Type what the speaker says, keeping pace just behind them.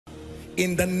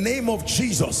in the name of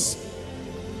Jesus.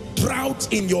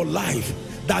 Drought in your life,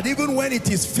 that even when it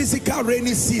is physical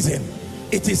rainy season,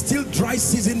 it is still dry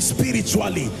season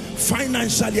spiritually,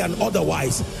 financially and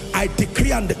otherwise. I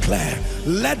decree and declare,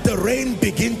 let the rain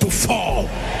begin to fall.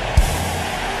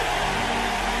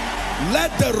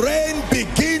 Let the rain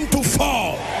begin to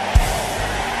fall.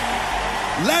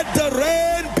 Let the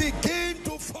rain begin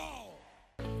to fall.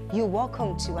 You're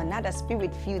welcome to another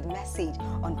spirit-filled message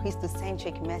on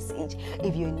Christocentric Message.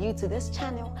 If you're new to this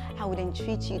channel, I would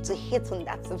entreat you to hit on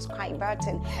that subscribe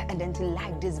button and then to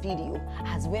like this video.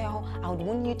 As well, I would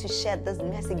want you to share this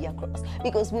message across,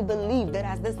 because we believe that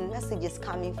as this message is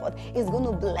coming forth, it's going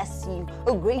to bless you.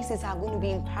 Graces are going to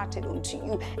be imparted unto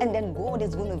you, and then God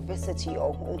is going to visit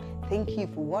your home. Thank you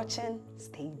for watching.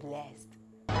 Stay blessed.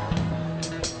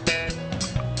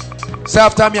 Say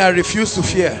after me, I refuse to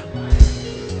fear.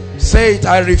 Say it,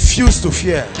 I refuse to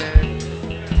fear.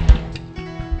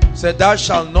 Say, thou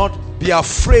shalt not be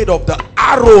afraid of the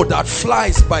arrow that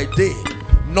flies by day,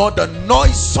 nor the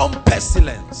noisome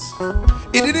pestilence.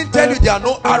 It didn't tell you there are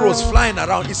no arrows flying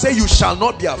around. It said you shall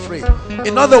not be afraid.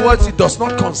 In other words, it does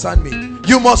not concern me.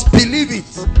 You must believe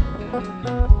it.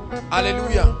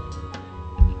 Hallelujah.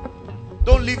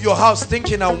 Don't leave your house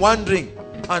thinking and wondering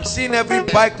and seeing every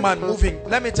bike man moving.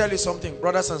 Let me tell you something,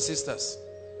 brothers and sisters.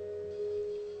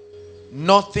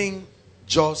 Nothing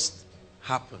just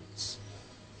happens.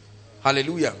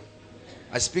 Hallelujah.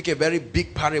 I speak a very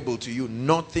big parable to you.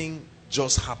 Nothing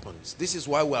just happens. This is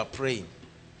why we are praying.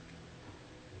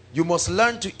 You must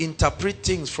learn to interpret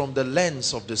things from the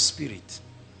lens of the Spirit,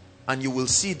 and you will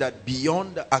see that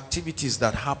beyond the activities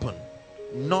that happen,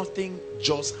 nothing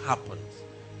just happens.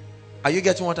 Are you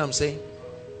getting what I'm saying?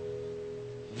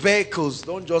 Vehicles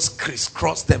don't just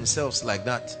crisscross themselves like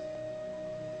that.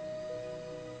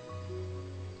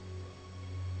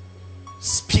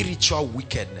 Spiritual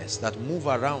wickedness that move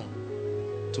around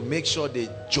to make sure they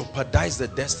jeopardize the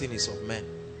destinies of men.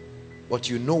 But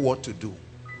you know what to do.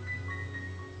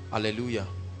 Hallelujah.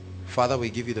 Father,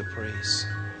 we give you the praise.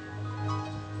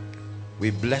 We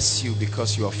bless you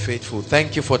because you are faithful.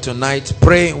 Thank you for tonight.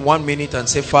 Pray in 1 minute and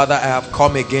say, Father, I have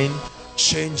come again.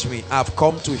 Change me. I have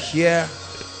come to hear.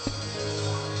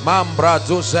 I've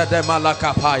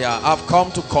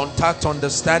come to contact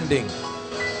understanding.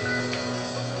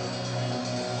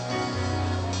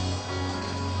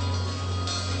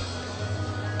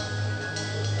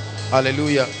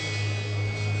 Hallelujah.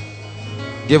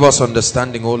 Give us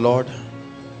understanding, O Lord.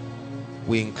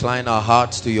 We incline our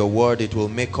hearts to your word. It will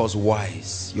make us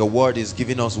wise. Your word is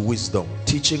giving us wisdom,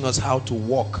 teaching us how to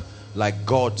walk like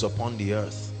gods upon the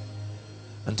earth.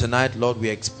 And tonight, Lord, we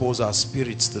expose our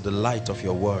spirits to the light of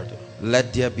your word.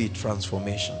 Let there be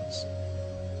transformations.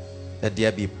 Let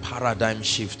there be paradigm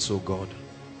shifts, O God.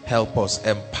 Help us,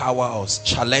 empower us,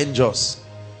 challenge us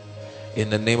in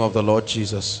the name of the Lord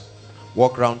Jesus.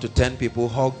 Walk around to 10 people,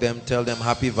 hug them, tell them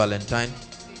happy Valentine.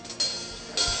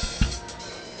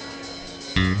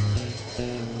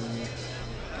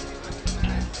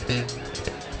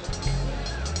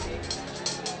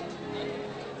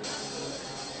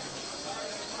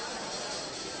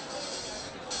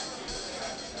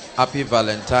 Happy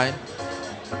Valentine.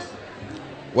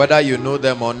 Whether you know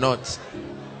them or not,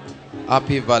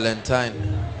 happy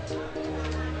Valentine.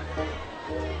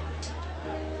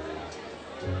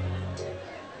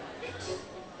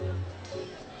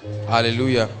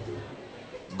 Hallelujah.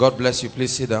 God bless you.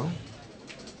 Please sit down.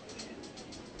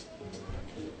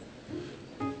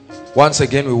 Once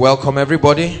again, we welcome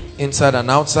everybody inside and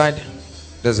outside.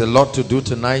 There's a lot to do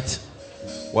tonight.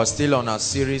 We're still on our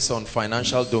series on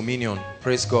financial dominion.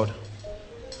 Praise God.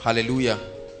 Hallelujah.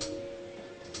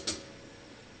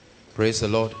 Praise the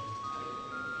Lord.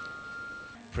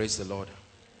 Praise the Lord.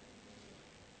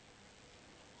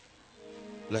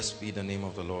 Blessed be the name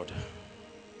of the Lord.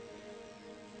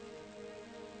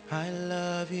 I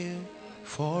love you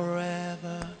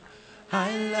forever.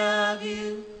 I love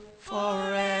you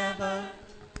forever.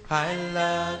 I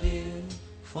love you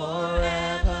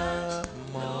forevermore.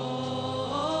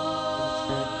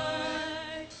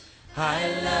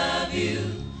 I love you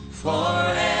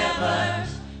forever.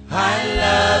 I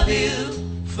love you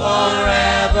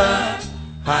forever.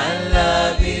 I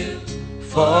love you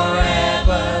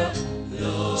forever.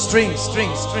 Lord. Strings.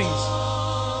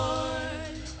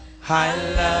 I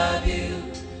love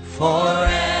you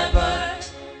forever.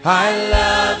 I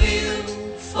love you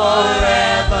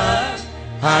forever.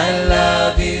 I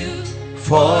love you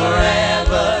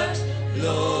forever,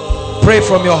 Lord. Pray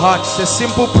from your heart. It's a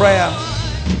simple prayer.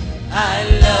 I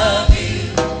love you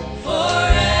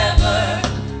forever.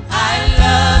 I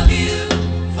love you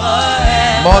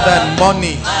forever. More than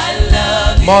money. I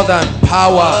love more than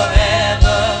power,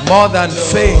 more than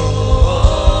fame.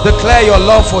 Declare your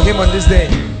love for him on this day.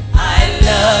 I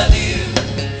love you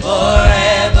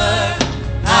forever.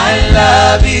 I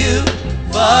love you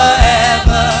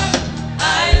forever.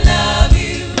 I love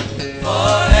you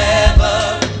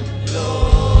forever,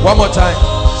 Lord. One more time.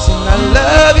 Sing, I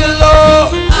love you,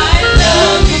 Lord. I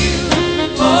love you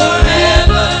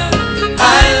forever.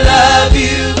 I love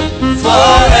you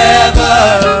forever.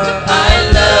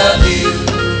 I love you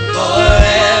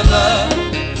forever,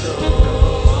 Lord.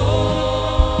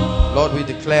 Lord, we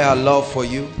declare our love for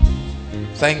you.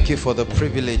 Thank you for the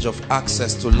privilege of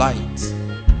access to light.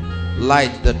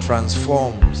 Light that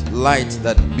transforms, light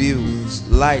that builds,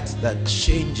 light that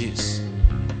changes.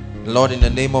 Lord, in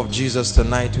the name of Jesus,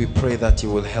 tonight we pray that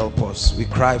you will help us. We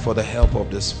cry for the help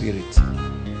of the Spirit.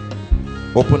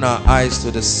 Open our eyes to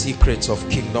the secrets of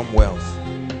kingdom wealth.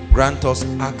 Grant us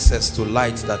access to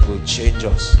light that will change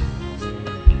us.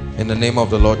 In the name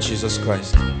of the Lord Jesus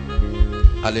Christ.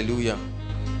 Hallelujah.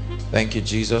 Thank you,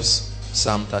 Jesus.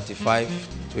 Psalm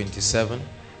 35:27.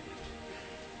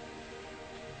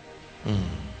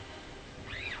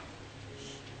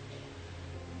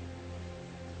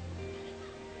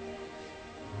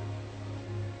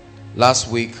 Last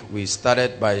week we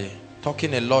started by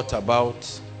talking a lot about,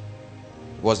 it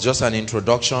was just an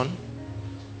introduction.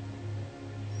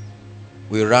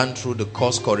 We ran through the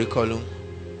course curriculum.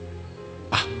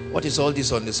 What is all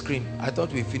this on the screen? I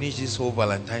thought we finished this whole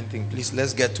Valentine thing. Please,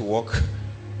 let's get to work.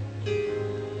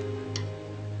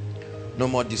 No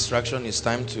more distraction. It's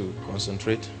time to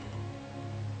concentrate.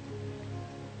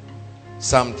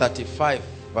 Psalm 35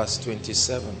 verse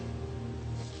 27.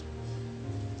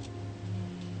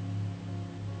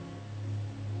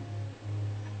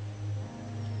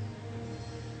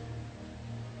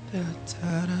 I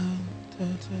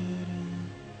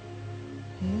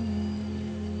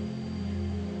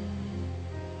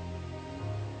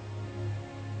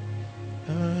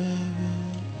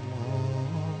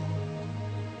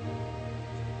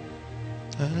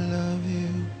love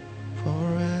you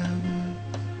forever.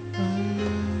 I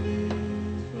love you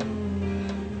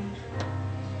forever.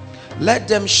 Let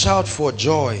them shout for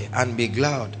joy and be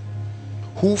glad,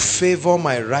 who favor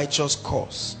my righteous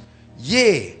cause.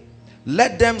 Yea,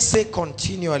 let them say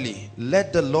continually,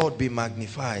 let the Lord be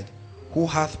magnified, who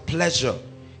hath pleasure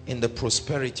in the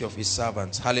prosperity of his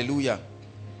servants. Hallelujah.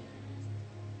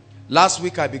 Last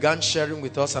week I began sharing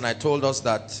with us, and I told us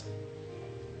that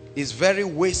it's very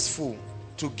wasteful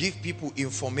to give people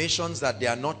informations that they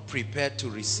are not prepared to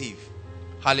receive.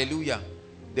 Hallelujah.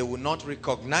 They will not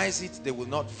recognize it, they will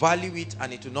not value it,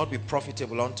 and it will not be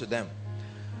profitable unto them.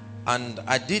 And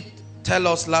I did tell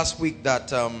us last week that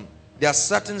there are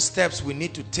certain steps we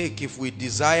need to take if we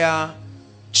desire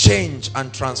change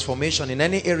and transformation in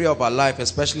any area of our life,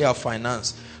 especially our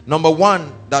finance. Number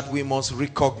one, that we must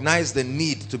recognize the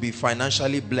need to be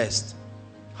financially blessed.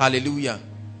 Hallelujah.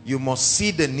 You must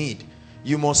see the need.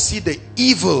 You must see the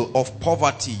evil of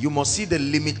poverty. You must see the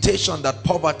limitation that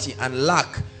poverty and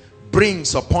lack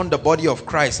brings upon the body of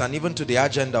Christ and even to the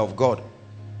agenda of God.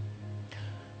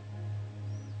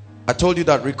 I told you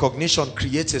that recognition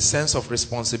creates a sense of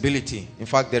responsibility. In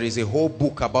fact, there is a whole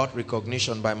book about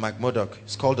recognition by Mike Murdoch.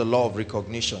 It's called The Law of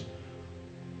Recognition.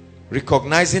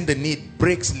 Recognizing the need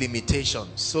breaks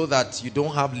limitations so that you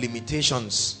don't have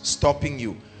limitations stopping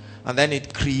you. And then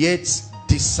it creates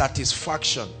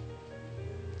dissatisfaction.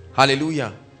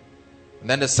 Hallelujah. And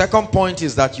then the second point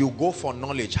is that you go for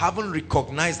knowledge. Having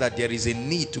recognized that there is a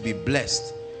need to be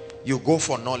blessed, you go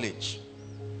for knowledge.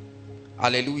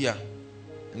 Hallelujah.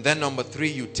 And then number three,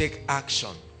 you take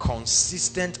action.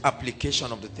 Consistent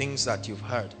application of the things that you've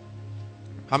heard.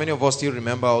 How many of us still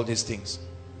remember all these things?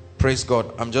 Praise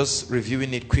God. I'm just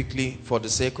reviewing it quickly for the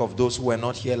sake of those who were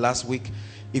not here last week.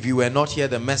 If you were not here,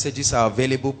 the messages are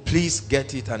available. Please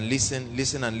get it and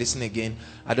listen and listen again.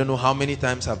 I don't know how many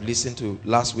times I've listened to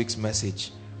last week's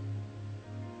message.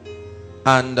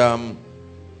 And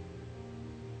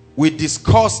we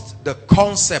discussed the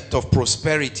concept of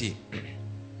prosperity.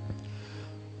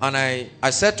 And I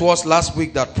said to us last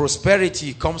week that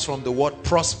prosperity comes from the word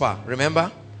prosper. Remember?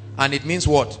 And it means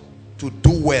what? To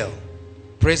do well.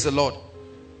 Praise the Lord.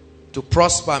 To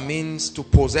prosper means to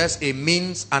possess a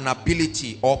means, an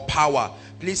ability, or power.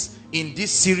 Please, in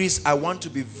this series, I want to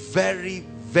be very,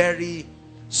 very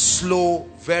slow,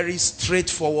 very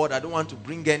straightforward. I don't want to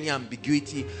bring any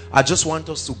ambiguity. I just want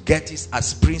us to get it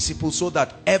as principle so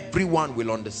that everyone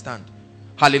will understand.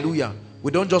 Hallelujah.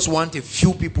 We don't just want a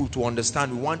few people to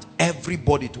understand. We want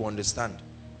everybody to understand.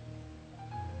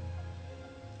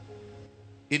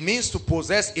 It means to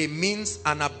possess a means,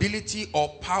 an ability, or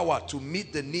power to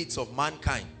meet the needs of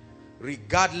mankind.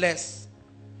 regardless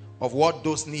of what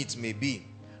those needs may be.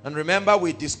 And remember,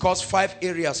 we discussed 5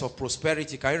 areas of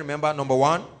prosperity. Can you remember? Number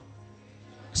 1,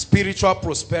 spiritual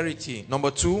prosperity.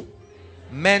 Number 2,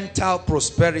 mental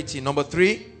prosperity. Number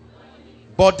 3,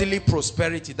 bodily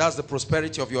prosperity. That's the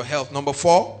prosperity of your health. Number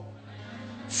 4,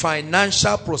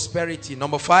 financial prosperity.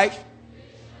 Number 5.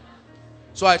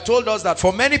 So I told us that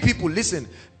for many people, listen,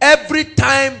 every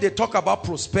time they talk about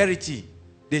prosperity,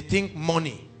 they think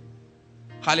money.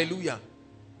 Hallelujah.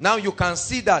 Now you can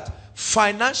see that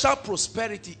financial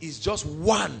prosperity is just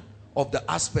one of the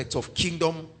aspects of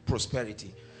kingdom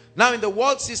prosperity. Now in the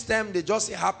world system, they just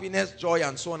say happiness, joy,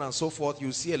 and so on and so forth.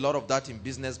 You see a lot of that in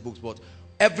business books, but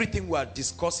everything we are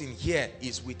discussing here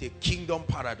is with a kingdom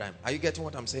paradigm. Are you getting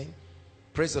what I'm saying?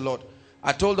 Praise the Lord.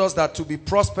 I told us that to be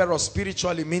prosperous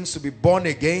spiritually means to be born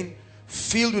again,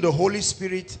 filled with the Holy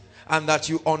Spirit, and that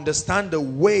you understand the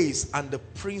ways and the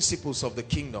principles of the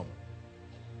kingdom.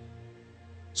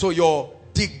 So your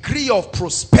degree of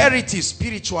prosperity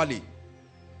spiritually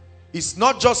is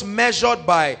not just measured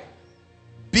by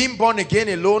being born again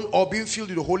alone or being filled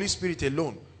with the Holy Spirit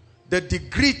alone. The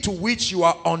degree to which you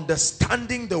are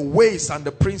understanding the ways and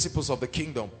the principles of the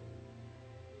kingdom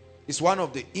is one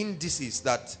of the indices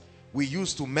that we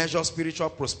use to measure spiritual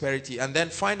prosperity. And then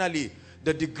finally,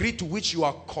 the degree to which you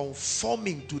are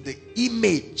conforming to the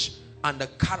image and the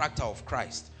character of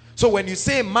Christ. So when you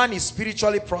say man is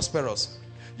spiritually prosperous,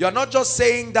 you are not just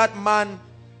saying that man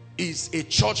is a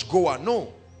church goer.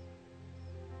 No.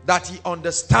 That he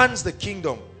understands the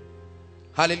kingdom.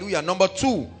 Hallelujah. Number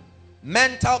 2,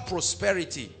 mental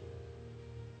prosperity.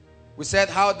 We said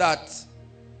how that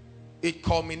it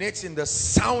culminates in the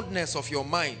soundness of your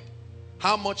mind.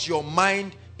 How much your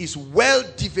mind is well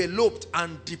developed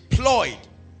and deployed.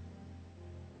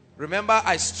 Remember,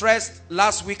 I stressed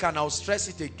last week, and I'll stress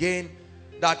it again,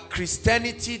 that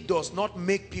Christianity does not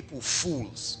make people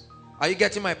fools. Are you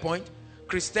getting my point?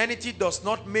 Christianity does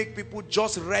not make people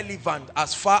just relevant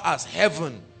as far as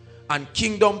heaven and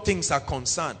kingdom things are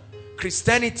concerned.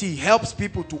 Christianity helps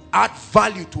people to add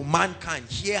value to mankind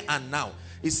here and now.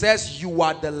 It says you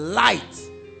are the light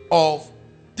of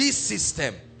this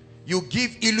system. You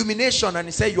give illumination, and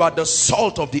it says you are the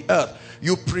salt of the earth.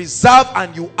 You preserve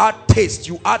and you add taste,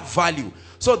 you add value.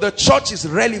 So the church is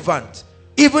relevant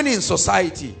even in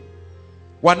society.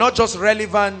 We're not just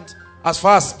relevant as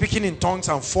far as speaking in tongues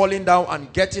and falling down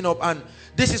and getting up. And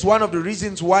this is one of the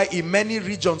reasons why in many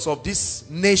regions of this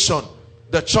nation,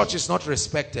 the church is not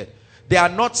respected. They are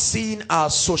not seeing our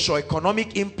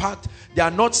socio-economic impact. They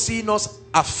are not seeing us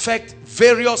affect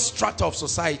various strata of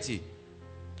society.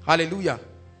 Hallelujah.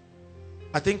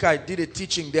 I think I did a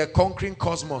teaching there, Conquering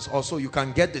Cosmos. Also, you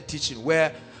can get the teaching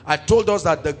where I told us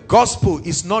that the gospel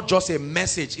is not just a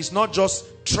message. It's not just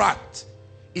tract.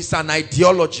 It's an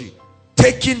ideology.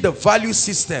 Taking the value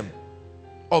system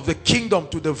of the kingdom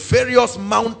to the various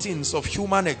mountains of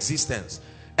human existence.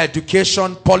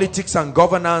 Education, politics and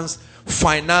governance,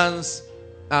 finance,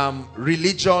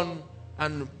 religion,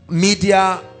 and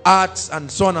media, arts, and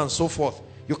so on and so forth.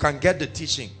 You can get the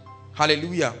teaching.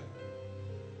 Hallelujah.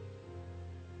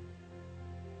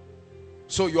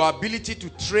 So your ability to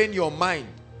train your mind,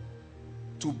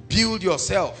 to build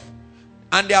yourself,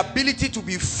 and the ability to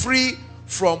be free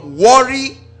from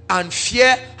worry and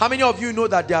fear. How many of you know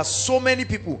that there are so many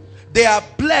people, they are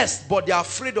blessed, but they are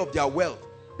afraid of their wealth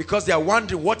because they are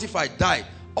wondering, what if I die?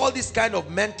 All this kind of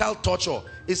mental torture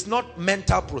is not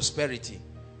mental prosperity.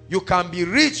 You can be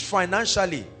rich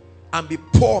financially and be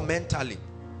poor mentally.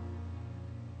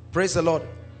 Praise the Lord.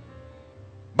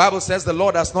 Bible says the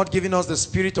Lord has not given us the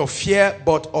spirit of fear,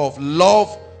 but of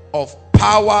love, of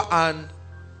power, and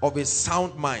of a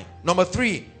sound mind. Number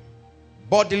 3,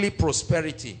 bodily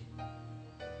prosperity.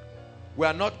 We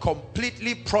are not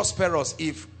completely prosperous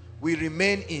if we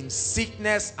remain in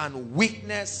sickness and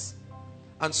weakness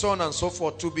and so on and so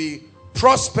forth. To be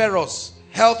prosperous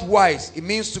health-wise, it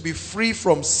means to be free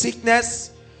from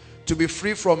sickness, to be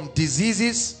free from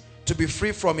diseases, to be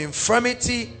free from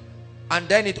infirmity. And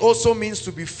then it also means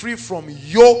to be free from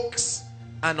yokes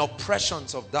and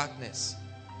oppressions of darkness.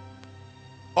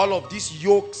 All of these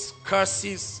yokes,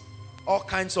 curses, all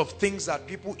kinds of things that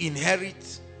people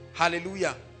inherit.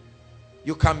 Hallelujah.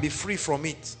 You can be free from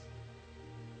it.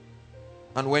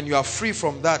 And when you are free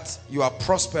from that, you are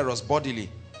prosperous bodily.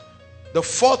 The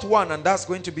 4th one, and that's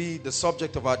going to be the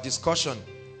subject of our discussion,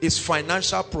 is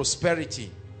financial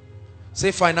prosperity.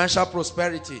 Say financial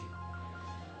prosperity.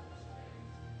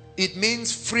 It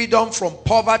means freedom from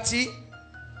poverty,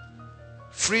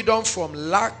 freedom from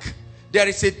lack. There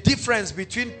is a difference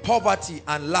between poverty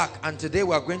and lack, and today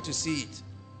we are going to see it.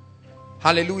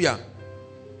 Hallelujah.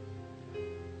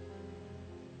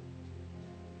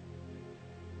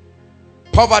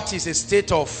 Poverty is a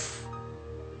state of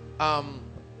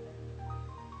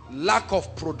lack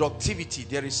of productivity.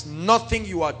 There is nothing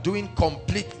you are doing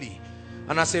completely.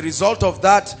 And as a result of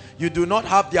that, you do not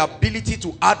have the ability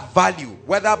to add value,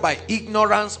 whether by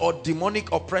ignorance or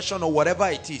demonic oppression or whatever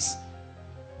it is.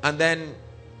 And then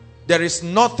there is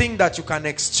nothing that you can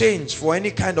exchange for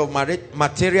any kind of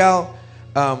material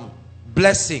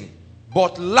blessing.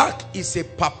 But lack is a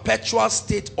perpetual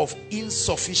state of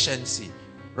insufficiency,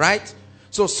 right?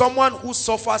 So someone who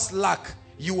suffers lack,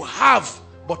 you have,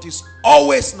 but it's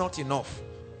always not enough.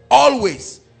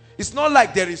 Always. It's not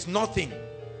like there is nothing.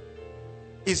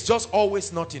 It's just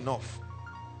always not enough.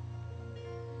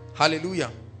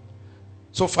 Hallelujah.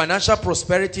 So financial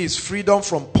prosperity is freedom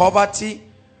from poverty,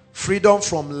 freedom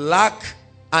from lack,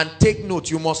 and take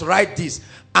note, you must write this,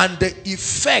 and the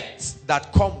effects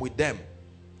that come with them.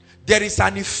 There is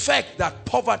an effect that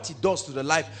poverty does to the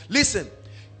life. Listen,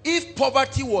 if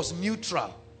poverty was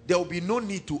neutral, there will be no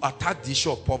need to attack the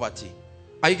issue of poverty.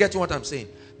 Are you getting what I'm saying?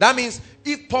 That means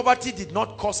if poverty did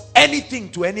not cause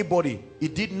anything to anybody,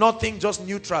 it did nothing, just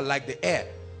neutral like the air,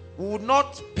 we would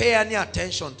not pay any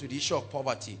attention to the issue of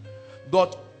poverty.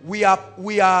 But we are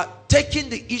taking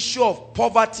the issue of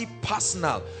poverty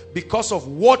personal because of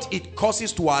what it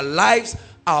causes to our lives,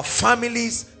 our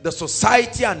families, the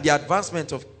society, and the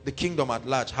advancement of the kingdom at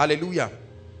large. Hallelujah.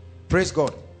 Praise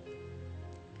God.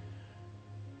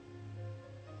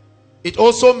 It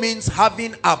also means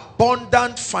having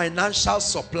abundant financial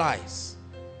supplies.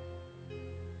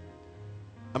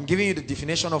 I'm giving you the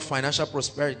definition of financial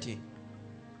prosperity.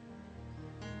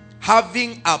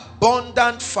 Having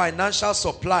abundant financial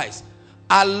supplies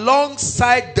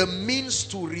alongside the means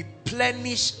to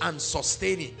replenish and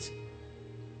sustain it.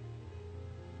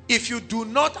 If you do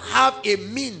not have a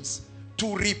means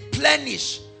to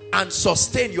replenish and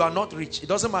sustain, you are not rich. It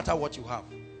doesn't matter what you have.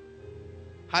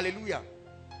 Hallelujah.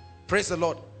 Praise the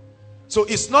Lord. So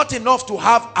it's not enough to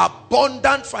have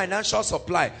abundant financial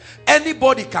supply.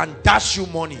 Anybody can dash you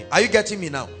money. Are you getting me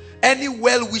now? Any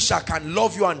well-wisher can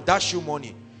love you and dash you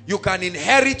money. You can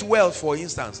inherit wealth, for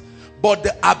instance. But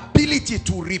the ability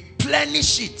to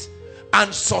replenish it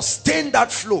and sustain that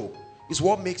flow is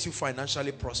what makes you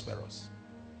financially prosperous.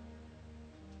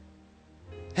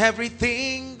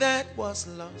 Everything that was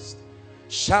lost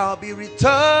shall be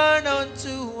returned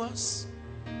unto us.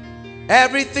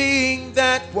 Everything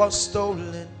that was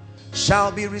stolen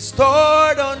shall be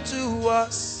restored unto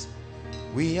us.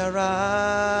 We arise.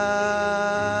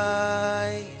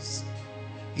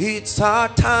 It's our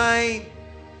time.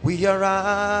 We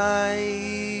arise.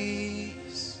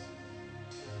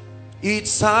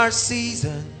 It's our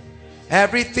season.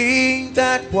 Everything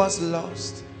that was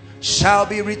lost shall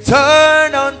be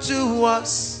returned unto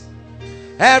us.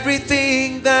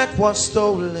 Everything that was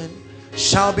stolen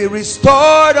shall be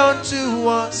restored unto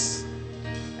us.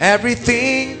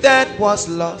 Everything that was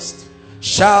lost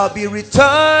shall be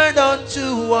returned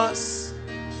unto us.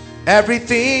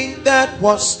 Everything that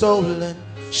was stolen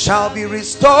shall be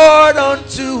restored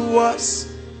unto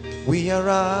us. We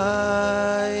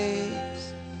arise.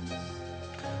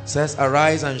 It says,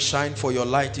 arise and shine, for your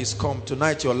light is come.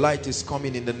 Tonight your light is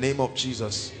coming in the name of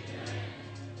Jesus.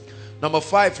 Number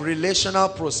 5, relational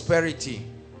prosperity.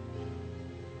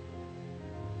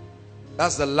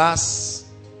 That's the last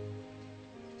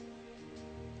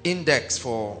index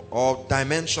for or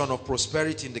dimension of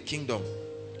prosperity in the kingdom.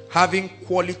 Having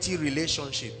quality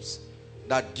relationships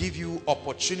that give you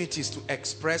opportunities to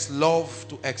express love,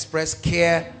 to express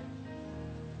care,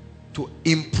 to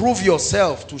improve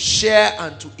yourself, to share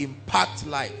and to impact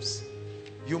lives.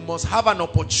 You must have an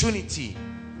opportunity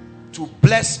to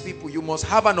bless people. You must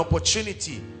have an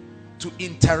opportunity to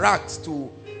interact,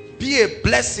 to be a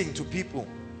blessing to people.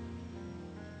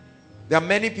 There are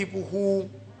many people who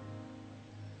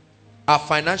are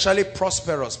financially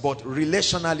prosperous, but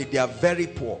relationally they are very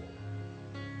poor.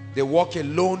 They walk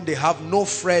alone. They have no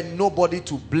friend, nobody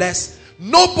to bless.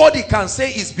 Nobody can say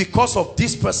it's because of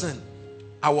this person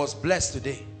I was blessed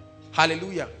today.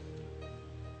 Hallelujah.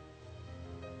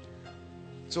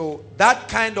 So that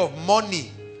kind of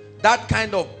money, that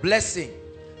kind of blessing,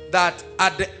 that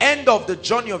at the end of the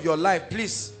journey of your life,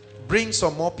 please bring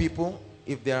some more people.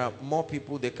 If there are more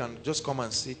people, they can just come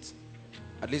and sit.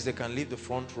 At least they can leave the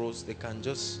front rows. They can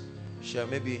just share,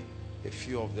 maybe a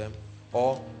few of them.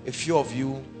 Or a few of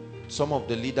you, some of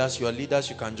the leaders, your leaders,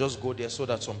 you can just go there so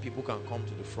that some people can come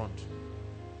to the front.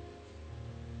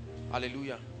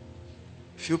 Hallelujah.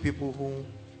 Few people who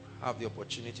have the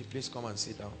opportunity, please come and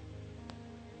sit down.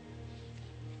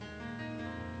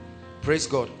 Praise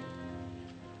God.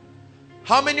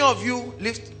 How many of you,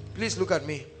 please look at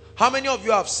me. How many of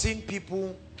you have seen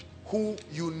people who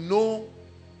you know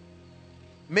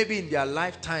maybe in their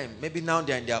lifetime, maybe now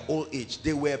they're in their old age,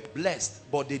 they were blessed,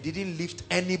 but they didn't lift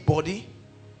anybody.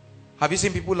 Have you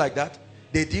seen people like that?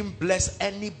 They didn't bless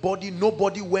anybody.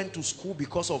 Nobody went to school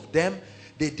because of them.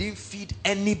 They didn't feed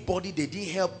anybody. They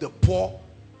didn't help the poor.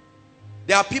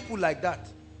 There are people like that.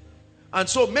 And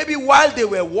so maybe while they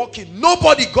were working,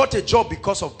 nobody got a job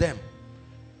because of them.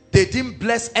 They didn't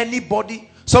bless anybody.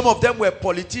 Some of them were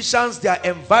politicians. Their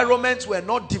environments were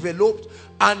not developed.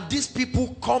 And these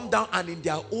people come down, and in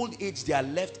their old age, they are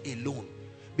left alone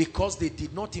because they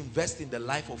did not invest in the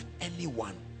life of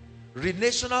anyone.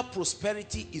 Relational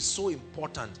prosperity is so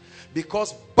important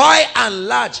because by and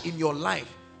large in your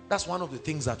life, that's one of the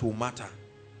things that will matter.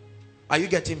 Are you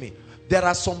getting me? There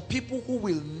are some people who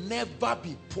will never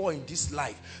be poor in this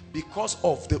life because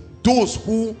of those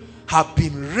who have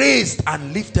been raised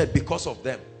and lifted because of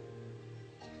them.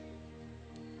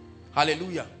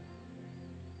 Hallelujah.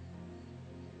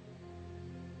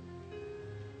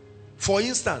 For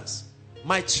instance,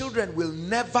 my children will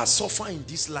never suffer in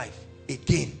this life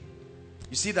again.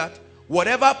 You see that?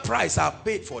 Whatever price I've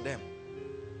paid for them,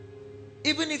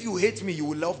 even if you hate me, you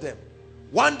will love them.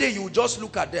 One day you will just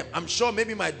look at them. I'm sure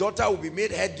maybe my daughter will be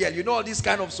made head girl. You know, all this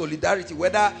kind of solidarity,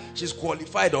 whether she's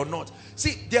qualified or not.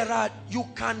 See, you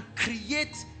can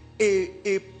create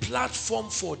a platform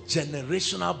for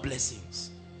generational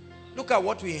blessings. Look at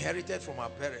what we inherited from our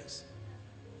parents.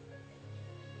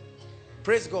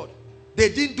 Praise God. They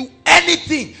didn't do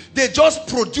anything. They just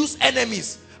produced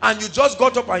enemies. And you just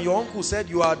got up and your uncle said,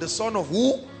 you are the son of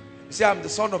who? You say, I'm the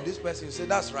son of this person. You say,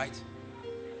 that's right.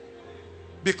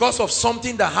 Because of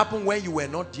something that happened when you were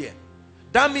not there.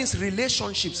 That means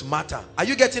relationships matter. Are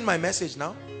you getting my message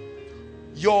now?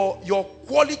 Your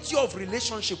quality of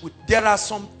relationship there are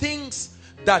some things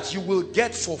that you will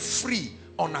get for free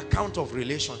on account of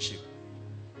relationship.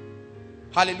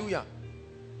 Hallelujah.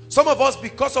 Some of us,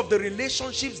 because of the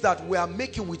relationships that we are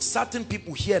making with certain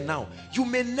people here now, you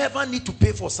may never need to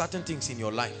pay for certain things in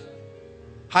your life.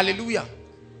 Hallelujah.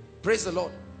 Praise the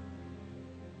Lord.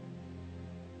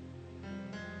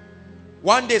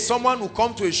 One day someone will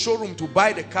come to a showroom to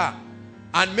buy the car,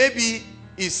 and maybe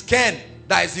it's Ken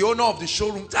that is the owner of the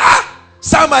showroom. Ah,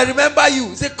 Sam, I remember you.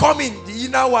 He said, come in, the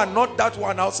inner one, not that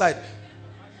one outside.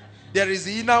 There is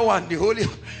the inner one, the holy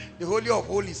of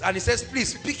holies. And he says,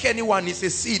 please pick anyone. It's a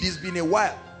seed. It's been a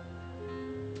while.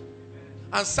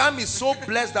 And Sam is so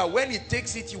blessed that when he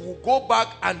takes it, he will go back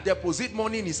and deposit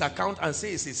money in his account and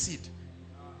say it's a seed.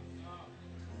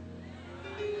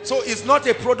 So it's not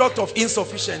a product of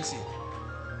insufficiency.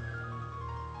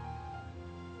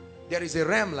 There is a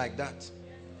realm like that.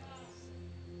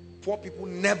 Poor people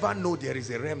never know there is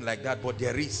a realm like that, but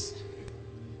there is.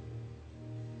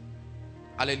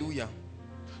 Hallelujah.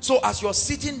 So as you're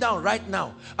sitting down right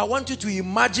now, I want you to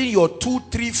imagine your 2,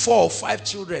 3, 4, or 5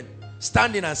 children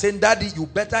standing and saying, Daddy, you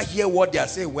better hear what they are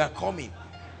saying. We are coming.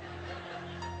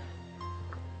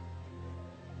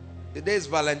 The day is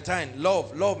Valentine.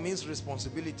 Love means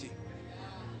responsibility.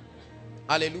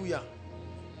 Hallelujah.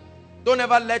 Don't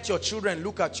ever let your children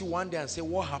look at you one day and say,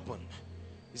 what happened?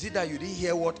 Is it that you didn't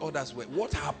hear what others were?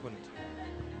 What happened?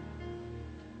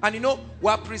 And you know,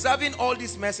 we are preserving all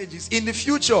these messages. In the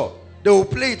future, they will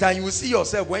play it and you will see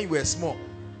yourself when you were small.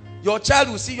 Your child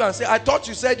will see you and say, I thought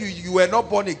you said you were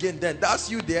not born again then. That's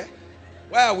you there.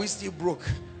 Why are we still broke?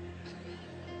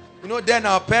 You know, then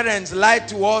our parents lied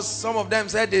to us. Some of them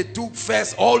said they took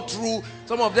first all through.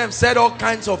 Some of them said all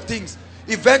kinds of things.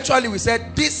 Eventually we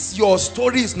said, this your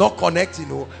story is not connecting.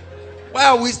 You know. Why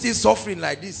are we still suffering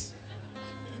like this?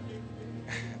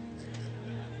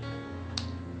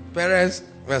 Parents,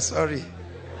 we're sorry.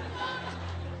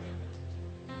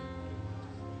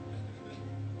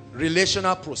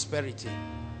 Relational prosperity.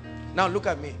 Now look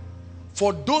at me.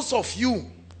 For those of you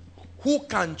who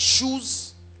can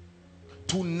choose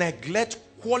to neglect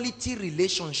quality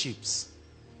relationships,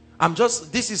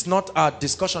 this is not a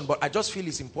discussion, but I just feel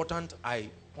it's important I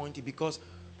point it, because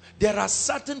there are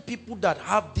certain people that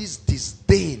have this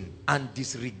disdain and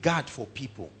disregard for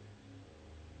people.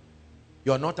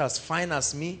 You're not as fine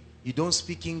as me. You don't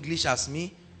speak English as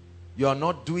me. You are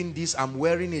not doing this. I'm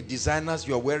wearing a designer's.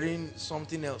 You're wearing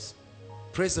something else.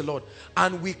 Praise the Lord.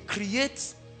 And we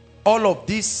create all of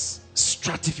this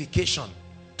stratification.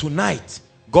 Tonight,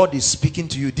 God is speaking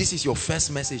to you. This is your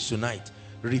first message tonight.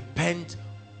 Repent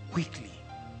quickly.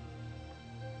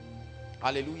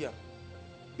 Hallelujah.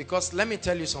 Because let me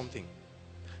tell you something.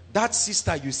 That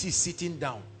sister you see sitting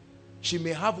down, she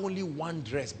may have only one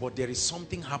dress, but there is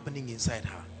something happening inside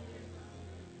her.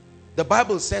 The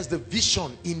Bible says the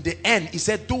vision in the end, it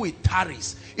said, though it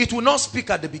tarries, it will not speak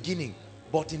at the beginning,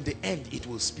 but in the end it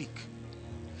will speak.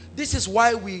 This is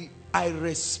why we I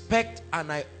respect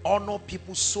and I honor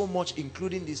people so much,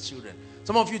 including these children.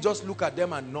 Some of you just look at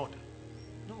them and nod.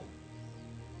 No.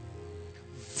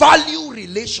 Value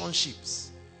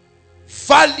relationships.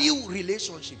 Value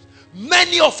relationships.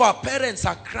 Many of our parents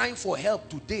are crying for help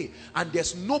today, and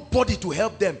there's nobody to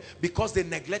help them because they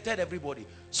neglected everybody.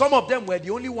 Some of them were the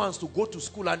only ones to go to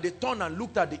school, and they turned and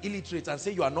looked at the illiterates and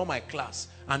say, you are not my class.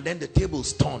 And then the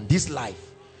tables turned. This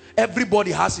life.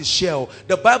 Everybody has his share.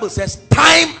 The Bible says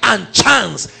time and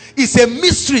chance is a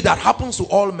mystery that happens to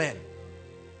all men.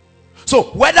 So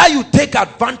whether you take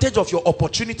advantage of your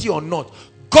opportunity or not,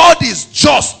 God is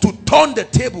just to turn the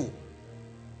table.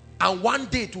 And one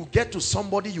day it will get to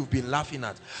somebody you've been laughing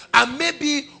at. And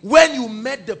maybe when you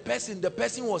met the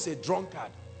person was a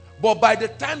drunkard. But by the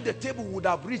time the table would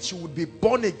have reached, you would be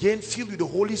born again, filled with the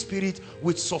Holy Spirit,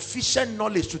 with sufficient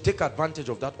knowledge to take advantage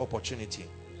of that opportunity.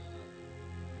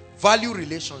 Value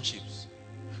relationships.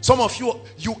 Some of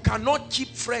you cannot keep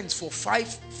friends for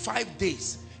five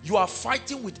days. You are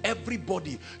fighting with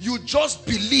everybody. You just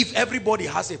believe everybody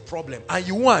has a problem and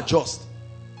you won't adjust.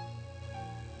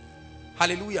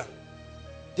 Hallelujah.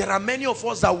 There are many of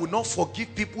us that will not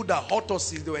forgive people that hurt us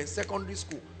since they were in secondary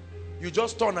school. You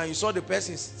just turn and you saw the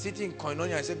person sitting in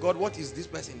koinonia and say, God, what is this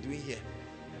person doing here?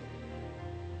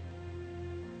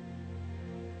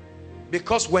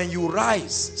 Because when you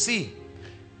rise, see,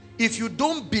 if you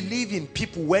don't believe in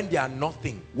people when they are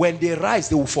nothing, when they rise,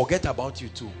 they will forget about you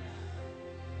too.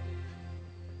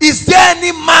 Is there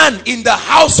any man in the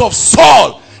house of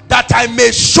Saul that I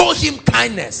may show him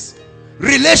kindness?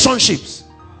 Relationships.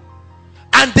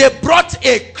 And they brought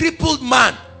a crippled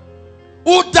man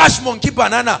who dashed monkey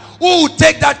banana. Who would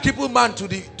take that crippled man to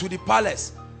the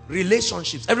palace?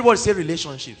 Relationships. Everybody say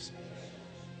relationships.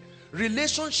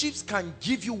 Relationships can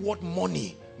give you what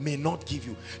money may not give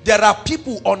you. There are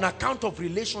people on account of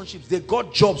relationships, they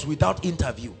got jobs without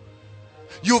interview.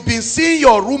 You've been seeing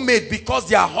your roommate because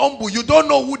they are humble. You don't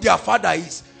know who their father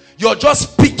is. You're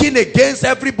just speaking against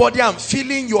everybody and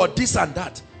feeling you're this and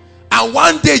that. And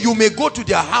one day you may go to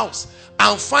their house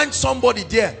and find somebody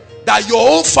there that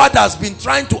your own father has been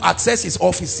trying to access his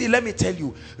office. See, let me tell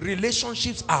you,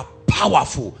 relationships are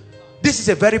powerful. This is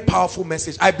a very powerful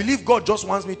message. I believe God just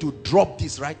wants me to drop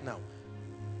this right now.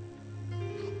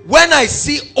 When I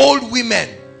see old women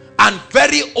and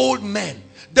very old men,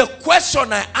 the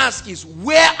question I ask is,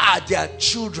 where are their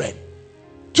children?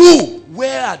 2,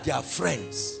 where are their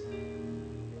friends?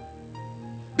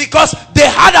 Because they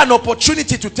had an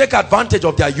opportunity to take advantage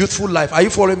of their youthful life. Are you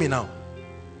following me now?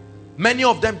 Many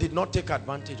of them did not take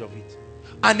advantage of it.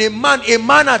 And a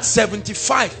man at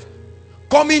 75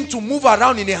 coming to move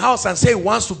around in a house and say he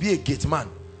wants to be a gate man.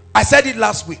 I said it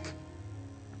last week.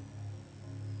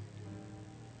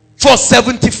 For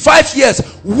 75 years,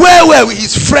 where were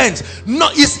his friends? No,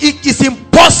 it's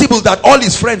impossible that all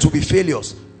his friends will be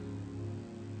failures.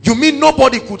 You mean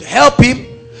nobody could help him?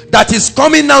 That is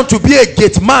coming now to be a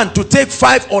gate man to take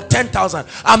 5 or 10,000.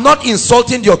 I'm not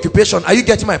insulting the occupation. Are you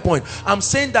getting my point? I'm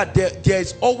saying that there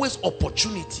is always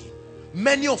opportunity.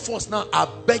 Many of us now are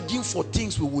begging for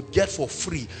things we would get for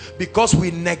free because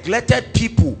we neglected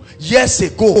people years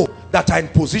ago that are in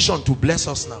position to bless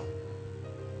us now.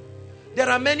 There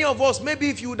are many of us, maybe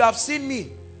if you would have seen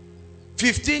me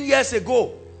 15 years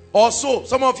ago or so,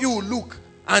 some of you will look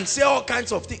and say all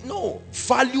kinds of things. No,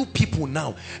 value people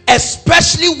now,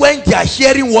 especially when they are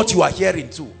hearing what you are hearing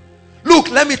too. Look,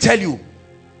 let me tell you,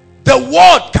 the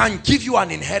world can give you an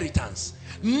inheritance.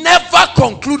 Never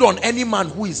conclude on any man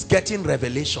who is getting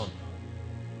revelation.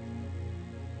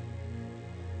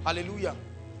 Hallelujah.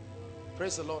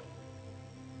 Praise the Lord.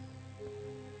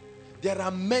 There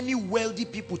are many wealthy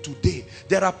people today.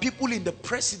 There are people in the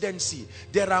presidency.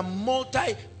 There are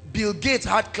Bill Gates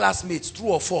had classmates, true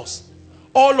or false.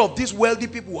 All of these wealthy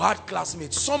people had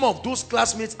classmates. Some of those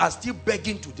classmates are still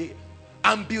begging today.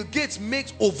 And Bill Gates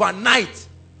makes overnight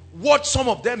what some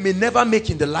of them may never make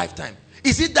in the lifetime.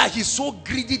 Is it that he's so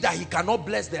greedy that he cannot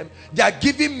bless them? They are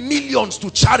giving millions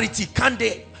to charity. Can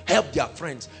they help their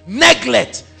friends?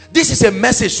 Neglect. This is a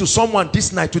message to someone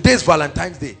this night. Today is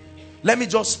Valentine's Day. Let me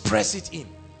just press it in.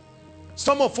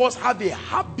 Some of us have a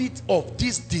habit of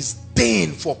this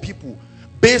disdain for people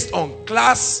based on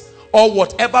class or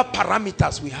whatever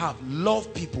parameters we have.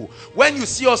 Love people. When you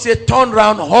see us say turn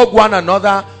around, hug one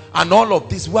another and all of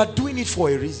this, we are doing it for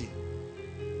a reason.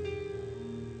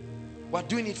 We are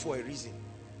doing it for a reason.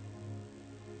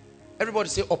 Everybody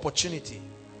say opportunity.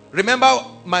 Remember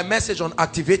my message on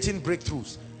activating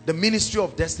breakthroughs. The ministry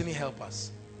of destiny helpers.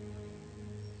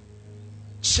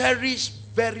 Cherish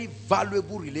very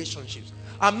valuable relationships.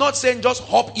 I'm not saying just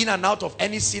hop in and out of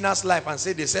any sinner's life and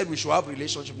say they said we should have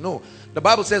relationship. No. The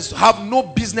Bible says have no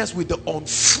business with the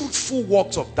unfruitful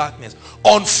works of darkness.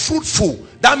 Unfruitful.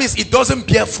 That means it doesn't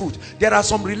bear fruit. There are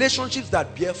some relationships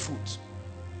that bear fruit.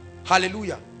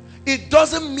 Hallelujah. It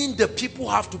doesn't mean the people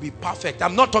have to be perfect.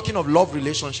 I'm not talking of love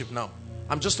relationship now.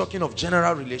 I'm just talking of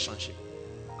general relationship.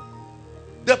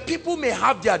 The people may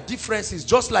have their differences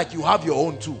just like you have your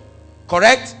own too.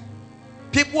 Correct?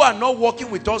 People are not working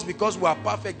with us because we are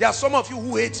perfect. There are some of you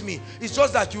who hate me. It's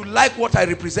just that you like what I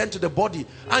represent to the body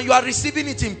and you are receiving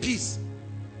it in peace.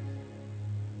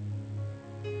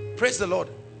 Praise the Lord.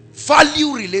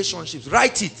 Value relationships.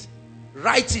 Write it.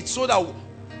 Write it so that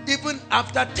even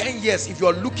after 10 years, if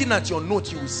you're looking at your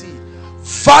note, you will see it.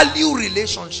 Value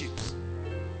relationships.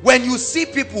 When you see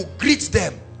people, greet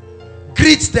them.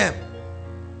 Greet them.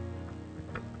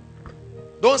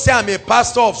 Don't say I'm a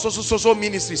pastor of so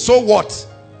ministry. So what?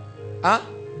 Huh?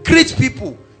 Greet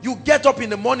people. You get up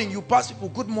in the morning, you pass people,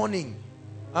 good morning.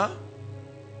 Huh?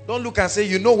 Don't look and say,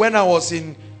 you know, when I was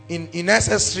in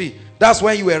SS3, that's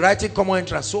when you were writing common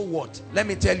entrance. So what? Let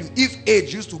me tell you, if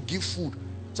age used to give food,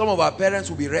 some of our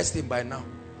parents will be resting by now.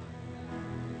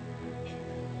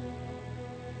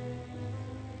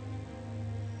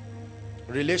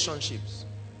 Relationships.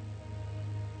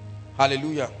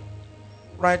 Hallelujah.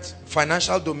 Right?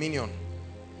 Financial dominion.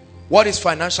 What is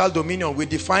financial dominion? We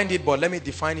defined it, but let me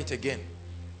define it again.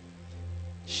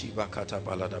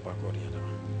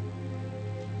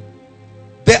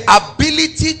 The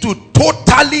ability to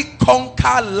totally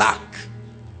conquer lack,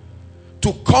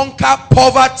 to conquer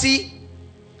poverty,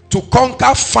 to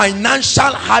conquer financial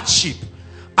hardship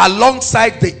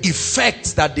alongside the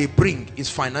effects that they bring is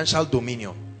financial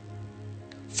dominion.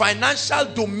 Financial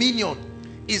dominion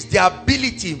is the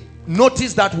ability,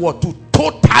 notice that word, to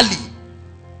totally.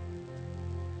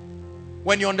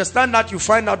 When you understand that, you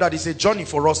find out that it's a journey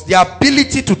for us. The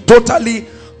ability to totally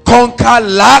conquer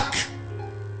lack,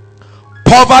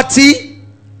 poverty,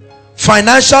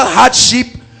 financial hardship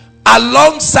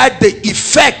alongside the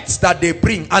effects that they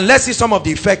bring. And let's see some of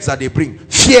the effects that they bring.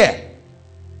 Fear.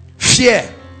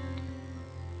 Fear.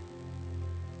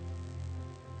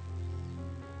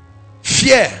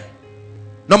 Fear.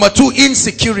 Number 2,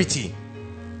 insecurity.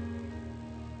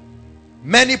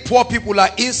 Many poor people are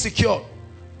insecure.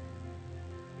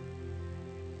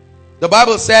 The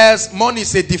Bible says money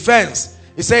is a defense.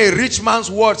 It says a rich man's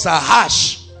words are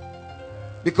harsh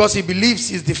because he believes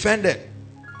he's defended.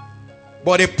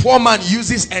 But a poor man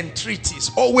uses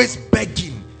entreaties, always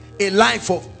begging, a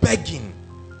life of begging.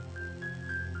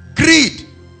 Greed.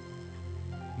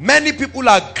 Many people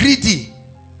are greedy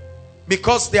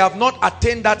because they have not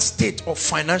attained that state of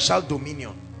financial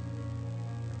dominion.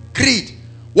 Greed.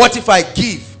 What if I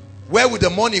give? Where will the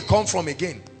money come from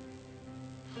again?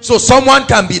 So someone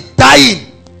can be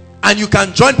dying and you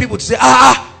can join people to say,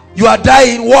 you are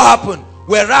dying, what happened?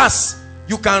 Whereas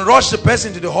you can rush the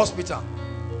person to the hospital.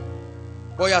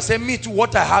 But you are saying, me too,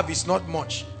 what I have is not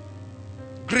much.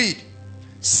 Greed.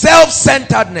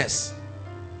 Self-centeredness.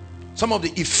 Some of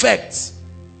the effects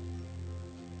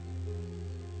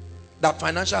that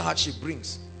financial hardship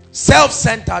brings.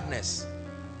 Self-centeredness.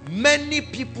 Many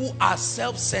people are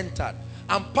self-centered.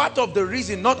 And part of the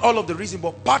reason, not all of the reason,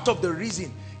 but part of the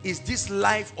reason is this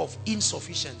life of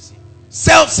insufficiency.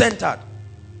 Self-centered.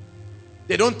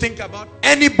 They don't think about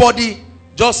anybody,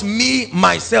 just me,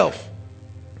 myself.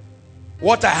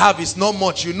 What I have is not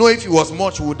much. You know, if it was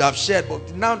much, we would have shared.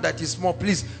 But now that it's small,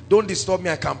 please don't disturb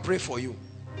me. I can pray for you.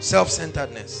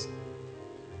 Self-centeredness.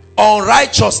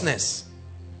 Unrighteousness.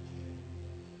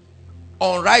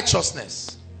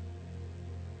 Unrighteousness.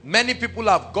 Many people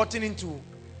have gotten into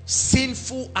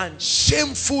sinful and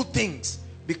shameful things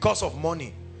because of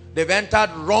money. They've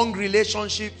entered wrong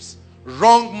relationships,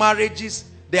 wrong marriages.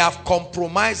 They have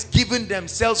compromised, given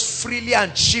themselves freely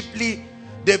and cheaply.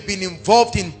 They've been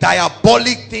involved in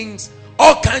diabolic things,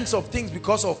 all kinds of things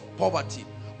because of poverty.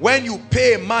 When you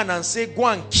pay a man and say, go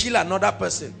and kill another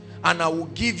person and I will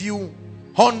give you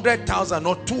 100,000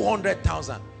 or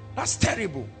 200,000, that's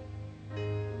terrible.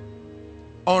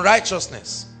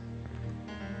 Unrighteousness.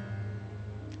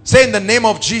 Say, in the name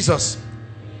of Jesus,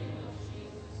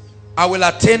 I will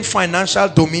attain financial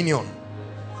dominion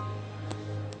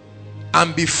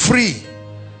and be free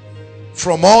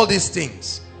from all these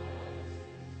things.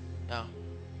 Now,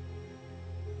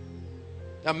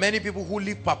 there are many people who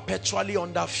live perpetually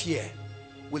under fear.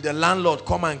 Will the landlord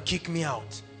come and kick me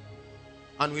out?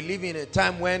 And we live in a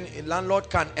time when a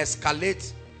landlord can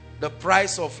escalate the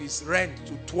price of his rent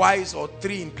to 2 or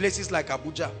 3 in places like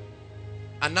Abuja.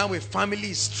 And now a family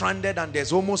is stranded and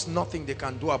there's almost nothing they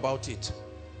can do about it.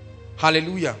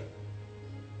 Hallelujah.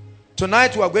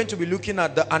 Tonight we are going to be looking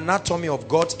at the anatomy of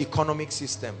God's economic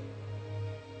system.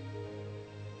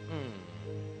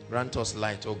 Grant us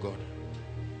light, oh God.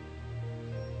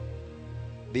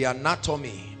 The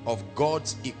anatomy of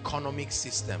God's economic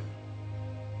system.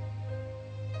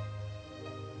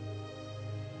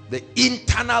 The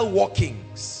internal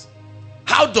workings.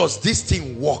 How does this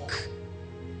thing work?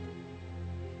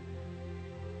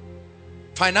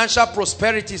 Financial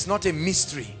prosperity is not a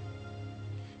mystery.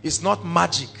 It's not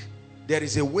magic. There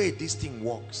is a way this thing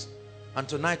works. And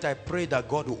tonight I pray that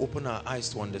God will open our eyes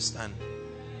to understand.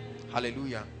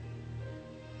 Hallelujah.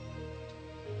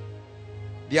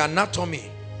 The anatomy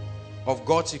of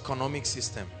God's economic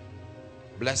system.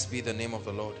 Blessed be the name of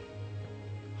the Lord.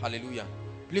 Hallelujah.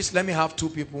 Please let me have two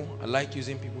people. I like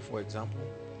using people for example.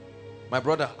 My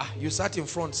brother, you sat in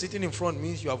front. Sitting in front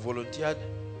means you have volunteered.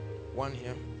 One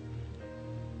here.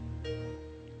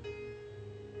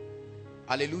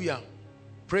 Hallelujah.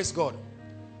 Praise God.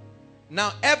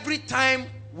 Now, every time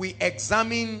we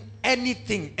examine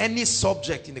anything, any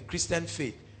subject in the Christian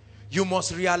faith, you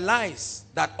must realize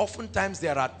that oftentimes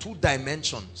there are two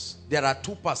dimensions. There are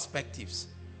two perspectives.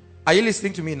 Are you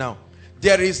listening to me now?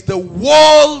 There is the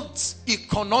world's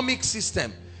economic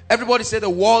system. Everybody say the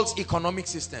world's economic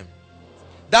system.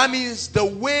 That means the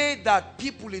way that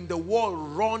people in the world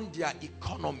run their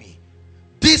economy.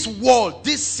 This world,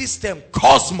 this system,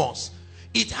 cosmos,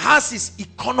 it has its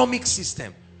economic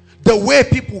system. The way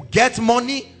people get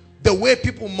money, the way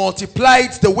people multiply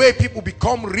it, the way people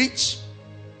become rich,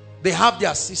 they have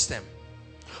their system.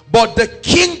 But the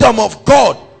kingdom of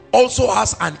God also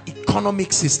has an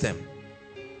economic system.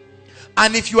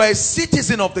 And if you are a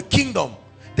citizen of the kingdom,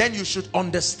 then you should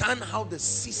understand how the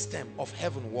system of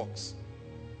heaven works.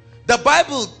 The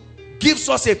Bible gives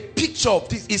us a picture of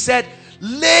this. It said,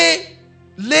 lay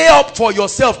up for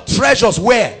yourself treasures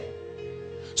where?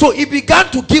 So he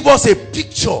began to give us a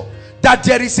picture that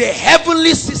there is a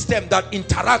heavenly system that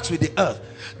interacts with the earth.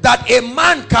 That a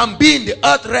man can be in the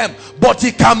earth realm, but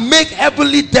he can make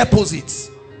heavenly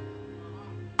deposits.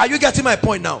 Are you getting my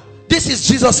point now? This is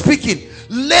Jesus speaking.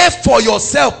 Lay for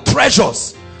yourself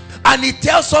treasures. And he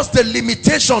tells us the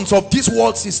limitations of this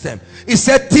world system. He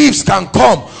said thieves can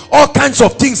come. All kinds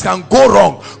of things can go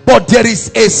wrong. But there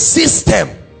is a system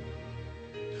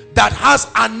that has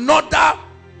another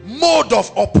mode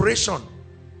of operation.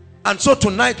 And so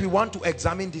tonight we want to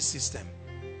examine this system.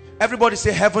 Everybody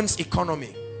say heaven's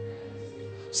economy.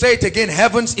 Say it again,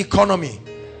 heaven's economy.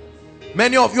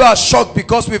 Many of you are shocked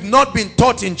because we've not been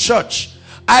taught in church.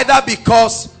 Either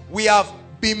because we have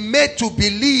been made to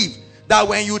believe that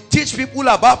when you teach people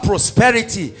about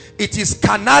prosperity, it is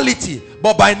carnality.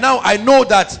 But by now I know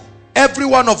that every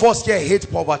one of us here hates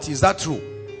poverty. Is that true?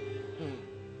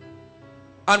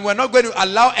 And we're not going to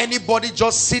allow anybody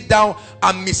just sit down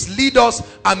and mislead us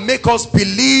and make us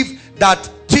believe that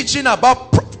teaching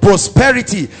about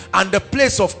prosperity and the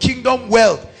place of kingdom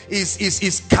wealth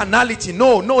is carnality.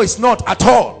 No, it's not at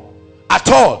all. At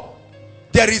all.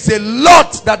 There is a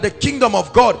lot that the kingdom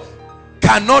of God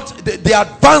cannot, the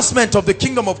advancement of the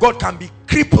kingdom of God can be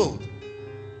crippled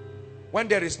when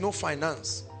there is no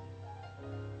finance.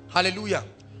 Hallelujah.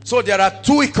 So there are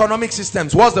two economic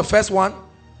systems. What's the first one?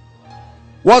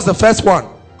 What's the first one?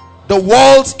 The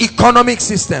world's economic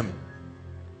system.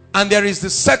 And there is the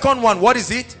second one. What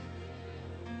is it?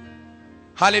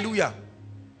 Hallelujah.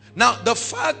 Now, the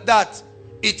fact that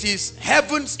it is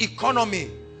heaven's economy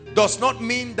does not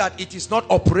mean that it is not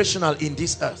operational in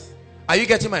this earth. Are you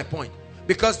getting my point?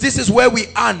 Because this is where we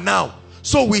are now.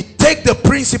 So we take the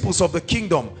principles of the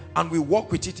kingdom and we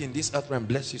walk with it in this earth realm.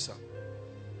 Bless you, sir.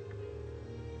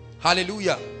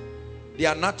 Hallelujah. The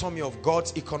anatomy of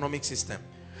God's economic system.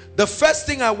 The first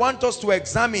thing I want us to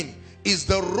examine is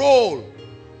the role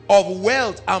of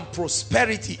wealth and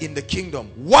prosperity in the kingdom.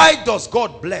 Why does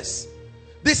God bless?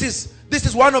 This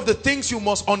is one of the things you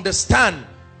must understand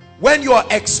when you are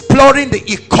exploring the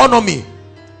economy.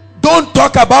 Don't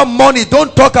talk about money,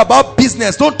 don't talk about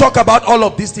business, don't talk about all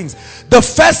of these things. The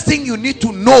first thing you need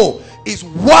to know is,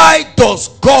 why does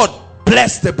God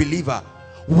bless the believer?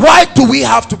 Why do we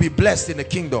have to be blessed in the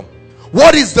kingdom?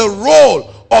 What is the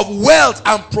role of wealth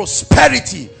and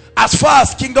prosperity as far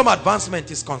as kingdom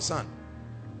advancement is concerned?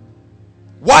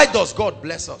 Why does God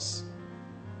bless us?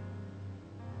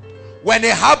 When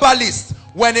a herbalist,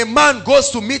 when a man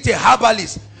goes to meet a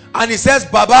herbalist and he says,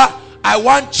 Baba, I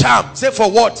want charm. Say,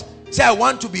 for what? Say, I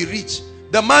want to be rich.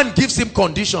 The man gives him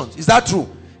conditions. Is that true?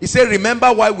 He said,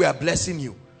 remember why we are blessing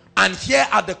you. And here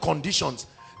are the conditions.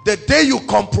 The day you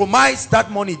compromise,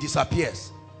 that money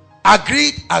disappears.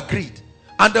 Agreed? Agreed.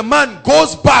 And the man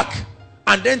goes back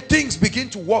and then things begin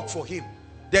to work for him.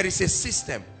 There is a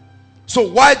system. So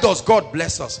why does God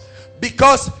bless us?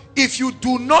 Because if you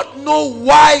do not know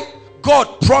why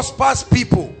God prospers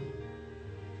people,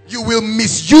 you will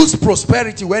misuse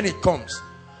prosperity when it comes.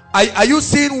 Are you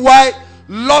seeing why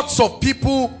lots of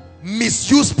people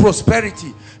misuse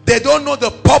prosperity? They don't know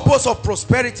the purpose of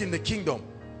prosperity in the kingdom.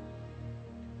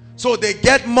 So they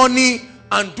get money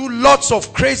and do lots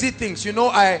of crazy things. You know,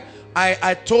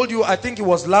 I told you, I think it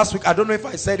was last week, I don't know if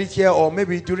I said it here or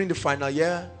maybe during the final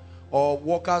year or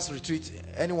workers retreat,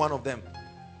 any one of them.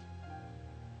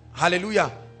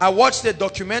 Hallelujah. I watched a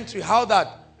documentary how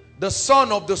that the son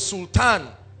of the Sultan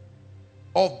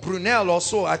of Brunei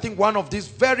also, I think one of these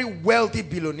very wealthy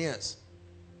billionaires.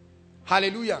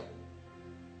 Hallelujah.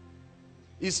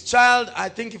 His child, I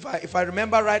think if I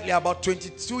remember rightly, about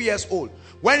 22 years old.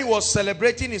 When he was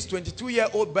celebrating his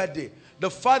 22-year-old birthday, the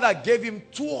father gave him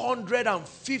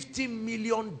 $250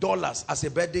 million as a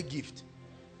birthday gift.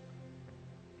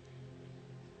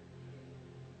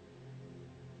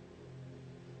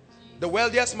 The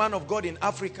wealthiest man of God in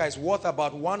Africa is worth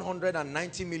about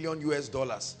 190 million US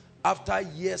dollars after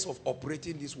years of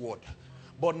operating this world.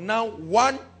 But now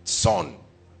one son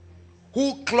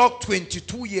who clocked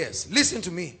 22 years, listen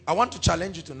to me, I want to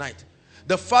challenge you tonight.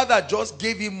 The father just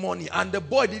gave him money and the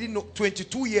boy didn't know,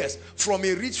 22 years from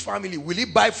a rich family, will he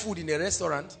buy food in a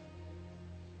restaurant?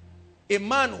 A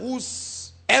man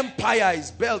whose empire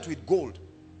is built with gold.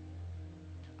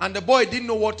 And the boy didn't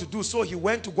know what to do, so he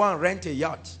went to go and rent a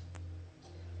yacht.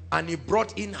 And he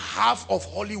brought in half of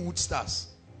Hollywood stars.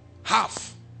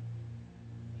 Half.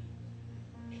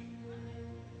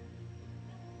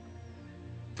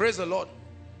 Praise the Lord.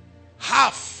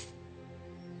 Half.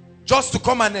 Just to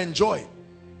come and enjoy.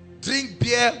 Drink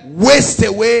beer, waste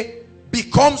away,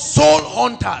 become soul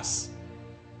hunters.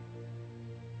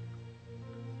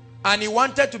 And he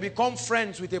wanted to become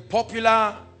friends with a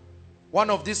popular, one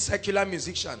of these secular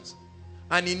musicians.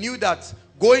 And he knew that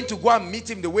going to go and meet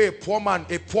him the way a poor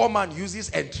man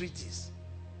uses entreaties.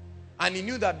 And he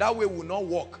knew that that way would not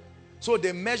work. So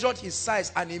they measured his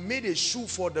size and he made a shoe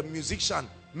for the musician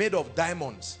made of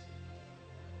diamonds.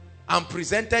 And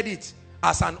presented it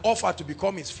as an offer to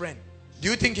become his friend. Do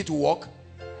you think it will work?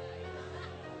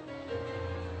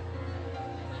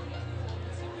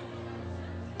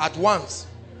 At once.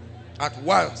 At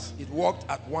once. It worked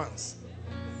at once.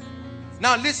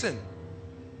 Now listen.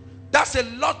 That's a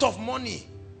lot of money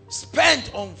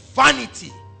spent on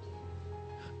vanity.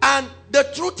 And the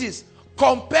truth is,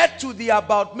 compared to the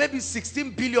about maybe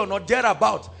 16 billion or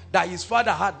thereabout that his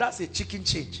father had, that's a chicken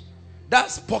change.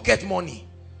 That's pocket money.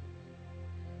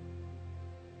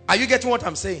 Are you getting what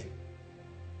I'm saying?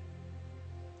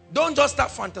 Don't just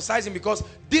start fantasizing, because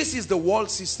this is the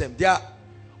world system. There are,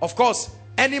 of course,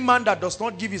 any man that does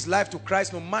not give his life to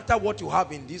Christ, no matter what you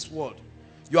have in this world,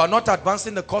 you are not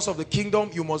advancing the cause of the kingdom,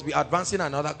 you must be advancing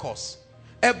another cause.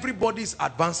 Everybody is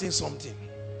advancing something,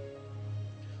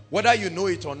 whether you know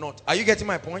it or not. Are you getting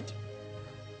my point?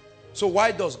 So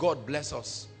why does God bless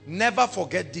us? Never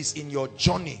forget this in your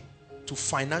journey to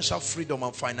financial freedom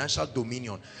and financial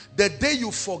dominion. The day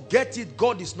you forget it,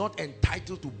 God is not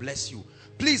entitled to bless you.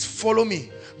 Please follow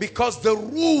me, because the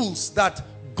rules that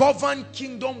govern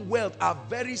kingdom wealth are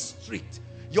very strict.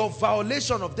 Your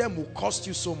violation of them will cost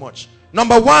you so much.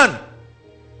 Number one,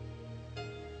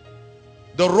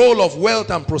 the role of wealth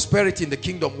and prosperity in the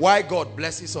kingdom. Why God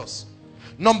blesses us.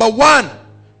 Number one,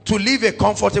 to live a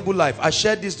comfortable life. I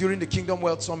shared this during the Kingdom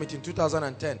Wealth Summit in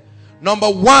 2010. Number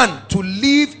one, to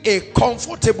live a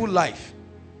comfortable life.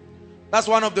 That's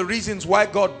one of the reasons why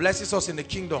God blesses us in the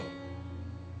kingdom.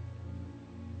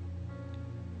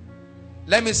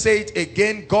 Let me say it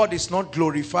again. God is not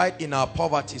glorified in our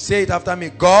poverty. Say it after me.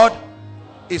 God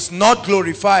is not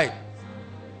glorified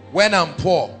when I'm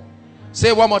poor. Say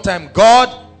it one more time.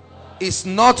 God is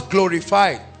not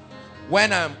glorified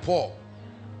when I'm poor.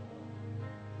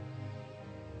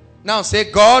 Now say,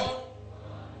 God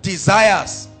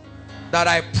desires that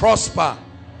I prosper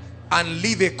and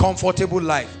live a comfortable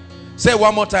life. Say it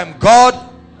one more time. God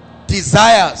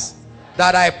desires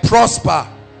that I prosper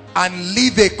and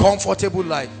live a comfortable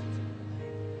life.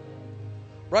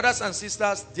 Brothers and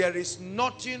sisters, there is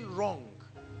nothing wrong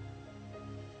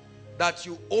that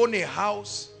you own a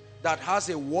house that has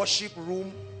a worship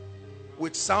room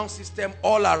with sound system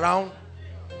all around,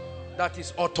 that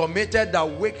is automated, that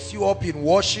wakes you up in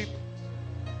worship,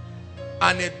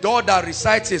 and a door that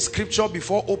recites a scripture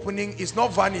before opening. Is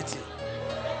not vanity.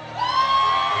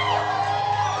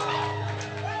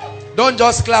 Don't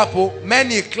just clap. Oh,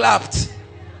 many clapped.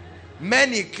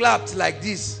 Many clapped like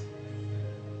this.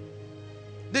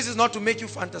 This is not to make you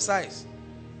fantasize.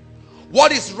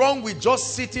 What is wrong with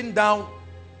just sitting down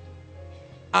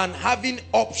and having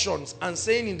options and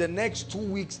saying in the next 2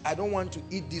 weeks, I don't want to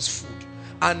eat this food,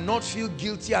 and not feel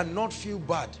guilty and not feel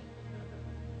bad.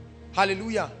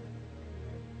 Hallelujah.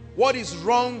 What is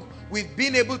wrong with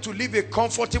being able to live a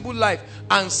comfortable life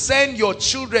and send your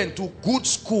children to good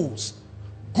schools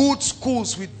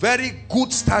with very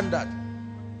good standard?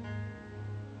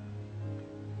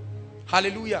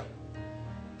 Hallelujah.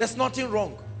 There's nothing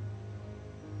wrong.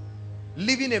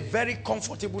 Living a very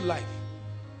comfortable life.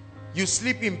 You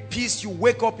sleep in peace, you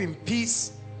wake up in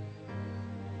peace.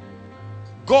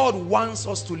 God wants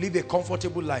us to live a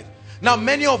comfortable life. Now,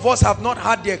 many of us have not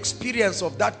had the experience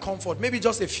of that comfort. Maybe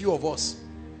just a few of us.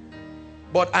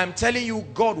 But I'm telling you,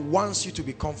 God wants you to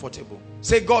be comfortable.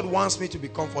 Say, God wants me to be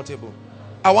comfortable.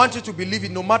 I want you to believe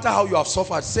it. No matter how you have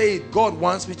suffered, say it. God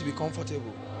wants me to be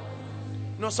comfortable.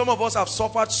 You know, some of us have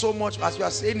suffered so much. As you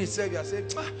are saying it, you are saying,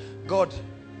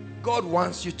 God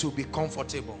wants you to be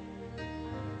comfortable.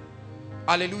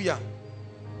 Hallelujah.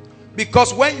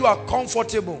 Because when you are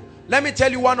comfortable, let me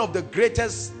tell you one of the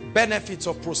greatest benefits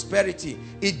of prosperity.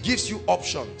 It gives you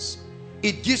options.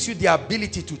 It gives you the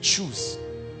ability to choose.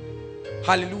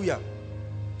 Hallelujah.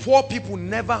 Poor people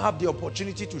never have the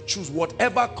opportunity to choose.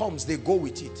 Whatever comes, they go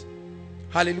with it.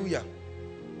 Hallelujah.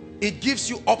 It gives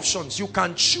you options. You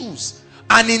can choose.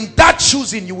 And in that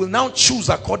choosing, you will now choose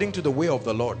according to the way of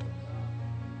the Lord.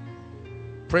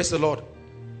 Praise the Lord.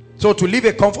 So to live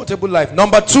a comfortable life.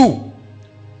 Number 2.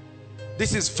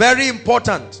 This is very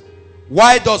important.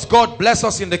 Why does God bless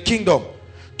us in the kingdom?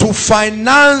 To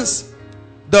finance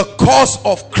the cause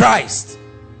of Christ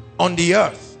on the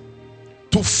earth.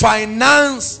 To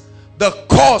finance the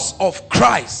cause of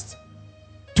Christ.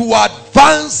 To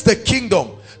advance the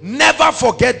kingdom. Never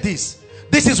forget this.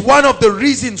 This is one of the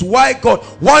reasons why God,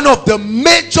 one of the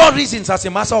major reasons, as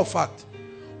a matter of fact,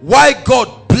 why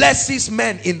God blesses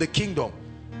men in the kingdom.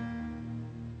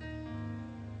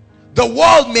 The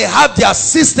world may have their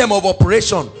system of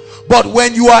operation, but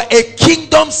when you are a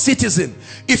kingdom citizen,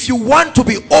 if you want to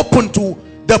be open to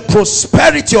the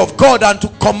prosperity of God and to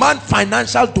command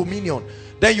financial dominion,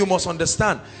 then you must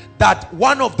understand that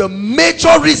one of the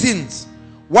major reasons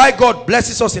why God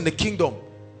blesses us in the kingdom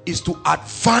is to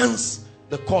advance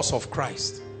the cause of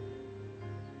Christ.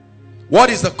 What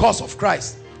is the cause of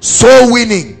Christ? Soul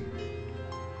winning.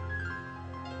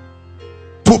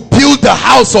 To build the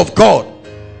house of God.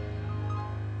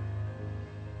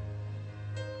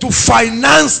 To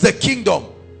finance the kingdom.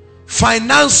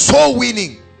 Finance soul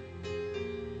winning.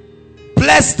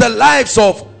 Bless the lives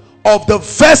of the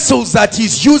vessels that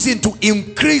he's using to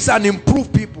increase and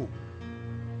improve people.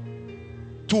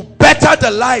 To better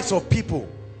the lives of people.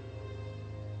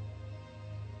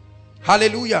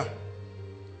 Hallelujah.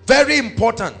 Very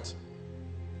important.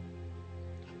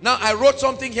 Now I wrote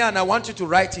something here and I want you to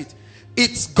write it.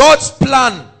 It's God's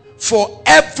plan for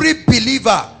every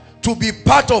believer to be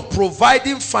part of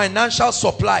providing financial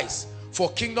supplies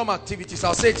for kingdom activities.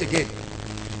 I'll say it again.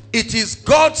 It is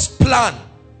God's plan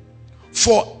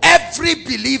for every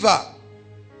believer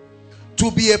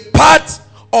to be a part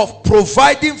of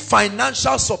providing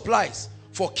financial supplies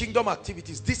for kingdom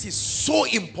activities. This is so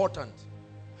important.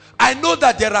 I know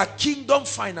that there are kingdom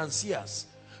financiers,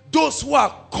 those who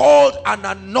are called and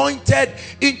anointed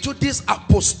into this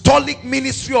apostolic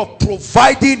ministry of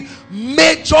providing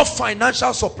major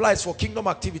financial supplies for kingdom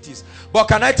activities. But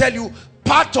can I tell you,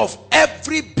 part of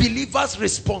every believer's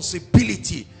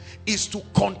responsibility is to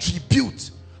contribute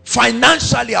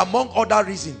financially, among other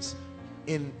reasons,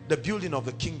 in the building of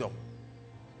the kingdom.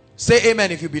 Say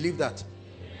amen if you believe that.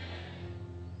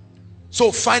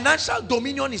 So financial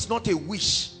dominion is not a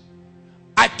wish.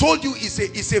 I told you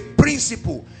it's a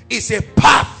principle. It's a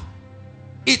path.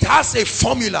 It has a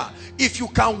formula. If you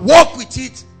can walk with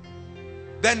it,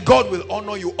 then God will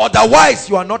honor you. Otherwise,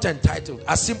 you are not entitled.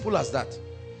 As simple as that.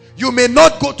 You may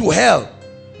not go to hell,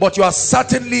 but you are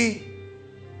certainly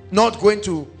not going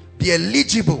to be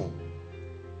eligible.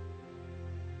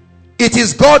 It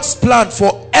is God's plan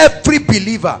for every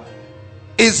believer.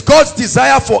 It's God's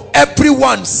desire for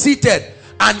everyone seated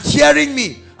and hearing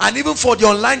me, and even for the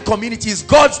online community. It's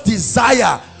God's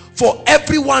desire for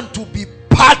everyone to be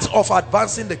part of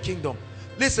advancing the kingdom.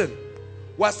 Listen,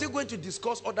 we're still going to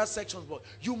discuss other sections, but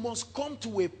you must come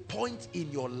to a point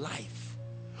in your life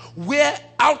where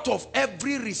out of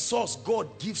every resource God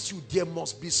gives you, there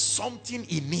must be something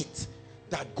in it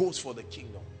that goes for the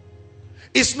kingdom.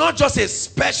 It's not just a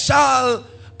special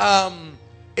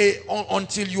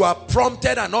until you are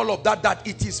prompted and all of that, that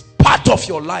it is part of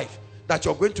your life that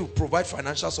you're going to provide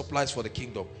financial supplies for the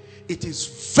kingdom. It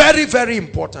is very, very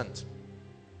important.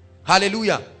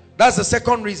 Hallelujah. That's the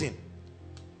second reason.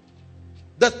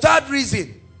 The third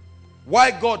reason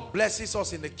why God blesses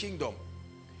us in the kingdom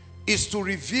is to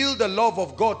reveal the love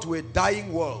of God to a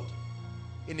dying world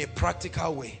in a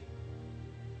practical way.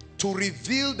 To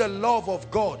reveal the love of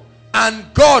God. And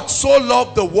God so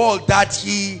loved the world that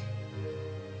you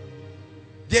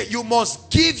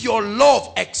must give your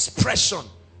love expression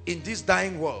in this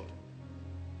dying world.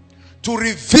 To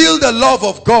reveal the love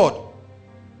of God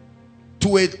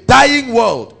to a dying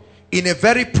world in a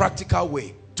very practical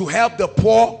way. To help the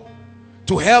poor,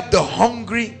 to help the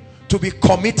hungry, to be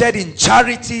committed in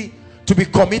charity, to be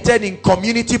committed in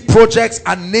community projects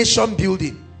and nation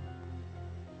building.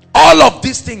 All of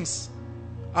these things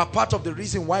are part of the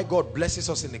reason why God blesses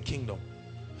us in the kingdom.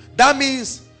 That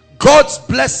means God's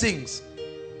blessings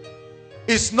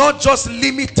is not just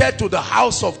limited to the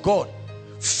house of God.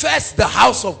 First the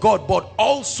house of God, but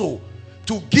also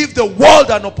to give the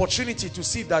world an opportunity to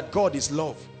see that God is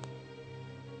love.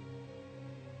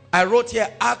 I wrote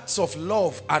here acts of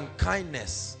love and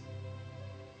kindness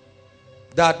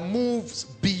that moves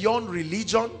beyond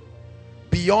religion,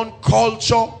 beyond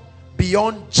culture,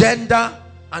 beyond gender,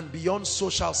 and beyond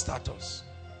social status.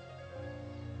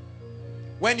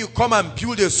 When you come and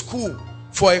build a school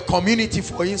for a community,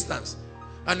 for instance,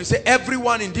 and you say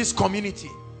everyone in this community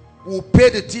will pay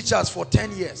the teachers for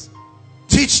 10 years.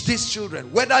 Teach these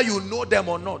children, whether you know them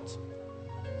or not.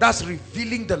 That's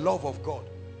revealing the love of God.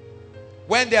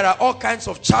 When there are all kinds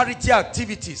of charity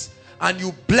activities and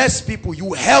you bless people,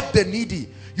 you help the needy,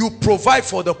 you provide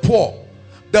for the poor.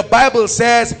 The Bible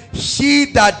says, he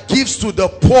that gives to the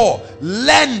poor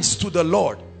lends to the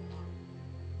Lord.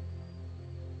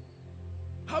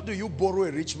 How do you borrow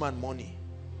a rich man money?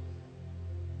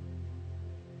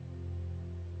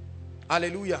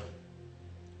 Hallelujah.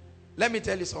 Let me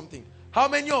tell you something. How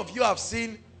many of you have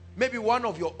seen maybe one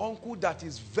of your uncle that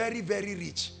is very, very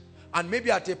rich, and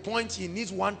maybe at a point he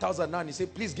needs 1,000 now and he say,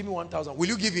 please give me 1,000. Will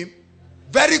you give him?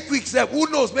 Very quick step. Who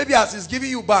knows? Maybe as he's giving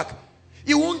you back,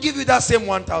 he won't give you that same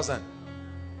 1,000.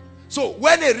 So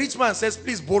when a rich man says,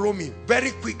 please borrow me,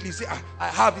 very quickly say, I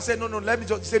have. He said, no, let me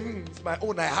just say, it's my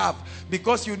own, I have.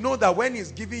 Because you know that when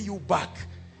he's giving you back,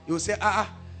 he will say,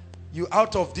 you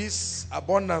out of this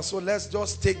abundance, so let's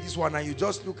just take this one. And you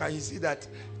just look and you see that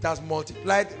it has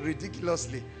multiplied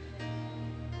ridiculously.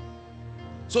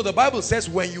 So the Bible says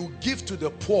when you give to the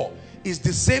poor, it's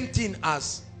the same thing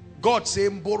as God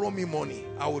saying, borrow me money,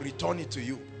 I will return it to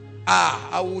you.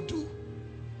 I will do.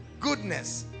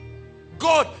 Goodness.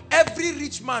 God, every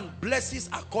rich man blesses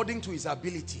according to his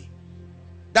ability.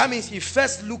 That means he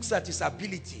first looks at his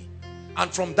ability,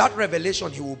 and from that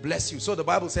revelation he will bless you. So the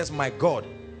Bible says, my God,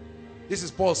 this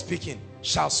is Paul speaking,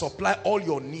 shall supply all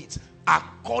your needs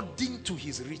according to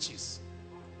his riches.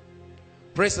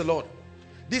 Praise the Lord.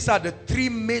 These are the three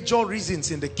major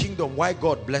reasons in the kingdom why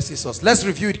God blesses us. Let's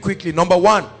review it quickly. Number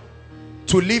one,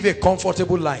 to live a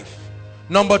comfortable life.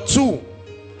 Number two,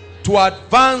 to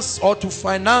advance or to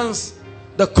finance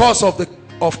the cause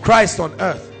of Christ on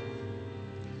earth.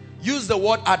 Use the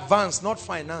word advance, not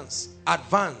finance.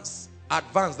 Advance.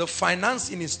 Advance. The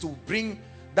financing is to bring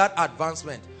that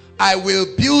advancement. I will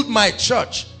build my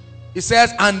church. It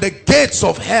says, and the gates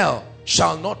of hell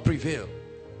shall not prevail.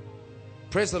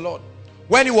 Praise the Lord.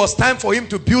 When it was time for him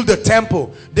to build the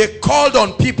temple, they called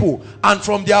on people, and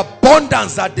from the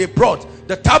abundance that they brought,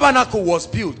 the tabernacle was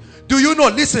built. Do you know,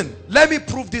 listen, let me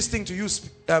prove this thing to you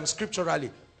scripturally.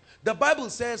 The Bible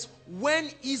says when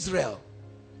Israel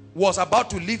was about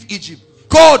to leave Egypt,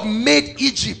 God made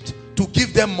Egypt to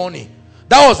give them money.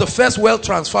 That was the first wealth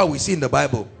transfer we see in the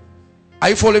Bible. Are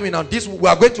you following me now? We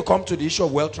are going to come to the issue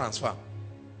of wealth transfer.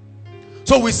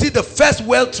 So we see the first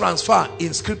wealth transfer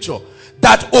in scripture,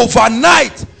 that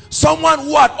overnight someone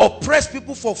who had oppressed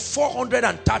people for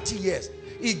 430 years,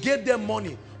 he gave them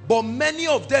money. But many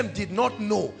of them did not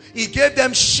know. He gave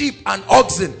them sheep and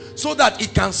oxen so that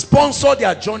it can sponsor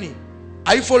their journey.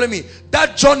 Are you following me?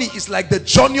 That journey is like the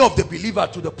journey of the believer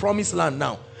to the promised land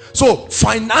now. So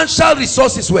financial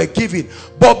resources were given,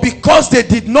 but because they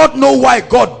did not know why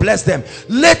God blessed them,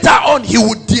 later on he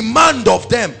would demand of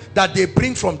them that they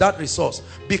bring from that resource.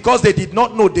 Because they did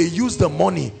not know, they used the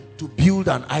money to build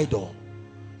an idol,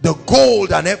 the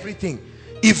gold and everything.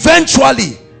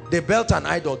 Eventually they built an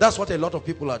idol. That's what a lot of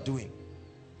people are doing.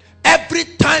 Every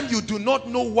time you do not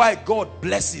know why God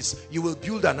blesses, you will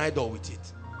build an idol with it.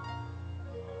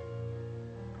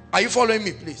 Are you following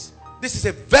me, please? This is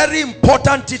a very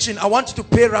important teaching. I want you to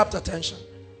pay rapt attention.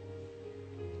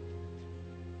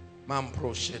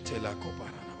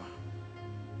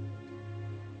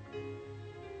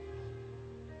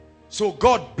 So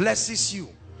God blesses you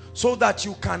so that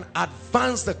you can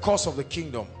advance the cause of the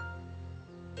kingdom.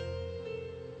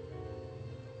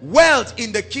 Wealth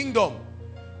in the kingdom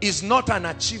is not an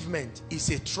achievement, it's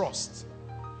a trust.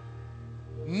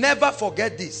 Never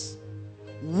forget this.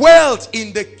 Wealth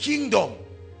in the kingdom,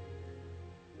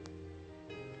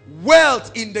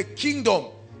 wealth in the kingdom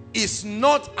is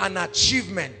not an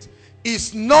achievement,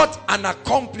 is not an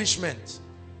accomplishment.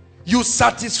 You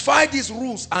satisfy these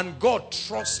rules and God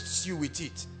trusts you with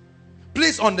it.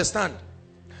 Please understand.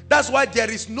 That's why there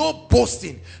is no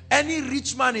boasting. Any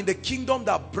rich man in the kingdom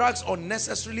that brags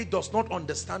unnecessarily does not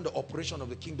understand the operation of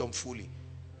the kingdom fully.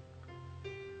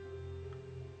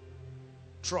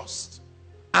 Trust.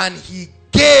 And he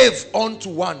gave unto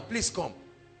one. Please come.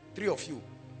 3 of you.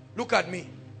 Look at me.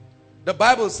 The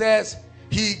Bible says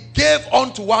he gave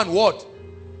unto one what?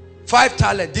 5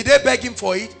 talents. Did they beg him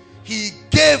for it? He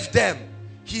gave them.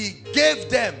 He gave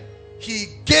them. He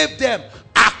gave them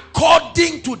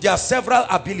according to their several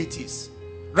abilities.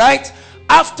 Right?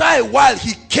 After a while,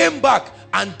 he came back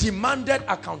and demanded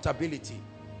accountability.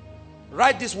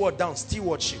 Write this word down,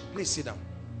 stewardship. Please sit down.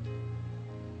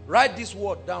 Write this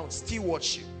word down,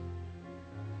 stewardship.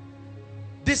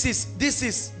 This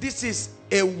is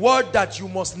a word that you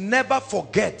must never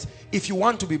forget if you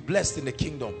want to be blessed in the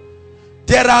kingdom.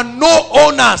 There are no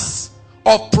owners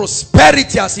of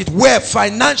prosperity, as it were,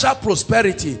 financial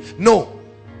prosperity. No.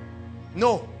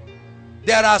 No.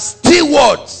 There are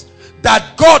stewards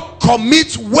that God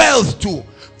commits wealth to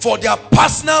for their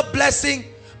personal blessing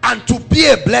and to be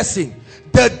a blessing.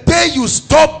 The day you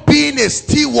stop being a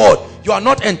steward, you are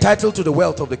not entitled to the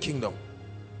wealth of the kingdom.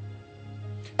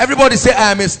 Everybody say,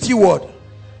 I am a steward.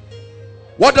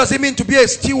 What does it mean to be a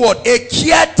steward? A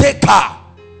caretaker.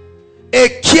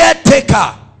 A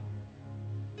caretaker.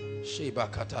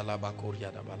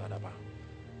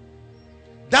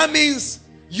 That means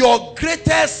your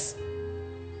greatest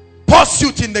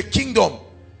pursuit in the kingdom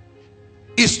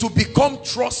is to become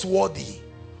trustworthy.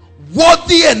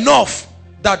 Worthy enough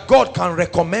that God can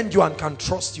recommend you and can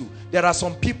trust you. There are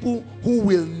some people who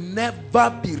will never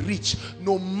be rich,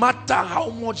 no matter how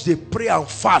much they pray and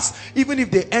fast, even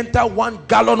if they enter 1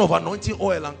 gallon of anointing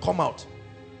oil and come out.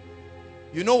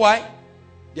 You know why?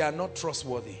 They are not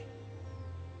trustworthy.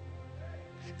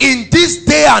 In this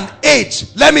day and age,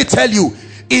 let me tell you,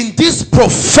 in this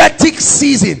prophetic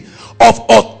season of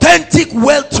authentic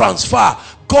wealth transfer,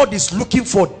 God is looking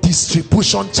for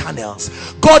distribution channels.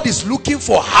 God is looking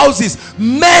for houses,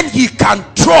 men he can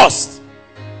trust.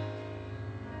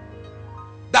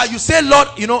 That you say, Lord,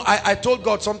 you know, I told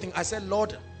God something. I said,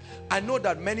 Lord, I know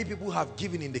that many people have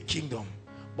given in the kingdom,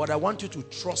 but I want you to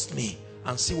trust me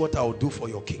and see what I will do for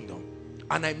your kingdom.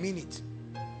 And I mean it.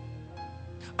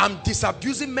 I'm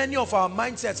disabusing many of our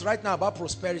mindsets right now about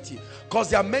prosperity, because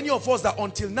there are many of us that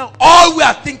until now, all we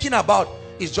are thinking about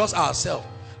is just ourselves.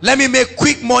 Let me make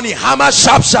quick money, hammer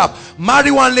sharp,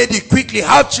 marry one lady quickly,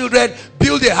 have children,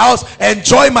 build a house,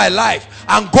 enjoy my life,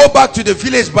 and go back to the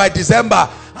village by December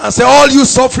and say, all you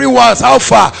suffering ones, how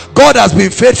far? God has been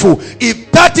faithful.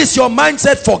 If that is your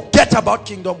mindset, forget about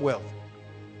kingdom wealth.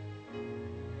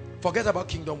 Forget about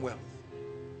kingdom wealth.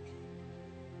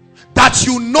 That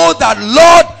you know that,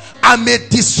 Lord, I'm a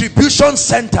distribution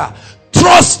center.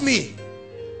 Trust me.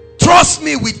 Trust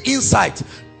me with insight.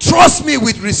 Trust me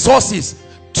with resources.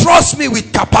 Trust me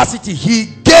with capacity. He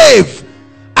gave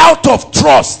out of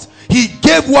trust. He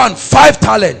gave one 5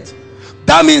 talents.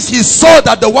 That means he saw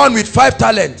that the one with 5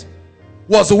 talents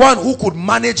was the one who could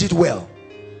manage it well.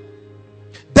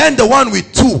 Then the one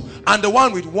with 2 and the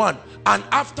one with 1. And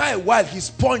after a while, his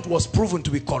point was proven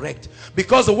to be correct,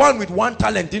 because the one with 1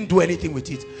 talent didn't do anything with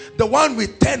it. The one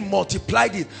with 10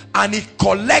 multiplied it and it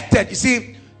collected. You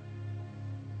see,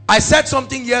 I said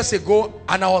something years ago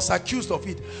and I was accused of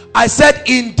it. I said,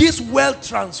 in this wealth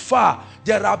transfer,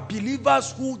 there are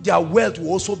believers who their wealth will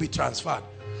also be transferred.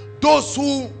 Those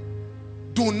who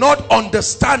do not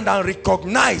understand and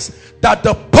recognize that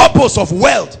the purpose of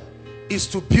wealth is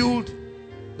to build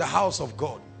the house of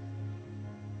God.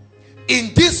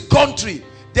 In this country,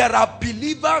 there are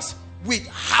believers with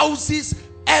houses,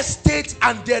 estates,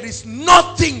 and there is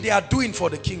nothing they are doing for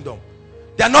the kingdom.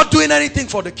 They are not doing anything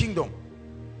for the kingdom.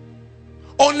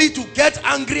 Only to get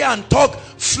angry and talk,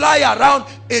 fly around.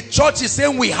 A church is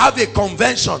saying we have a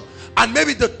convention, and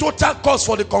maybe the total cost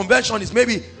for the convention is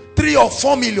maybe 3 or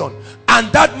 4 million,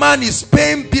 and that man is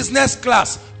paying business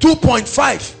class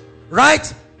 2.5,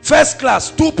 right? First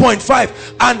class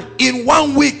 2.5, and in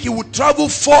 1 week he would travel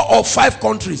 4 or 5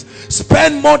 countries,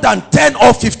 spend more than 10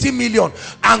 or 15 million,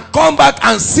 and come back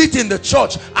and sit in the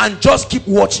church and just keep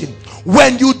watching.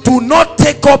 When you do not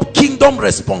take up kingdom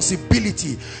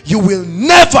responsibility, you will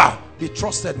never be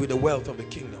trusted with the wealth of the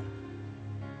kingdom.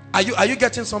 Are you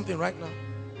getting something right now?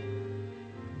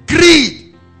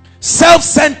 Greed,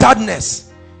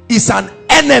 self-centeredness is an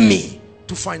enemy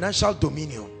to financial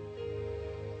dominion.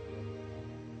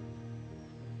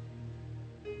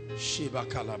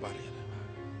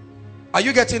 Are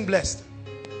you getting blessed?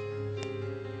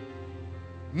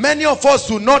 Many of us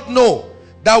do not know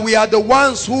that we are the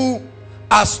ones who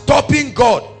are stopping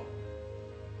God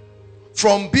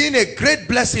from being a great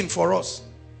blessing for us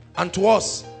and to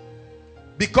us.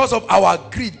 Because of our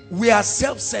greed, we are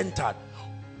self-centered.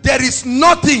 There is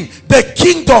nothing, the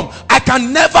kingdom, I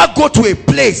can never go to a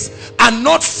place and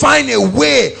not find a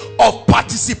way of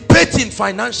participating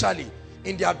financially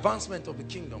in the advancement of the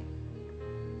kingdom.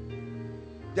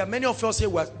 There are many of us here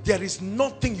where there is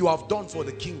nothing you have done for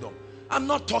the kingdom. I'm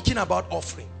not talking about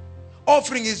offering.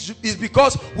 Offering is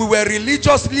because we were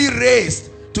religiously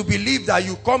raised to believe that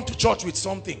you come to church with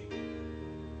something.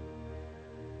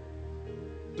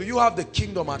 Do you have the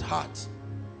kingdom at heart?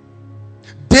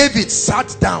 David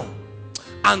sat down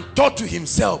and thought to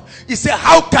himself, he said,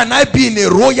 how can I be in a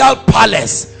royal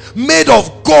palace made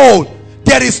of gold?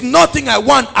 There is nothing I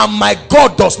want and my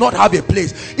God does not have a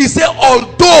place. He said,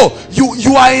 although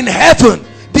you are in heaven,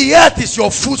 the earth is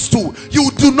your footstool. You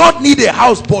do not need a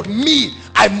house, but me,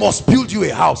 I must build you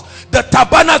a house. The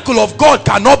tabernacle of God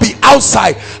cannot be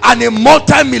outside and a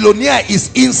multi-millionaire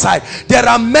is inside. There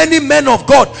are many men of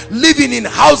God living in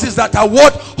houses that are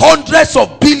worth hundreds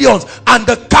of billions, and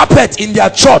the carpet in their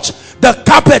church,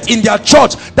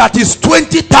 that is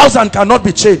 20,000 cannot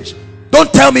be changed.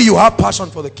 Don't tell me you have passion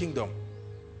for the kingdom.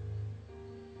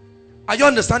 Are you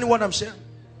understanding what I'm saying?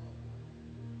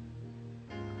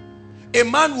 A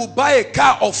man will buy a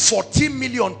car of 14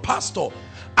 million, pastor,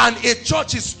 and a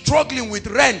church is struggling with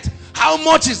rent. How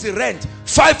much is the rent?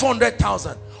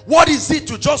 500,000. What is it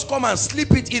to just come and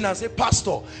slip it in and say,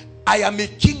 pastor, I am a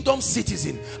kingdom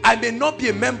citizen. I may not be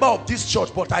a member of this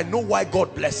church, but I know why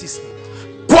God blesses me.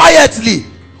 Quietly,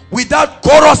 without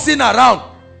chorusing around,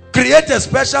 create a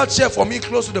special chair for me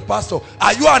close to the pastor.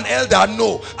 Are you an elder?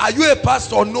 No. Are you a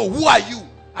pastor? No. Who are you?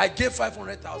 I gave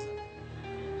 500,000.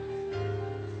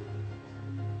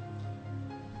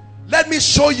 Let me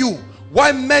show you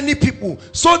why many people,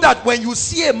 so that when you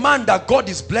see a man that God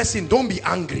is blessing, don't be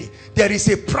angry. There is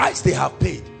a price they have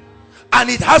paid, and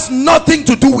it has nothing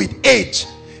to do with age.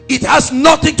 It has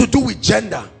nothing to do with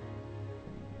gender.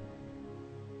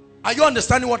 Are you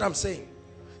understanding what I'm saying?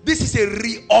 This is a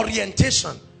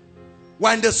reorientation.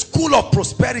 We're in the school of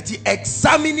prosperity,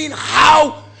 examining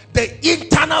how the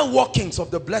internal workings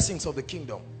of the blessings of the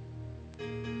kingdom.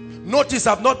 Notice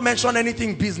I've not mentioned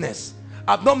anything business.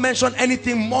 I've not mentioned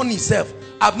anything money self.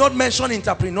 I've not mentioned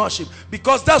entrepreneurship,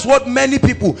 because that's what many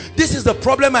people, this is the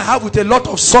problem I have with a lot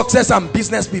of success and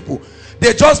business people.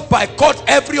 They just boycott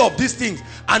every of these things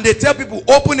and they tell people,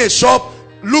 open a shop,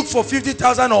 look for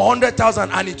 50,000 or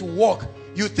 100,000 and it will work.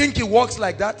 You think it works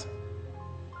like that?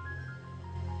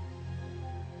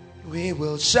 We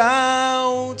will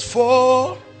shout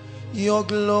for your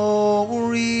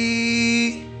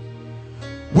glory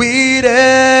with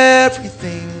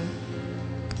everything.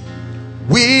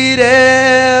 With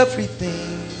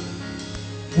everything,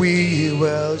 we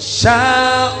will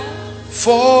shout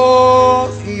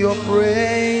forth your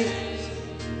praise.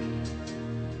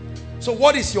 So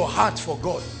what is your heart for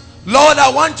God? Lord, I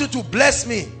want you to bless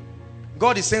me.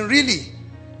 God is saying, really?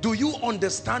 Do you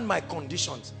understand my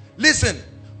conditions? Listen,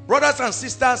 brothers and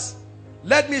sisters,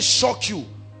 let me shock you.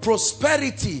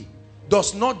 Prosperity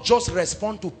does not just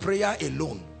respond to prayer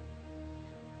alone.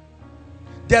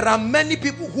 There are many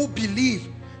people who believe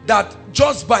that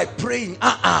just by praying,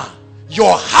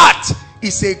 your heart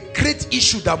is a great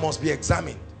issue that must be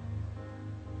examined.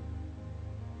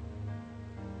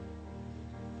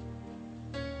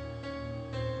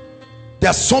 There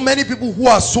are so many people who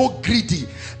are so greedy.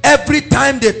 Every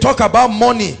time they talk about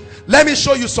money, let me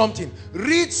show you something.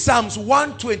 Read Psalms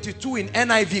 122 in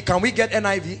NIV. Can we get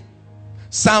NIV?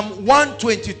 Psalm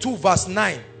 122 verse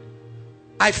 9.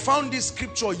 I found this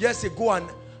scripture years ago and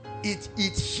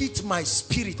it hit my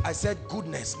spirit. I said,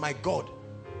 goodness, my God.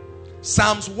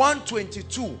 Psalms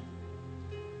 122,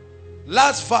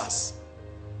 last verse,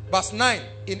 verse 9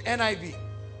 in NIV.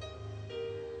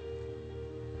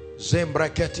 Is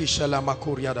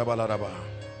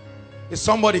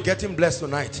somebody getting blessed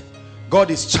tonight? God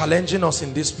is challenging us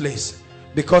in this place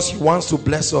because he wants to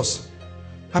bless us.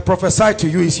 I prophesy to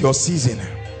you, it's your season.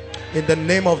 In the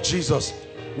name of Jesus.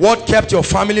 What kept your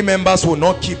family members will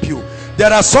not keep you.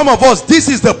 There are some of us, this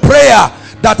is the prayer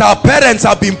that our parents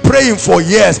have been praying for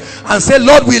years and say,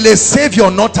 Lord, will a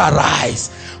savior not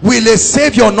arise? Will a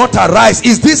savior not arise?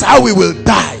 Is this how we will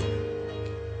die?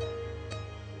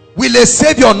 Will a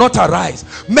savior not arise?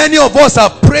 Many of us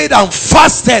have prayed and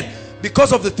fasted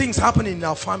because of the things happening in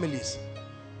our families.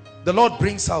 The Lord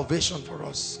brings salvation for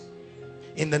us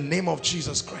in the name of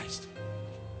Jesus Christ.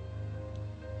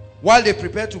 While they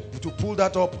prepare to pull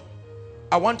that up,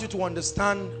 I want you to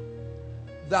understand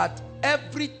that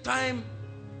every time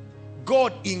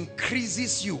God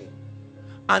increases you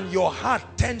and your heart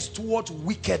tends towards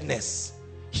wickedness,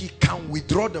 he can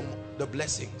withdraw the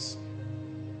blessings.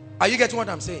 Are you getting what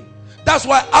I'm saying? That's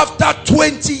why after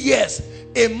 20 years,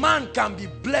 a man can be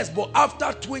blessed, but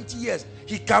after 20 years,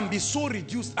 he can be so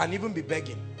reduced and even be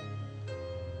begging.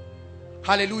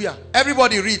 Hallelujah.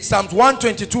 Everybody read Psalms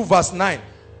 122 verse 9.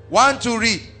 1 to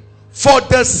read. For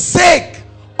the sake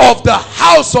of the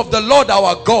house of the Lord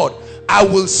our God, I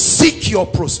will seek your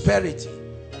prosperity.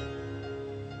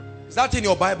 Is that in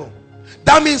your Bible?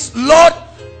 That means, Lord,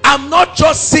 I'm not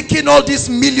just seeking all these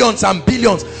millions and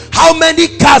billions. How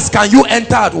many cars can you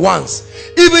enter at once?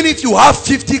 Even if you have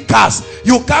 50 cars,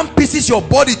 you can't pieces your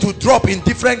body to drop in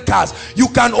different cars. You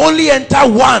can only enter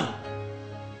one.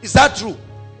 Is that true?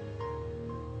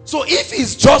 So if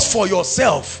it's just for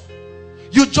yourself,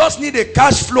 you just need a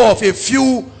cash flow of a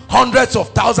few hundreds of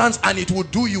thousands and it will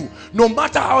do you, no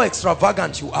matter how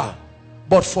extravagant you are.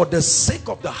 But for the sake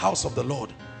of the house of the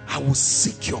Lord, I will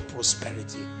seek your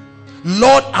prosperity.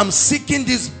 Lord, I'm seeking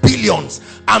these billions,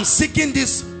 I'm seeking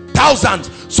these thousands,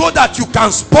 so that you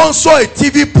can sponsor a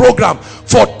TV program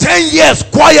for 10 years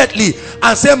quietly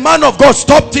and say, man of God,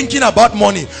 stop thinking about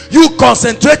money, you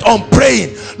concentrate on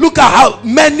praying. Look at how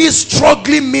many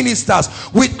struggling ministers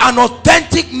with an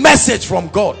authentic message from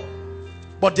God,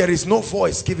 but there is no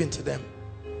voice given to them.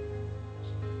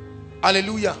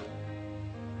 Hallelujah.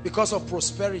 Because of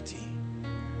prosperity,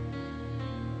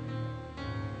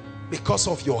 because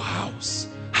of your house,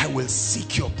 I will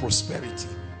seek your prosperity.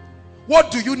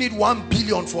 What do you need 1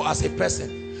 billion for as a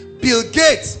person? Bill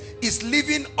Gates is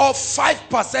living off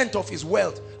 5% of his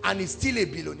wealth and he's still a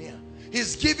billionaire.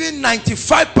 He's giving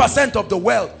 95% of the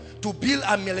wealth to Bill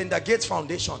and Melinda Gates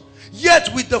Foundation.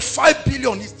 Yet with the 5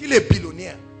 billion, he's still a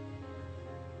billionaire.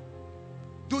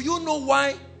 Do you know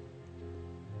why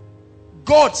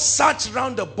God searched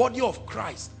around the body of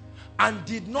Christ and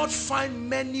did not find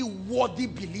many worthy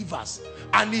believers,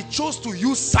 and he chose to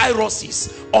use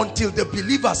Cyruses until the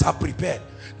believers are prepared?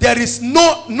 There is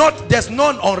there's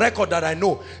none on record that I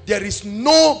know. There is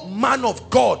no man of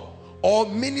God or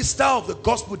minister of the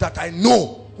gospel that I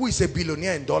know who is a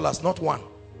billionaire in dollars. Not one.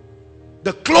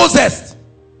 The closest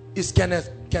is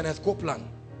Kenneth Copeland.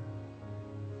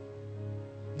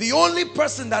 The only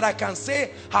person that I can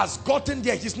say has gotten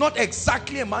there, he's not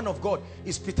exactly a man of God,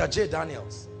 is Peter J.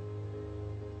 Daniels,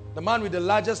 the man with the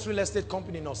largest real estate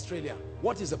company in Australia.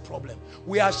 What is the problem?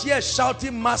 We are here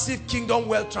shouting massive kingdom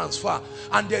wealth transfer,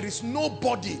 and there is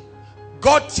nobody.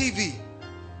 God TV,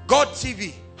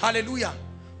 hallelujah,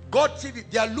 God TV,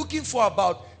 they are looking for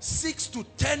about $6 to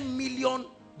 $10 million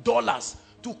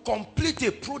to complete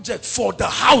a project for the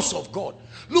house of God.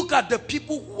 Look at the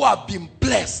people who have been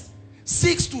blessed.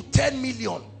 6 to 10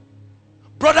 million.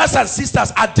 Brothers and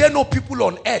sisters, are there no people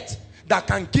on earth that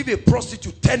can give a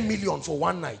prostitute 10 million for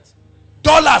one night?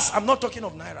 Dollars, I'm not talking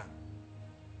of naira.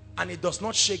 And it does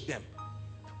not shake them.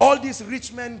 All these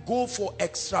rich men go for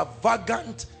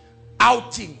extravagant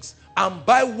outings and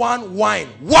buy one wine,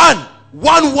 one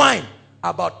wine,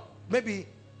 about maybe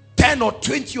 10 or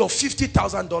 20 or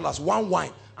 $50,000, one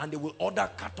wine, and they will order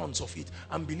cartons of it,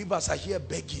 and believers are here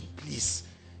begging, please,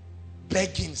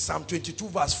 begging. Psalm 22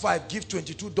 verse 5, give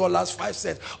 $22 5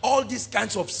 cents. All these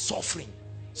kinds of suffering.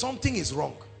 Something is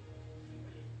wrong.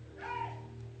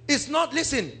 It's not,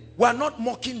 listen, we are not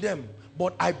mocking them,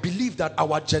 but I believe that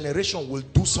our generation will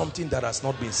do something that has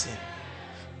not been seen.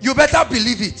 You better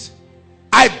believe it.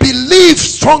 I believe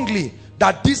strongly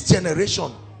that this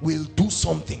generation will do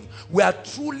something. We are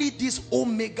truly this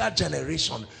omega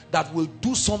generation that will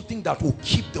do something that will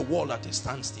keep the world at a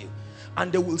standstill.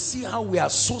 And they will see how we are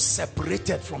so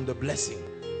separated from the blessing.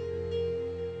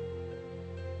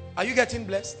 Are you getting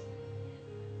blessed?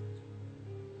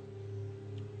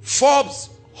 Forbes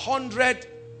 100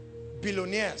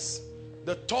 billionaires,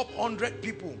 the top 100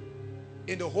 people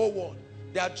in the whole world.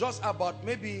 There are just about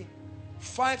maybe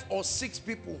 5 or 6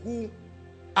 people who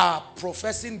are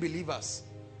professing believers.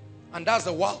 And that's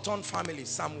the Walton family,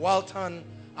 Sam Walton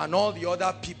and all the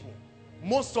other people.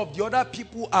 Most of the other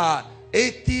people are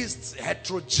atheists,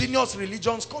 heterogeneous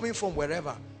religions coming from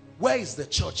wherever. Where is the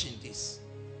church in this?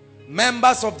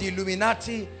 Members of the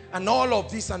Illuminati and all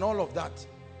of this and all of that.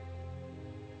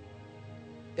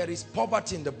 There is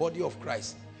poverty in the body of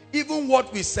Christ. Even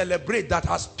what we celebrate that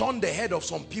has turned the head of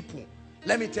some people,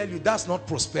 let me tell you, that's not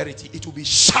prosperity. It will be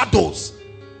shadows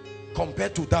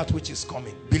compared to that which is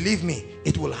coming. Believe me,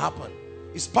 it will happen.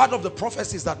 It's part of the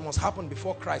prophecies that must happen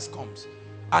before Christ comes.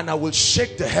 and I will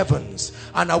shake the heavens,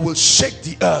 and I will shake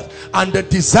the earth, and the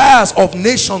desires of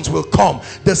nations will come.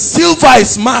 The silver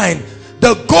is mine,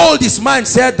 the gold is mine,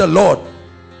 said the Lord.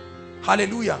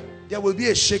 Hallelujah. There will be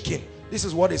a shaking. This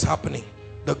is what is happening.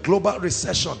 The global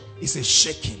recession is a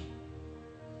shaking.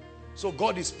 So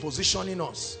God is positioning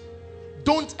us.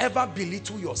 Don't ever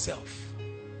belittle yourself.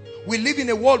 We live in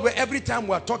a world where every time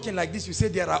we are talking like this, you say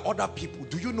there are other people.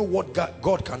 Do you know what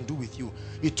God can do with you?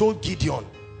 He told Gideon,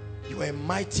 you are a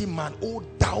mighty man, oh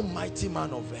thou mighty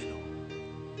man of valor.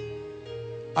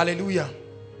 Hallelujah.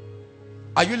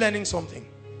 Are you learning something?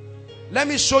 Let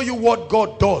me show you what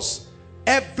God does.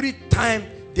 Every time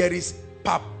there is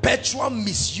perpetual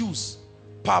misuse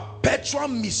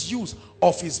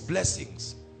of his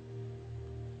blessings.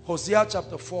 Hosea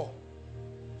chapter 4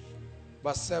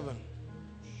 verse 7.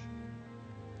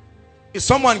 Is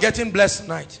someone getting blessed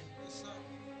tonight?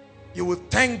 You will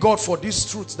thank God for these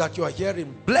truths that you are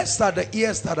hearing. Blessed are the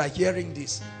ears that are hearing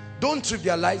this. Don't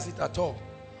trivialize it at all.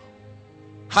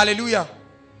 Hallelujah.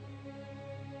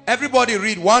 Everybody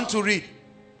read. One to read.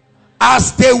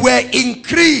 As they were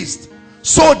increased,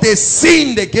 so they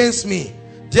sinned against me.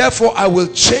 Therefore I will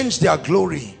change their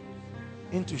glory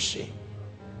into shame.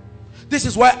 This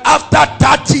is why after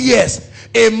 30 years,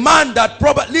 a man that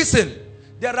probably, listen,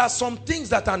 there are some things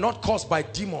that are not caused by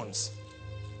demons.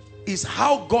 It's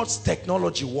how God's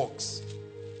technology works.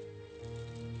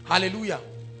 Hallelujah.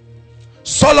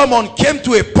 Solomon came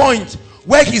to a point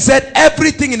where he said,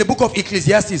 everything in the book of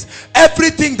Ecclesiastes,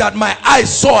 everything that my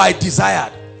eyes saw I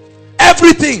desired.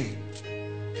 Everything.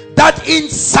 That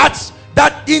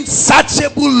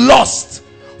insatiable lust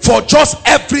for just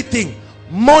everything.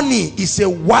 Money is a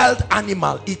wild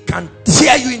animal. It can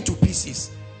tear you into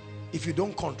pieces if you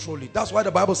don't control it. That's why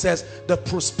the Bible says the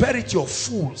prosperity of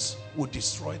fools will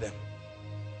destroy them.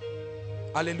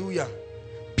 Hallelujah.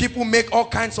 People make all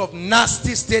kinds of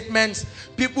nasty statements.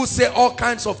 People say all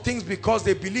kinds of things because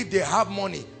they believe they have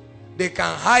money. They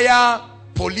can hire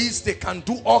police. They can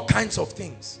do all kinds of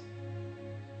things.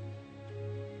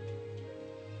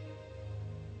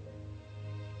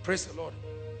 Praise the Lord.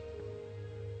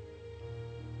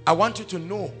 I want you to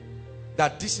know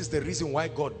that this is the reason why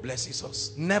God blesses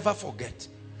us. Never forget.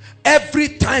 Every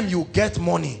time you get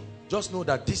money, just know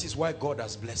that this is why God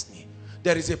has blessed me.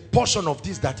 There is a portion of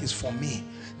this that is for me.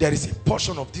 There is a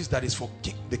portion of this that is for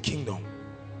the kingdom.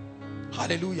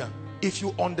 Hallelujah. If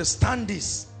you understand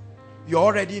this, you're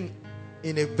already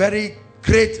in a very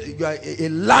great, you are a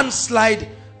landslide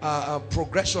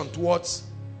progression towards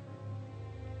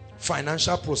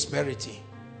financial prosperity.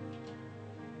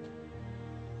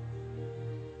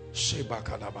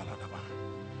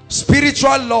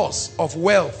 Spiritual laws of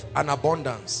wealth and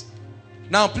abundance.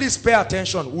 Now please pay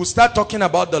attention. We'll start talking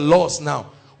about the laws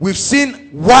now. We've seen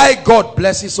why God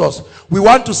blesses us. We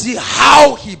want to see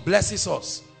how he blesses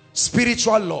us.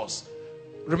 Spiritual laws.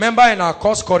 Remember in our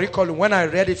course curriculum, when I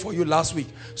read it for you last week.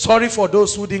 Sorry for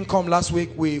those who didn't come last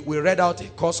week. We read out a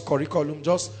course curriculum.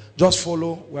 Just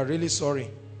follow. We're really sorry.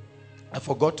 I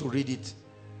forgot to read it.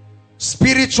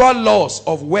 Spiritual laws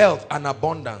of wealth and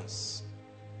abundance.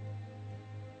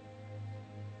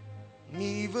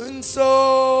 Even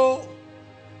so,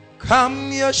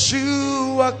 come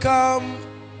Yeshua, come.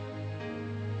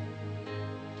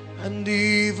 And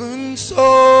even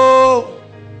so,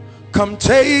 come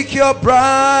take your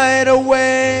bride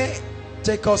away.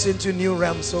 Take us into new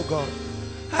realms, oh God.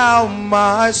 How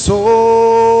my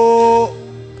soul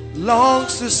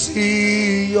longs to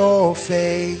see your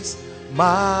face,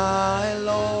 my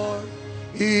Lord.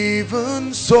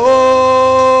 Even so,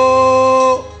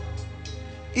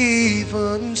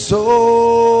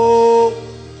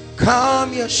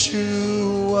 come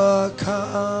Yeshua,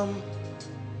 come.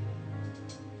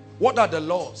 What are the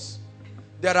laws?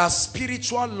 There are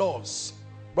spiritual laws,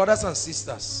 brothers and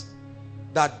sisters,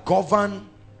 that govern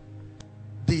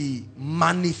the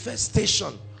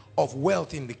manifestation of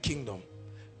wealth in the kingdom.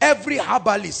 Every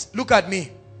herbalist, look at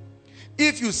me.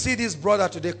 If you see this brother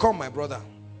today, come my brother.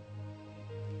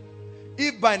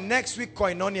 If by next week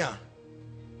koinonia,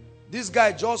 this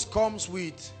guy just comes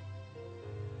with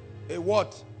a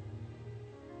what?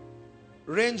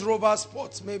 Range Rover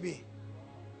Sports maybe.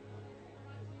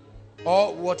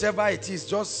 Or whatever it is,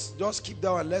 just keep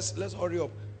that one. Let's hurry up.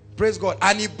 Praise God.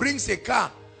 And he brings a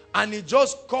car and he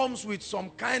just comes with some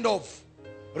kind of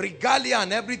regalia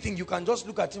and everything. You can just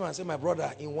look at him and say, my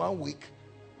brother, in 1 week,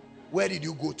 where did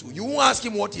you go to? You won't ask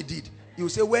him what he did. You will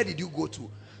say, where did you go to?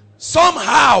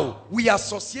 Somehow we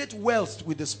associate wealth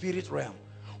with the spirit realm.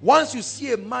 Once you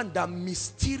see a man that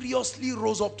mysteriously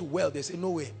rose up to wealth, they say,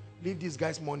 no way, leave this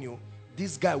guy's money.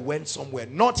 This guy went somewhere.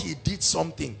 Not he did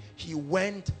something. He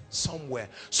went somewhere.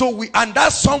 So and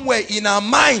that somewhere in our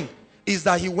mind is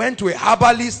that he went to a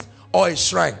herbalist or a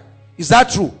shrine. Is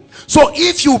that true? So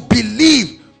if you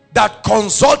believe that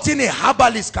consulting a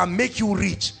herbalist can make you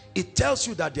rich, it tells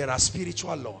you that there are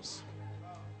spiritual laws.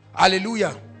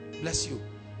 Hallelujah. Bless you.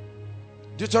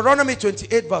 Deuteronomy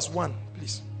 28 verse 1,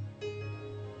 please.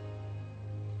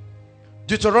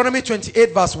 Deuteronomy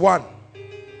 28 verse 1.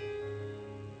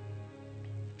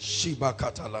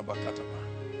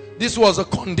 This was a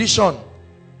condition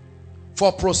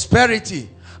for prosperity.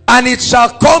 And it shall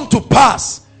come to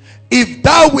pass, if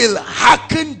thou wilt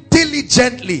hearken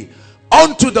diligently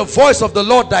unto the voice of the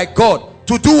Lord thy God,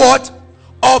 to do what?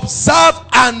 Observe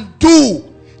and do.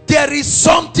 There is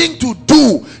something to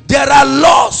do. There are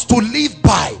laws to live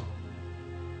by.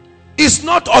 It's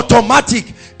not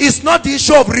automatic. It's not the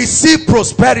issue of receive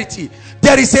prosperity.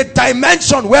 There is a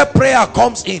dimension where prayer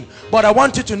comes in. But I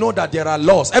want you to know that there are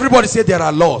laws. Everybody say there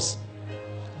are laws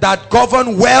that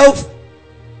govern wealth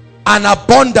and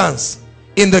abundance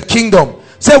in the kingdom.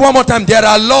 Say one more time. There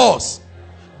are laws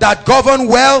that govern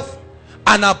wealth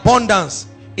and abundance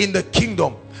in the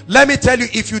kingdom. Let me tell you,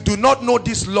 if you do not know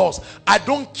these laws, I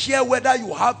don't care whether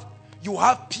you have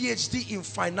PhD in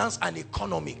finance and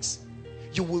economics,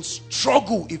 you will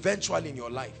struggle eventually in your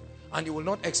life and you will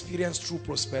not experience true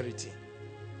prosperity.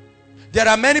 There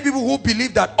are many people who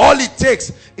believe that all it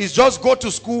takes is just go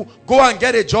to school, go and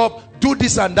get a job, do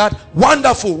this and that.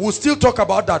 Wonderful. We'll still talk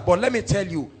about that. But let me tell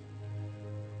you,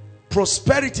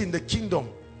 prosperity in the kingdom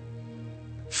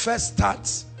first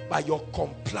starts by your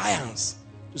compliance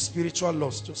to spiritual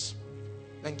laws. Just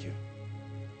thank you.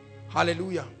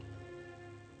 Hallelujah.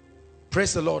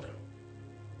 Praise the Lord.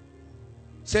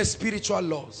 Say spiritual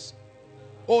laws.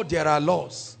 Oh, there are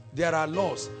laws. There are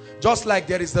laws. Just like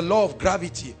there is the law of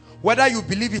gravity. Whether you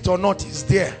believe it or not, it's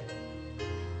there.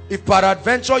 If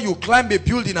peradventure you climb a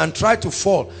building and try to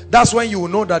fall, that's when you will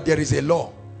know that there is a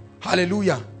law.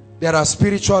 Hallelujah. There are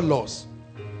spiritual laws.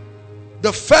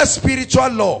 The first spiritual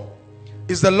law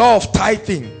is the law of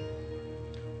tithing.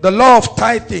 The law of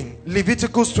tithing,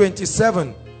 Leviticus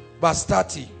 27 verse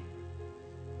 30.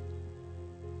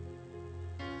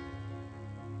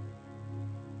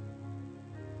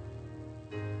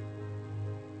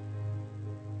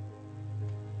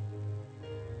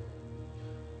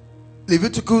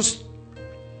 Leviticus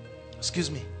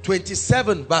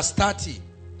 27 verse 30.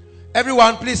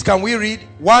 Everyone please, can we read?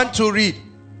 1, 2, read.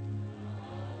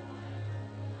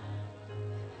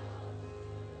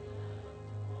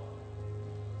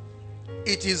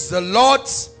 It is the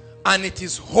Lord's and it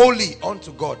is holy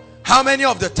unto God. How many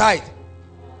of the tithe?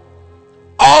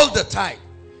 All the tithe.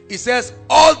 It says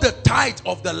all the tithe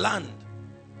of the land.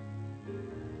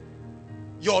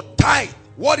 Your tithe.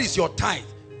 What is your tithe?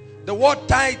 The word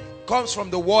tithe comes from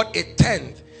the word a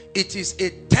tenth. It is a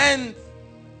tenth,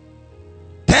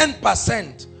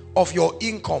 10% of your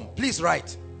income. Please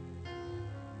write.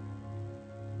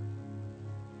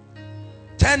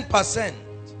 10%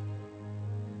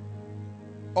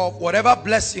 of whatever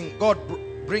blessing God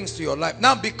brings to your life.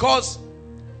 Now, because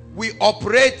we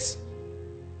operate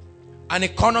an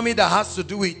economy that has to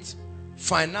do with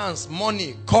finance,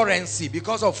 money, currency,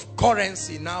 because of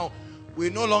currency now, we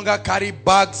no longer carry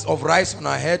bags of rice on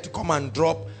our head to come and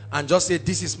drop and just say,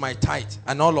 this is my tithe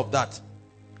and all of that.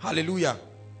 Hallelujah.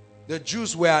 The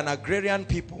Jews were an agrarian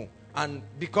people, and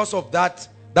because of that,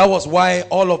 that was why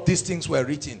all of these things were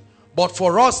written. But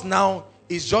for us now,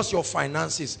 it's just your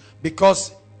finances,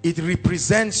 because it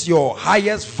represents your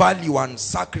highest value and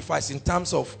sacrifice in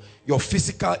terms of your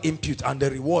physical input and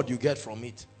the reward you get from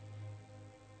it.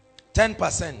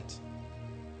 10%.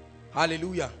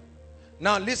 Hallelujah.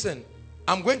 Now listen,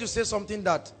 I'm going to say something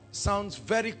that sounds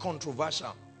very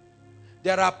controversial.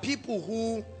 There are people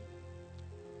who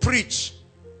preach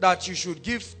that you should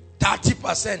give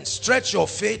 30%, stretch your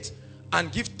faith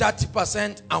and give 30%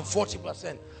 and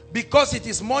 40%. Because it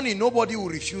is money, nobody will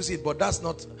refuse it, but that's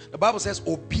not. The Bible says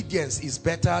obedience is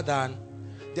better than.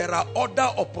 There are other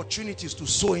opportunities to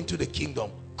sow into the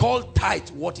kingdom. Call tithe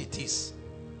what it is.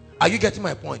 Are you getting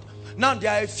my point? Now,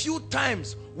 there are a few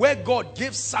times where God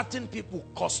gave certain people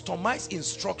customized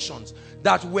instructions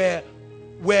that were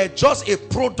just a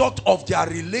product of their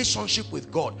relationship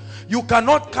with God. You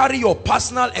cannot carry your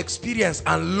personal experience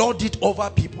and lord it over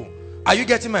people. Are you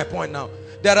getting my point now?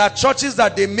 There are churches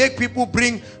that they make people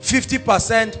bring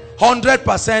 50%,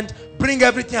 100%, bring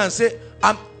everything and say,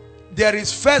 there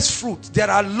is first fruit. There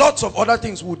are lots of other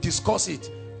things. We'll discuss it.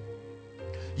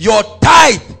 Your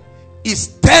tithe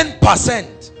is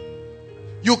 10%.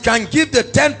 You can give the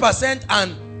 10%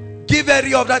 and give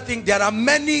every other thing. There are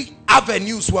many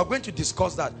avenues. We are going to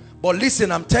discuss that. But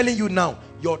listen, I'm telling you now,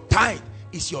 your tithe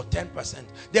is your 10%.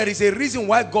 There is a reason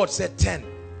why God said 10.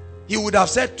 He would have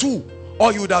said 2,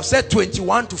 or he would have said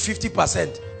 21 to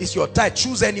 50% is your tithe.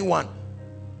 Choose anyone.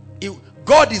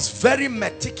 God is very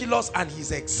meticulous and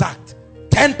he's exact.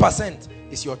 10%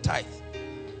 is your tithe.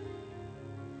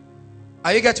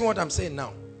 Are you getting what I'm saying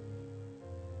now?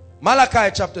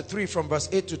 Malachi chapter 3 from verse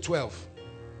 8 to 12.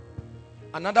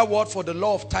 Another word for the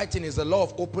law of tithing is the law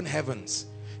of open heavens.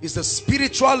 It's the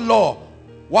spiritual law,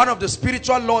 one of the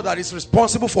spiritual law that is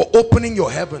responsible for opening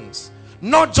your heavens.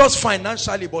 Not just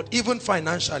financially, but even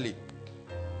financially.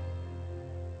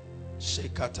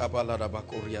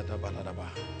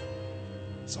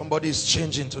 Somebody is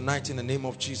changing tonight in the name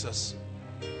of Jesus.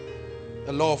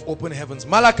 The law of open heavens.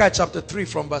 Malachi chapter 3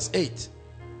 from verse 8.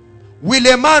 Will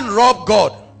a man rob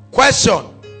God? Question.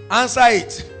 Answer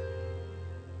it.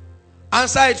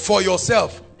 Answer it for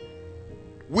yourself.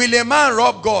 Will a man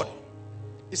rob God?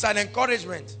 It's an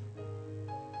encouragement.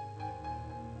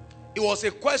 It was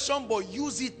a question, but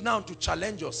use it now to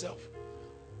challenge yourself.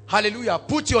 Hallelujah.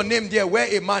 Put your name there where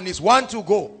a man is. 1, 2,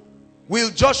 go. Will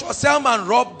Joshua Selman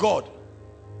rob God?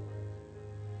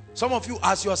 Some of you,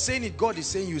 as you are saying it, God is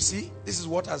saying, you see, this is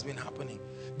what has been happening.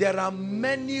 There are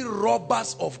many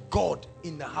robbers of God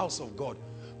in the house of God.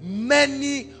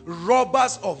 Many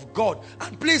robbers of God.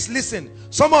 And please listen,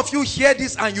 some of you hear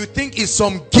this and you think it's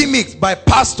some gimmicks by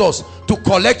pastors to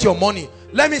collect your money.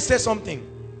 Let me say something.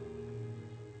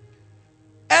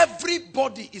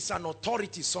 Everybody is an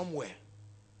authority somewhere.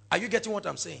 Are you getting what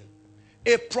I'm saying?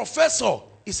 A professor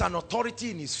is an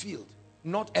authority in his field,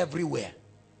 not everywhere.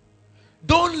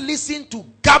 Don't listen to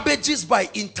garbages by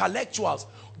intellectuals.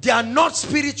 They are not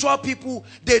spiritual people.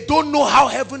 They don't know how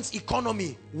heaven's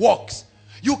economy works.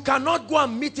 You cannot go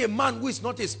and meet a man who is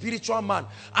not a spiritual man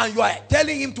and you are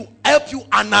telling him to help you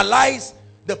analyze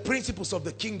the principles of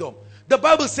the kingdom. The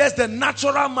Bible says the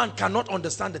natural man cannot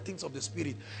understand the things of the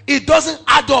spirit. It doesn't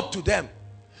add up to them.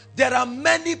 There are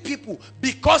many people,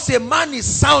 because a man is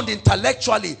sound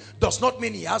intellectually does not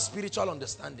mean he has spiritual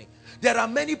understanding. There are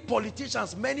many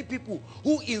politicians, many people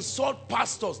who insult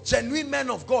pastors, genuine men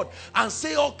of God, and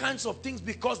say all kinds of things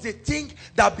because they think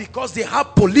that because they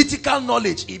have political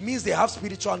knowledge, it means they have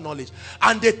spiritual knowledge.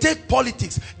 And they take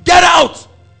politics. Get out!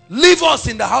 Leave us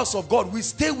in the house of God. We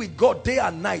stay with God day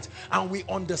and night and we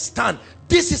understand.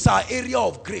 This is our area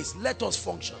of grace. Let us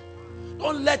function.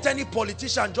 Don't let any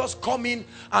politician just come in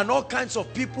and all kinds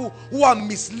of people who are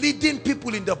misleading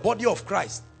people in the body of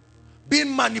Christ,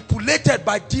 being manipulated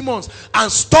by demons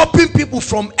and stopping people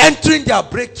from entering their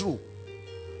breakthrough.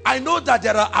 I know that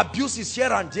there are abuses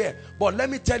here and there, but let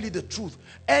me tell you the truth.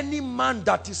 Any man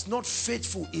that is not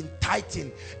faithful in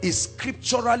tithing is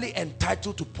scripturally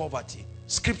entitled to poverty.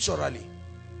 Scripturally.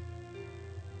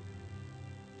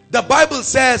 The Bible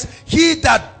says, he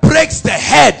that breaks the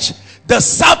hedge, the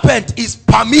serpent is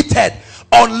permitted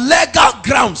on legal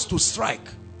grounds to strike.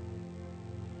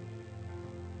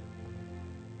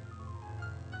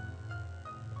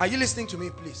 Are you listening to me,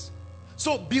 please?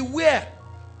 So beware.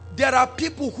 There are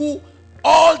people who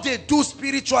all they do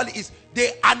spiritually is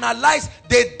they analyze,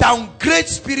 they downgrade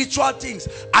spiritual things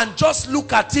and just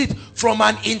look at it from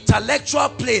an intellectual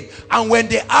plane. And when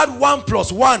they add 1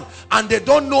 + 1 and they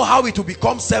don't know how it will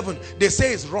become 7, they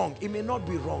say it's wrong. It may not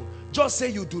be wrong. Just say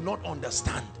you do not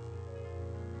understand.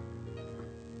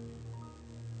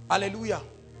 Hallelujah.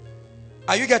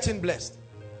 Are you getting blessed?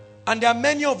 And there are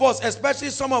many of us,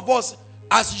 especially some of us,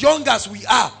 as young as we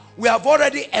are, we have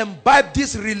already imbibed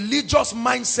this religious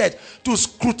mindset to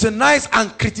scrutinize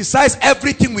and criticize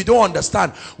everything we don't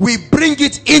understand. We bring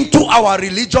it into our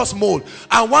religious mold.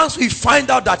 And once we find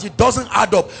out that it doesn't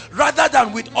add up, rather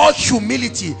than with all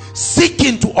humility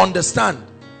seeking to understand.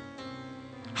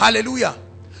 Hallelujah.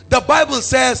 The Bible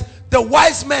says the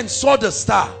wise men saw the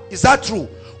star. Is that true?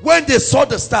 When they saw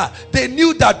the star, they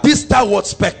knew that this star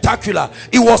was spectacular.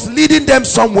 It was leading them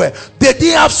somewhere. They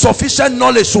didn't have sufficient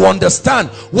knowledge to understand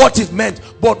what it meant.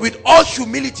 But with all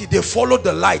humility, they followed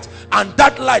the light. And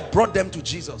that light brought them to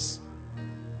Jesus.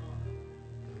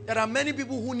 There are many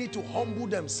people who need to humble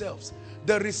themselves.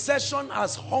 The recession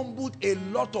has humbled a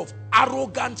lot of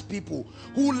arrogant people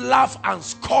who laugh and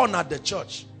scorn at the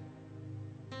church.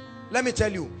 Let me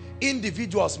tell you,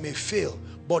 individuals may fail,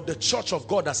 but the church of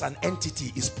God as an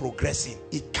entity is progressing.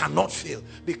 It cannot fail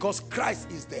because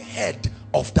Christ is the head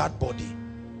of that body.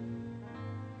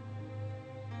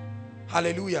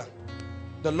 Hallelujah.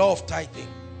 The law of tithing.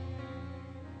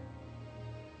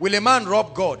 Will a man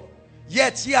rob God?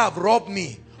 Yet ye have robbed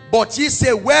me. But ye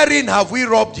say, wherein have we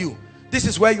robbed you? This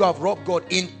is where you have robbed God.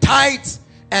 In tithes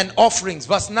and offerings.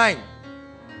 Verse 9.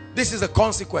 This is the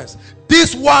consequence.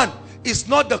 This one is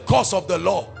not the cause of the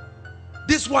law.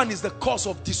 This one is the cause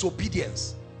of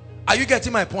disobedience. Are you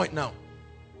getting my point now?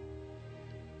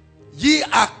 Ye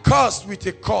are cursed with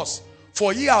a curse,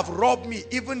 for ye have robbed me,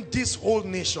 even this whole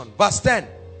nation. Verse 10.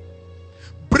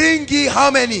 Bring ye how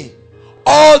many?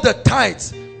 All the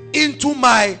tithes into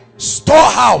my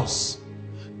storehouse,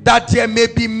 that there may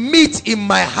be meat in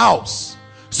my house.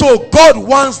 So God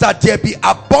wants that there be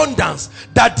abundance,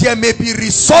 that there may be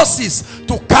resources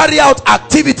to carry out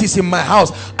activities in my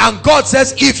house. And God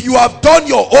says, if you have done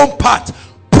your own part,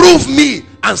 prove me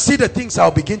and see the things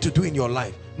I'll begin to do in your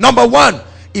life. Number one,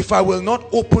 if I will not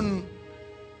open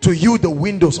to you the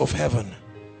windows of heaven.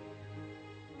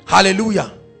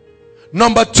 Hallelujah.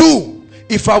 Number two,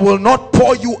 if I will not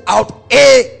pour you out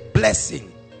a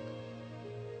blessing.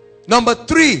 Number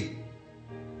three,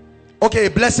 okay,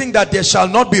 a blessing that there shall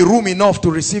not be room enough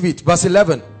to receive it. Verse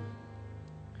 11.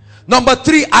 Number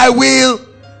three, I will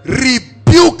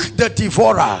rebuke the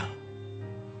devourer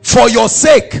for your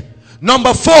sake.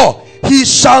 Number four, he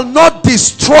shall not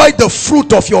destroy the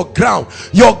fruit of your ground.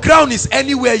 Your ground is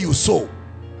anywhere you sow.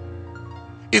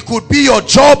 It could be your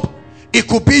job, it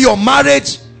could be your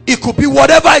marriage, it could be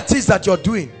whatever it is that you're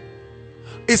doing.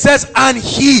 It says, and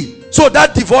he, so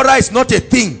that devourer is not a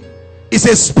thing, it's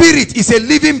a spirit, it's a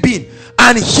living being.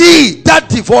 And he, that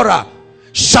devourer,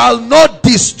 shall not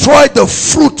destroy the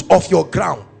fruit of your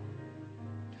ground,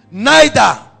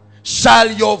 neither shall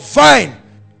your vine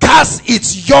cast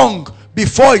its young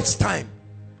before its time.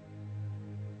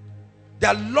 There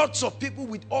are lots of people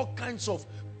with all kinds of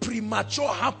premature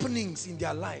happenings in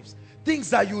their lives, things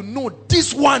that you know,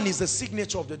 this one is the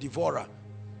signature of the devourer.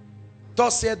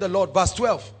 Thus saith the Lord. Verse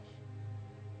 12.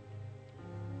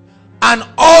 And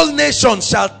all nations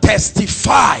shall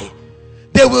testify.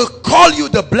 They will call you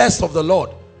the blessed of the Lord.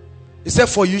 He said,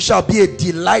 for you shall be a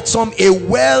delightsome, a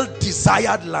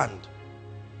well-desired land.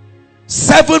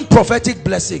 7 prophetic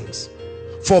blessings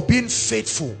for being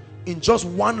faithful in just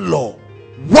one law,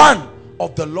 one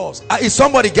of the laws. Is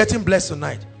somebody getting blessed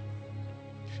tonight?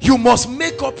 You must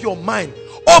make up your mind.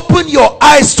 Open your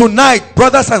eyes tonight,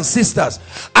 brothers and sisters,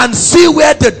 and see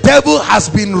where the devil has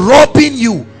been robbing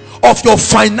you of your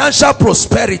financial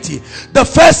prosperity. The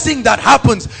first thing that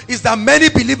happens is that many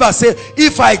believers say,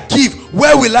 if I give,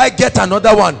 where will I get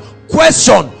another one?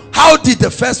 Question, how did the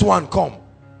first one come?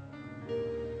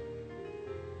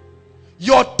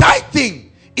 Your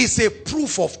tithing is a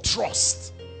proof of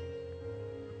trust.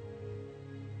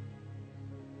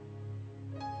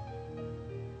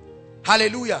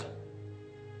 Hallelujah.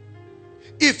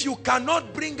 If you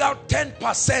cannot bring out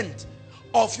 10%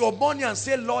 of your money and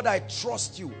say, Lord, I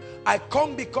trust you, I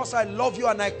come because I love you,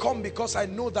 and I come because I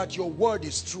know that your word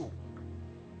is true.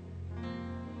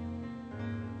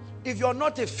 If you're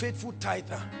not a faithful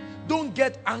tither, don't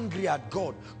get angry at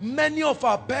God. Many of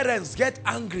our parents get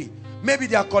angry. Maybe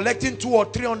they are collecting 200,000 or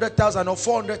 300,000 or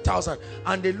 400,000,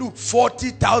 and they look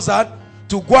 40,000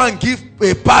 to go and give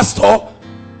a pastor.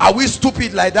 Are we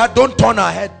stupid like that? Don't turn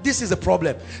our head. This is a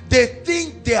problem. They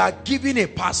think they are giving a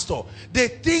pastor. They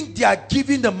think they are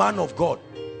giving the man of God.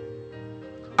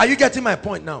 Are you getting my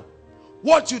point now?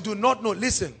 What you do not know,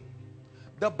 listen.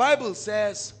 The Bible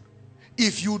says,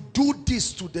 if you do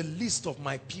this to the least of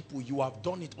my people, you have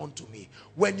done it unto me.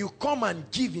 When you come and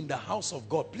give in the house of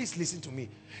God, please listen to me.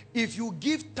 If you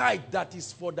give tithe that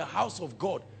is for the house of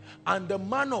God, and the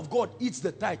man of God eats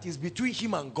the tithe, is between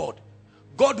him and God.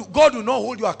 God will not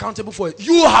hold you accountable for it.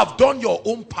 You have done your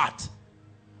own part.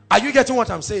 Are you getting what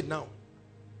I'm saying now?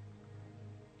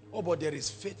 Oh, but there is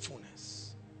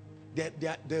faithfulness.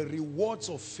 The rewards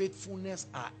of faithfulness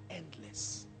are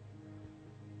endless.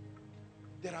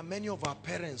 There are many of our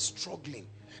parents struggling.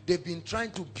 They've been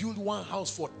trying to build one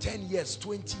house for 10 years,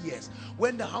 20 years.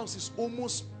 When the house is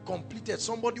almost completed,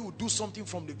 somebody will do something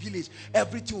from the village,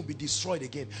 everything will be destroyed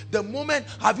again. The moment,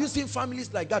 have you seen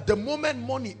families like that? The moment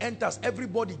money enters,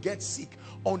 everybody gets sick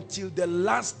until the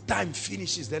last time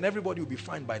finishes. Then everybody will be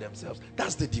fine by themselves.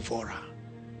 That's the devourer.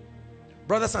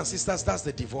 Brothers and sisters, that's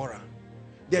the devourer.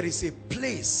 There is a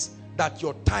place that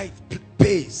your tithe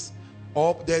pays,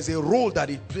 or there's a role that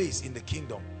it plays in the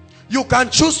kingdom. You can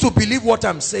choose to believe what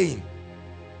I'm saying.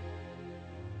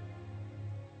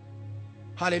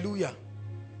 Hallelujah.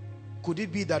 Could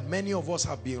it be that many of us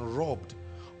have been robbed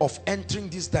of entering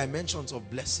these dimensions of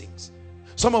blessings?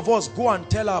 Some of us go and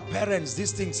tell our parents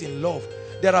these things in love.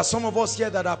 There are some of us here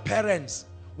that are parents.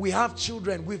 We have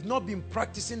children. We've not been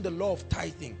practicing the law of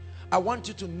tithing. I want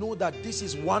you to know that this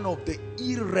is one of the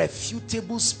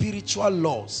irrefutable spiritual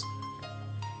laws.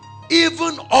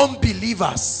 Even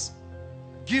unbelievers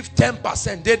give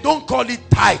 10%. They don't call it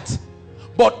tithe.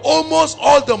 But almost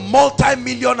all the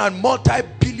multi-million and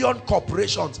multi-billion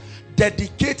corporations,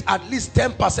 dedicate at least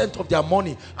 10% of their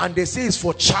money and they say it's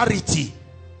for charity.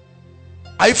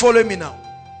 Are you following me now?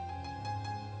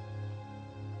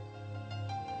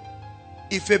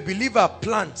 If a believer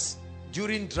plants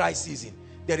during dry season,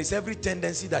 there is every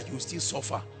tendency that you still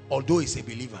suffer, although he's a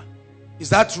believer. Is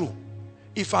that true?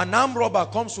 If an armed robber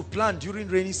comes to plant during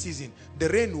rainy season, the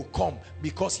rain will come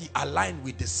because he aligned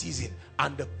with the season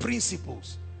and the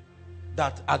principles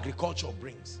that agriculture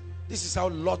brings. This is how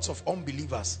lots of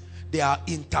unbelievers, they are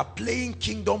interplaying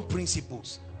kingdom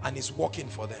principles and it's working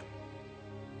for them.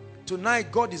 Tonight,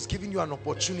 God is giving you an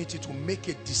opportunity to make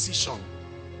a decision.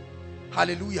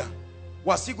 Hallelujah.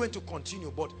 We're still going to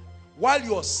continue, but while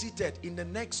you're seated, in the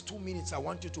next 2 minutes, I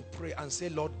want you to pray and say,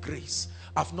 Lord, grace.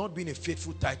 I've not been a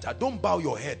faithful tither. Don't bow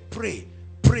your head. Pray.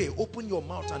 Pray. Open your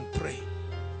mouth and pray.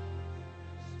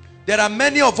 There are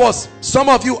many of us, some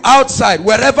of you outside,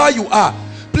 wherever you are.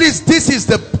 Please, this is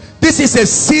a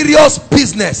serious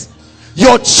business.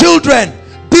 Your children,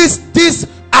 this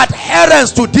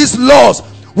adherence to these laws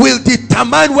will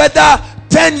determine whether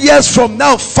 10 years from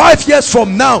now, 5 years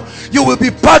from now, you will be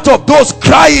part of those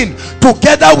crying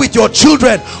together with your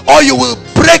children, or you will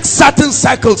break certain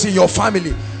cycles in your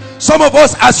family. Some of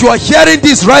us, as you are hearing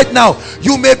this right now,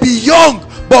 you may be young,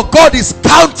 but God is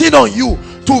counting on you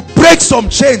to break some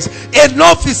chains.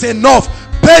 Enough is enough.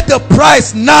 Pay the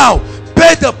price now.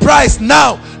 Pay the price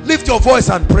now. Lift your voice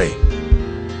and pray.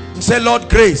 And say, Lord,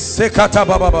 grace. Say, Kata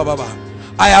Baba Baba.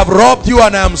 I have robbed you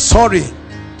and I am sorry.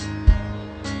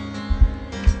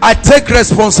 I take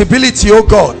responsibility, oh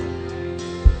God.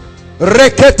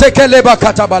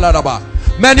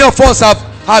 Many of us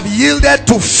have yielded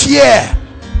to fear.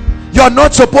 You are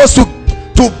not supposed to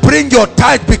bring your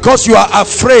tithe because you are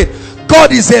afraid.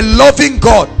 God is a loving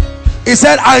God. He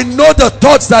said, I know the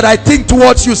thoughts that I think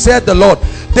towards you, said the Lord.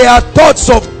 They are thoughts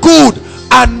of good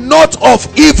and not of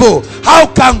evil. How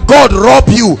can God rob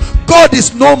you? God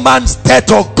is no man's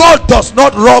debtor. God does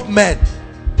not rob men.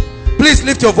 Please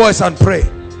lift your voice and pray.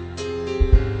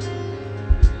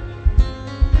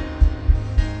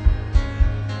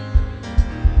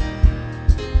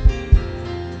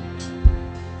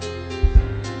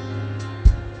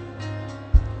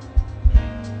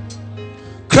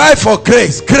 Cry for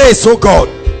grace. Grace, oh God.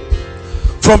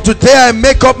 From today I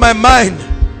make up my mind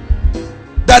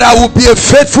that I will be a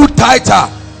faithful tither,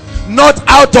 not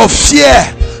out of fear,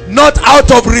 not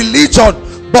out of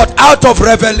religion, but out of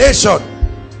revelation.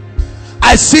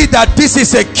 I see that this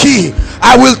is a key.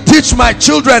 I will teach my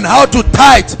children how to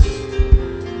tithe.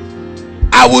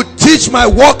 I will teach my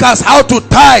workers how to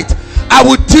tithe. I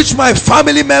will teach my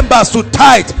family members to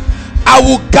tithe. I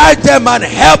will guide them and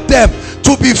help them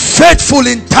to be faithful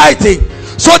in tithing,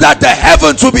 so that the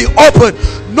heavens will be open.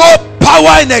 No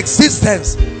power in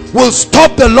existence will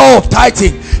stop the law of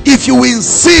tithing. If you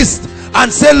insist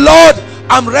and say, Lord,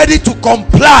 I'm ready to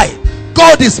comply,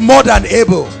 God is more than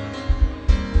able.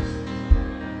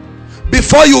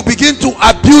 Before you begin to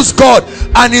abuse God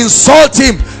and insult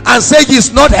him and say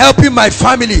he's not helping my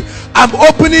family, I'm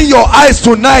opening your eyes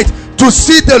tonight to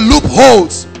see the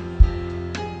loopholes.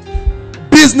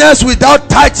 Business without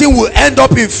tithing will end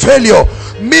up in failure.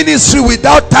 Ministry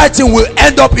without tithing will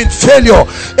end up in failure.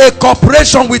 A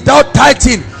corporation without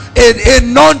tithing, a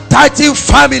non-tithing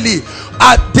family,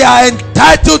 they are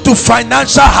entitled to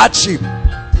financial hardship.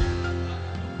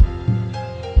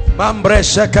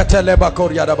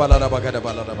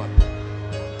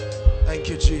 Thank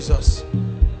you, Jesus.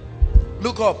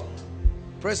 Look up.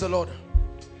 Praise the Lord.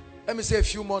 Let me say a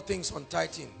few more things on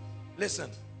tithing.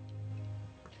 Listen.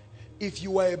 If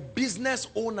you are a business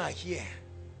owner here,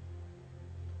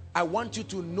 I want you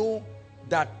to know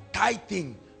that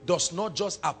tithing does not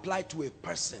just apply to a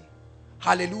person.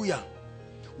 Hallelujah.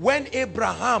 When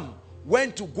Abraham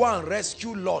went to go and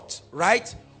rescue Lot,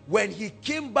 right? When he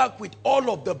came back with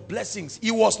all of the blessings,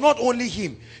 it was not only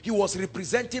him, he was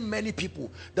representing many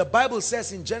people. The Bible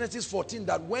says in Genesis 14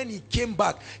 that when he came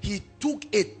back, he took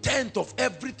a tenth of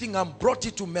everything and brought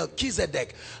it to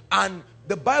Melchizedek. And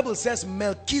the Bible says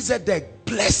Melchizedek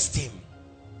blessed him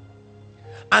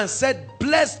and said,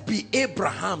 blessed be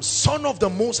Abraham, son of the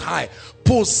Most High,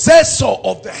 possessor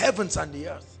of the heavens and the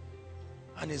earth.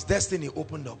 And his destiny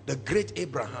opened up. The great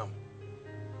Abraham.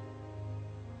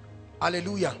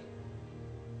 Hallelujah.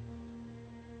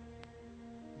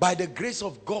 By the grace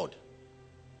of God,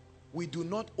 we do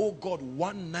not owe God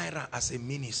 1 naira as a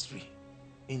ministry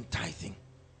in tithing.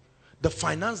 The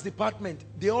finance department,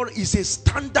 is a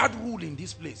standard rule in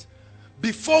this place.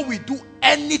 Before we do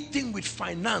anything with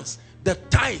finance, the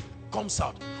tithe comes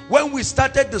out. When we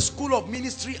started the school of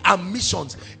ministry and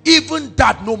missions, even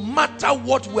that, no matter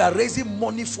what we are raising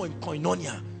money for in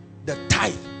Koinonia, the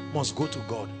tithe must go to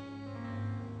God.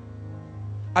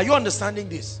 Are you understanding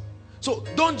this? So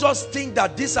don't just think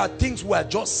that these are things we are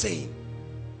just saying.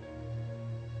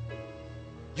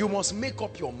 You must make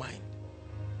up your mind.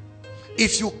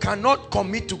 If you cannot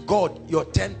commit to God your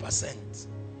 10%,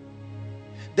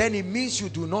 then it means you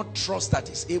do not trust that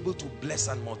He's able to bless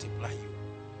and multiply you.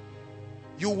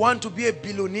 You want to be a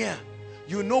billionaire.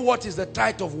 You know what is the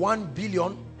tithe of 1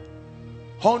 billion?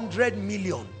 100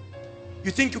 million.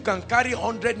 You think you can carry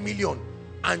 100 million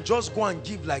and just go and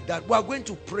give like that? We are going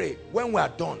to pray when we are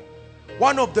done.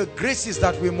 One of the graces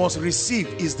that we must receive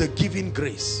is the giving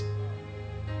grace.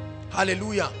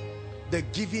 Hallelujah. The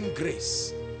giving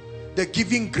grace. The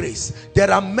giving grace.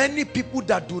 There are many people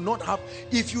that do not have.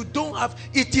 If you don't have,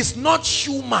 it is not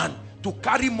human to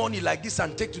carry money like this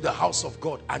and take to the house of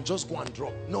God and just go and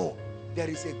drop. No, there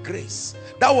is a grace.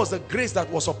 That was the grace that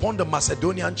was upon the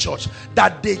Macedonian church,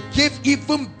 that they gave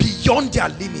even beyond their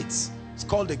limits. It's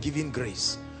called the giving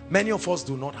grace. Many of us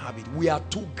do not have it. We are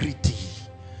too greedy.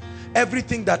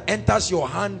 Everything that enters your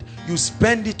hand, you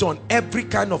spend it on every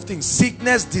kind of thing.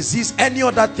 Sickness, disease, any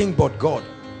other thing but God.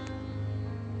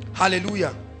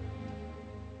 Hallelujah.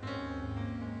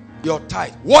 Your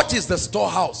tithe. What is the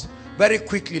storehouse? Very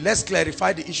quickly, let's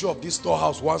clarify the issue of this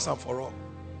storehouse once and for all.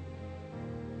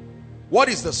 What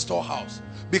is the storehouse?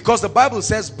 Because the Bible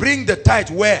says, bring the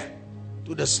tithe where?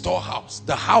 To the storehouse,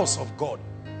 the house of God.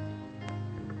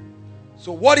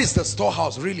 So what is the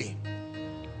storehouse really?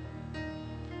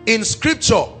 In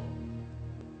scripture,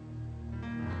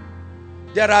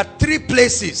 there are 3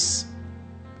 places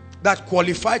that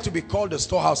qualify to be called the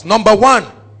storehouse. Number 1,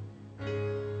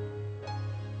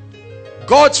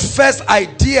 God's first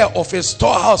idea of a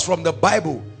storehouse from the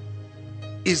Bible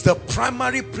is the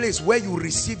primary place where you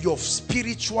receive your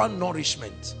spiritual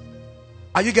nourishment.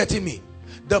 Are you getting me?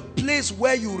 The place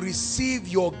where you receive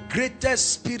your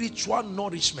greatest spiritual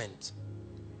nourishment.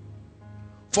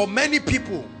 For many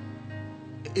people,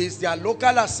 is their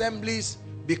local assemblies,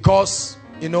 because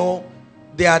you know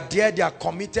they are there, they are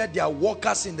committed, they are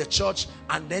workers in the church,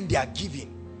 and then they are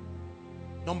giving.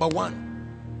 Number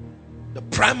 1, the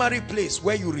primary place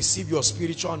where you receive your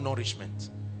spiritual nourishment.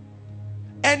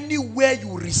 Anywhere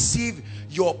you receive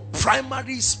your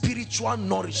primary spiritual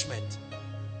nourishment.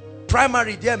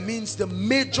 Primary there means the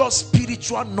major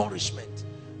spiritual nourishment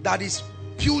that is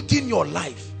building your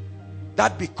life.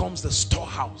 That becomes the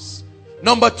storehouse.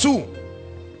 Number 2,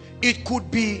 it could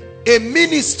be a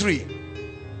ministry,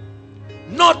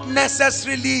 not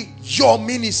necessarily your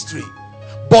ministry,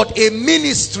 but a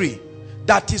ministry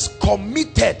that is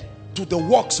committed to the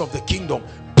works of the kingdom.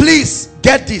 Please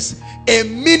get this, a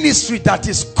ministry that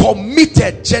is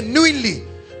committed genuinely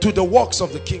to the works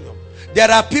of the kingdom. There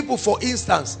are people, for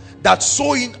instance, that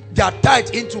sow in their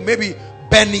tithe into maybe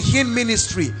Benny Hinn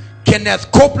ministry,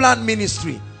 Kenneth Copeland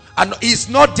ministry, and it's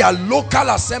not their local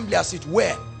assembly as it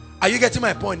were. Are you getting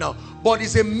my point now? But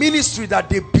it's a ministry that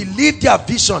they believe their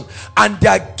vision and they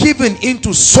are given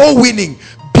into soul winning,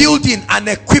 building and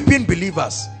equipping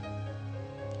believers.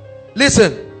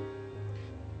 Listen,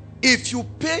 if you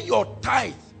pay your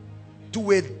tithe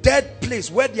to a dead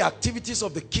place where the activities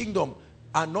of the kingdom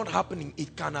are not happening,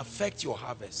 it can affect your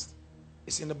harvest.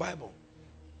 It's in the Bible.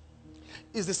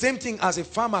 It's the same thing as a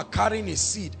farmer carrying a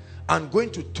seed and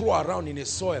going to throw around in a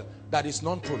soil that is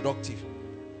non-productive.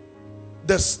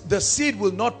 The seed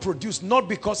will not produce, not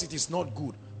because it is not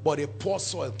good, but a poor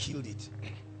soil killed it.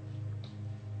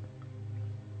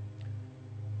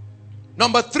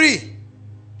 Number 3.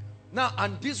 Now,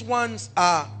 and these ones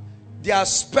are, they are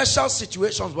special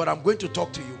situations, but I'm going to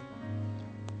talk to you.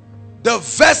 The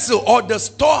vessel or the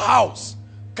storehouse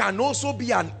can also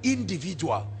be an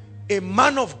individual, a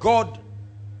man of God.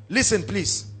 Listen,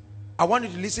 please. I want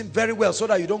you to listen very well so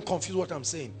that you don't confuse what I'm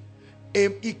saying.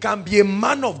 It can be a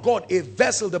man of God, a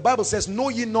vessel. The Bible says, know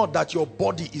ye not that your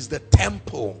body is the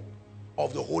temple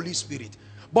of the Holy Spirit.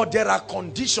 But there are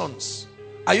conditions.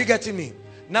 Are you getting me?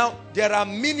 Now, there are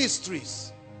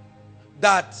ministries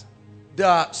that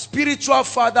the spiritual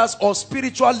fathers or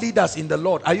spiritual leaders in the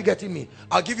Lord, are you getting me?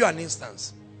 I'll give you an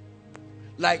instance.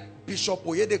 Like Bishop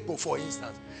Oyedepo, for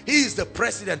instance. He is the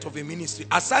president of a ministry.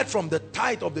 Aside from the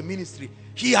tithe of the ministry,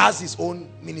 he has his own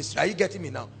ministry. Are you getting me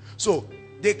now? So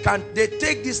they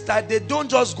take this tithe. They don't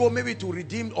just go maybe to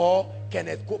Redeemed or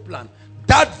Kenneth Copeland.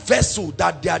 That vessel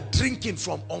that they are drinking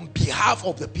from on behalf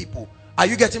of the people. Are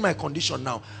you getting my condition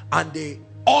now? And they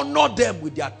honor them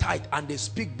with their tithe and they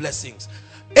speak blessings.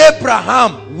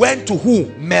 Abraham went to who?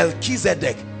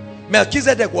 Melchizedek.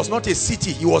 Melchizedek was not a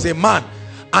city, he was a man.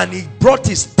 And he brought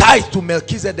his tithe to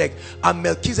Melchizedek, and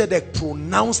Melchizedek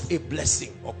pronounced a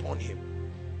blessing upon him.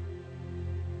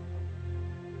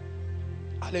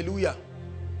 Hallelujah.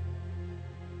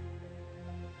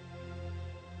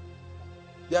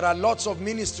 There are lots of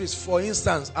ministries, for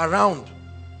instance, around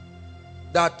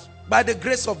that by the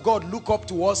grace of God look up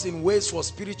to us in ways for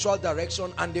spiritual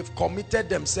direction, and they've committed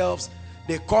themselves.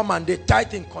 They come and they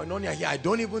tithe in koinonia here. I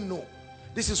don't even know.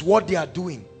 This is what they are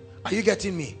doing. Are you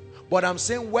getting me? But I'm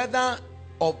saying whether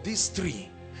of these three,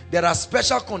 there are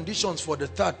special conditions for the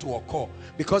third to occur,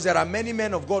 because there are many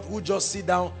men of God who just sit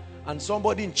down and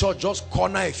somebody in church just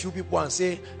corner a few people and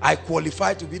say, I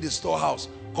qualify to be the storehouse.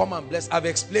 Come and bless. I've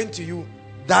explained to you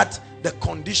that the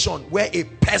condition where a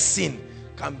person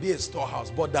can be a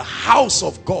storehouse, but the house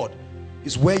of God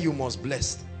is where you must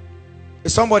bless.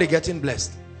 Is somebody getting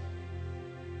blessed?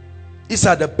 These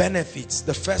are the benefits.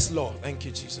 The first law. Thank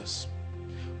you, Jesus.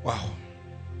 Wow.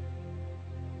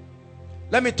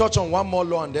 Let me touch on one more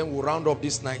law and then we'll round up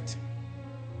this night.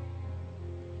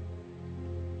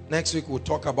 Next week we'll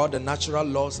talk about the natural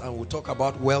laws and we'll talk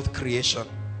about wealth creation,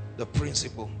 the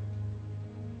principle.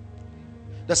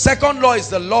 The second law is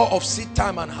the law of seed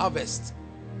time and harvest.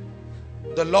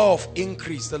 The law of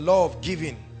increase, the law of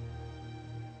giving.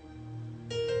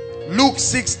 Luke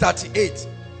 6:38.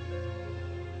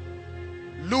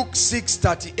 Luke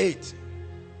 6:38.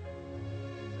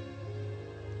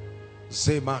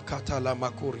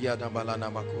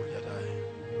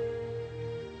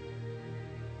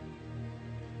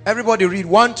 Everybody read.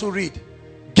 1, 2, read.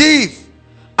 Give,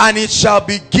 and it shall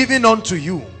be given unto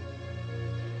you.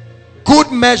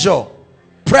 Good measure,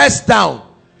 pressed down,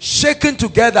 shaken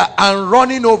together, and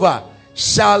running over,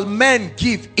 shall men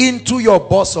give into your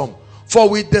bosom. For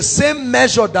with the same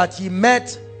measure that ye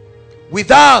met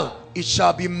withal, it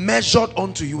shall be measured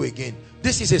unto you again.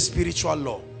 This is a spiritual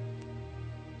law.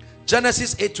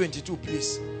 Genesis 8:22,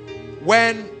 please.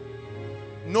 When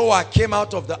Noah came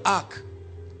out of the ark,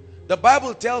 the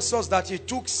Bible tells us that he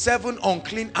took 7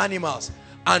 unclean animals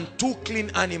and 2 clean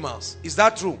animals. Is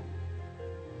that true?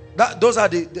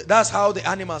 That's how the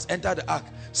animals entered the ark.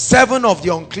 7 of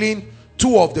the unclean,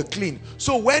 2 of the clean.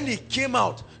 So when he came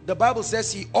out, the Bible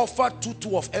says he offered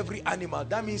two of every animal.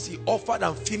 That means he offered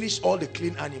and finished all the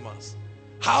clean animals.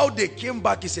 How they came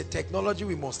back is a technology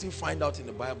we must still find out in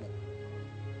the Bible.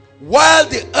 While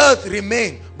the earth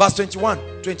remained, verse 21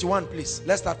 please.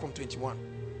 Let's start from 21.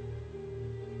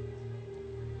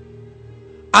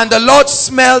 And the Lord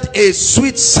smelled a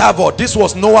sweet savour. This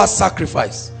was Noah's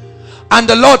sacrifice. And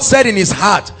the Lord said in his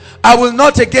heart, I will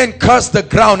not again curse the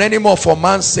ground anymore for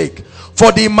man's sake.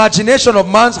 For the imagination of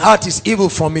man's heart is evil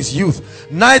from his youth.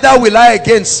 Neither will I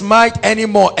again smite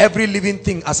anymore every living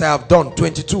thing as I have done.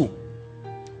 22.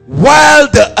 While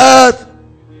the earth,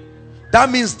 that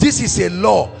means this is a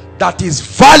law that is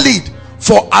valid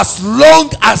for as long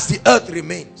as the earth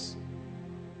remains.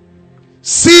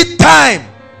 Seed time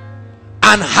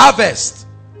and harvest,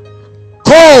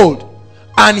 cold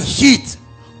and heat.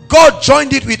 God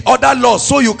joined it with other laws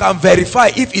so you can verify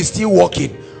if it's still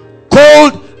working.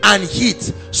 Cold and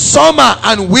heat, summer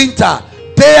and winter,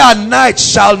 day and night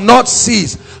shall not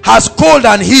cease. Has cold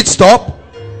and heat stopped?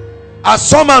 Has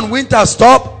summer and winter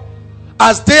stopped?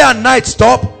 Has day and night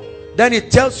stopped? Then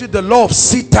it tells you the law of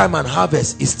seed time and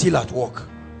harvest is still at work.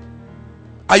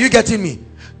 Are you getting me?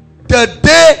 The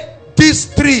day these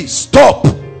 3 stop,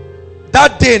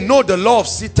 that day know the law of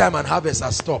seed time and harvest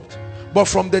has stopped. But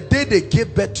from the day they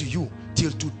gave birth to you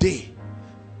till today,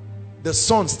 the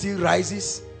sun still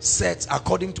rises, sets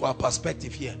according to our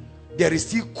perspective here. There is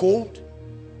still cold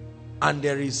and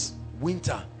there is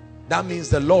winter. That means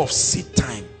the law of seed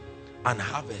time and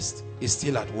harvest is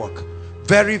still at work.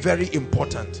 Very, very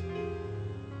important.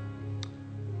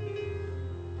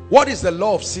 What is the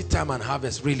law of seed time and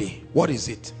harvest really? What is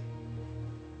it?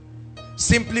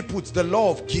 Simply put, the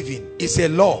law of giving is a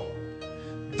law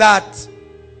that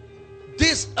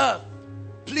this earth,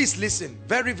 please listen,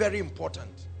 very, very important.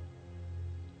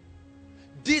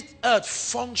 This earth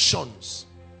functions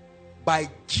by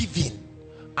giving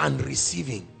and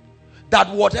receiving. That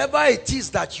whatever it is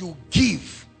that you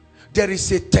give, there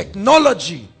is a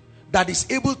technology that is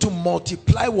able to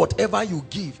multiply whatever you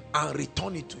give and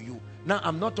return it to you. Now,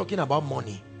 I'm not talking about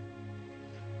money.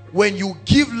 When you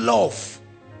give love,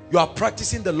 you are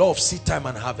practicing the law of seed time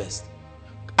and harvest.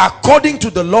 According to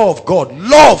the law of God,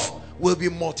 love will be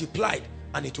multiplied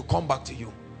and it will come back to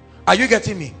you. Are you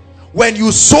getting me? When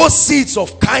you sow seeds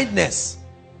of kindness,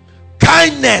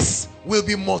 kindness will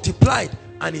be multiplied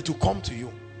and it will come to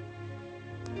you.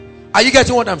 Are you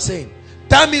getting what I'm saying?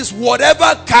 That means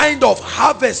whatever kind of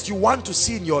harvest you want to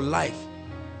see in your life,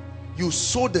 you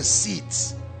sow the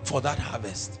seeds for that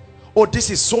harvest. Oh, this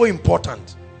is so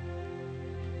important.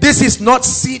 This is not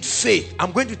seed faith.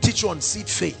 I'm going to teach you on seed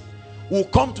faith. We'll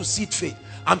come to seed faith.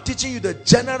 I'm teaching you the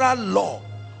general law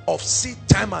of seed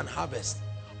time and harvest.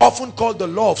 often called the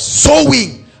law of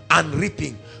sowing and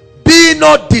reaping. Be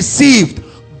not deceived.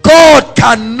 God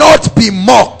cannot be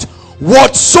mocked.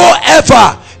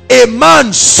 Whatsoever a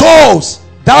man sows,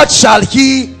 that shall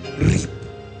he reap.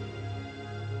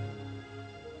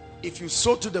 If you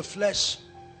sow to the flesh,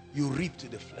 you reap to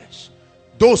the flesh.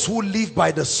 Those who live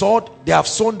by the sword, they have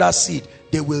sown that seed.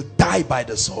 They will die by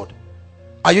the sword.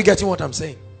 Are you getting what I'm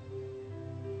saying?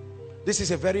 This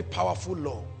is a very powerful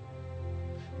law.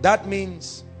 That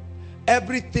means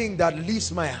everything that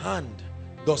leaves my hand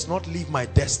does not leave my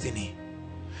destiny.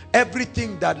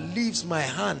 Everything that leaves my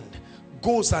hand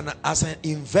goes as an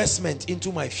investment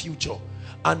into my future.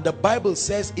 And the Bible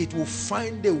says it will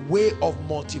find a way of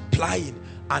multiplying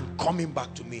and coming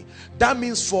back to me. That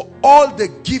means for all the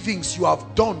givings you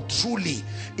have done, truly,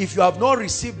 if you have not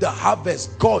received the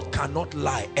harvest, God cannot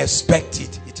lie. Expect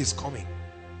it. It is coming.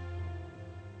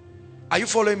 Are you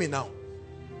following me now?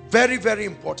 Very, very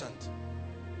important.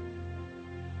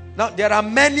 Now, there are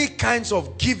many kinds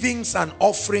of givings and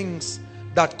offerings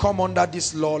that come under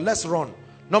this law. Let's run.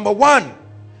 Number one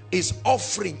is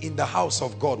offering in the house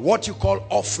of God. What you call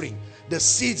offering. The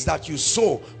seeds that you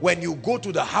sow when you go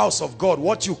to the house of God.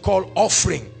 What you call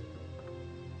offering.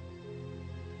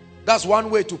 That's one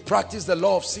way to practice the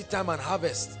law of seed time and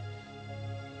harvest.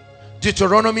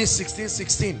 Deuteronomy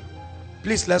 16:16.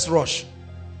 Please, let's rush.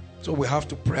 So we have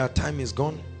to pray. Our time is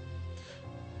gone.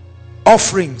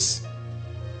 Offerings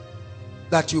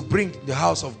that you bring to the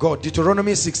house of God.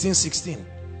 Deuteronomy 16:16.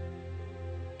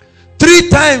 3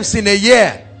 times in a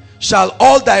year shall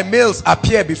all thy males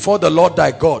appear before the Lord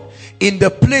thy God in the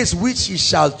place which he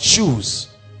shall choose.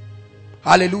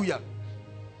 Hallelujah.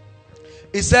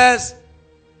 It says,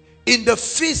 in the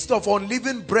feast of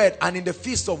unleavened bread, and in the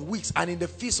feast of weeks, and in the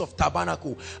feast of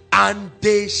tabernacle, and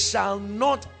they shall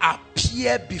not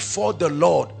appear before the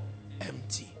Lord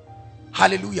empty.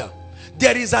 Hallelujah.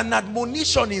 There is an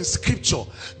admonition in scripture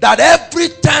that every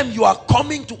time you are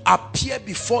coming to appear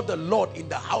before the Lord in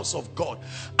the house of God,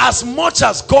 as much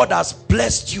as God has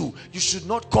blessed you, you should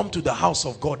not come to the house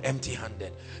of God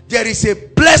empty-handed. There is a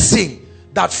blessing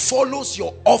that follows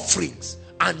your offerings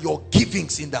and your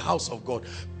givings in the house of God.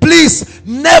 Please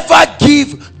never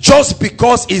give just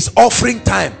because it's offering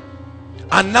time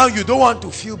and now you don't want to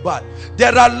feel bad.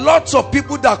 There are lots of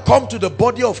people that come to the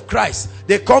body of Christ.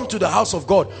 They come to the house of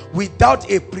God without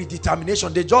a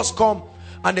predetermination. They just come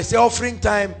and they say offering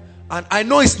time. And I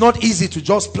know it's not easy to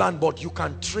just plan, but you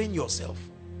can train yourself.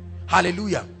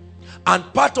 Hallelujah. And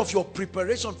part of your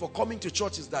preparation for coming to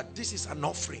church is that this is an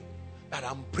offering that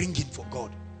I'm bringing for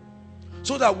God.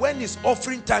 So that when it's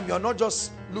offering time, you're not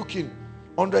just looking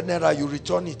 100 naira, you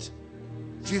return it.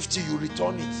 50, you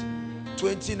return it.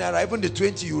 20 naira, even the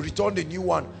 20, you return the new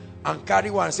one and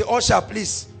carry one and say, usher,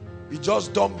 please. You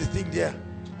just dump the thing there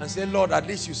and say, Lord, at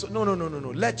least you saw. No.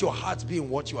 Let your heart be in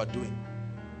what you are doing.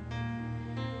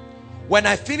 When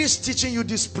I finish teaching you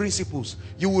these principles,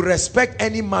 you will respect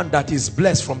any man that is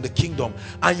blessed from the kingdom,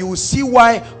 and you will see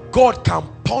why God can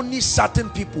punish certain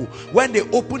people when they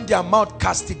open their mouth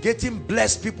castigating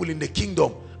blessed people in the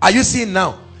kingdom. Are you seeing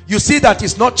now? You see that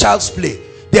it's not child's play.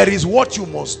 There is what you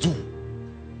must do.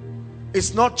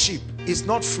 It's not cheap. It's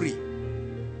not free.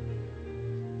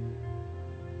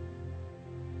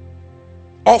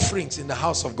 Offerings in the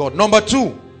house of God. Number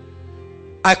 2,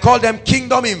 I call them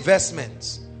kingdom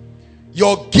investments.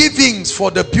 Your givings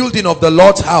for the building of the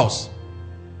Lord's house.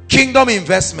 Kingdom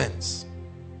investments.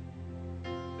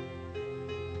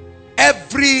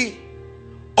 Every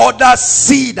other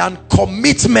seed and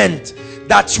commitment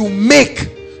that you make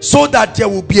so that there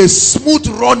will be a smooth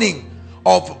running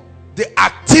of the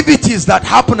activities that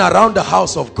happen around the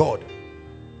house of God.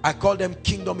 I call them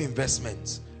kingdom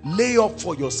investments. Lay up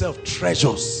for yourself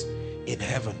treasures in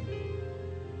heaven.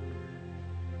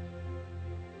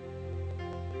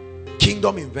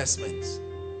 Kingdom investments.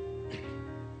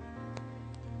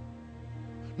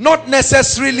 Not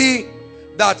necessarily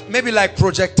that maybe like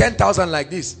project 10,000 like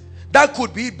this. That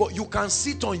could be, but you can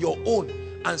sit on your own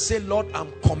and say, Lord,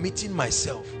 I'm committing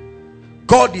myself.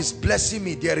 God is blessing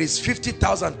me. There is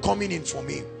 50,000 coming in for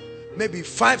me. Maybe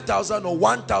 5,000 or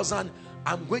 1,000.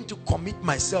 I'm going to commit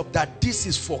myself that this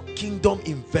is for kingdom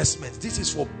investments. This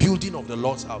is for building of the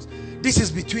Lord's house. This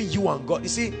is between you and God. You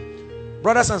see,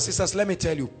 brothers and sisters, let me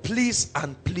tell you, please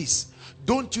and please,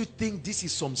 don't you think this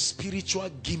is some spiritual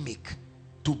gimmick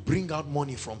to bring out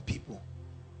money from people?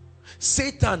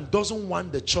 Satan doesn't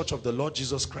want the church of the Lord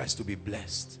Jesus Christ to be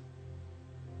blessed.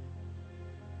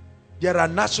 There are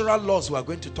natural laws we are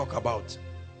going to talk about.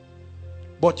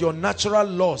 But your natural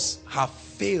laws have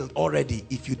failed already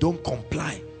if you don't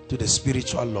comply to the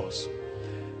spiritual laws.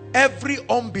 Every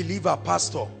unbeliever,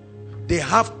 pastor, they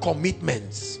have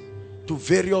commitments to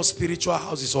various spiritual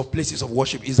houses or places of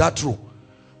worship. Is that true?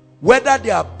 Whether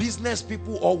they are business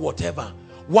people or whatever,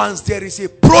 once there is a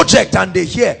project and they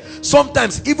hear,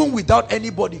 sometimes even without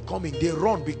anybody coming, they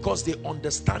run because they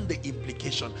understand the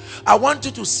implication. I want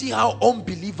you to see how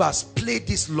unbelievers play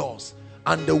these laws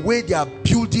and the way they are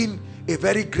building a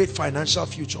very great financial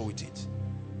future with it.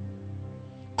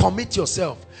 Commit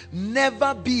yourself.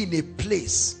 Never be in a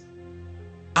place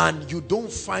and you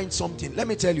don't find something. Let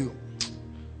me tell you.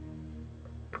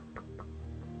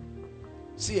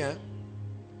 See,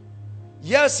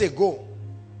 years ago,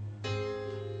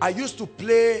 I used to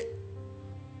play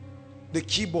the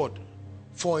keyboard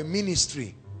for a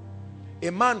ministry. A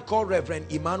man called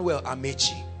Reverend Emmanuel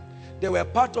Amechi. They were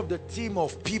part of the team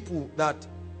of people that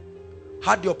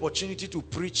had the opportunity to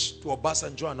preach to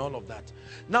Obasanjo and all of that.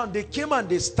 Now they came and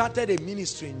they started a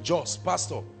ministry in Jos.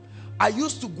 Pastor, I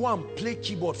used to go and play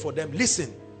keyboard for them.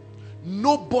 Listen,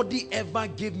 nobody ever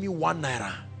gave me 1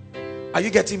 naira. Are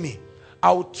you getting me?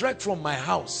 I would trek from my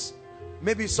house.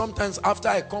 Maybe sometimes after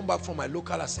I come back from my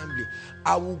local assembly,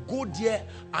 I will go there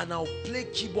and I'll play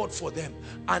keyboard for them.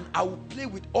 And I will play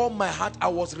with all my heart. I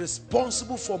was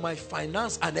responsible for my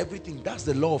finance and everything. That's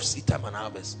the law of seed time and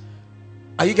harvest.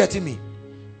 Are you getting me?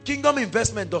 Kingdom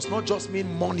investment does not just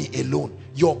mean money alone.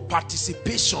 Your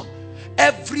participation.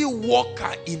 Every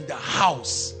worker in the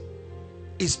house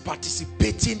is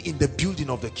participating in the building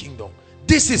of the kingdom.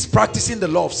 This is practicing the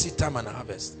law of seed time and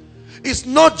harvest. It's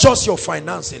not just your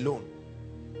finance alone.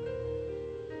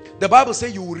 The Bible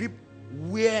says you will reap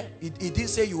where, it didn't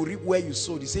say you will reap where you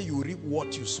sowed. It said you will reap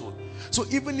what you sowed. So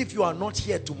even if you are not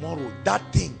here tomorrow, that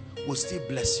thing will still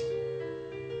bless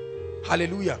you.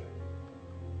 Hallelujah.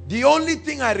 The only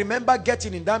thing I remember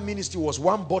getting in that ministry was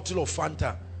 1 bottle of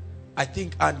Fanta, I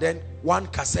think, and then 1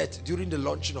 cassette during the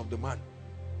launching of the man.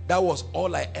 That was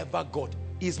all I ever got.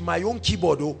 It's my own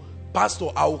keyboard, though. Pastor,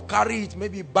 I will carry it,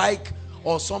 maybe bike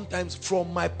or sometimes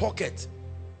from my pocket.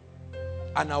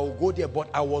 And I will go there, but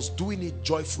I was doing it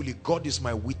joyfully. God is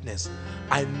my witness.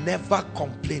 I never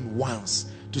complained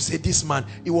once to say this man.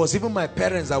 It was even my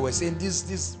parents that were saying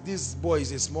this boy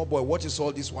is a small boy. What is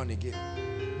all this one again?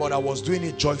 But I was doing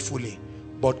it joyfully.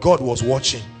 But God was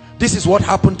watching. This is what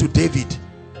happened to David.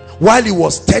 While he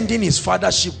was tending his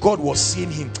father's sheep, God was seeing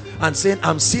him and saying,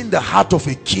 I'm seeing the heart of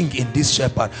a king in this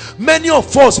shepherd. Many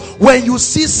of us, when you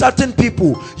see certain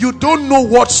people, you don't know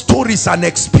what stories and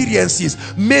experiences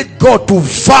made God to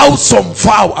vow some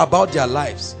vow about their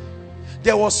lives.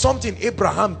 There was something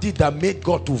Abraham did that made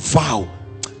God to vow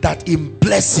that in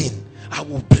blessing, I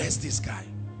will bless this guy.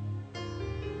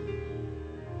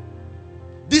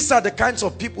 These are the kinds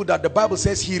of people that the Bible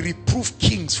says he reproved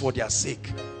kings for their sake.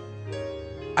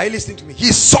 Are you listening to me? He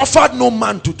suffered no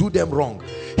man to do them wrong.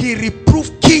 He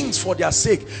reproved kings for their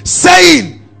sake,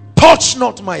 saying, touch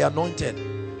not my anointed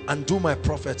and do my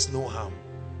prophets no harm.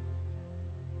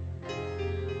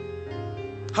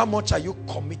 How much are you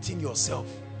committing yourself?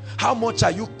 How much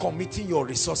are you committing your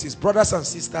resources? Brothers and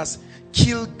sisters,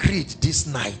 kill greed this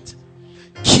night.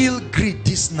 Kill greed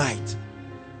this night.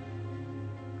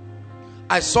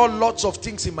 I saw lots of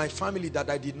things in my family that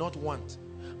I did not want.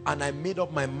 And I made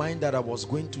up my mind that I was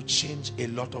going to change a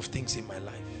lot of things in my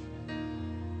life.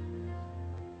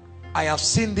 I have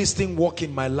seen this thing work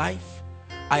in my life.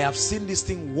 I have seen this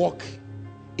thing work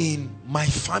in my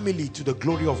family to the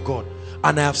glory of God.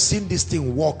 And I have seen this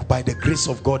thing work by the grace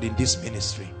of God in this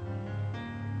ministry.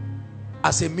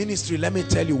 As a ministry, let me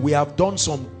tell you, we have done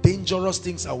some dangerous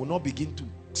things. I will not begin to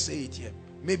say it here.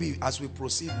 Maybe as we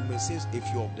proceed, we may say a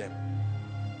few of them.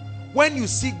 When you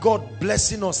see God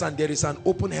blessing us and there is an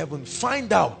open heaven,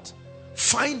 find out.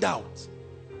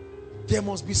 There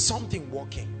must be something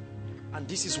working. And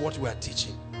this is what we are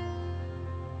teaching.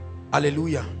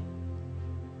 Hallelujah.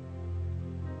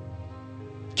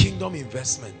 Kingdom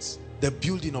investments. The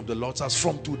building of the Lord's house.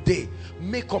 From today,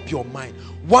 make up your mind.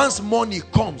 Once money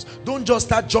comes, don't just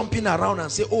start jumping around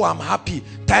and say, oh, I'm happy.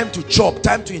 Time to chop,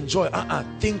 time to enjoy.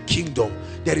 Think kingdom.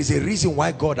 There is a reason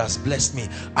why God has blessed me.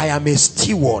 I am a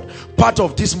steward. Part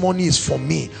of this money is for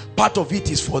me. Part of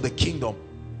it is for the kingdom.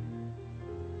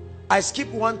 I skip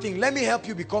one thing. Let me help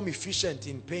you become efficient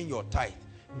in paying your tithe.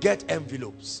 Get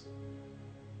envelopes.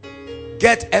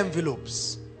 Get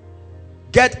envelopes.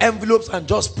 Get envelopes and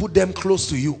just put them close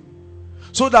to you.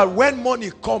 So that when money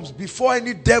comes, before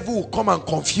any devil will come and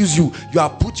confuse you, you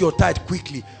have put your tithe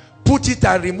quickly. Put it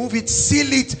and remove it,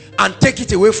 seal it and take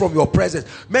it away from your presence.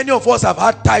 Many of us have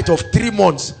had tithe of 3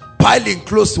 months piling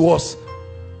close to us.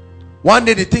 One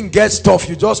day the thing gets tough,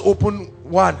 you just open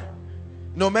one.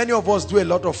 No, many of us do a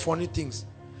lot of funny things.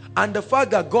 And the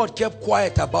fact that God kept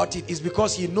quiet about it is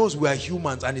because he knows we are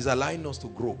humans and is allowing us to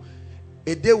grow.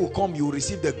 a day will come you will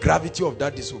receive the gravity of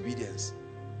that disobedience.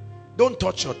 Don't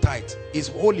touch your tithe. It's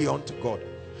holy unto God.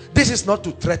 This is not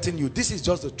to threaten you. This is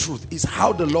just the truth. It's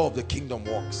how the law of the kingdom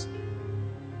works.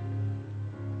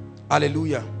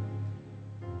 Hallelujah.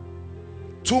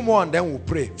 2 more and then we'll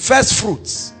pray. First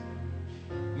fruits.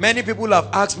 Many people have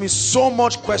asked me so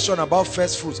much question about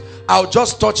first fruits. I'll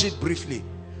just touch it briefly.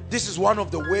 This is one of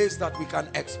the ways that we can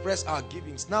express our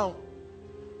givings. Now,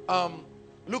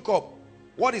 look up.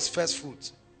 What is first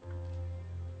fruit?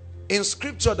 In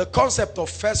scripture, the concept of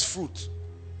first fruit,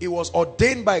 it was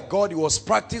ordained by God. It was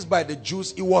practiced by the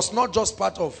Jews. It was not just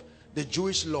part of the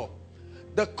Jewish law.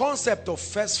 The concept of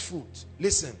first fruit,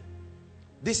 listen,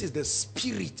 this is the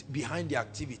spirit behind the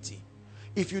activity.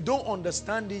 If you don't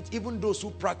understand it, even those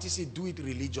who practice it do it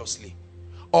religiously,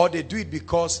 or they do it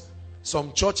because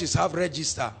some churches have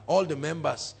register all the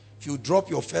members. If you drop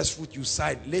your first fruit, you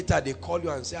sign. Later they call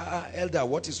you and say, elder,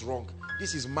 what is wrong?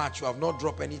 This is March, you have not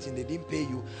dropped anything, they didn't pay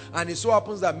you. And it so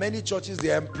happens that many churches,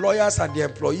 the employers and the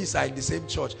employees are in the same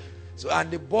church. So,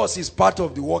 and the boss is part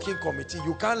of the working committee.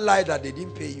 You can't lie that they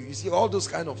didn't pay you. You see, all those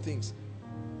kind of things.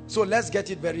 So let's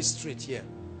get it very straight here.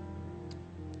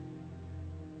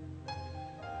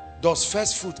 Does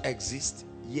first fruit exist?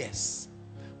 Yes.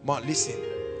 But listen,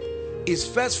 is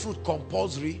first fruit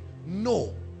compulsory?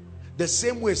 No. The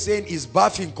same way saying, is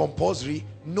bathing compulsory?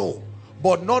 No.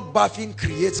 But not bathing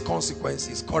creates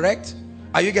consequences, correct?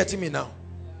 Are you getting me now?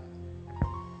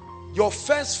 Your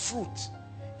first fruit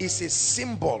is a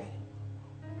symbol,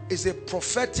 is a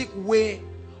prophetic way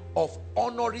of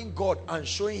honoring God and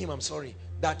showing him,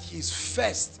 that he's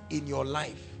first in your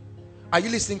life. Are you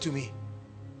listening to me?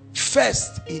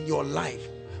 First in your life.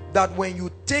 That when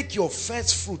you take your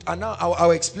first fruit, and now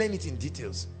I'll explain it in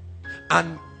details,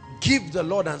 and give the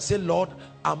Lord and say, Lord,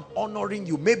 I'm honoring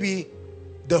you. Maybe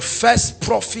the first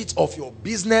profit of your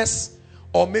business,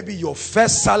 or maybe your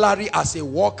first salary as a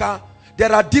worker.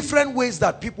 There are different ways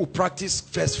that people practice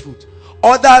first fruit.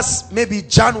 Others, maybe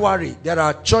January. There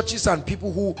are churches and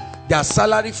people who their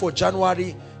salary for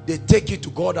January, they take it to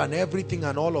God and everything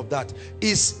and all of that.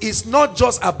 It's not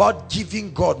just about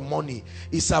giving God money.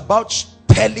 It's about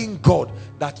telling God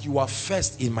that you are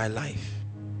first in my life.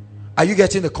 Are you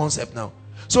getting the concept now?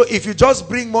 So if you just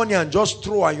bring money and just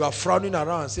throw and you are frowning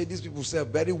around and say, these people say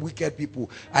very wicked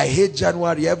people, I hate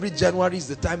January, every January is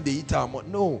the time they eat our money.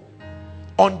 No.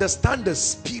 Understand the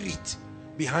spirit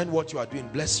behind what you are doing.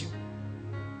 Bless you.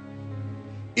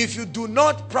 If you do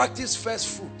not practice first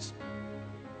fruit,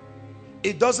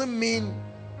 it doesn't mean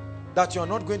that you're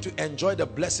not going to enjoy the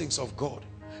blessings of God.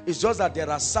 It's just that there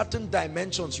are certain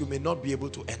dimensions you may not be able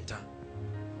to enter.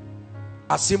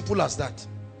 As simple as that.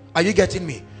 Are you getting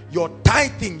me? Your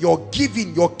tithing, your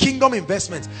giving, your kingdom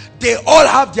investments, they all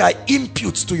have their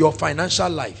inputs to your financial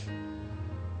life.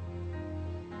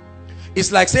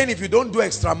 It's like saying, if you don't do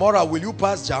extramural, will you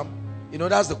pass JAMB? You know,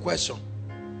 that's the question.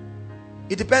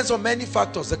 It depends on many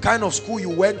factors, the kind of school you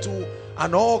went to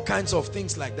and all kinds of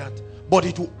things like that. But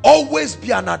it will always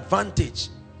be an advantage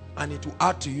and it will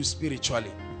add to you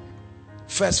spiritually.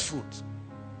 First fruit.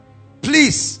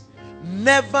 Please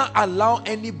never allow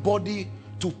anybody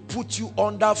to put you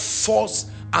under force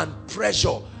and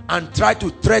pressure and try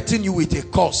to threaten you with a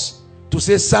curse. To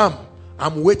say, Sam,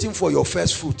 I'm waiting for your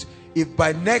first fruit. If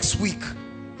by next week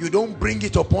you don't bring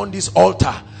it upon this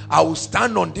altar, I will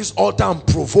stand on this altar and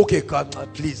provoke a curse.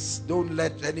 Please don't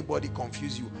let anybody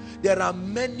confuse you. There are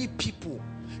many people,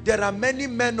 there are many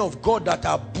men of God that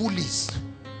are bullies.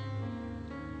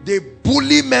 They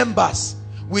bully members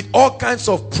with all kinds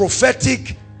of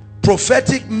prophetic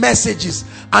messages,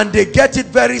 and they get it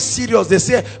very serious. They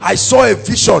say, I saw a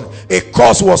vision, a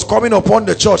curse was coming upon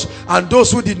the church, and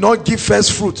those who did not give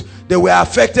first fruit, they were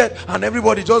affected, and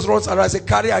everybody just runs around and say,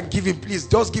 carry and give him, please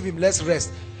just give him, let's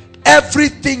rest.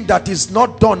 Everything that is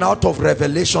not done out of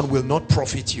revelation will not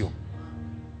profit you.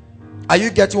 Are you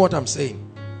getting what I'm saying?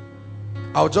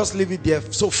 I'll just leave it there.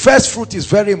 So first fruit is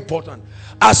very important.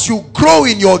 As you grow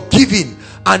in your giving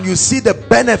and you see the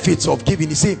benefits of giving,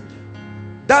 you see,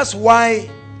 that's why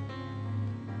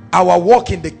our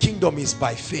walk in the kingdom is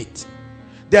by faith.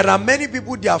 There are many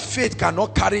people, their faith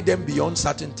cannot carry them beyond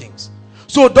certain things.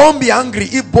 So don't be angry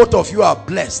if both of you are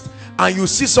blessed and you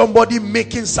see somebody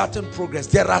making certain progress.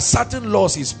 There are certain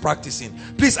laws he's practicing.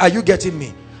 Please, are you getting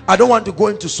me? I don't want to go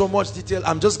into so much detail.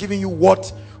 I'm just giving you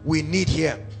what we need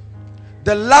here.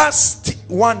 The last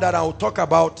one that I'll talk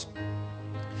about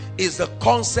is the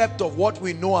concept of what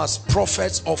we know as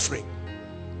prophet's offering.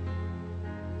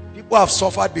 People have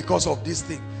suffered because of this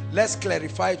thing. Let's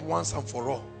clarify it once and for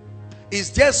all.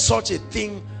 Is there such a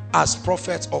thing as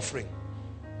prophet's offering?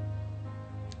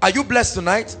 Are you blessed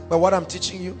tonight by what I'm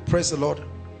teaching you? Praise the Lord.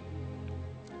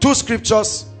 Two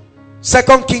scriptures. 2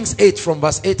 Kings 8 from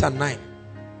verse 8 and 9.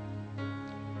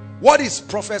 What is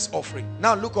prophet's offering?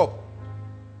 Now look up.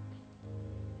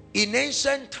 In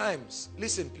ancient times,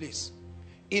 listen please.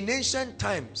 In ancient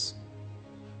times,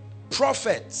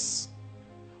 prophets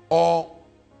or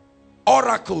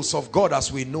oracles of God,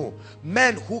 as we know,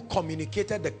 men who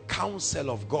communicated the counsel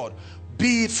of God,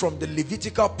 be it from the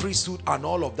Levitical priesthood and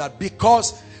all of that,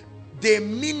 because they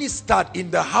ministered in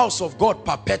the house of God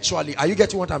perpetually. Are you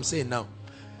getting what I'm saying now?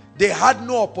 They had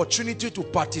no opportunity to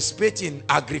participate in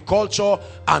agriculture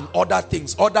and other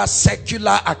things, other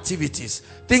secular activities.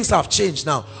 Things have changed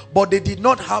now, but they did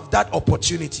not have that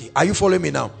opportunity. Are you following me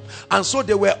now? And so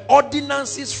there were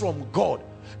ordinances from God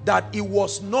that it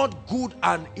was not good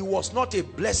and it was not a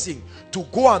blessing to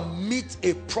go and meet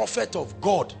a prophet of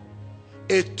God,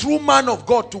 a true man of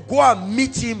God, to go and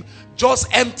meet him just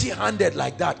empty-handed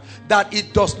like that. That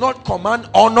it does not command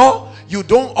honor. You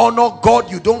don't honor God,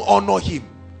 you don't honor him.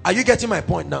 Are you getting my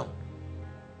point now?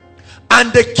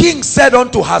 And the king said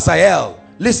unto Hazael,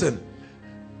 listen,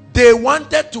 they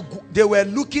wanted to, they were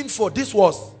looking for,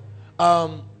 was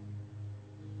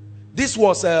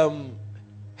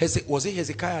it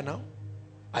Hezekiah now?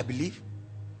 I believe.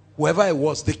 Whoever it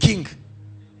was, the king.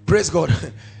 Praise God.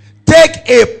 Take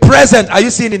a present. Are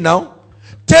you seeing it now?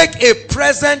 Take a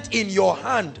present in your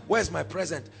hand. Where's my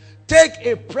present? Take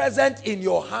a present in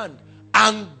your hand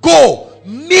and go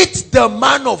meet the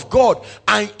man of God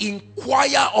and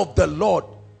inquire of the Lord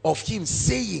of him,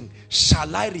 saying,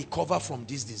 shall I recover from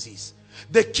this disease?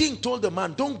 The king told the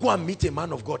man, don't go and meet a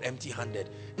man of God empty-handed.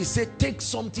 He said, take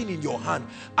something in your hand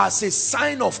as a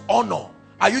sign of honor.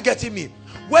 Are you getting me?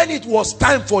 When it was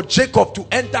time for Jacob to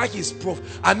enter his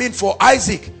for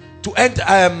Isaac to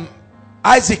enter,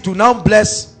 Isaac to now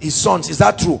bless his sons, is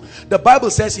that true? The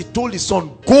Bible says he told his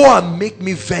son, go and make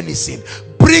me venison.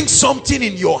 Bring something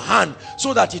in your hand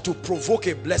so that it will provoke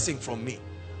a blessing from me.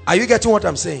 Are you getting what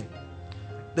I'm saying?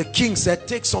 The king said,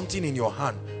 take something in your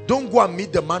hand. Don't go and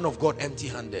meet the man of God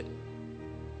empty-handed.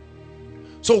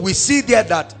 So we see there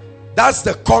that that's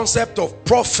the concept of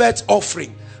prophet's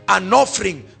offering. An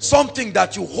offering, something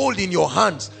that you hold in your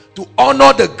hands to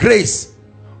honor the grace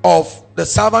of the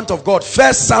servant of God.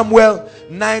 1 Samuel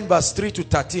 9 verse 3 to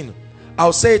 13.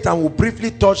 I'll say it and we'll briefly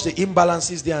touch the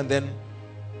imbalances there and then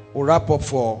we'll wrap up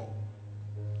for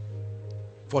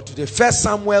today. 1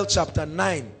 Samuel chapter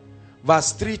 9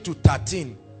 verse 3 to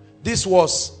 13. This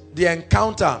was the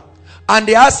encounter. And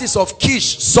the asses of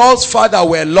Kish, Saul's father,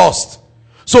 were lost.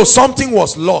 So something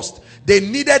was lost. They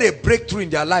needed a breakthrough in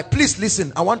their life. Please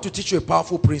listen. I want to teach you a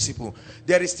powerful principle.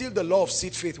 There is still the law of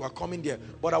seed faith. We're coming there.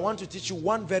 But I want to teach you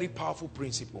one very powerful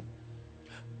principle.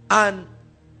 And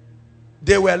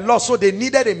they were lost. So they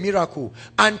needed a miracle.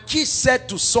 And Kish said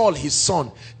to Saul, his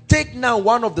son, take now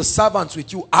one of the servants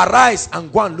with you. Arise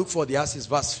and go and look for the asses.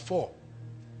 Verse 4.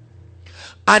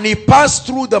 And he passed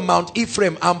through the Mount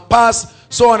Ephraim and passed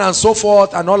so on and so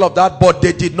forth and all of that. But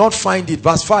they did not find it.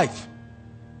 Verse 5.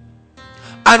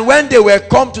 And when they were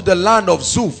come to the land of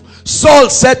Zuph, Saul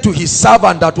said to his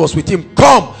servant that was with him,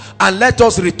 come and let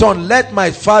us return. Let my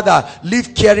father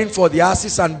leave caring for the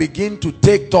asses and begin to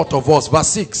take thought of us. Verse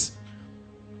 6.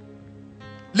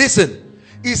 Listen.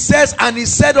 He says, and he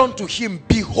said unto him,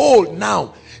 behold,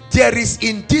 now there is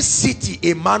in this city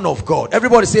a man of God.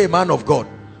 Everybody say a man of God.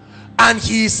 And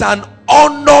he is an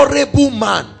honorable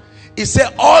man. He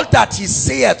said, all that he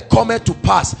saith cometh to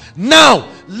pass. Now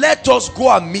let us go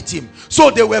and meet him.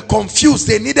 So they were confused.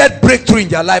 They needed breakthrough in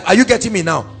their life. Are you getting me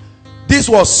now? This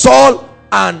was Saul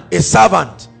and a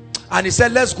servant. And he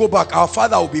said, let's go back. Our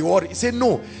father will be worried. He said,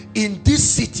 no. In this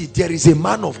city there is a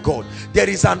man of God. There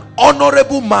is an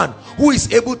honorable man who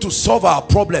is able to solve our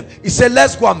problem. He said,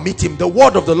 let's go and meet him. The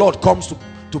word of the Lord comes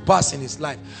to pass in his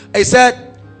life. He said,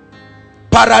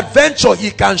 peradventure he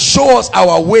can show us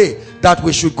our way that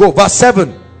we should go. Verse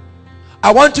 7.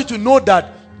 I want you to know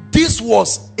that this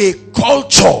was a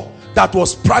culture that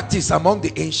was practiced among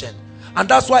the ancient. And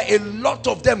that's why a lot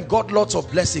of them got lots of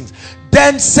blessings.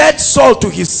 Then said Saul to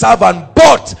his servant,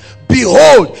 but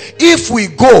behold, if we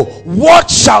go, what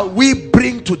shall we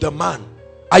bring to the man?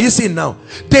 Are you seeing now?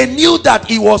 They knew that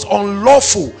it was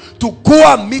unlawful to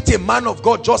go and meet a man of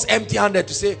God just empty-handed,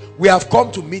 to say, we have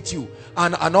come to meet you,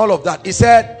 and all of that. He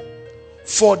said,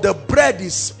 for the bread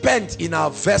is spent in our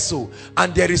vessel,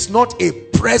 and there is not a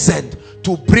present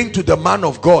to bring to the man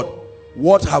of God.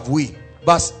 What have we?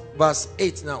 Verse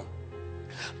 8 now.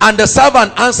 And the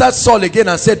servant answered Saul again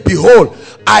and said, behold,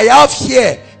 I have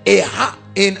here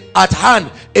at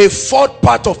hand a fourth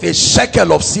part of a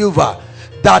shekel of silver,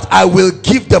 that I will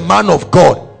give the man of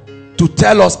God to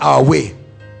tell us our way.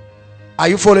 Are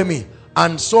you following me?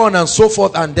 And so on and so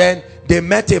forth. And then They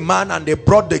met a man and they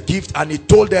brought the gift, and he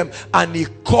told them, and he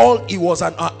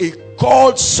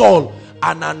called Saul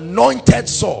an anointed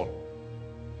Saul.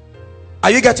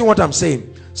 Are you getting what I'm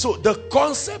saying? So the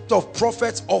concept of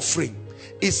prophet's offering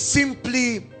is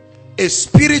simply a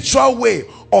spiritual way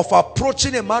of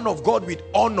approaching a man of God with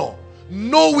honor,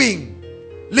 knowing,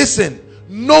 listen,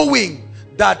 knowing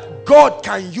that God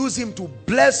can use him to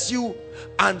bless you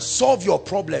and solve your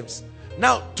problems.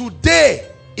 Now today,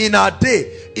 in our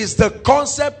day, is the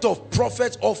concept of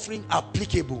prophet offering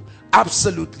applicable?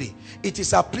 Absolutely, it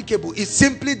is applicable. It's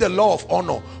simply the law of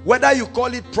honor. Whether you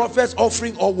call it prophet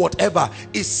offering or whatever,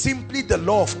 it's simply the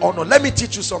law of honor. Let me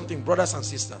teach you something, brothers and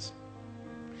sisters.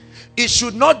 It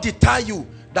should not deter you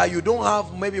that you don't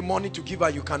have maybe money to give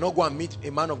and you cannot go and meet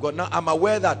a man of God. Now I'm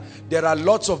aware that there are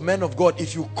lots of men of God,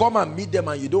 if you come and meet them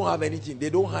and you don't have anything, they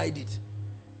don't hide it.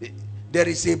 There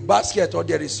is a basket or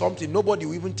there is something, nobody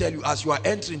will even tell you as you are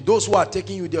entering. Those who are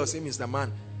taking you there will say, Mr.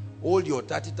 Man, hold your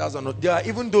 30,000. There are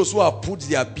even those who have put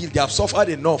their bill, they have suffered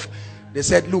enough. They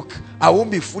said, look, I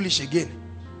won't be foolish again.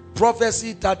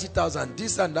 Prophecy, 30,000,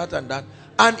 this and that and that.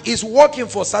 And it's working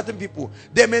for certain people.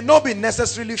 They may not be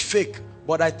necessarily fake,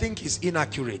 but I think it's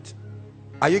inaccurate.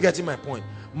 Are you getting my point?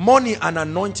 Money and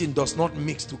anointing does not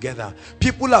mix together.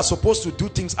 People are supposed to do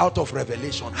things out of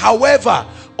revelation. However,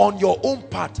 on your own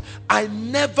part, I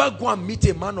never go and meet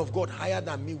a man of God higher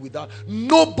than me without.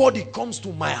 Nobody comes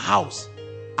to my house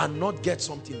and not get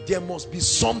something. There must be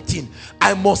something.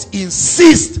 I must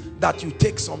insist that you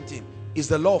take something. It's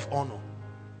the law of honor.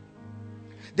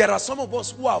 There are some of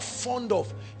us who are fond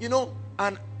of, you know,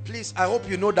 and please, I hope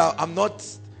you know that I'm not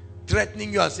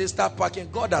threatening you and say start packing.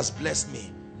 God has blessed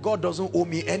me. God doesn't owe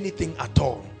me anything at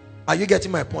all. Are you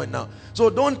getting my point now? So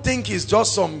don't think it's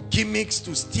just some gimmicks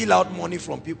to steal out money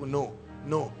from people. No,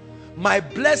 no. My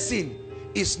blessing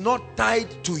is not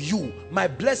tied to you. My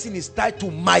blessing is tied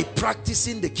to my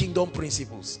practicing the kingdom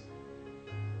principles.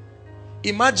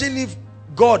 Imagine if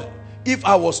God, if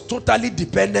I was totally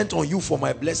dependent on you for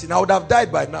my blessing, I would have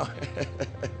died by now.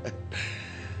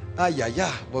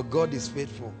 Yeah, but God is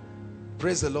faithful.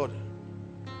 Praise the Lord.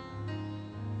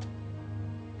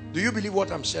 Do you believe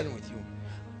what I'm sharing with you?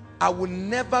 I will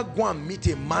never go and meet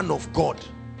a man of God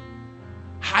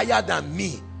higher than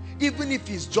me, even if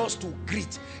it's just to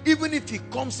greet, even if he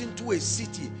comes into a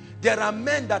city. There are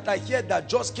men that I hear that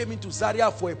just came into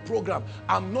Zaria for a program.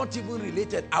 I'm not even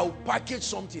related. I'll package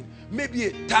something, maybe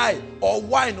a tie or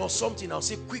wine or something. I'll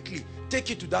say quickly,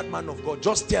 take it to that man of God.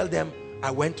 Just tell them I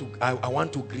want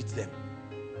to greet them.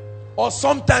 Or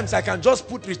sometimes I can just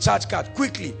put recharge card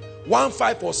quickly,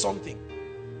 1.5 or something.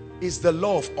 Is the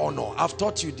law of honor. I've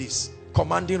taught you this.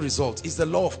 Commanding results is the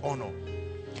law of honor.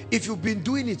 If you've been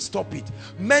doing it, stop it.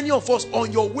 Many of us,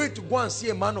 on your way to go and see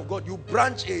a man of God, you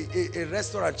branch a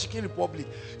restaurant, Chicken Republic,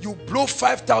 you blow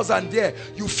 5,000 there,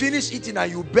 you finish eating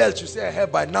and you belch, you say, hey,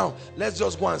 by now let's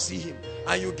just go and see him.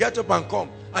 And you get up and come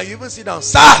and you even sit down,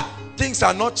 sir, things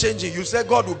are not changing. You say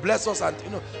God will bless us, and you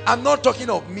know, I'm not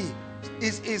talking of me.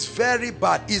 It's very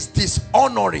bad. It's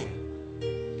dishonoring.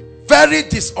 Very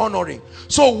dishonoring.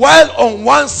 So while on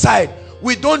one side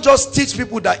we don't just teach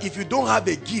people that if you don't have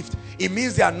a gift, it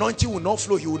means the anointing will not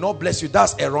flow, he will not bless you.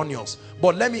 That's erroneous.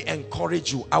 But let me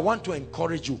encourage you. I want to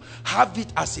encourage you. Have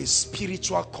it as a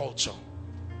spiritual culture.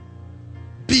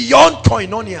 Beyond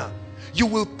koinonia, you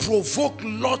will provoke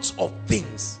lots of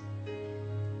things.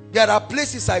 There are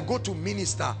places I go to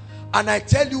minister, and I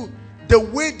tell you, the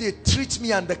way they treat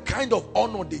me and the kind of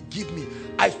honor they give me,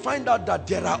 I find out that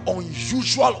there are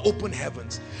unusual open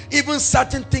heavens. Even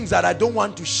certain things that I don't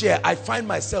want to share, I find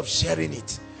myself sharing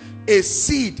it. A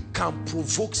seed can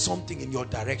provoke something in your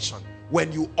direction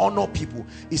when you honor people.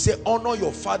 He said, honor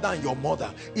your father and your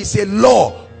mother. It's a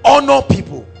law. Honor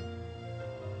people.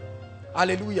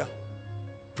 Hallelujah.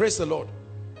 Praise the Lord.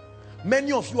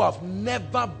 Many of you have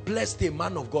never blessed a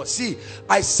man of God. See,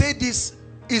 I say this,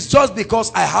 it's just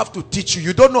because I have to teach you.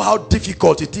 You don't know how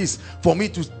difficult it is for me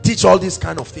to teach all these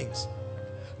kind of things.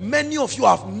 Many of you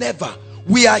have never.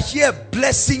 We are here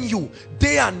blessing you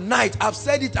day and night. I've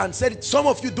said it and said it. Some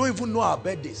of you don't even know our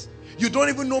birthdays. You don't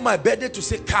even know my birthday to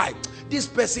say, Kai, this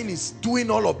person is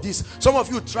doing all of this. Some of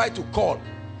you try to call,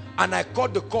 and I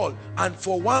caught the call, and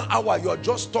for 1 hour you are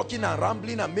just talking and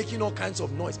rambling and making all kinds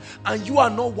of noise, and you are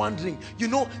not wondering, you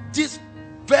know, this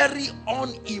very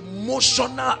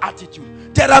unemotional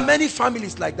attitude. There are many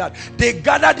families like that. They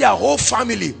gather their whole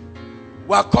family.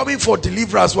 We are coming for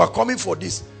deliverance, we are coming for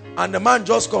this, and the man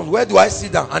just comes, where do I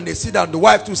sit down? And they sit down. The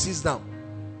wife too sits down.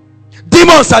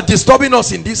 Demons are disturbing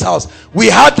us in this house. We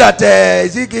had that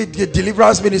is it the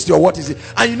deliverance ministry or what is it?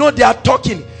 And you know, they are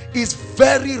talking. Is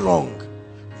very wrong.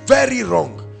 Very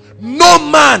wrong. No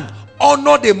man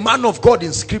honored a man of God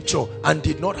in scripture and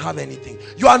did not have anything.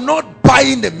 You are not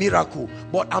buying the miracle,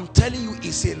 but I'm telling you,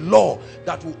 it's a law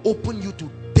that will open you to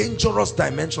dangerous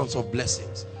dimensions of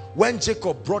blessings. When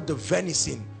Jacob brought the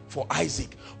venison for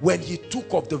Isaac, when he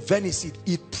took of the venison,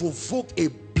 it provoked a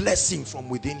blessing from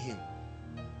within him.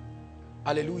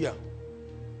 Hallelujah.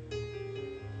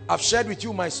 I've shared with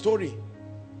you my story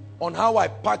on how I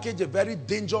packaged a very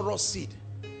dangerous seed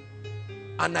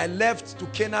and I left to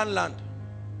Canaan land.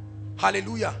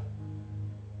 Hallelujah.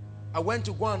 I went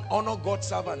to go and honor God's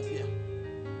servant here.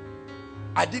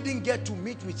 I didn't get to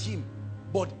meet with him,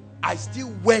 but I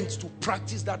still went to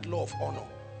practice that law of honor.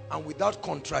 And without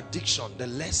contradiction, the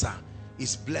lesser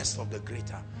is blessed of the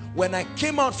greater. When I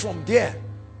came out from there,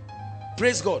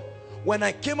 praise God, when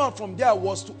I came out from there, I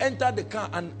was to enter the car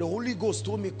and the Holy Ghost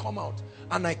told me, come out.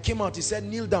 And I came out. He said,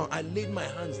 kneel down. I laid my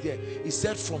hands there. He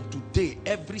said, from today,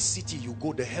 every city you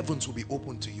go, the heavens will be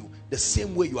open to you. The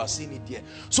same way you are seeing it here.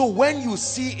 So when you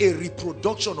see a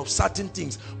reproduction of certain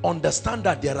things, understand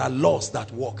that there are laws that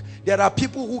work. There are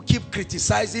people who keep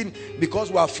criticizing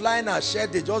because we are flying our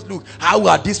shed. They just look, how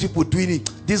are these people doing it?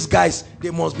 These guys,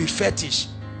 they must be fetish.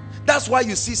 That's why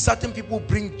you see certain people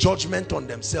bring judgment on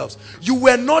themselves. You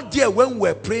were not there when we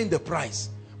were praying the price,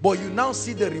 but you now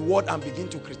see the reward and begin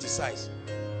to criticize.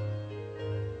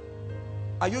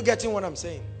 Are you getting what I'm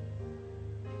saying?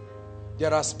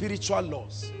 There are spiritual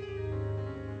laws.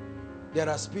 There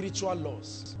are spiritual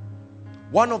laws.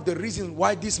 One of the reasons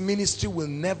why this ministry will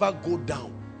never go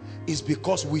down is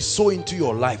because we sow into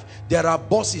your life. There are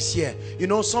bosses here. You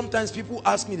know, sometimes people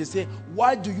ask me, they say,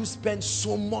 why do you spend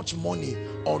so much money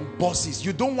on bosses?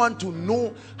 You don't want to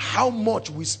know how much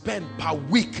we spend per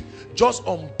week just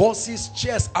on bosses,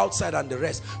 chairs outside and the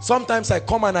rest. Sometimes I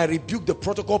come and I rebuke the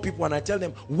protocol people and I tell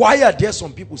them, why are there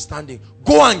some people standing?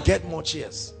 Go and get more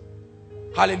chairs.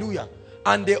 Hallelujah.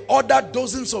 And they order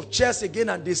dozens of chairs again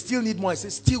and they still need more. I say,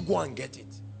 still go and get it.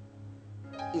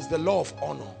 It's the law of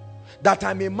honor. That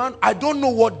I'm a man, I don't know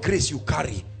what grace you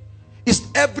carry. It's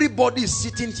everybody is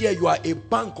sitting here, you are a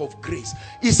bank of grace.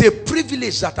 It's a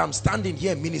privilege that I'm standing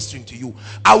here ministering to you.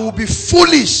 I will be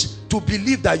foolish to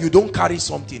believe that you don't carry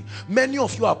something. Many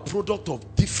of you are product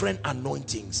of different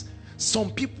anointings.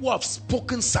 Some people have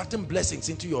spoken certain blessings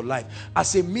into your life.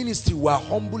 As a ministry, we are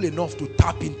humble enough to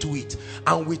tap into it.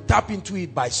 And we tap into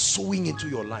it by sowing into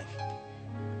your life.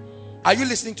 Are you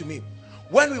listening to me?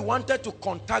 When we wanted to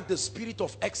contact the spirit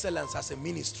of excellence as a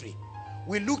ministry,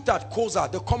 we looked at COSA,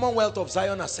 the Commonwealth of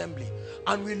Zion Assembly,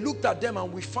 and we looked at them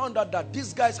and we found out that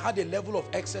these guys had a level of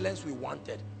excellence we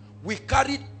wanted. We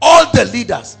carried all the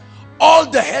leaders, all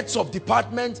the heads of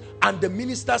departments and the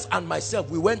ministers and myself.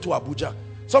 We went to Abuja.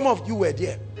 Some of you were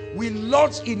there. We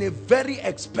lodged in a very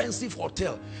expensive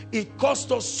hotel. It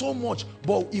cost us so much,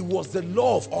 but it was the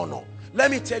law of honor. Let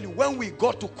me tell you, when we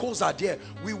got to COSA there,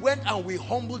 we went and we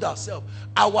humbled ourselves.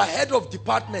 Our head of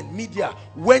department, media,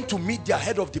 went to meet their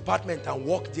head of department and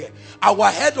walked there.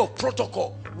 Our head of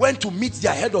protocol went to meet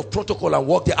their head of protocol and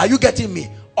walked there. Are you getting me?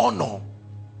 Honor.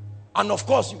 And of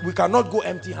course, we cannot go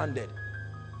empty-handed.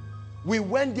 We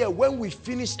went there. When we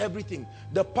finished everything,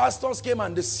 the pastors came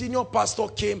and the senior pastor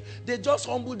came. They just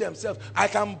humbled themselves. I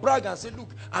can brag and say, look,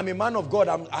 I'm a man of God.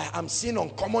 I'm seeing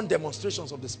uncommon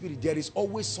demonstrations of the Spirit. There is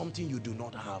always something you do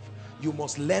not have. You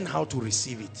must learn how to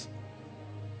receive it.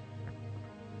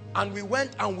 And we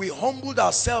went and we humbled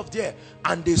ourselves there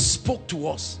and they spoke to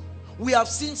us. We have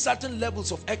seen certain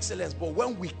levels of excellence, but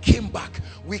when we came back,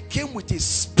 we came with a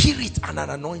spirit and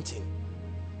an anointing.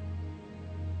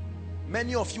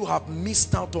 Many of you have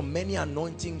missed out on many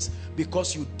anointings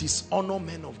because you dishonor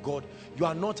men of God. You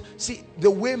are not, see, the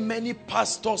way many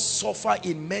pastors suffer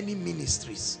in many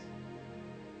ministries.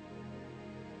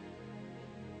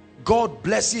 God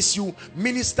blesses you.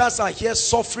 Ministers are here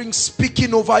suffering,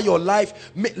 speaking over your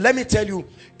life. Let me tell you,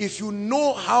 if you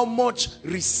know how much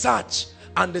research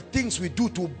and the things we do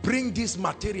to bring these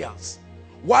materials,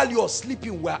 while you're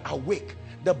sleeping, we're awake.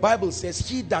 The Bible says,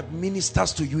 he that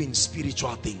ministers to you in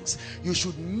spiritual things, you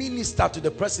should minister to the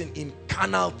person in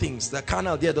carnal things. The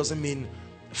carnal there doesn't mean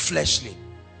fleshly.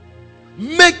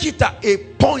 Make it a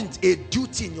point, a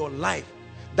duty in your life,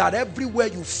 that everywhere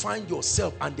you find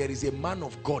yourself and there is a man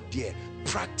of God there,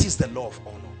 practice the law of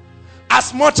honor.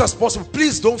 As much as possible.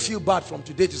 Please don't feel bad from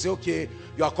today to say, okay,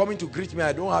 you are coming to greet me,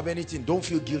 I don't have anything. Don't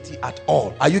feel guilty at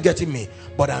all. Are you getting me?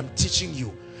 But I'm teaching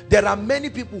you. There are many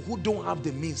people who don't have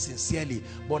the means sincerely,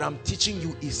 but I'm teaching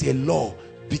you is a law.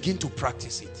 Begin to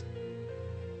practice it.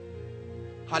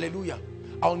 Hallelujah.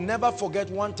 I'll never forget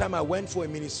one time I went for a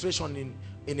ministration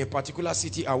in a particular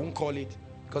city. I won't call it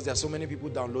because there are so many people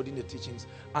downloading the teachings,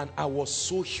 and I was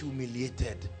so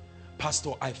humiliated.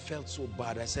 Pastor, I felt so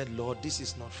bad. I said, Lord, this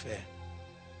is not fair.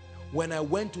 When I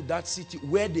went to that city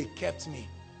where they kept me,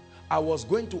 I was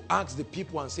going to ask the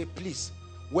people and say, please,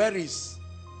 where is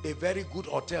a very good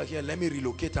hotel here? Let me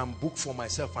relocate and book for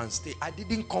myself and stay. I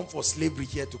didn't come for slavery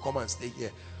here to come and stay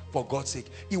here, for God's sake.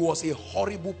 It was a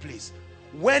horrible place.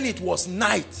 When it was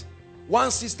night, one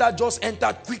sister just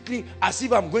entered quickly as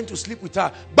if I'm going to sleep with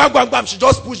her. Bam, bam, bam. She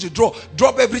just pushed the door,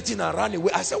 dropped everything and ran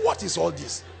away. I said, what is all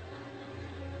this?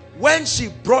 When she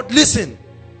brought, listen,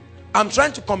 I'm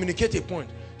trying to communicate a point.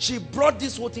 She brought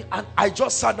this whole thing and I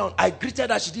just sat down. I greeted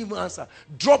her. She didn't even answer.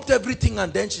 Dropped everything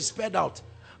and then she sped out.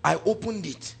 I opened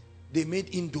it. They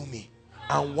made indomie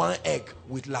and one egg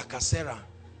with lacasera.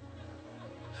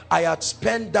 I had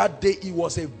spent that day. It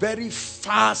was a very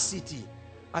far city.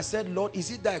 I said, Lord,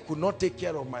 is it that I could not take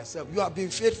care of myself? You have been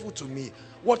faithful to me.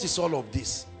 What is all of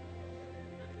this?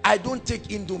 I don't take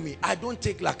indomie. I don't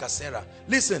take lacasera.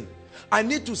 Listen, I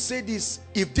need to say this.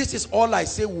 If this is all I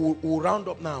say, we'll round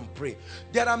up now and pray.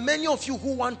 There are many of you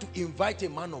who want to invite a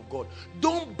man of God.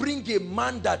 Don't bring a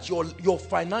man that your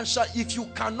financial, if you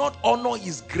cannot honor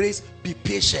his grace, be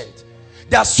patient.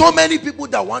 There are so many people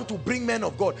that want to bring men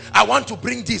of God. I want to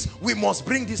bring this. We must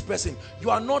bring this person. You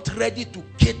are not ready to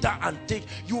cater and take.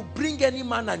 You bring any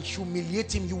man and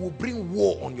humiliate him, you will bring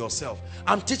war on yourself.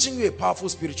 I'm teaching you a powerful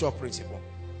spiritual principle.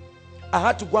 I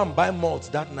had to go and buy malt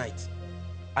that night.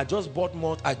 I just bought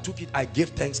malt, I took it, I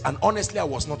gave thanks, and honestly I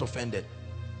was not offended.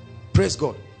 Praise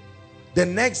God. The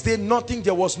next day, nothing,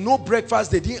 there was no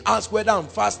breakfast. They didn't ask whether I'm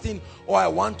fasting or I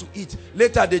want to eat.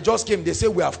 Later they just came, they say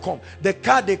we have come. The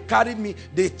car they carried me,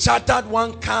 they chartered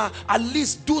one car. At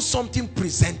least do something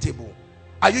presentable.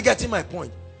 Are you getting my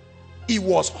point? It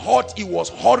was hot, it was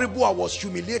horrible, I was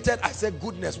humiliated. I said,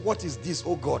 goodness, what is this,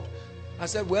 oh God? I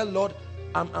said, well, Lord,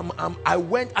 I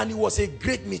went and it was a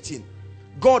great meeting.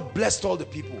 God blessed all the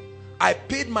people. I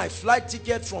paid my flight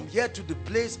ticket from here to the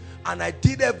place and I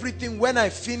did everything. When I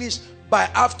finished, by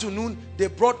afternoon, they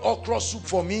brought okra soup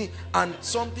for me and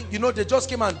something, you know, they just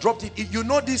came and dropped it. You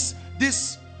know this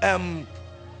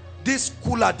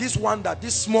cooler,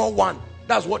 this small one,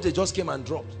 that's what they just came and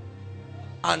dropped.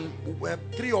 And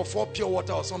 3 or 4 pure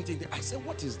water or something. I said,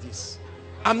 what is this?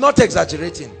 I'm not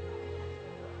exaggerating.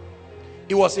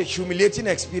 It was a humiliating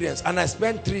experience and I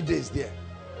spent 3 days there.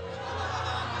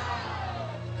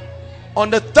 On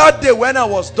the 3rd day when I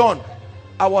was done,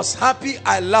 I was happy,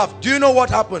 I laughed. Do you know what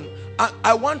happened?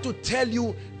 I want to tell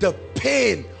you the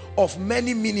pain of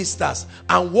many ministers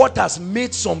and what has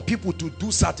made some people to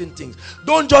do certain things.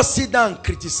 Don't just sit down and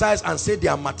criticize and say they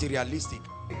are materialistic.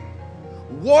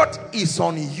 What is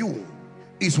on you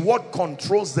is what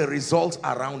controls the results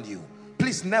around you.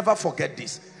 Please never forget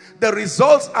this. The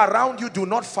results around you do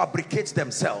not fabricate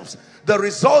themselves. The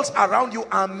results around you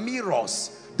are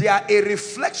mirrors. They are a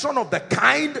reflection of the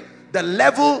kind, the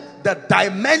level, the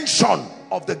dimension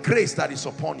of the grace that is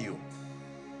upon you.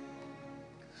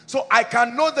 So I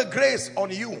can know the grace on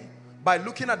you by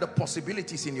looking at the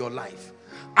possibilities in your life.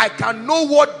 I can know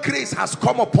what grace has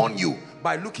come upon you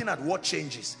by looking at what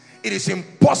changes. It is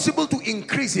impossible to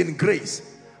increase in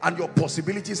grace and your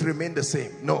possibilities remain the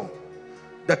same. No.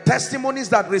 The testimonies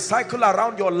that recycle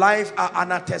around your life are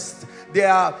an attest. They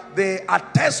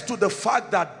attest to the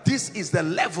fact that this is the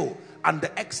level and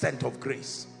the extent of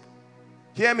grace.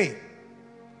 Hear me.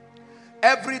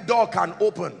 Every door can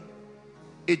open.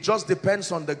 It just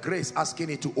depends on the grace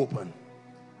asking it to open.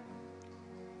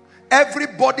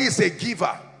 Everybody is a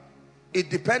giver. It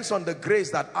depends on the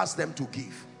grace that asks them to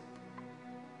give.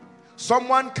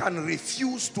 Someone can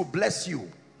refuse to bless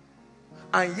you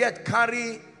and yet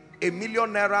carry $1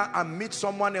 million and meet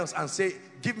someone else and say,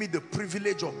 give me the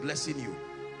privilege of blessing you.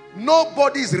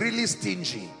 Nobody is really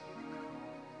stingy.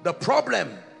 The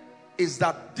problem is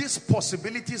that these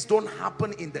possibilities don't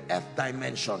happen in the earth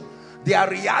dimension. They are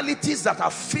realities that are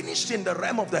finished in the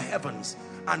realm of the heavens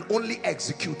and only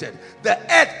executed. The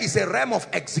earth is a realm of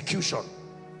execution.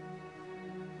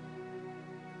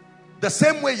 The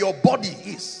same way your body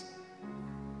is.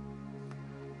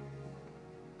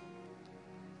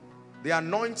 The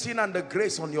anointing and the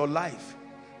grace on your life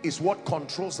is what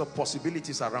controls the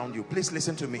possibilities around you. Please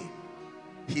listen to me.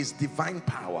 His divine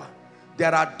power.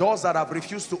 There are doors that have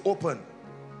refused to open.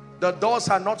 The doors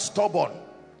are not stubborn.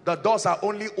 The doors are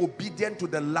only obedient to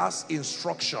the last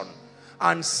instruction.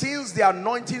 And since the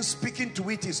anointing speaking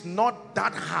to it is not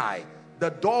that high, the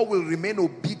door will remain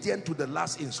obedient to the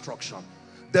last instruction.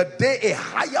 The day a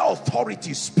higher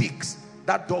authority speaks,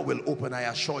 that door will open, I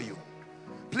assure you.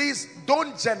 Please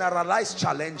don't generalize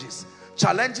challenges.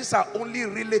 Challenges are only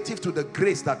relative to the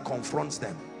grace that confronts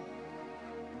them.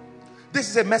 This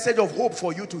is a message of hope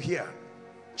for you to hear.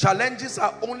 Challenges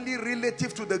are only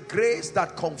relative to the grace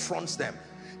that confronts them.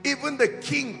 Even the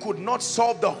king could not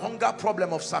solve the hunger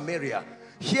problem of Samaria.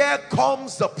 Here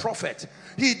comes the prophet.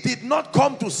 He did not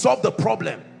come to solve the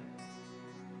problem.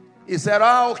 He said,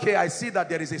 okay, I see that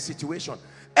there is a situation.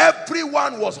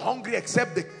 Everyone was hungry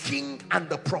except the king and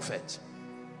the prophet.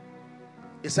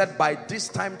 He said, by this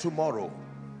time tomorrow.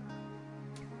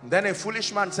 Then a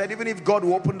foolish man said, even if God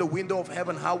will open the window of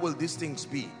heaven, how will these things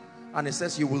be? And he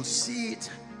says, you will see it,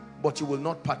 but you will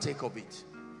not partake of it.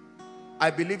 I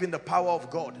believe in the power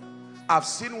of God. I've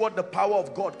seen what the power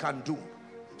of God can do.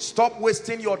 Stop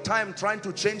wasting your time trying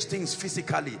to change things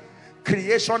physically.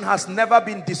 Creation has never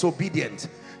been disobedient.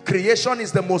 Creation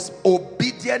is the most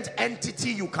obedient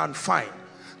entity you can find.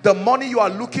 The money you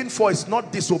are looking for is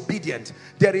not disobedient.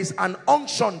 There is an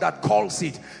unction that calls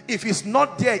it. If it's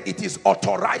not there, it is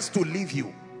authorized to leave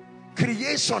you.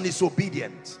 Creation is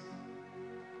obedient.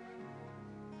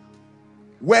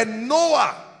 When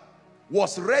Noah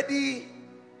was ready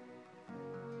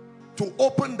to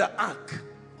open the ark,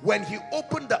 when he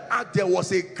opened the ark, there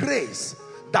was a grace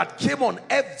that came on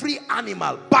every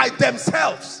animal by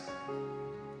themselves.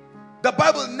 The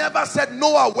Bible never said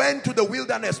Noah went to the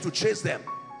wilderness to chase them.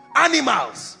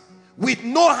 Animals with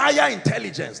no higher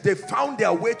intelligence, they found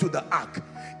their way to the ark.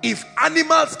 If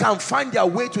animals can find their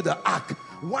way to the ark,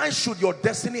 why should your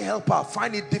destiny helper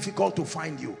find it difficult to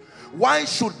find you? Why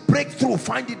should breakthrough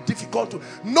find it difficult to?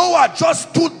 Noah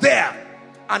just stood there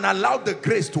and allowed the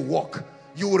grace to work.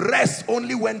 You rest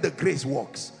only when the grace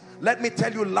works. Let me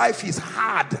tell you, life is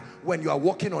hard when you are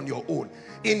walking on your own.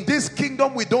 In this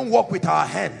kingdom, we don't walk with our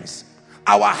hands.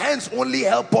 Our hands only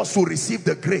help us to receive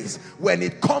the grace. When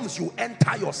it comes, you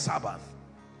enter your Sabbath.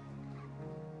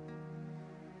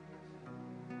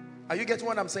 Are you getting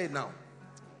what I'm saying now?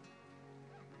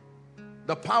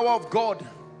 The power of God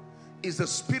is the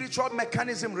spiritual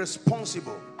mechanism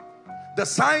responsible. The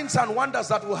signs and wonders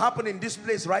that will happen in this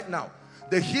place right now,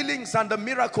 the healings and the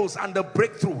miracles and the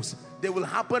breakthroughs, they will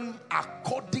happen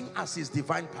according as his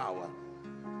divine power.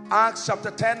 Acts chapter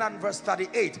 10 and verse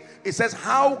 38, it says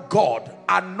how God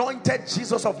anointed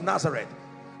Jesus of Nazareth.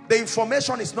 The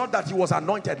information is not that he was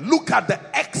anointed. Look at the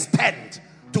extent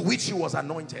to which he was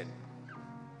anointed.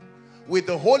 With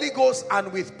the Holy Ghost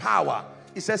and with power.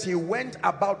 It says he went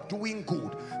about doing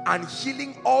good and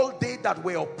healing all they that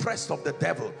were oppressed of the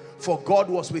devil, for God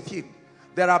was with him.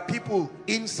 There are people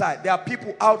inside, there are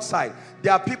people outside,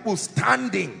 there are people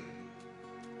standing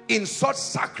in such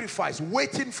sacrifice,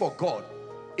 waiting for God.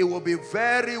 It will be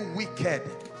very wicked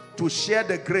to share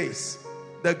the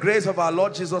grace of our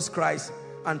Lord Jesus Christ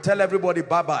and tell everybody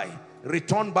bye-bye.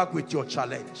 Return back with your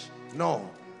challenge. No,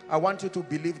 I want you to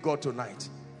believe God tonight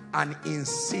and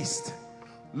insist.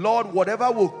 Lord,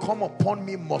 whatever will come upon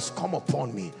me must come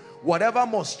upon me. Whatever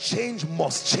must change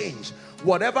must change.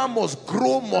 Whatever must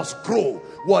grow must grow.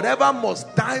 Whatever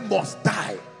must die must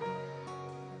die.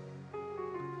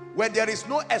 When there is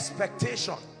no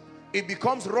expectation, it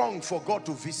becomes wrong for God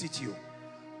to visit you.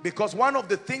 Because one of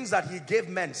the things that he gave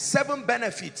men, 7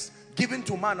 benefits given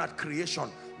to man at creation,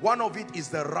 one of it is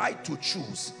the right to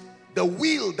choose. The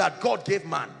will that God gave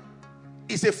man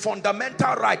is a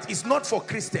fundamental right. It's not for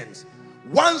Christians.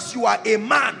 Once you are a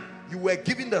man, you were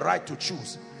given the right to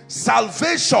choose.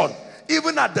 Salvation,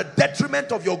 even at the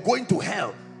detriment of your going to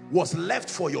hell, was left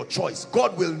for your choice.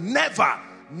 God will never,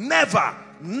 never,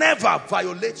 never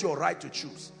violate your right to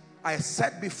choose. I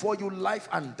set before you life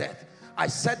and death. I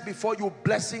set before you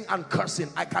blessing and cursing.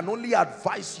 I can only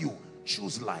advise you,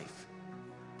 choose life.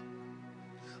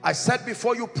 I set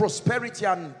before you prosperity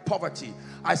and poverty.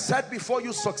 I set before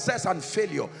you success and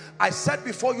failure. I set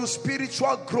before you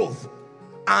spiritual growth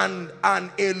and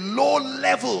a low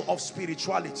level of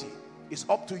spirituality. It's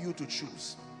up to you to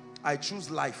choose. I choose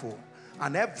life,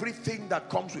 and everything that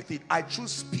comes with it. I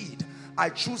choose speed. I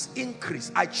choose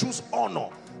increase. I choose honor.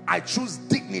 I choose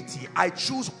dignity. I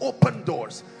choose open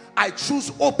doors. I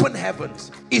choose open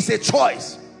heavens. It's a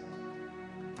choice.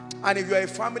 And if you're a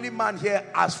family man here,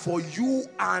 as for you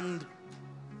and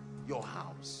your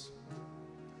house,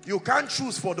 you can't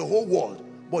choose for the whole world,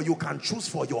 but you can choose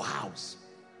for your house.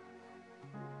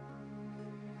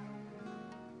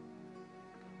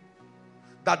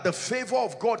 That the favor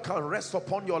of God can rest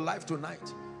upon your life tonight,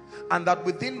 and that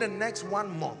within the next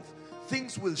 1 month,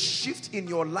 things will shift in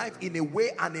your life in a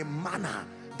way and a manner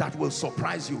that will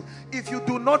surprise you. If you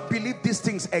do not believe these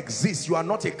things exist, you are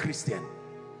not a Christian.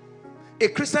 A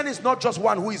Christian is not just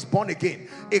one who is born again.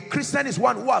 A Christian is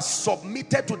one who has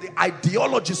submitted to the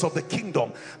ideologies of the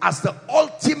kingdom as the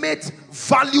ultimate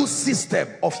value system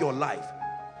of your life.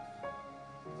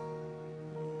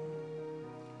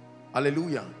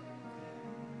 Hallelujah.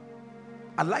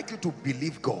 I'd like you to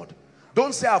believe God.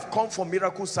 Don't say, I've come for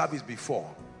miracle service before.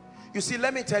 You see,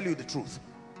 let me tell you the truth.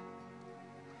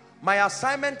 My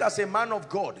assignment as a man of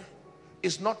God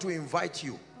is not to invite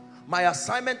you. My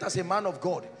assignment as a man of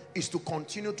God is to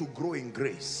continue to grow in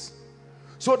grace.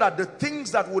 So that the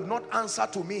things that would not answer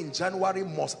to me in January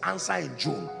must answer in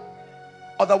June.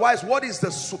 Otherwise, what is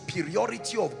the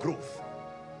superiority of growth?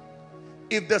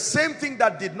 If the same thing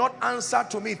that did not answer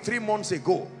to me 3 months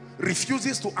ago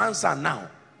refuses to answer now,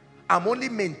 I'm only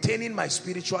maintaining my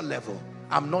spiritual level.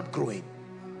 I'm not growing.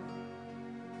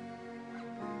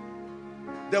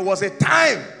 There was a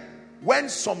time when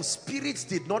some spirits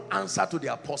did not answer to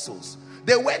the apostles.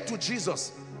 They went to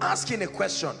Jesus asking a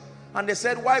question and they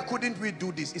said, why couldn't we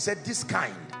do this? He said, this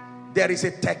kind. There is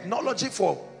a technology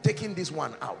for taking this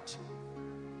one out.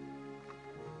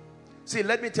 See,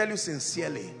 let me tell you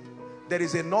sincerely, there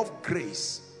is enough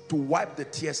grace to wipe the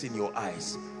tears in your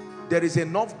eyes. There is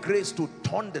enough grace to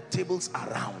turn the tables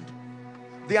around.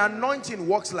 The anointing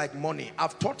works like money.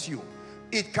 I've taught you.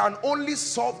 It can only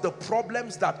solve the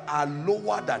problems that are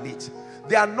lower than it.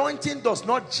 The anointing does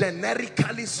not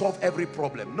generically solve every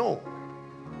problem. No.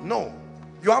 No.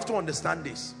 You have to understand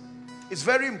this. It's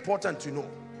very important to know.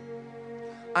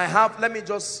 Let me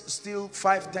just steal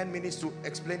 5-10 minutes to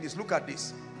explain this. Look at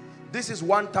this. This is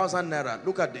 1,000 naira.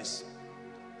 Look at this.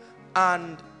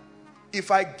 And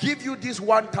if I give you this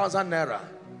 1,000 naira,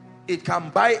 it can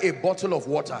buy a bottle of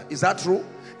water. Is that true?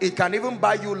 It can even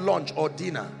buy you lunch or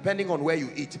dinner, depending on where you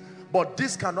eat. But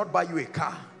this cannot buy you a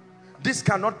car. This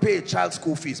cannot pay a child's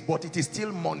school fees, but it is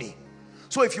still money.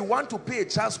 So if you want to pay a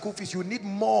child's school fees, you need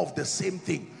more of the same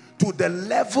thing to the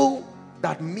level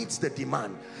that meets the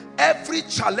demand. Every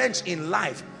challenge in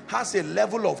life has a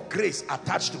level of grace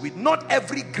attached to it. Not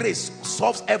every grace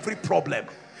solves every problem.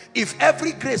 If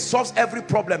every grace solves every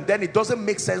problem, then it doesn't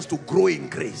make sense to grow in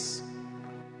grace.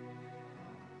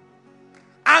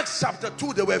 Acts chapter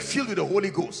 2, they were filled with the Holy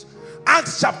Ghost.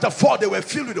 Acts chapter 4, they were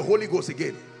filled with the Holy Ghost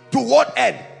again. To what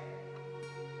end?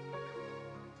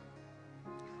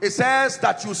 It says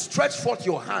that you stretch forth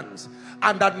your hands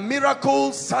and that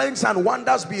miracles, signs and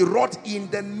wonders be wrought in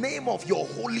the name of your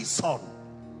Holy Son.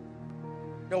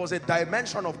 There was a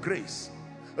dimension of grace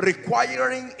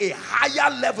requiring a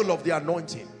higher level of the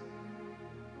anointing.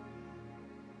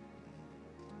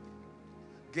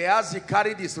 Gehazi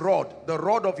carried his rod, the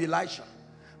rod of Elisha,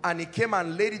 and he came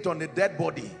and laid it on the dead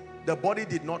body. The body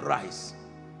did not rise.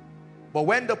 But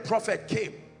when the prophet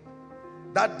came,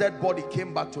 that dead body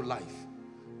came back to life.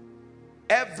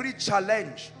 Every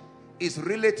challenge is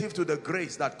relative to the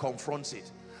grace that confronts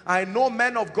it. I know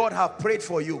men of God have prayed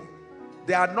for you.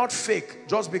 They are not fake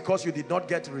just because you did not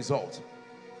get a result.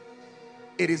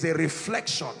 It is a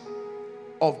reflection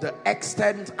of the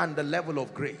extent and the level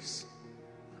of grace.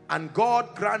 And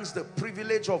God grants the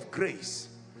privilege of grace.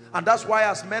 And that's why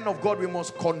as men of God, we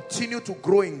must continue to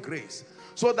grow in grace.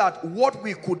 So that what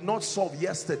we could not solve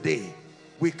yesterday,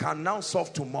 we can now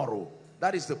solve tomorrow.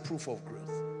 That is the proof of growth.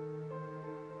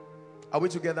 Are we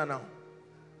together now?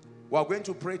 We are going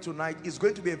to pray tonight. It's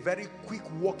going to be a very quick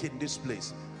walk in this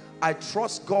place. I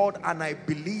trust God and I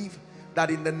believe that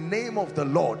in the name of the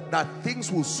Lord, that things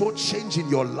will so change in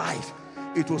your life,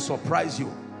 it will surprise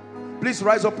you. Please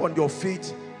rise up on your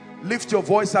feet. Lift your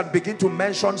voice and begin to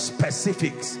mention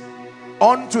specifics.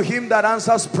 Unto him that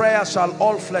answers prayer shall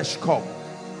all flesh come.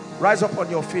 Rise up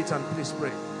on your feet and please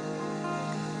pray.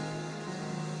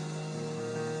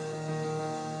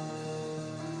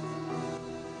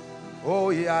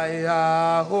 Oh yeah,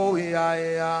 yeah, oh yeah,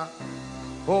 yeah,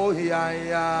 oh yeah,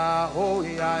 yeah, oh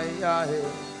yeah, yeah,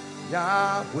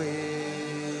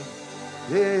 Yahweh,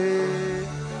 yeah.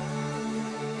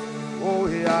 Oh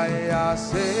yeah, yeah,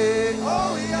 say,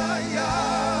 oh yeah,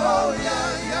 yeah, oh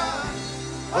yeah,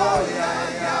 yeah, oh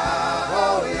yeah, yeah,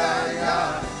 oh yeah,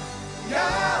 yeah,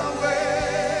 Yahweh,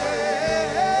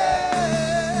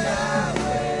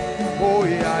 Yahweh. Oh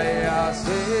yeah, yeah,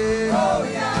 say, oh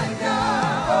yeah.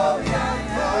 Oh yeah,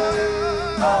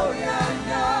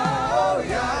 yeah, oh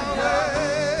yeah,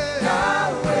 yeah,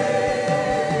 Yahweh,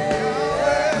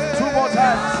 Yahweh. 2 more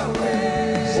times.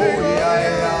 Oh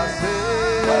yeah, yeah,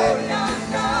 say. Oh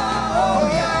yeah, yeah, oh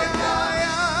yeah,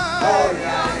 yeah, oh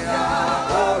yeah,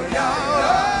 yeah, oh yeah,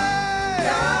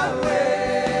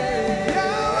 Yahweh,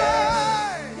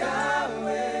 Yahweh,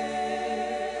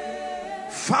 Yahweh.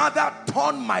 Father,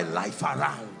 turn my life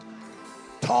around.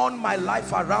 Turn my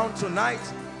life around tonight.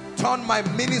 Turn my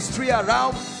ministry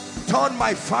around. Turn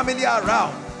my family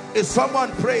around. Is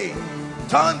someone praying?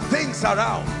 Turn things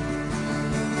around.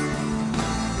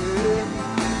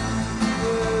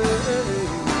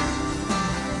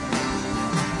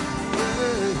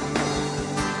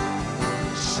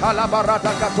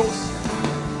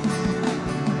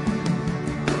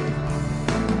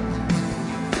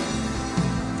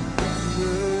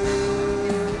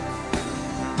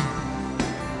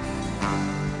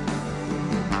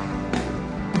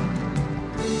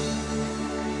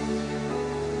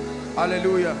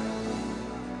 Hallelujah.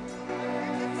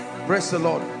 Praise the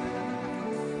Lord.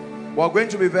 We're going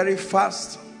to be very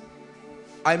fast.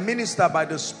 I minister by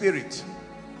the Spirit,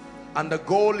 and the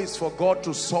goal is for God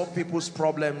to solve people's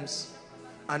problems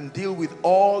and deal with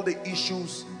all the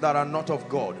issues that are not of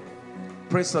God.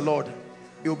 Praise the Lord.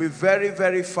 It will be very,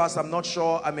 very fast. I'm not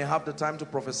sure I may have the time to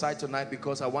prophesy tonight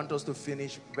because I want us to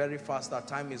finish very fast. Our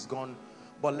time is gone.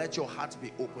 But let your heart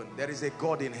be open. There is a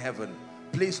God in heaven.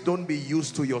 Please don't be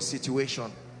used to your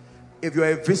situation. If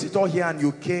you're a visitor here and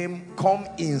you came, come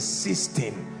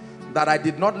insisting that I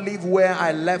did not leave where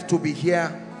I left to be here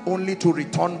only to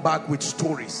return back with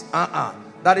stories.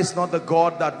 That is not the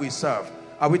God that we serve.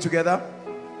 Are we together?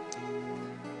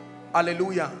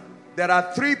 Hallelujah. There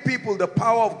are 3 people the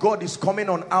power of God is coming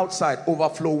on outside.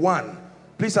 Overflow 1.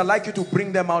 Please, I'd like you to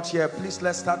bring them out here. Please,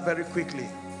 let's start very quickly.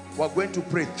 We're going to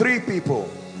pray. 3 people.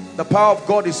 The power of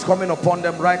God is coming upon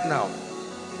them right now.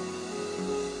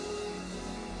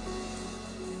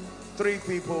 3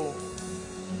 people.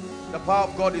 The power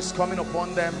of God is coming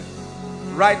upon them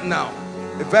right now.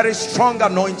 A very strong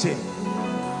anointing.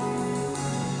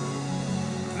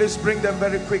 Please bring them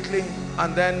very quickly,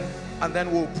 and then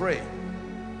we'll pray.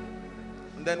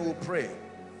 And then we'll pray.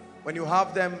 When you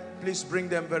have them, please bring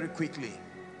them very quickly.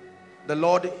 The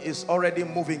Lord is already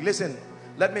moving. Listen,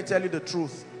 let me tell you the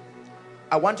truth.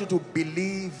 I want you to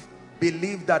believe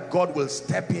that God will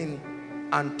step in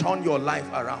and turn your life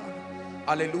around.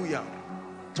 Hallelujah.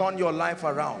 Turn your life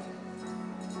around.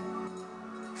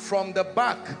 From the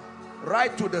back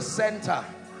right to the center,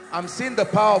 I'm seeing the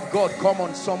power of God come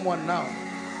on someone now.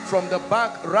 From the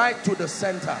back right to the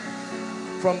center.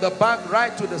 From the back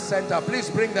right to the center. Please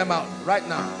bring them out right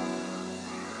now.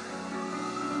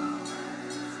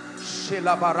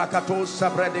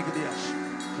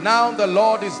 Now the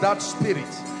Lord is that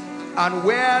Spirit, and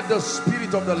where the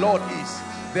Spirit of the Lord is,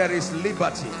 there is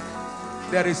liberty.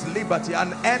 There is liberty.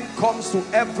 An end comes to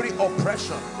every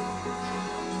oppression.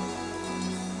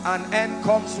 An end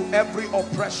comes to every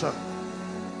oppression.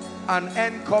 An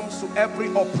end comes to every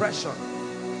oppression.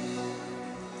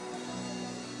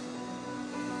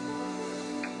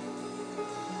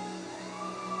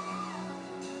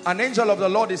 An angel of the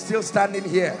Lord is still standing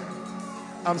here.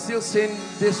 I'm still seeing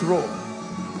this row.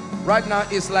 Right now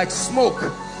it's like smoke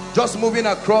just moving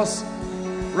across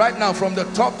right now from the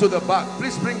top to the back.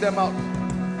 Please bring them out.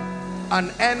 An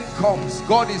end comes.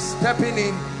 God is stepping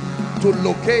in to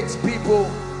locate people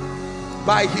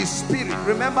by His Spirit.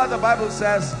 Remember, the Bible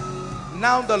says,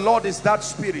 now the Lord is that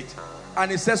Spirit.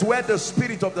 And it says, where the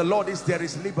Spirit of the Lord is, there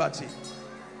is liberty.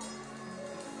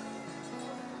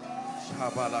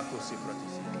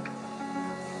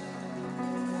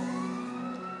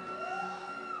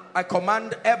 I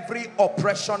command every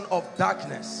oppression of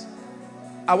darkness.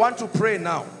 I want to pray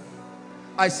now.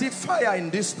 I see fire in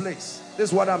this place. This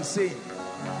is what I'm saying.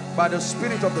 By the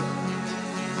Spirit of the...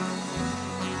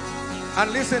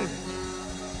 And listen,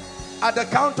 at the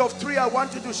count of 3, I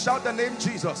want you to shout the name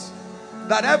Jesus.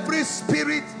 That every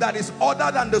spirit that is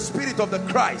other than the Spirit of the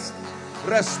Christ,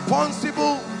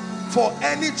 responsible for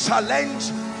any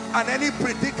challenge and any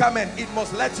predicament, it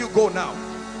must let you go now.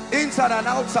 Inside and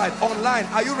outside, online.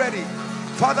 Are you ready?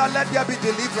 Father, let there be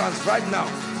deliverance right now.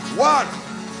 1,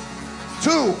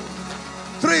 2,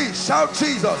 3. Shout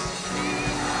Jesus.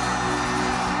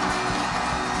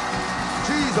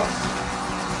 Jesus.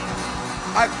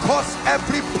 I curse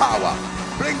every power.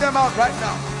 Bring them out right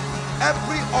now.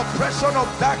 Every oppression of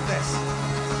darkness,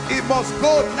 it must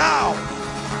go now.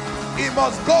 It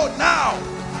must go now.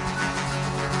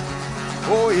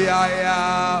 Oh yeah,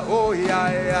 yeah. Oh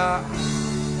yeah, yeah.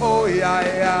 Oh yeah,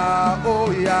 yeah. Oh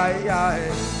yeah, yeah.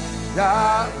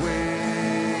 Yahweh.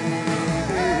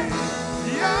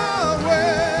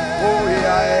 Yahweh. Oh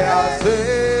yeah, yeah.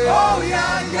 Say. Oh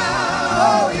yeah, yeah.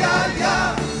 Oh yeah,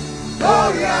 yeah.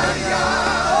 Oh yeah, yeah.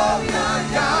 Oh yeah,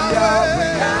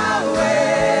 Yahweh.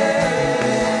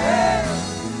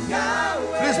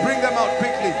 Yahweh. Please bring them out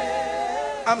quickly.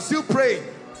 I'm still praying.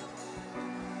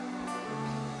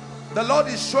 The Lord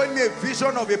is showing me a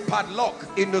vision of a padlock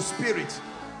in the spirit.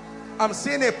 I'm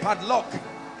seeing a padlock,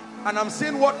 and I'm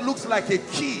seeing what looks like a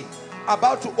key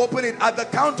about to open it. At the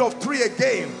count of 3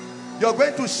 again, you're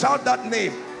going to shout that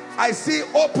name. I see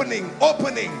opening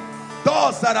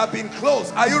doors that have been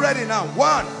closed. Are you ready now?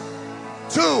 1,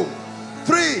 2,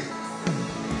 3.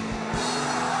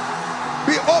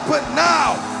 Be open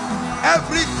now.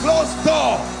 Every Closed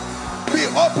door, be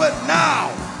open now.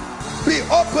 Be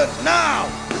open now.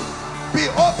 Be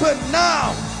open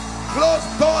now. Closed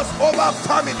doors over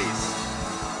families.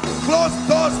 Closed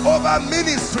doors over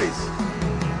ministries.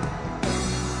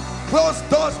 Closed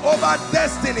doors over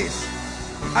destinies.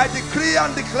 I decree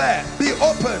and declare, be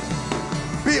open.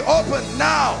 Be open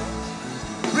now.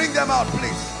 Bring them out,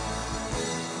 please.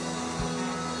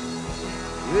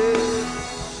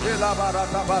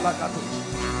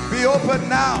 Be open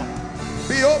now.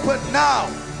 Be open now.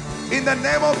 In the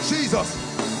name of Jesus.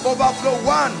 Overflow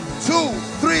 1, 2,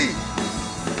 3.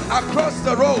 Across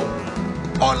the road.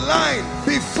 Online.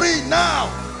 Be free now.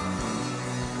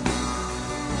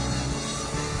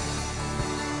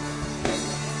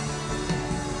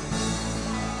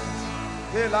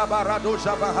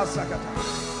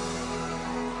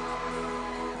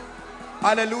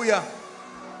 Hallelujah.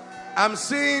 I'm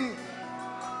seeing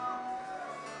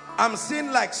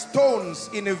like stones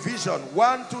in a vision.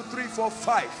 1, 2, 3, 4,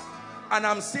 5. And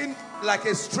I'm seeing like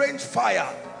a strange fire.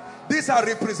 These are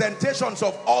representations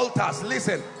of altars.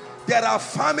 Listen, there are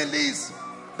families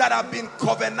that have been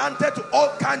covenanted to all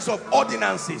kinds of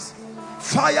ordinances.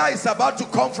 Fire is about to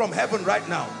come from heaven right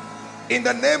now. In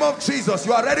the name of Jesus,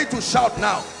 you are ready to shout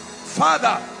now.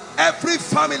 Father, every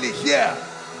family here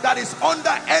that is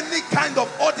under any kind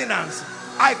of ordinance,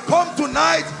 I come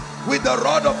tonight with the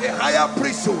rod of a higher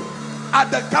priesthood. At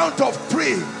the count of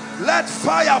 3, let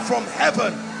fire from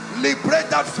heaven liberate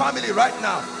that family right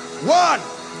now. 1,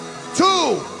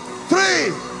 2,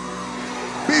 3.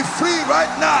 Be free right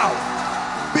now.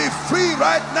 Be free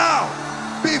right now.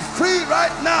 Be free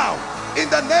right now. In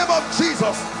the name of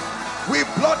Jesus, we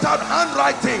blot out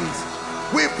handwritings.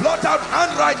 We blot out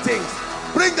handwritings.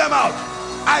 Bring them out.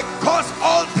 I cause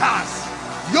altars,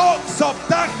 yokes of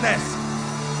darkness,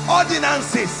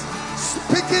 ordinances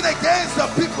speaking against the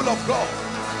people of God.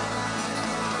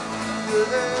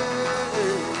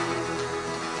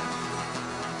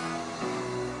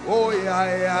 Oh yeah,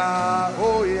 yeah,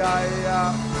 oh yeah,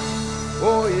 yeah,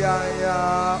 oh yeah,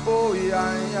 yeah, oh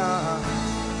yeah, yeah,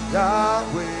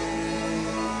 Yahweh.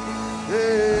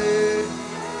 Hey.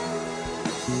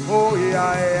 Oh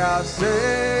yeah, yeah,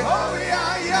 say. Oh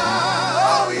yeah, yeah,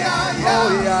 oh yeah, yeah, oh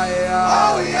yeah, yeah,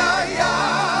 oh yeah, yeah,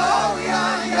 oh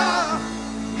yeah, yeah,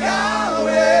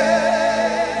 Yahweh.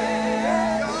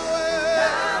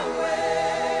 Yahweh.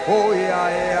 Oh yeah,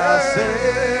 yeah, say.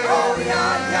 Oh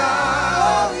yeah, yeah,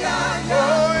 oh yeah,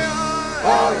 yeah,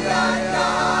 oh yeah, yeah,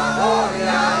 oh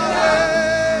yeah,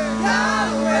 yeah,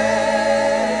 Yahweh.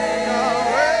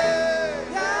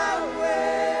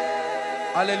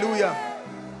 Hallelujah.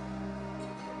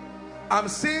 I'm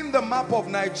seeing the map of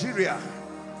Nigeria,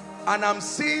 and I'm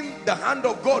seeing the hand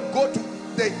of God go to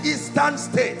the eastern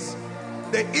states.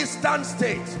 The eastern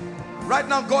states. Right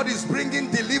now God is bringing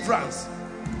deliverance.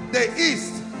 The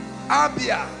east,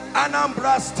 Abia,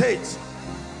 Anambra state,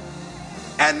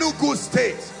 Enugu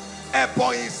state,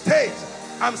 Ebonyi state.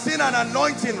 I'm seeing an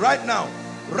anointing right now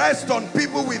rest on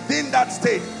people within that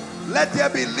state. Let there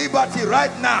be liberty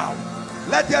right now.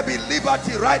 Let there be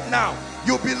liberty right now.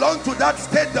 You belong to that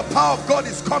state. The power of God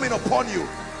is coming upon you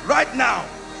right now.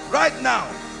 Right now.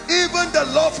 Even the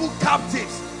lawful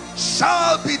captives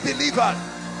shall be delivered.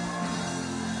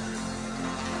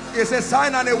 It's a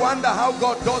sign and a wonder how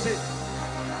God does it.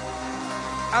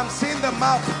 I'm seeing the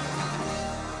map.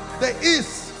 The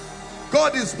east,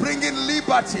 God is bringing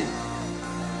liberty.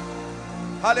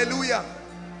 Hallelujah.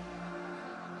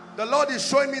 The Lord is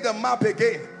showing me the map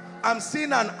again. I'm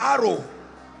seeing an arrow,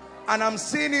 and I'm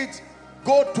seeing it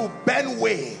go to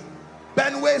Benue,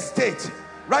 Benue state.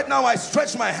 Right now I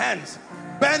stretch my hands.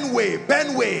 Benue,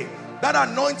 Benue, that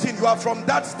anointing, you are from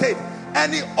that state.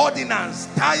 Any ordinance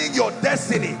tying your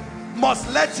destiny must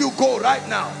let you go right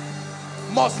now.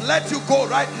 Must let you go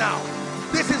right now.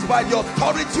 This is by the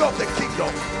authority of the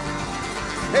kingdom.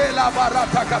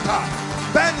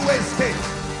 Benue state,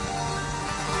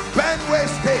 Benue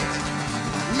state,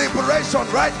 liberation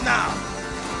right now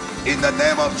in the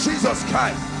name of Jesus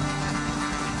Christ.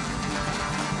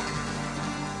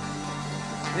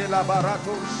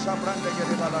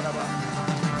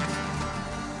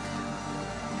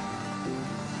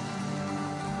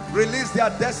 Release their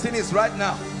destinies right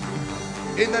now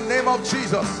in the name of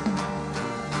Jesus.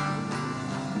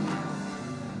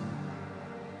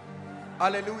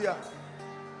 Hallelujah.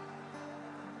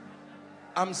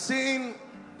 I'm seeing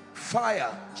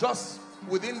fire just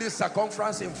within this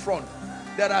circumference in front.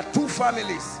 There are 2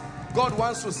 families God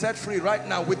wants to set free right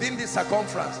now within this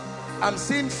circumference. I'm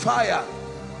seeing fire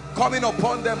coming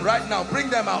upon them right now. Bring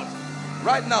them out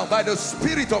right now by the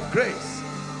Spirit of grace.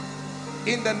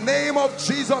 In the name of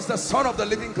Jesus, the Son of the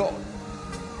living God.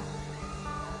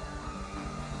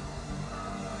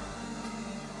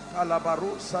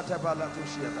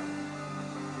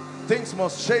 Things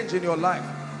must change in your life.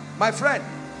 My friend,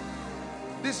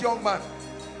 this young man,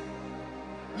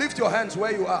 lift your hands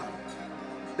where you are.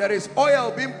 There is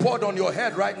oil being poured on your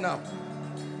head right now.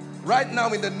 Right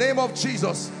now, in the name of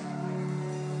Jesus,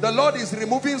 the Lord is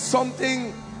removing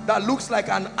something that looks like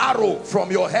an arrow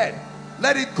from your head.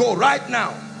 Let it go right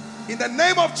now. In the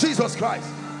name of Jesus Christ.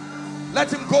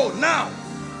 Let him go now.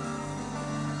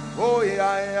 Oh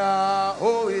yeah, yeah.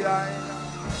 Oh yeah, yeah.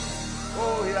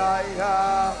 Oh yeah,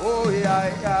 yeah. Oh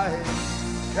yeah, yeah.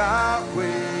 Can't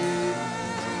wait.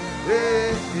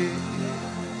 Hey, hey.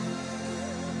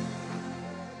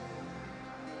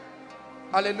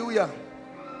 Hallelujah.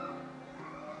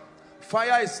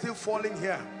 Fire is still falling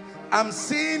here. I'm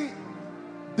seeing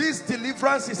this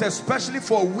deliverance is especially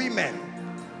for women.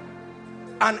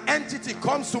 An entity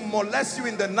comes to molest you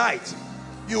in the night.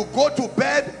 You go to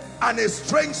bed and a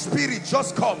strange spirit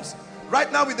just comes.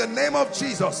 Right now, in the name of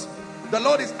Jesus, the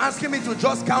Lord is asking me to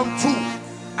just count 2.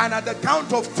 And at the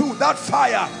count of 2, that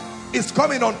fire is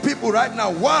coming on people right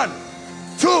now. 1,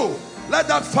 2. Let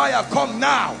that fire come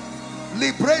now.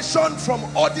 Liberation from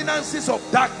ordinances of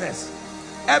darkness.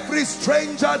 Every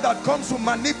stranger that comes to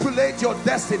manipulate your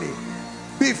destiny,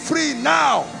 be free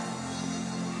now.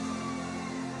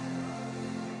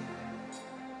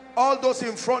 All those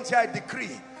in front here, I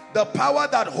decree the power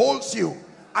that holds you,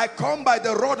 I come by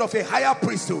the rod of a higher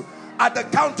priesthood. At the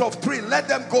count of 3, let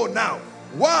them go now.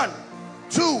 1,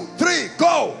 2, 3,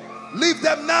 go. Leave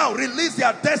them now. Release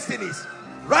their destinies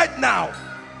right now.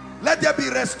 Let there be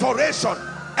restoration.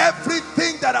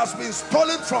 Everything that has been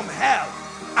stolen from hell,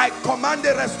 I command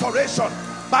a restoration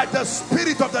by the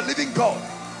Spirit of the living God,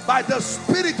 by the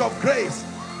Spirit of grace.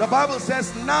 The Bible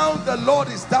says, now the Lord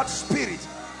is that Spirit,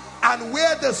 and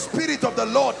where the Spirit of the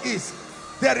Lord is,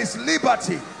 there is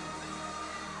liberty.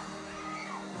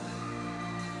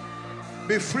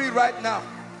 Be free right now.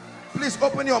 Please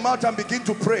open your mouth and begin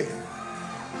to pray.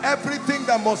 Everything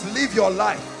that must live your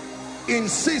life,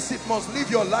 insist it must live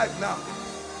your life now.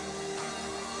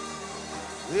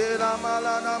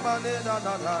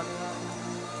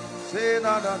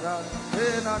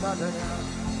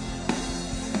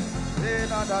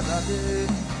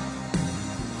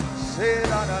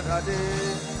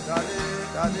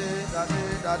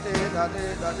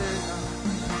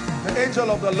 The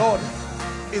angel of the Lord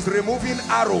is removing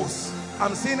arrows.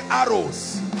 I'm seeing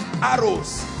arrows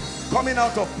coming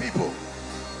out of people.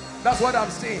 That's what I'm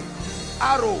seeing.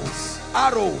 Arrows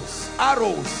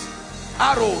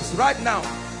right now,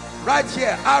 right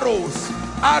here. Arrows,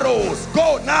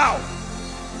 go now.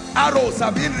 Arrows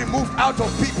are being removed out of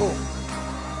people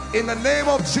in the name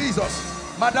of Jesus.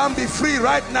 Madam, be free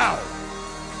right now.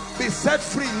 Be set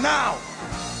free now.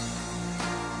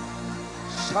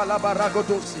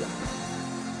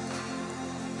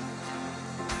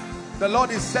 The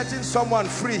Lord is setting someone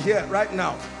free here right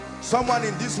now. Someone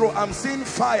in this row, I'm seeing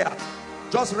fire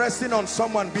just resting on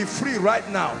someone. Be free right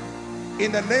now.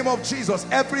 In the name of Jesus,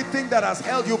 everything that has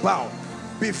held you bound,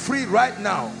 be free right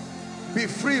now. Be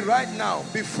free right now.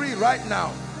 Be free right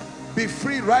now. Be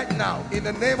free right now. In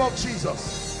the name of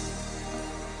Jesus.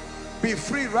 Be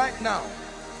free right now.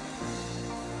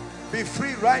 Be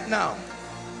free right now.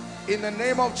 In the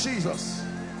name of Jesus.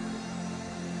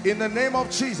 In the name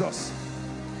of Jesus.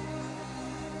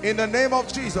 In the name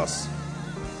of Jesus.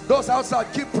 Those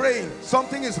outside, keep praying.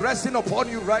 Something is resting upon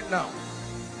you right now.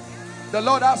 The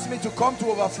Lord asked me to come to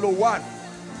Overflow 1.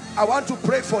 I want to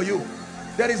pray for you.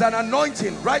 There is an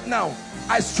anointing right now.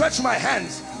 I stretch my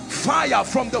hands. Fire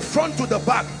from the front to the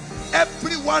back.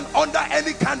 Everyone under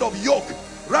any kind of yoke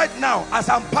right now, as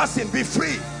I'm passing, be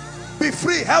free. Be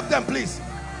free. Help them, please.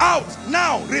 Out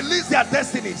now. Release their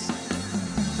destinies.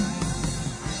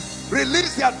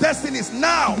 Release their destinies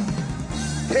now.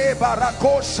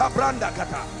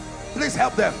 Please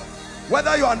help them.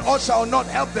 Whether you're an usher or not,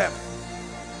 help them.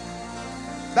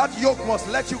 That yoke must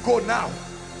let you go now.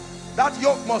 That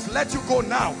yoke must let you go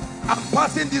now. I'm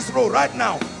passing this road right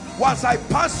now. Once I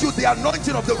pass you, the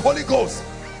anointing of the Holy Ghost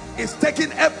is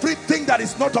taking everything that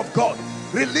is not of God.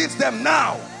 Release them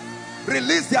now.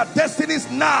 Release their destinies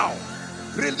now.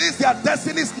 Release their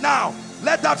destinies now.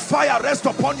 Let that fire rest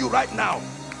upon you right now.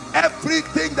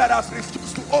 Everything that has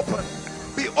refused to open,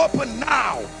 be open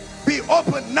now. Be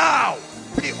open now.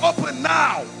 Be open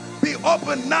now. Be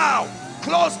open now.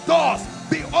 Closed doors,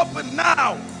 be open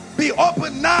now. Be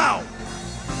open now.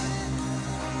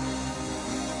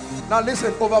 Now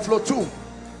listen, Overflow 2.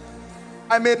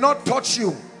 I may not touch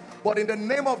you, but in the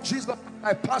name of Jesus,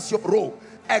 I pass your row.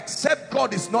 Except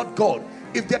God is not God.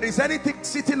 If there is anything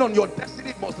sitting on your destiny,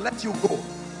 it must let you go.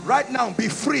 Right now, be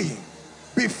free.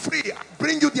 Be Be free. I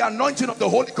bring you the anointing of the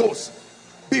Holy Ghost.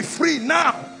 Be free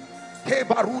now.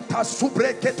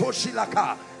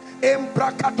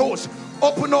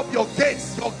 Open up your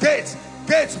gates. Your gates.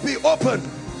 Gates be open.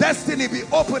 Destiny be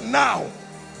open now.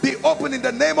 Be open in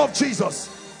the name of Jesus.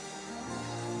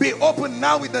 Be open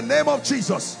now in the name of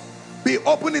Jesus. Be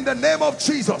open in the name of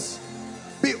Jesus.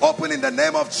 Be open in the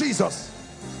name of Jesus.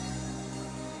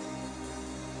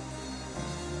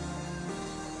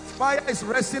 Fire is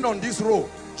resting on this road,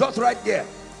 just right here.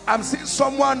 I'm seeing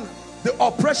someone, the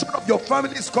oppression of your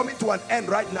family is coming to an end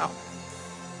right now.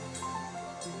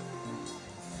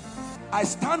 I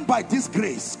stand by this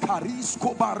grace. Help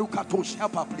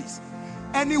her, please.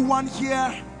 Anyone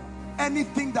here,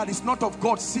 anything that is not of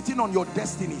God sitting on your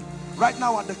destiny right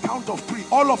now, at the count of 3,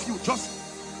 all of you, just,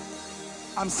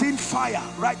 I'm seeing fire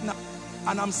right now,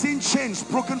 and I'm seeing chains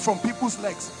broken from people's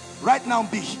legs right now.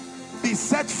 Be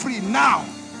set free now.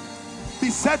 Be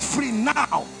set free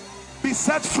now. Be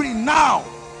set free now.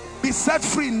 Be set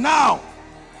free now.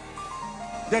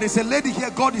 There is a lady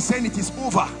here, God is saying it is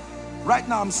over right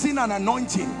now. I'm seeing an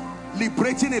anointing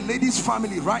liberating a lady's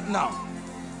family right now.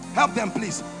 Help them,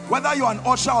 please. Whether you're an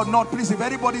usher or not, please, if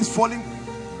anybody is falling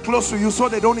close to you so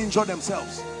they don't injure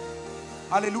themselves.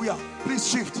 Hallelujah. Please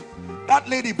shift. That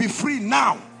lady, be free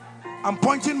now. I'm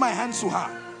pointing my hands to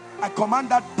her. I command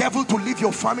that devil to leave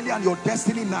your family and your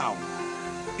destiny now,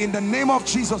 in the name of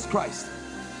Jesus Christ.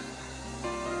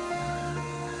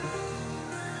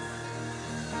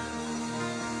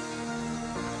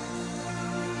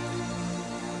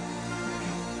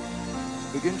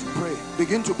 Begin to pray.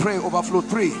 Begin to pray. Overflow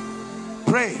 3.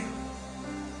 Pray.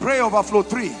 Pray, overflow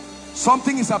 3.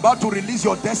 Something is about to release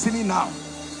your destiny now.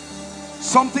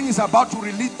 Something is about to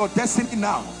release your destiny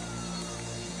now.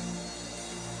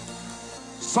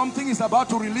 Something is about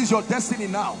to release your destiny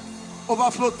now.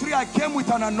 Overflow 3. I came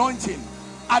with an anointing.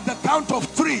 At the count of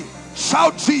 3,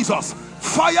 shout Jesus.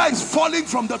 Fire is falling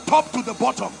from the top to the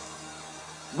bottom.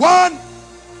 1,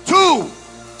 2,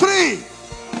 3.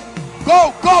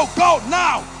 Go, go, go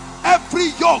now. Every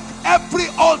yoke, every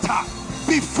altar,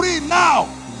 be free now.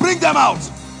 Bring them out.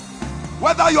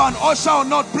 Whether you're an usher or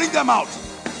not, bring them out.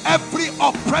 Every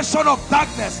oppression of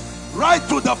darkness, right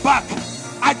to the back,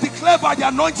 I declare by the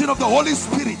anointing of the Holy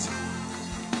Spirit,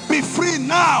 be free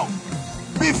now.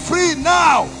 Be free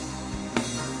now.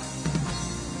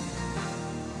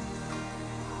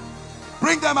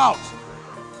 Bring them out.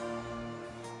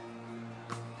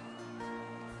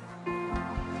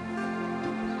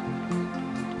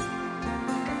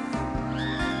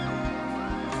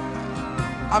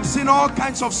 I'm seeing all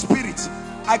kinds of spirits.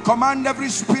 I command every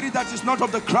spirit that is not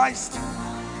of the Christ,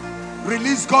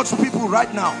 release God's people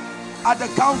right now. At the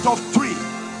count of 3,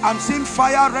 I'm seeing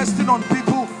fire resting on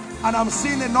people, and I'm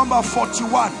seeing a number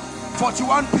 41.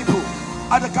 41 people.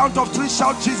 At the count of 3,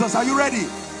 shout Jesus. Are you ready?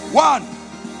 1,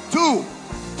 2,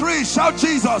 3. Shout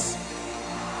Jesus.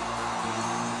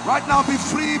 Right now, be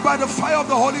free by the fire of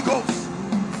the Holy Ghost.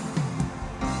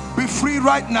 Be free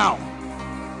right now.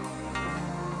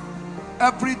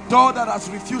 Every door that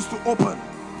has refused to open,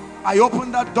 I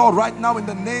open that door right now in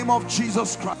the name of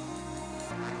Jesus Christ.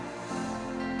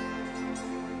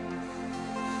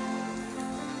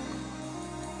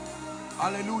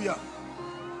 Hallelujah.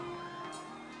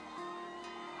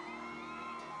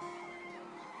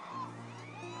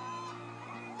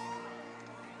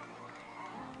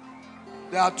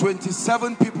 There are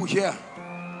 27 people here.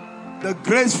 The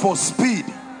grace for speed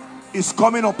is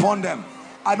coming upon them.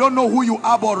 I don't know who you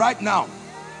are, but right now,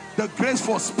 the grace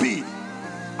for speed,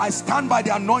 I stand by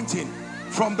the anointing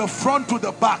from the front to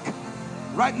the back.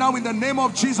 Right now, in the name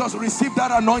of Jesus, receive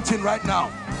that anointing right now.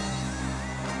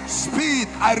 Speed,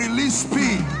 I release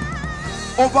speed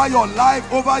over your life,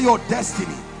 over your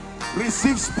destiny.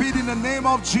 Receive speed in the name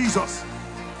of Jesus.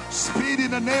 Speed in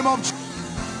the name of Jesus.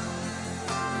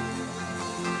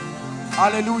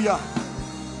 Hallelujah.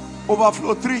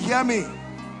 Overflow 3, hear me.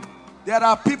 There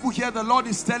are people here, the Lord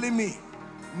is telling me,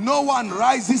 no one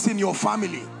rises in your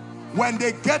family. When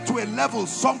they get to a level,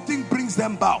 something brings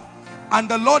them down. And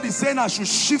the Lord is saying, I should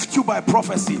shift you by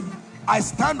prophecy. I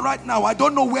stand right now, I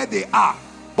don't know where they are,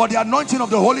 but the anointing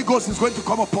of the Holy Ghost is going to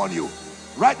come upon you.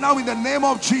 Right now, in the name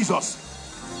of Jesus,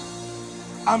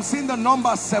 I'm seeing the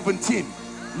number 17.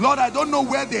 Lord, I don't know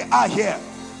where they are here,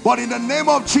 but in the name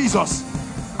of Jesus,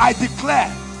 I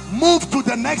declare, move to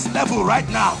the next level right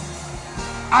now.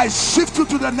 I shift you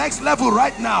to the next level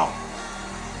right now.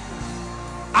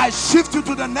 I shift you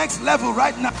to the next level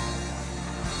right now.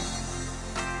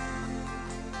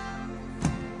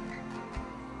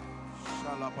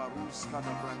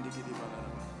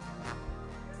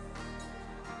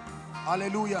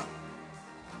 Hallelujah.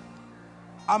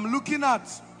 I'm looking at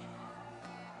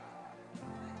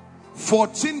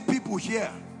 14 people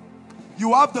here.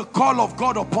 You have the call of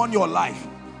God upon your life.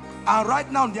 And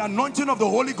right now, the anointing of the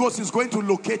Holy Ghost is going to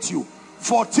locate you.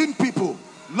 14 people.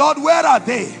 Lord, where are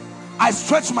they? I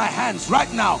stretch my hands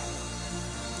right now.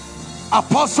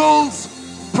 Apostles,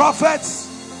 prophets,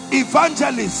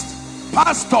 evangelists,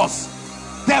 pastors,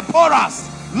 Deborahs.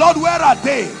 Lord, where are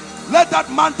they? Let that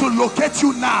mantle locate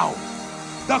you now.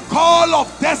 The call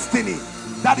of destiny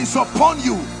that is upon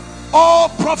you,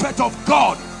 oh prophet of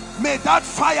God, may that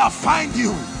fire find you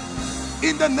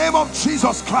in the name of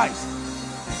Jesus Christ.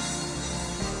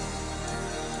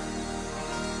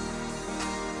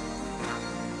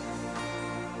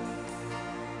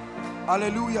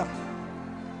 Hallelujah.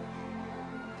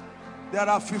 There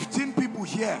are 15 people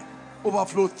here.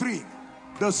 Overflow 3.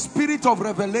 The spirit of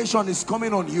revelation is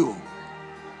coming on you.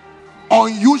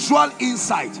 Unusual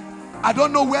insight. I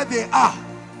don't know where they are,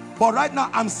 but right now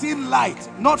I'm seeing light,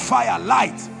 not fire,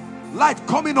 light. Light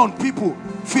coming on people.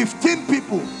 15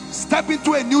 people step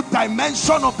into a new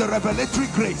dimension of the revelatory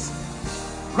grace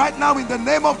right now in the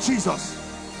name of Jesus.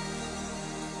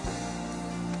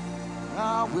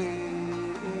 Yahweh,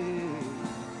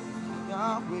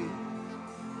 Yahweh.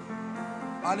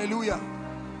 Hallelujah.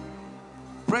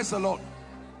 Praise the Lord.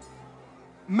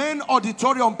 Main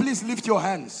auditorium, please lift your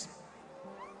hands.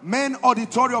 Main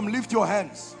auditorium, lift your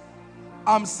hands.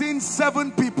 I'm seeing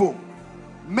 7 people.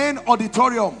 Main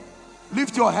auditorium,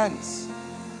 lift your hands.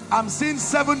 I'm seeing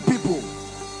 7 people.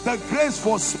 The grace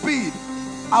for speed,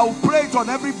 I'll pray it on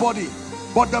everybody,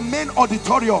 but the main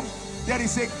auditorium, there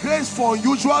is a grace for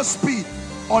unusual speed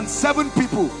on 7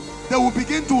 people. They will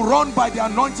begin to run by the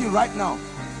anointing right now.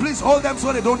 Please hold them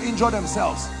so they don't injure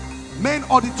themselves. Main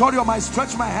auditorium, I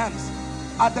stretch my hands.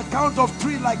 At the count of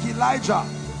 3, like Elijah,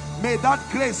 may that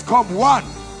grace come. 1,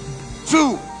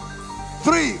 2,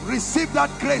 3. Receive that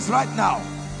grace right now.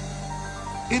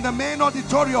 In the main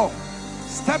auditorium,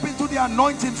 step into the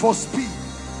anointing for speed.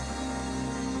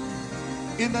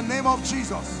 In the name of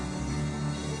Jesus.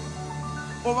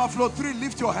 Overflow 3,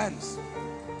 lift your hands.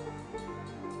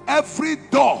 Every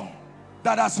door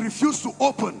that has refused to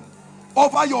open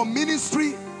over your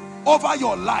ministry, over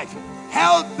your life,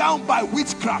 held down by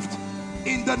witchcraft,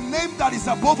 in the name that is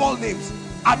above all names,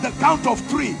 at the count of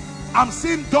 3, I'm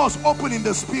seeing doors open in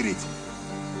the spirit.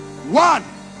 1,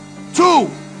 2,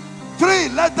 3.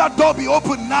 Let that door be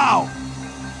open now.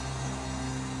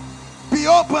 Be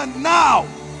open now.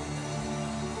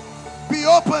 Be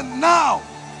open now.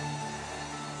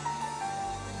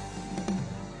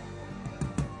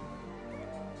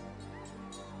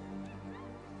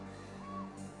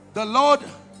 The Lord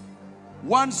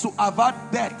wants to avert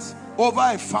death over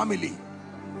a family.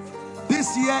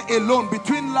 This year alone,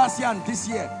 between last year and this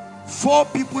year, 4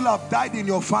 people have died in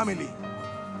your family.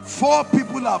 4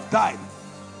 people have died.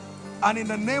 And in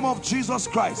the name of Jesus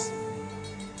Christ,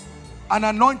 an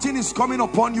anointing is coming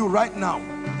upon you right now.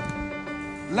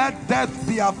 Let death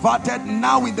be averted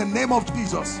now in the name of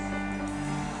Jesus.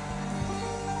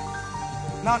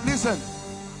 Now listen,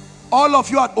 all of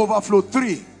you at Overflow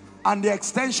 3 and the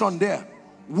extension there,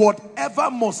 whatever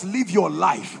must live your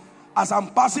life, as I'm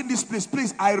passing this place,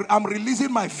 please, I'm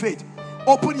releasing my faith.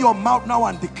 Open your mouth now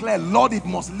and declare, Lord, it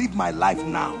must live my life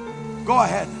now. Go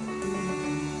ahead.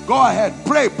 Go ahead.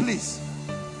 Pray, please.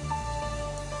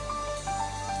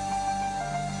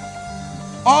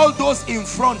 All those in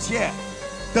front here,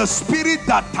 the spirit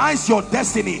that ties your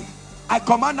destiny, I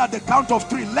command at the count of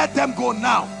 3, let them go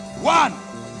now. 1,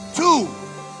 2,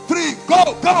 3.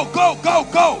 Go, go, go, go,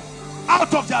 go.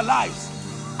 Out of their lives,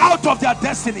 out of their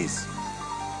destinies.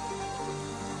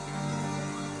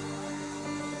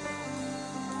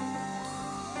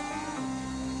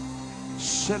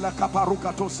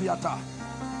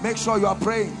 Make sure you are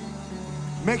praying.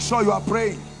 Make sure you are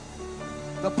praying.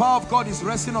 The power of God is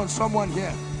resting on someone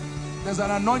here. There's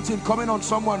an anointing coming on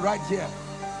someone right here.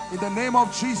 In the name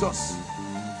of Jesus,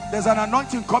 there's an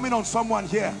anointing coming on someone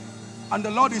here. And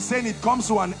the Lord is saying it comes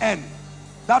to an end.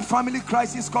 That family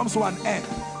crisis comes to an end.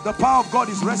 The power of God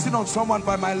is resting on someone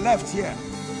by my left here.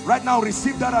 Right now,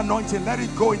 receive that anointing. Let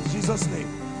it go in Jesus' name.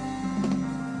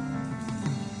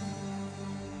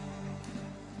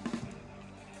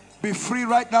 Be free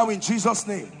right now in Jesus'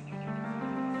 name.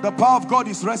 The power of God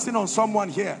is resting on someone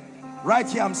here. Right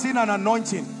here, I'm seeing an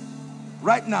anointing.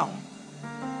 Right now.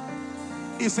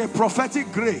 It's a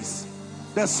prophetic grace.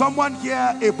 There's someone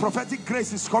here, a prophetic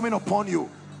grace is coming upon you.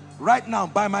 Right now,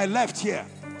 by my left here.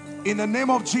 In the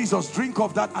name of Jesus, drink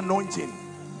of that anointing.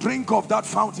 Drink of that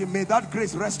fountain. May that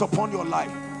grace rest upon your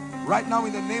life. Right now,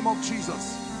 in the name of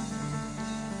Jesus.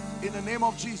 In the name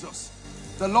of Jesus.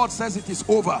 The Lord says it is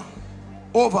over.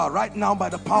 Over right now by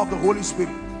the power of the Holy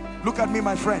Spirit. Look at me,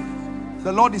 my friend.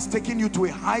 The Lord is taking you to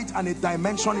a height and a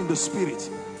dimension in the spirit.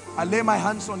 I lay my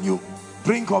hands on you.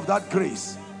 Drink of that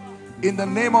grace. In the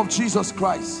name of Jesus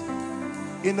Christ.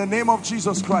 In the name of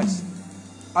Jesus Christ.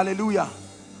 Hallelujah.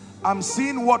 I'm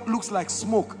seeing what looks like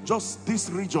smoke, just this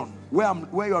region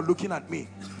where you're looking at me.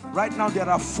 Right now there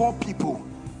are 4 people.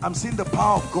 I'm seeing the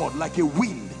power of God like a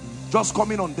wind just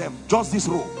coming on them. Just this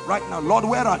row. Right now. Lord,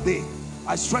 where are they?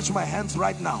 I stretch my hands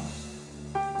right now.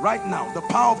 Right now, the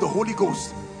power of the Holy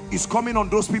Ghost is coming on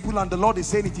those people, and the Lord is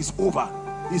saying it is over.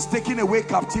 He's taking away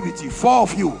captivity. 4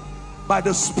 of you, by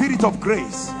the Spirit of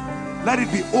grace, let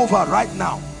it be over right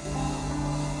now.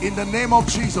 In the name of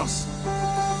Jesus.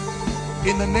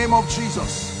 In the name of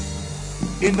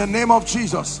Jesus. In the name of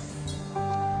Jesus.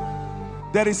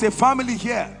 There is a family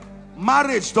here.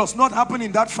 Marriage does not happen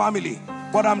in that family,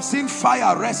 but I'm seeing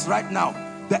fire rest right now.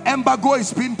 The embargo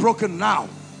is being broken now.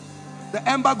 The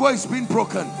embargo is being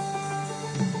broken.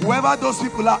 Whoever those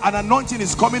people are, an anointing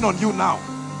is coming on you now.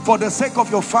 For the sake of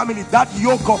your family, that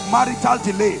yoke of marital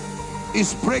delay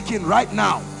is breaking right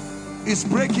now. It's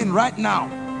breaking right now.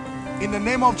 In the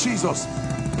name of Jesus.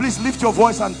 Please lift your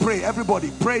voice and pray.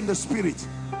 Everybody, pray in the spirit.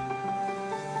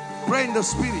 Pray in the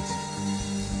spirit.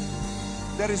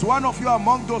 There is one of you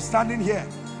among those standing here.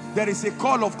 There is a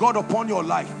call of God upon your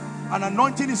life. An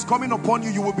anointing is coming upon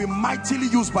you. You will be mightily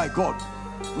used by God.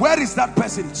 Where is that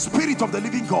person? Spirit of the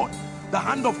living God. The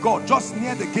hand of God just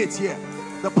near the gate here.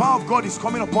 The power of God is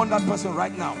coming upon that person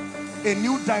right now. A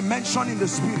new dimension in the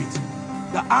spirit.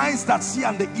 The eyes that see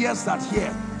and the ears that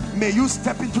hear. May you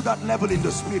step into that level in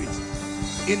the spirit.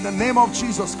 In the name of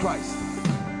Jesus Christ.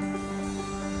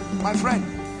 My friend,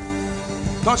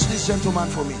 touch this gentleman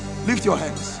for me. Lift your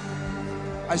hands.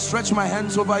 I stretch my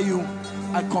hands over you.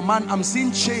 I command, I'm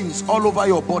seeing chains all over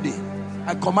your body.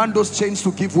 I command those chains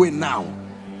to give way now.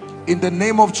 In the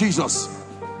name of Jesus.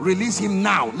 Release him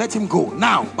now. Let him go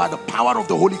now by the power of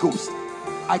the Holy Ghost.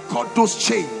 I cut those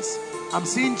chains. I'm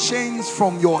seeing chains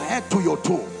from your head to your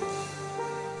toe.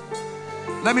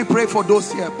 Let me pray for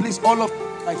those here. Please, all of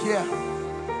you are here.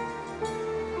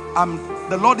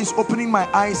 The Lord is opening my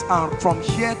eyes, and from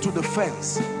here to the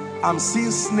fence I'm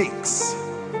seeing snakes,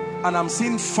 and I'm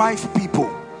seeing 5 people.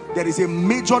 There is a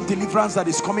major deliverance that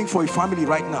is coming for a family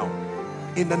right now.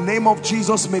 In the name of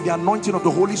Jesus, may the anointing of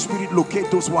the Holy Spirit locate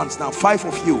those ones now. 5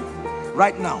 of you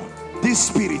right now. These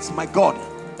spirits, my God,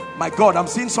 I'm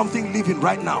seeing something living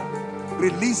right now.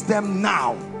 Release them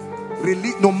now.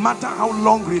 Release, no matter how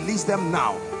long, release them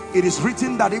now. It is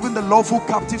written that even the lawful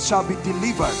captives shall be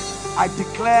delivered. I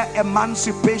declare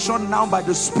emancipation now by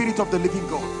the Spirit of the living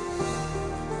God.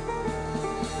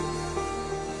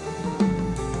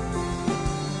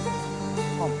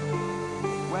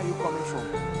 Where are you coming from?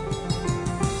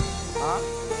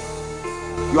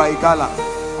 You are a gala.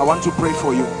 I want to pray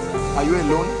for you. Are you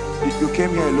alone? You came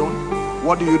here alone?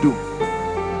 What do you do?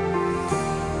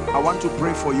 I want to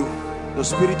pray for you. The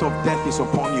spirit of death is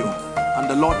upon you, and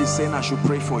the Lord is saying I should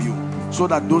pray for you, so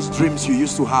that those dreams you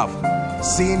used to have,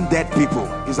 seeing dead people,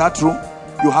 is that true?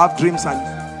 You have dreams and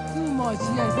too much,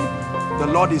 yes. The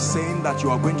Lord is saying that you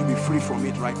are going to be free from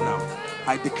it right now.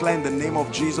 I declare in the name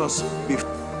of Jesus,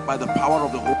 by the power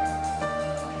of the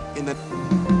Holy. In the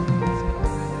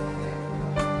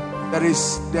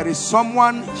there is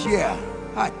someone here.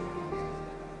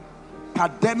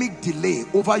 Academic delay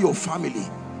over your family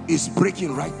is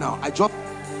breaking right now.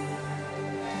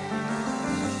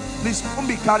 Please don't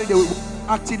be carried away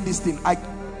acting this thing. I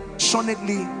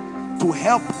passionately to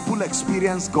help people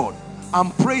experience God.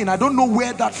 I'm praying. I don't know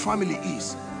where that family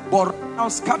is, but now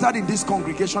scattered in this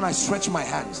congregation, I stretch my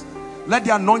hands. Let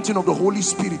the anointing of the Holy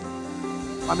Spirit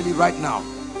family right now.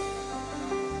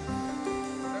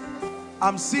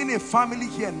 I'm seeing a family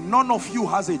here. None of you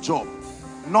has a job.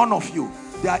 None of you.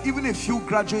 There are even a few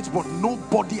graduates, but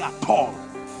nobody at all.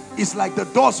 It's like the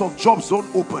doors of jobs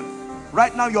don't open.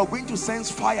 Right now you're going to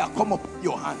sense fire come up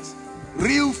your hands.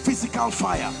 Real physical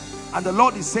fire. And the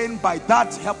Lord is saying, by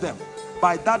that, help them.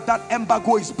 By that, that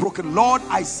embargo is broken. Lord,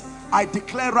 I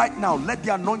declare right now, let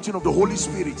the anointing of the Holy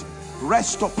Spirit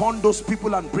rest upon those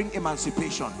people and bring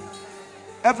emancipation.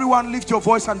 Everyone lift your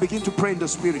voice and begin to pray in the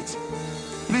spirit.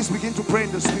 Please begin to pray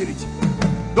in the spirit.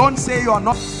 Don't say you are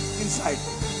not inside.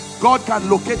 God can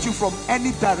locate you from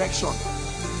any direction.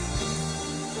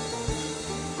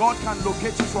 God can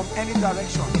locate you from any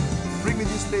direction. Bring me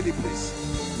this lady, please.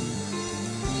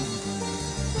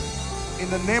 In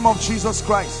the name of Jesus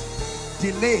Christ,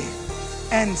 delay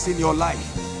ends in your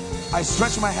life. I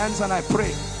stretch my hands and I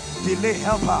pray. Delay,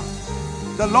 help her.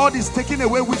 The Lord is taking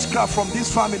away witchcraft from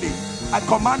this family. I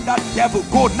command that devil,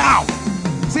 go now.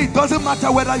 See, it doesn't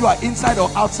matter whether you are inside or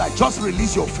outside. Just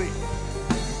release your faith.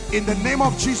 In the name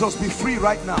of Jesus, be free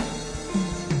right now.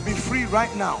 Be free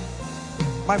right now.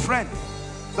 My friend,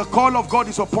 the call of God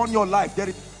is upon your life.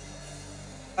 That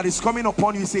is coming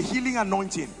upon you. It's a healing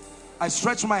anointing. I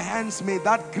stretch my hands. May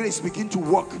that grace begin to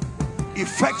work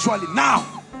effectually now.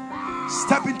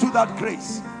 Step into that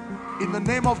grace in the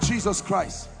name of Jesus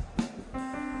Christ.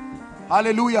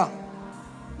 Hallelujah.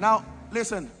 Now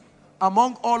listen,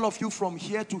 among all of you from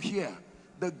here to here,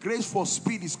 the grace for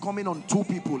speed is coming on 2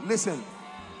 people. Listen,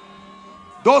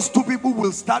 those 2 people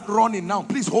will start running now.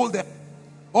 Please hold them.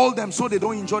 Hold them so they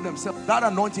don't injure themselves. That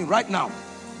anointing right now,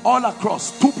 all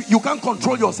across. 2 people, you can't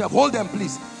control yourself. Hold them,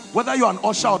 please. Whether you're an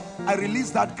usher, I release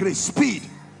that grace. Speed.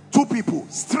 2 people,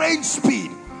 strange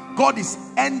speed. God is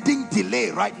ending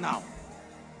delay right now.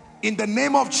 In the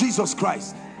name of Jesus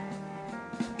Christ.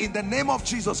 In the name of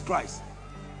Jesus Christ.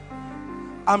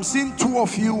 I'm seeing 2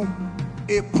 of you,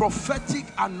 a prophetic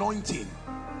anointing.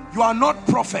 You are not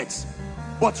prophets,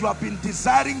 but you have been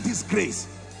desiring this grace.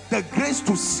 The grace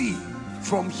to see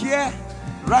from here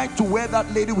right to where that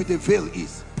lady with the veil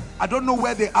is. I don't know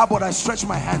where they are, but I stretch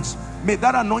my hands. May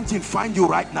that anointing find you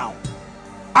right now.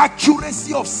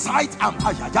 Accuracy of sight and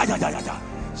help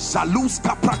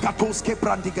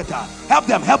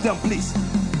them, please.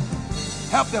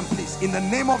 Help them, please. In the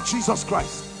name of Jesus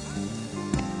Christ.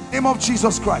 Name of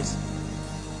Jesus Christ.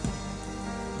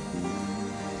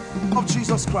 Of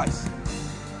Jesus Christ.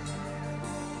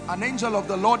 An angel of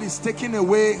the Lord is taking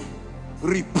away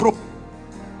reproach.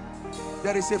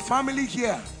 There is a family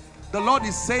here. The Lord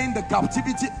is saying the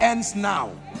captivity ends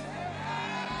now.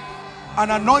 An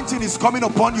anointing is coming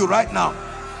upon you right now.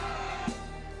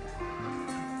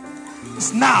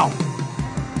 It's now.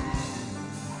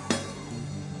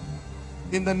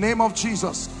 In the name of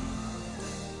Jesus.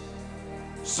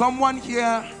 Someone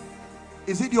here,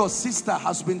 is it your sister,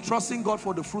 has been trusting God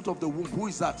for the fruit of the womb? Who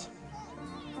is that?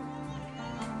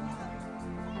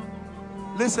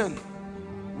 Listen,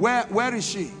 where is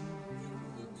she?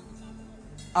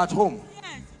 At home.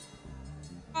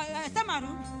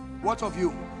 What of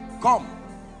you? Come.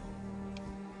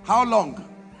 How long?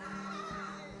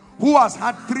 Who has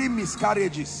had 3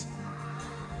 miscarriages?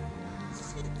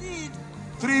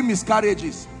 3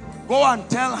 miscarriages. Go and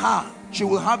tell her she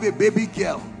will have a baby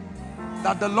girl.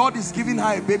 That the Lord is giving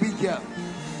her a baby girl.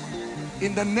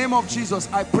 In the name of Jesus,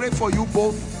 I pray for you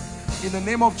both. In the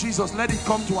name of Jesus, let it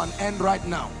come to an end right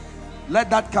now. Let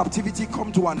that captivity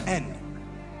come to an end.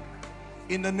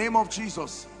 In the name of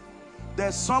Jesus.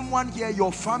 There's someone here,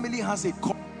 your family has a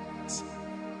court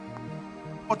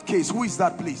case. Who is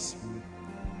that, please?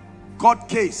 Court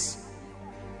case.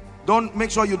 Don't,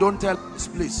 make sure you don't tell us,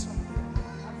 please.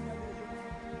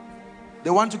 They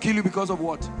want to kill you because of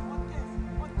what?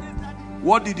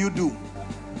 What did you do?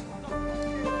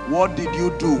 What did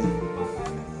you do?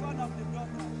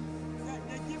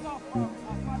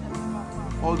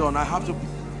 Hold on, I have to.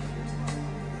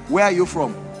 Where are you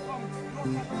from?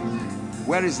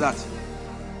 Where is that?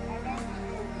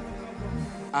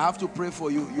 I have to pray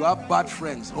for you. You have bad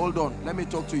friends. Hold on, let me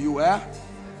talk to you.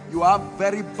 You have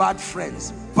very bad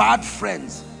friends. Bad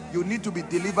friends. You need to be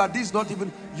delivered. This is not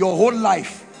even your whole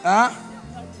life.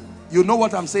 You know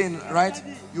what I'm saying, right?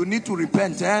 You need to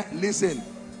repent. Listen,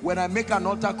 when I make an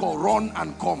altar call, run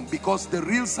and come, because the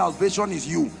real salvation is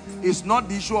you. It's not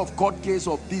the issue of court case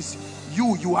of this.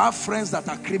 You have friends that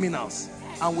are criminals,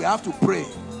 and we have to pray.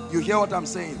 You hear what I'm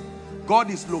saying? God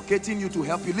is locating you to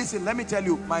help you. Listen, let me tell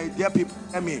you, my dear people,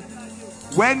 hear me.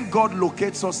 When God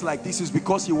locates us like this, is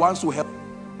because he wants to help.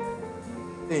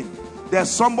 There's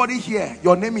somebody here,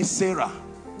 your name is Sarah.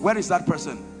 Where is that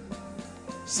person?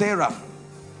 Sarah.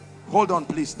 Hold on,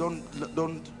 please.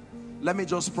 Don't. Let me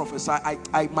just prophesy.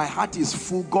 My heart is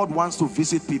full. God wants to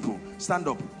visit people. Stand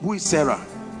up. Who is Sarah?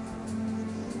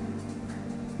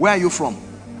 Where are you from?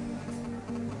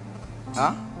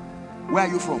 Where are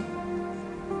you from?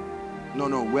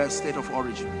 No, where state of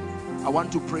origin? I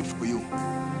want to pray for you.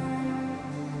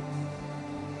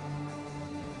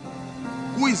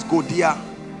 Who is Godia?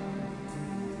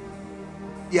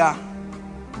 Yeah.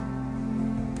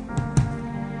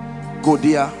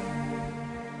 Godia.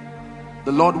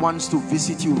 The Lord wants to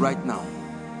visit you right now.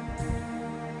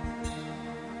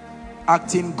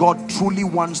 Acting, God truly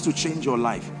wants to change your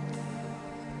life.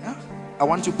 Yeah? I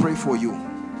want to pray for you.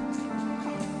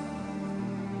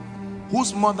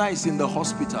 Whose mother is in the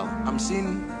hospital? I'm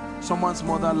seeing someone's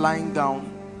mother lying down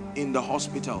in the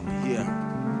hospital here.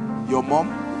 Your mom?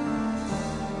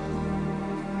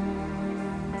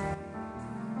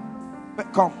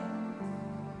 Come.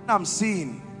 I'm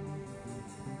seeing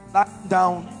lying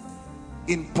down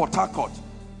in Port Harcourt.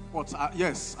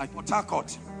 Yes, Port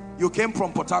Harcourt. You came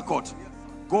from Port Harcourt.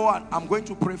 Go on. I'm going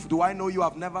to pray for. Do I know you?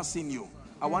 I've never seen you.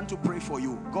 I want to pray for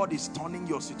you. God is turning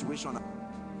your situation.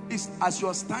 As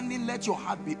you're standing, let your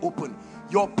heart be open.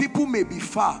 Your people may be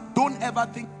far. Don't ever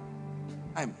think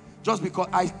just because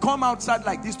I come outside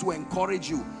like this to encourage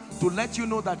you, to let you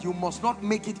know that you must not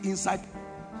make it inside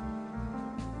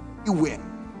anywhere.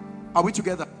 Are we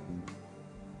together?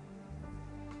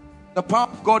 The power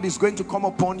of God is going to come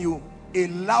upon you. A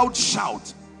loud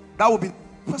shout. That will be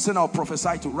the person I'll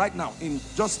prophesy to right now, in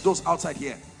just those outside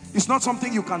here. It's not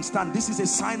something you can stand. This is a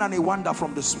sign and a wonder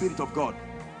from the Spirit of God.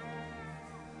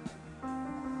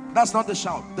 That's not the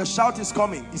shout. The shout is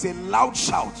coming. It's a loud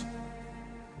shout.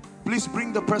 Please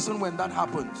bring the person when that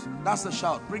happens. That's the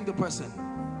shout. Bring the person.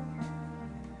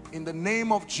 In the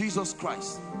name of Jesus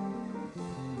Christ.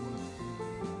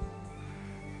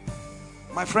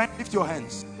 My friend, lift your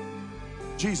hands.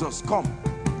 Jesus, come.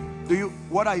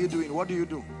 What are you doing? What do you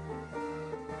do?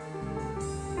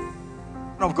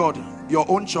 Of God, your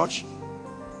own church,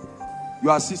 you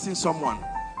are assisting someone.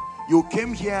 You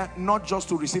came here not just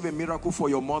to receive a miracle for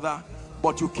your mother,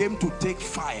 but you came to take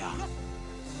fire.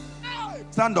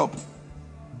 Stand up.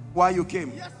 Why you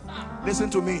came? Listen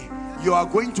to me. You are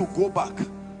going to go back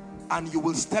and you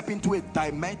will step into a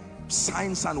dimension of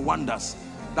signs and wonders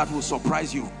that will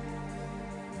surprise you.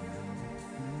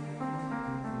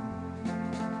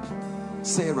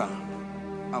 Sarah,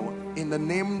 in the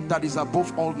name that is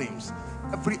above all names,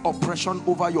 every oppression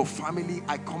over your family,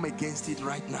 I come against it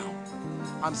right now.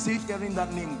 I'm still hearing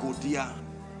that name, Godia.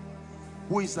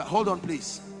 Who is that? Hold on,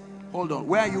 please. Hold on.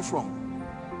 Where are you from?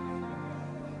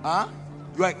 Huh?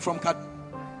 You are from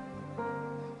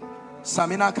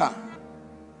Saminaka.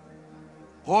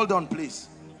 Hold on, please.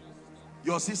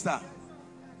 Your sister?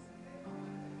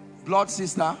 Blood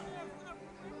sister?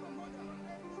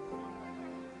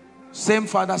 Same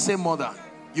father, same mother.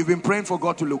 You've been praying for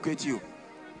God to locate you.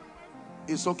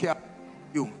 It's okay.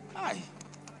 You. Aye.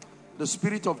 The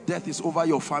spirit of death is over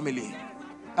your family.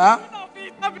 Huh?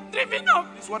 I'm dreaming of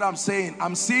it. That's what I'm saying.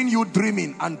 I'm seeing you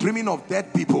dreaming and dreaming of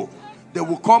dead people. They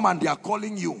will come and they are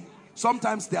calling you.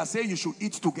 Sometimes they are saying you should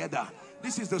eat together.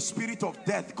 This is the spirit of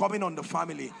death coming on the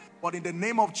family. But in the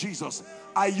name of Jesus,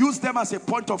 I use them as a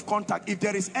point of contact. If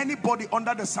there is anybody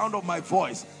under the sound of my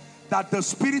voice that the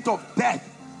spirit of death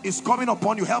is coming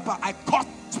upon you, help her. I cut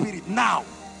spirit now.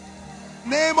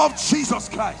 Name of Jesus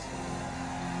Christ.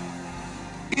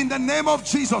 In the name of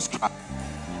Jesus Christ.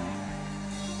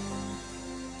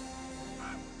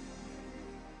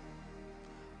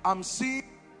 I'm seeing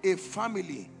a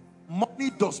family.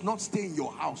 Money does not stay in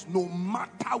your house no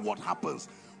matter what happens.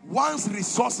 Once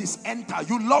resources enter,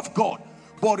 you love God,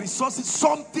 but resources,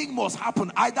 something must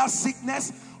happen. Either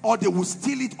sickness, or they will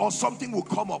steal it, or something will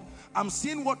come up. I'm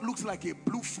seeing what looks like a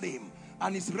blue flame,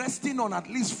 and it's resting on at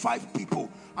least 5 people.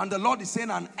 And the Lord is saying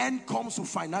an end comes to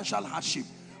financial hardship.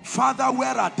 Father,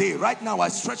 where are they? Right now, I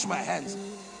stretch my hands.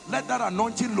 Let that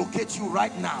anointing locate you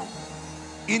right now.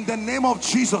 In the name of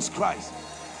Jesus Christ.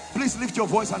 Please lift your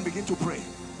voice and begin to pray.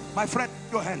 My friend,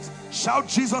 lift your hands. Shout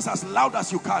Jesus as loud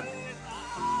as you can.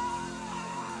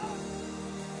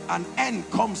 An end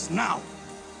comes now.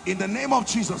 In the name of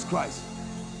Jesus Christ.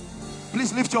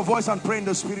 Please lift your voice and pray in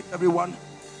the spirit, everyone.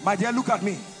 My dear, look at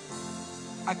me.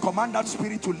 I command that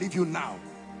spirit to leave you now.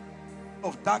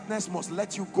 Of darkness must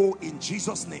let you go in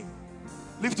Jesus' name.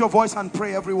 Lift your voice and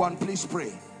pray, everyone. Please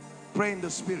pray. Pray in the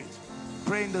spirit.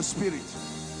 Pray in the spirit.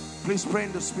 Please pray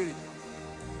in the spirit.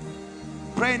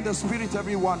 Pray in the spirit,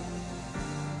 everyone.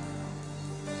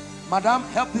 Madam,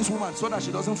 help this woman so that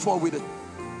she doesn't fall with it.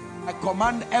 I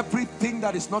command everything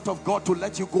that is not of God to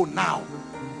let you go now.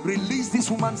 Release this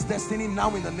woman's destiny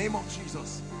now in the name of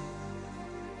Jesus.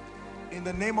 In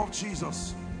the name of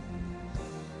Jesus.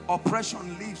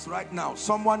 Oppression leaves right now.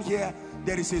 Someone here,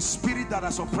 there is a spirit that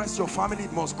has oppressed your family.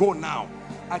 It must go now.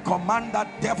 I command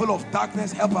that devil of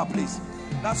darkness, help her please.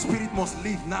 That spirit must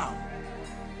leave now.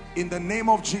 In the name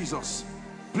of Jesus.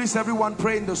 Please everyone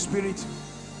pray in the spirit.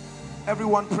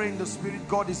 Everyone pray in the spirit.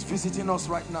 God is visiting us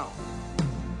right now.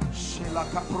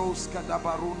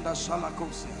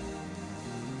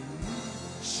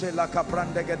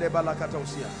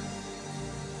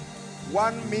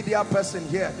 One media person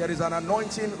here, there is an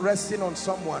anointing resting on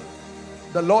someone.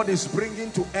 The Lord is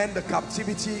bringing to end the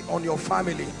captivity on your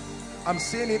family. I'm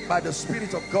seeing it by the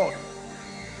Spirit of God.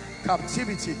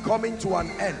 Captivity coming to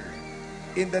an end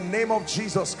in the name of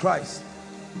Jesus Christ.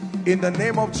 In the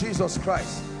name of Jesus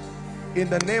Christ. In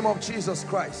the name of Jesus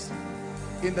Christ.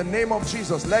 In the name of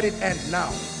Jesus, let it end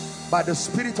now by the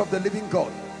Spirit of the living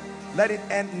God. Let it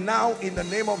end now in the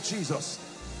name of Jesus.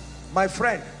 My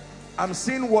friend, I'm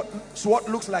seeing what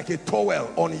looks like a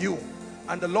towel on you,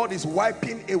 and the Lord is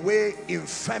wiping away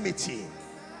infirmity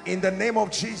in the name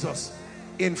of Jesus.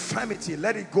 Infirmity,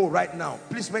 let it go right now.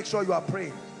 Please make sure you are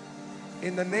praying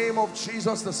in the name of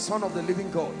Jesus, the Son of the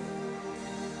living God.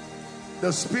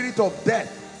 The spirit of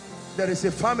death, there is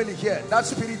a family here, that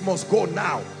spirit must go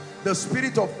now. The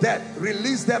spirit of death,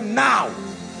 release them now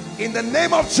in the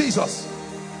name of Jesus.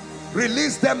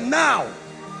 Release them now.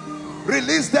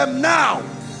 Release them now.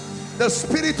 The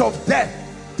spirit of death,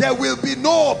 there will be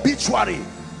no obituary.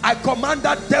 I command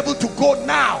that devil to go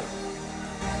now.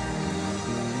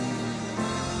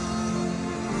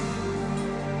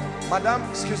 Madam,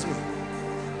 excuse me.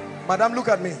 Madam, look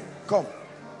at me. Come.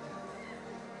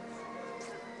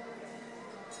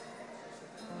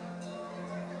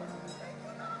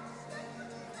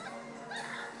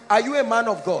 Are you a man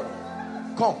of God?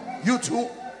 Come. You too,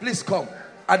 please come.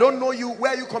 I don't know you.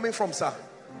 Where are you coming from, sir?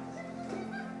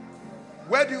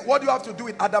 What do you have to do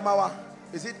with Adamawa?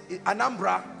 Is it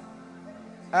Anambra?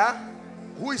 Huh?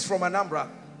 Who is from Anambra?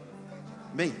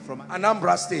 Me, from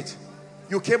Anambra State.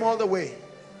 You came all the way.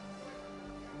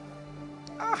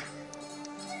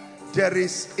 There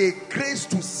is a grace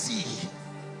to see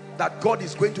that God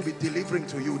is going to be delivering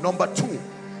to you. Number two,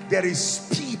 there is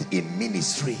speed in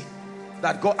ministry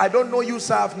that God, I don't know you,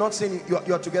 sir. I've not seen you.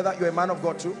 You're together. You're a man of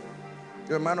God too.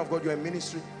 You're a man of God. You're in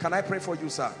ministry. Can I pray for you,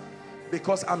 sir?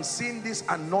 Because I'm seeing this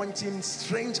anointing,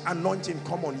 strange anointing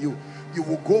come on you. You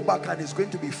will go back and it's going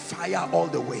to be fire all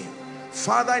the way.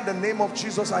 Father, in the name of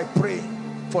Jesus, I pray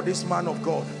for this man of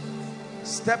God.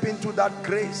 Step into that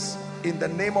grace in the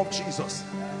name of Jesus.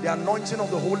 The anointing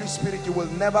of the Holy Spirit, you will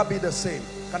never be the same.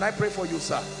 Can I pray for you,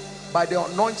 sir? By the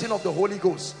anointing of the Holy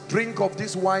Ghost, drink of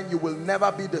this wine, you will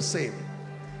never be the same.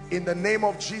 In the name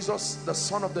of Jesus, the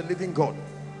Son of the living God.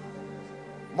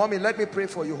 Mommy, let me pray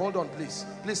for you. Hold on, please.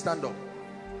 Please stand up.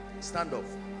 Stand up.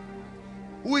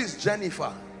 Who is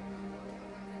Jennifer?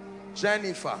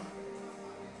 Jennifer.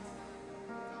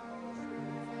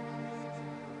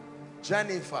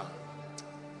 Jennifer.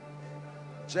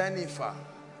 Jennifer.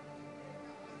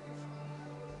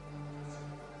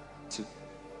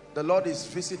 The Lord is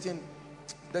visiting.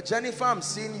 The Jennifer I'm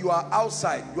seeing, you are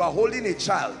outside. You are holding a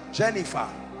child. Jennifer.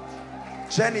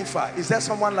 Jennifer. Is there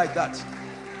someone like that?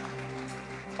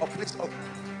 Oh, please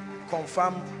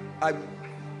confirm.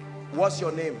 What's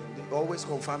your name? They always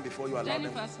confirm before you allow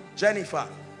Jennifer, them. sir. Jennifer.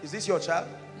 Is this your child?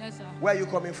 Yes, sir. Where are you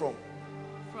coming from?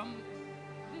 From,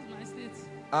 this is my state.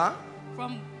 Huh?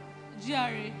 From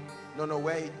GRA. No,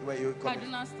 where you coming?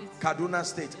 Kaduna State. Kaduna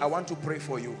State. I want to pray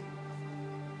for you.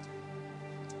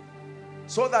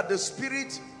 So that the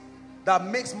spirit that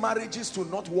makes marriages to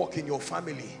not work in your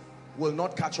family will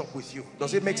not catch up with you.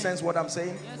 Does it make sense what I'm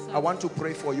saying? Yes, sir. I want to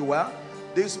pray for you. Well,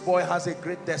 this boy has a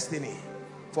great destiny.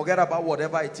 Forget about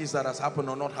whatever it is that has happened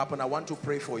or not happened. I want to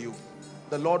pray for you.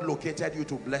 The Lord located you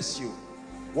to bless you.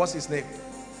 What's his name?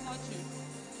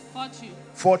 Fortune.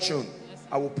 Fortune. Yes, sir.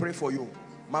 I will pray for you.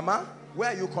 Mama,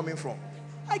 where are you coming from?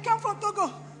 I come from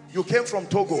Togo. You came from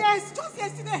Togo? Yes, just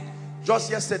yesterday.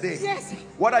 Just yesterday? Yes.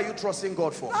 What are you trusting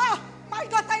God for? My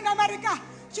daughter in America.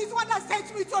 She's the one that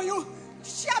sent me to you.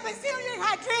 She has been seeing you in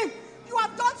her dream. You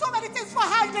have done so many things for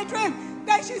her in the dream.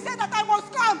 Then she said that I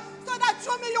must come so that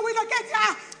through me you will locate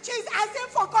her. She's asking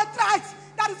for contract.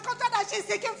 That is contract that she's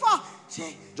seeking for.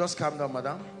 Just calm down,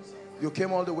 madam. You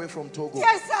came all the way from Togo.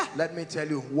 Yes, sir. Let me tell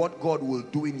you what God will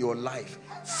do in your life.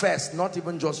 First, not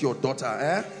even just your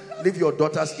daughter. Leave your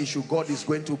daughter's issue. God is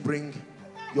going to bring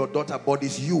your daughter, but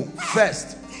it's you.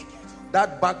 First,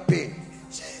 that back pain.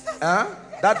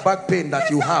 That back pain that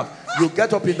you have. You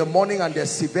get up in the morning and there's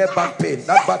severe back pain.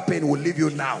 That back pain will leave you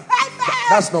now.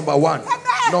 That's number one.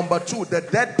 Number two, the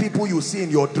dead people you see in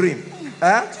your dream.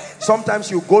 Sometimes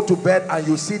you go to bed and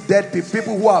you see dead people,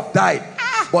 people who have died,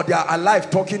 but they are alive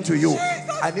talking to you.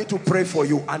 I need to pray for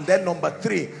you. And then number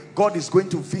three, God is going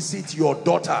to visit your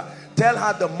daughter. Tell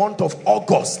her the month of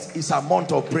August is a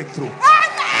month of breakthrough.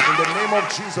 In the name of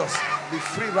Jesus, be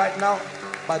free right now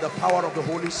by the power of the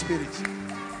Holy Spirit.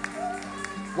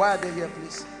 Why are they here,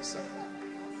 please?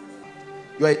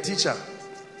 You are a teacher.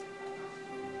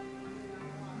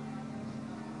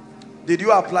 Did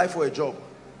you apply for a job?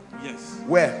 Yes.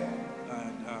 Where?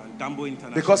 Dambo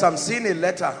International. Because I'm seeing a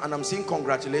letter and I'm seeing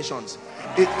congratulations.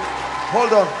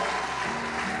 Hold on.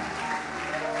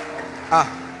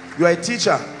 You are a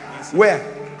teacher. Yes, where?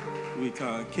 With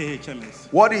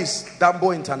KHMS. What is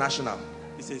Dambo International?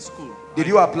 It's a school. Did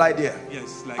you apply there?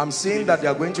 Yes. I'm seeing that they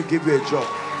are going to give you a job.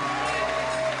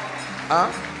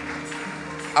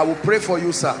 I will pray for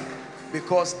you, sir,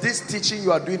 because this teaching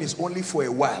you are doing is only for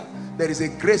a while. There is a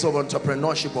grace of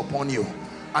entrepreneurship upon you.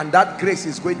 And that grace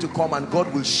is going to come and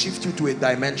God will shift you to a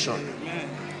dimension. Amen.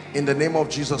 In the name of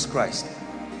Jesus Christ.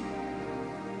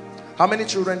 How many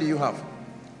children do you have?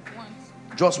 One.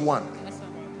 Just one? Yes, sir.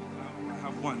 I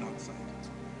have one outside.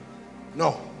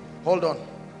 No. Hold on.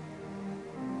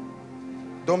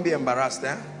 Don't be embarrassed,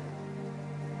 eh?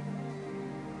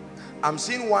 I'm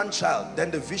seeing one child, then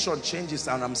the vision changes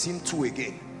and I'm seeing two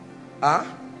again. Huh?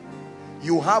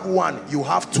 You have one, you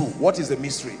have two. What is the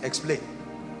mystery? Explain.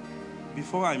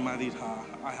 Before I married her,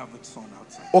 I have a son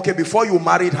outside. Okay, before you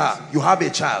married her, you have a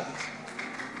child.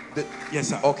 Yes,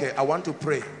 sir. Okay, I want to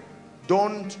pray.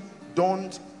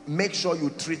 Don't make sure you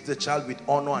treat the child with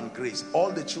honor and grace.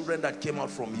 All the children that came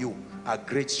out from you are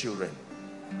great children.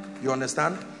 You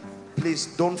understand? Please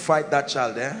don't fight that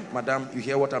child, eh? Madam, you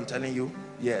hear what I'm telling you?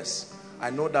 Yes. I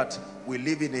know that we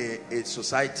live in a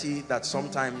society that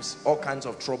sometimes all kinds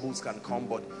of troubles can come,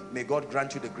 but may God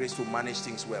grant you the grace to manage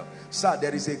things well. Sir,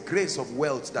 there is a grace of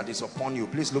wealth that is upon you.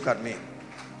 Please look at me.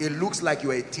 It looks like you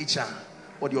are a teacher,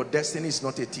 but your destiny is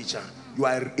not a teacher. You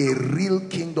are a real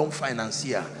kingdom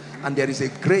financier, and there is a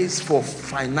grace for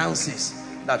finances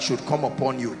that should come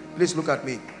upon you. Please look at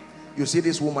me. You see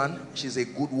this woman? She's a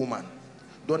good woman.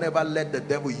 Don't ever let the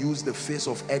devil use the face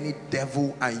of any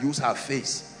devil and use her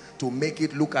face to make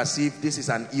it look as if this is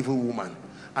an evil woman.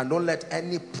 And don't let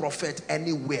any prophet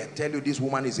anywhere tell you this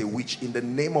woman is a witch. In the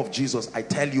name of Jesus, I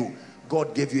tell you,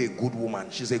 God gave you a good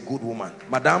woman. She's a good woman.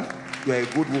 Madam, you are a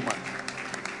good woman.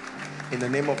 In the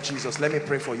name of Jesus, let me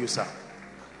pray for you, sir.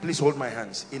 Please hold my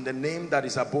hands. In the name that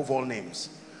is above all names,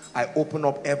 I open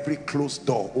up every closed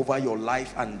door over your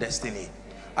life and destiny.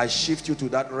 I shift you to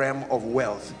that realm of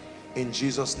wealth in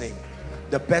Jesus' name.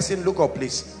 The person, look up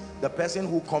please, the person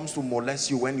who comes to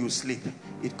molest you when you sleep,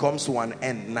 it comes to an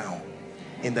end now.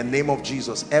 In the name of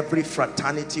Jesus, every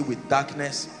fraternity with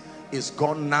darkness is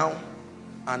gone now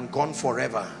and gone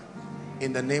forever.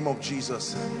 In the name of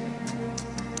Jesus.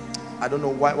 I don't know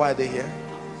why are they here?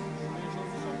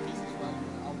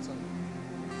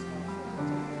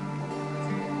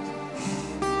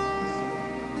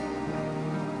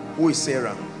 Who is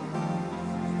Sarah?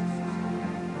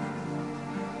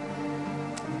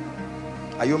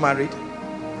 Are you married?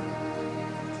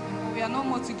 We are no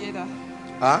more together.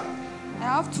 Huh? I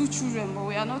have 2 children, but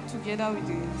we are not together with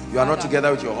the You are not father.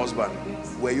 together with your husband?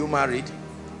 Yes. Were you married?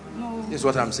 No. This is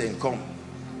what I'm saying. Come.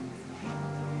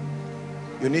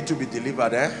 You need to be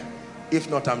delivered, eh? If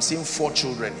not, I'm seeing 4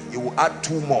 children. You will add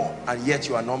 2 more, and yet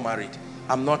you are not married.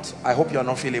 I hope you are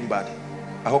not feeling bad.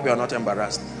 I hope you are not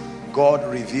embarrassed. God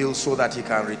reveals so that he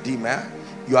can redeem, eh?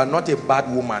 You are not a bad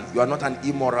woman. You are not an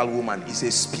immoral woman. It's a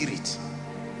spirit.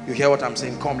 You hear what I'm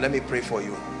saying? Come, let me pray for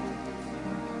you.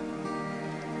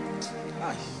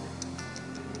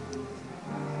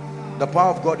 The power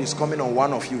of God is coming on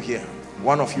one of you here.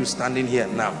 One of you standing here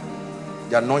now.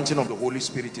 The anointing of the Holy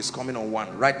Spirit is coming on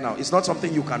one right now. It's not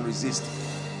something you can resist.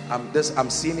 I'm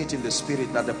seeing it in the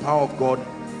spirit that the power of God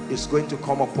is going to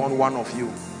come upon one of you.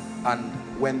 And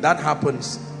when that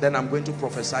happens, then I'm going to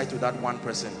prophesy to that one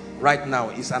person. Right now,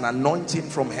 it's an anointing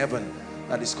from heaven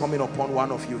that is coming upon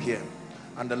one of you here.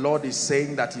 And the Lord is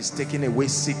saying that he's taking away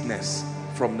sickness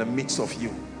from the midst of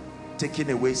you. Taking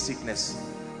away sickness.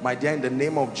 My dear, in the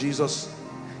name of Jesus,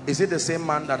 is it the same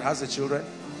man that has the children?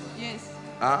 Yes.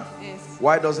 Huh? Yes.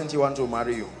 Why doesn't he want to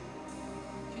marry you?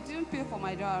 She didn't pay for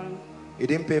my dowry. He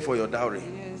didn't pay for your dowry?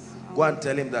 Yes. Go and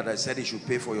tell him that I said he should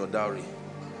pay for your dowry.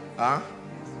 Huh?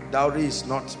 Dowry is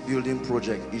not building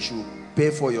project. He should pay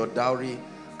for your dowry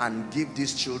and give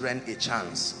these children a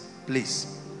chance.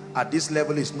 Please. At this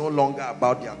level, it's no longer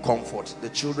about their comfort. The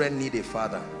children need a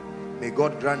father. May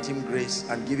God grant him grace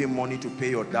and give him money to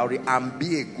pay your dowry and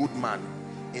be a good man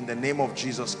in the name of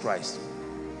Jesus Christ.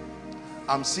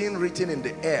 I'm seeing written in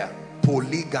the air,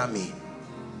 polygamy.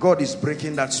 God is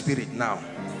breaking that spirit now.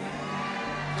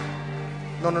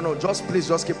 No, please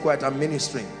just keep quiet. I'm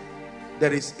ministering.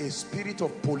 There is a spirit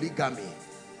of polygamy.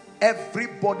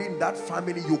 Everybody in that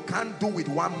family, you can't do with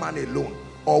one man alone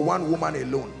or one woman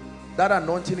alone. That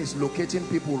anointing is locating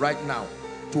people right now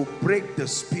to break the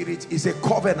spirit. It's a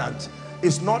covenant.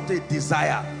 It's not a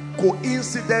desire.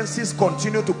 Coincidences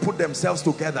continue to put themselves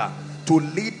together to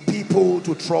lead people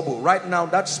to trouble. Right now,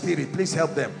 that spirit, please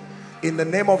help them. In the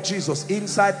name of Jesus,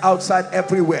 inside, outside,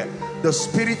 everywhere, the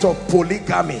spirit of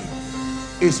polygamy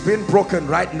is being broken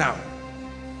right now.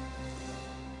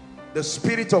 The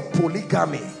spirit of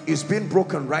polygamy is being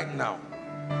broken right now.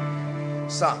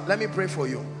 Sir, let me pray for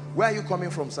you. Where are you coming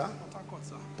from, sir? Port Harcourt,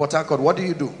 sir. Port Harcourt. What do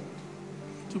you do?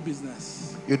 Do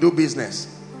business. You do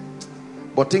business.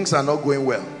 But things are not going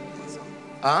well. Yes, sir.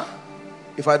 Huh?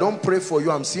 If I don't pray for you,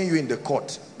 I'm seeing you in the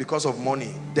court because of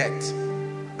money, debt.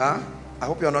 Huh? I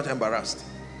hope you're not embarrassed.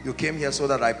 You came here so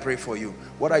that I pray for you.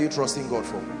 What are you trusting God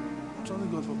for? I'm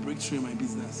trusting God for breakthrough in my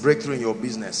business. Breakthrough in your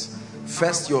business.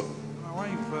 First, your... My wife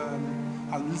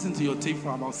has listened to your tape for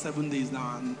about 7 days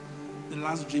now, and the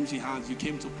last dream she had, you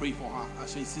came to pray for her. And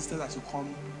she insisted that you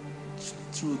come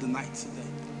through the night today.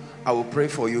 I will pray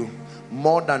for you.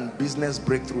 More than business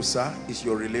breakthrough, sir, is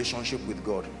your relationship with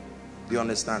God. Do you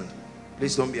understand?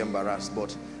 Please don't be embarrassed,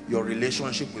 but your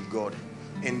relationship with God.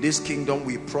 In this kingdom,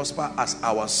 we prosper as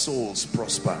our souls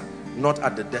prosper, not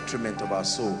at the detriment of our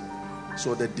soul.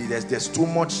 So there's too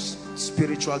much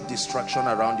spiritual distraction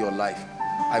around your life.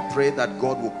 I pray that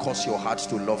God will cause your heart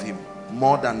to love him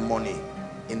more than money,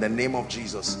 in the name of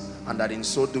Jesus, and that in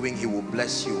so doing he will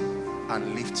bless you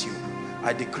and lift you.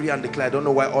 I decree and declare, I don't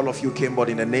know why all of you came, but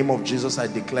in the name of Jesus I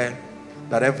declare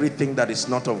that everything that is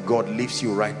not of God leaves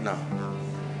you right now.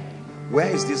 Where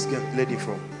is this lady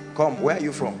from? Come, where are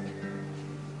you from?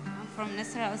 I'm from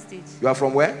Nasarawa State. You are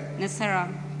from where?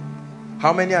 Nasarawa.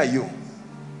 How many are you?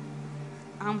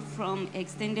 I'm from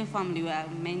extended family. We are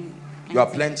many. You are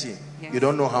plenty. Yes. You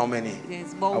don't know how many.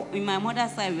 Yes, but in my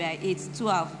mother's side we are 8. 2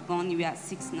 have gone. We are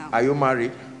 6 now. Are you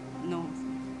married? No.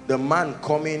 The man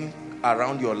coming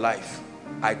around your life,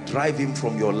 I drive him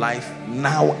from your life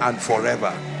now and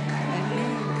forever.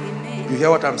 Amen. You hear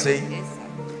what I'm saying? Yes, sir.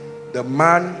 The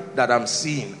man that I'm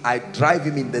seeing, I drive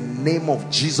him in the name of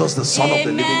Jesus, the Son of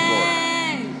the living God.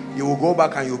 You will go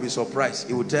back and you'll be surprised.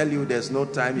 He will tell you there's no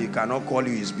time, he cannot call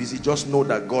you, he's busy. Just know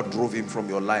that God drove him from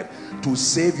your life to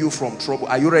save you from trouble.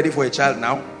 Are you ready for a child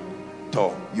now?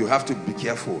 So you have to be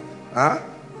careful.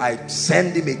 I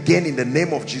send him again in the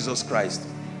name of Jesus Christ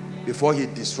before he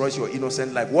destroys your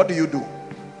innocent life. What do you do?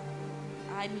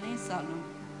 I'm learning salon.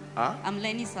 I'm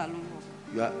learning salon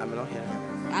work. I'm not here.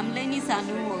 I'm learning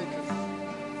salon work.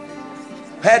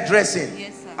 Hairdressing.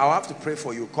 Yes, sir. I'll have to pray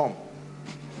for you. Come.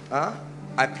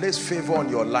 I place favor on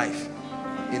your life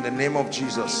in the name of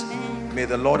Jesus. Amen. May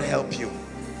the Lord help you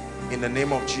in the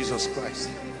name of Jesus Christ.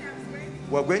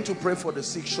 We're going to pray for the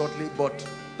sick shortly, but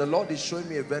the Lord is showing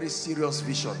me a very serious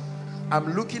vision.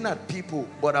 I'm looking at people,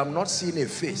 but I'm not seeing a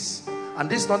face. And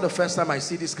this is not the first time I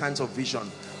see these kinds of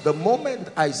vision. The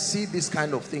moment I see these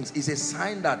kind of things is a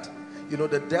sign that, you know,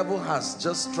 the devil has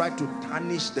just tried to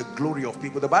tarnish the glory of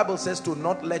people. The Bible says to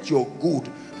not let your good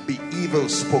be evil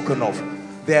spoken of.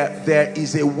 There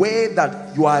is a way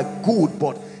that you are good,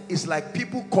 but it's like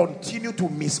people continue to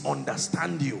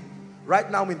misunderstand you. Right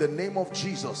now, in the name of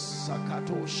Jesus,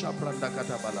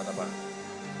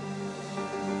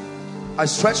 I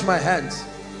stretch my hands.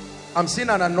 I'm seeing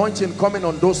an anointing coming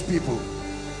on those people.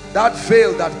 That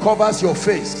veil that covers your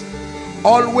face,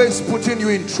 always putting you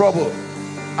in trouble,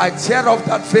 I tear off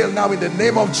that veil now in the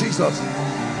name of Jesus.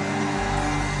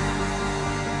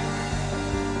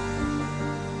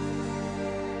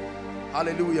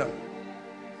 Hallelujah.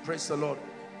 Praise the Lord.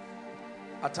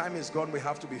 Our time is gone. We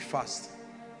have to be fast.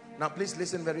 Now please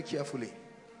listen very carefully.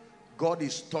 God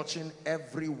is touching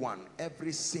everyone,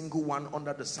 every single one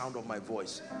under the sound of my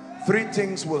voice. 3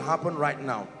 things will happen right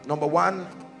now. Number 1,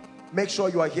 make sure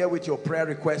you are here with your prayer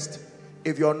request.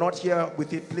 If you're not here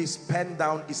with it, please pen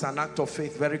down. It's an act of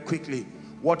faith very quickly.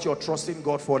 What you're trusting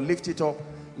God for, lift it up.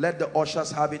 Let the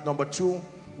ushers have it. Number 2,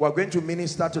 we're going to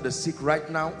minister to the sick right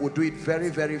now. We'll do it very,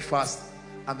 very fast.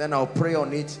 And then I'll pray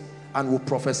on it and we'll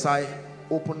prophesy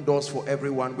open doors for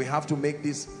everyone. We have to make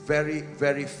this very,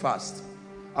 very fast.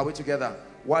 Are we together?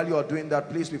 While you are doing that,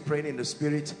 please be praying in the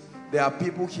spirit. There are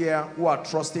people here who are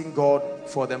trusting God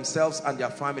for themselves and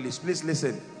their families. Please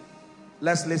listen.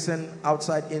 Let's listen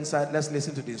outside, inside. Let's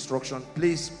listen to the instruction.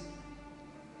 Please.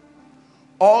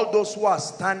 All those who are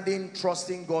standing,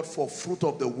 trusting God for fruit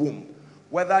of the womb,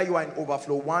 whether you are in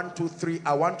overflow 1, 2, 3,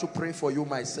 I want to pray for you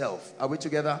myself. Are we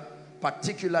together?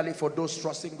 Particularly for those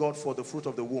trusting God for the fruit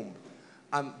of the womb.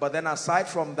 But then aside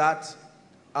from that,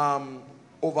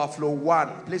 overflow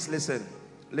 1, please listen.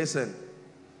 Listen.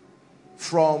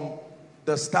 From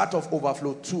the start of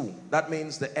overflow 2, that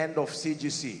means the end of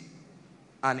CGC,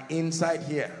 and inside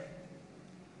here,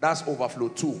 that's overflow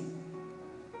 2.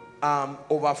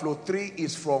 Overflow 3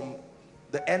 is from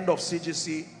the end of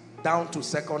CGC down to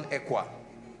second Equa.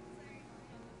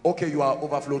 Okay, you are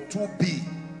overflow 2B.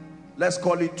 Let's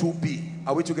call it 2B.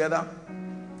 Are we together?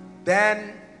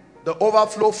 Then the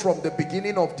overflow from the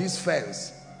beginning of this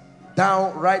fence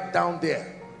down, right down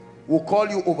there, we'll call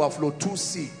you overflow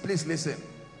 2C. Please listen.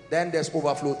 Then there's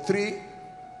overflow 3.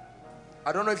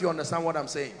 I don't know if you understand what I'm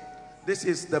saying. This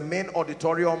is the main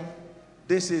auditorium.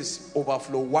 This is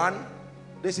overflow 1.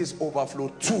 This is overflow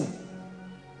 2.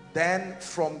 Then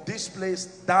from this place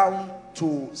down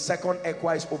to second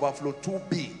Equa is overflow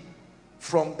 2B.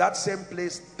 From that same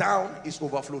place down is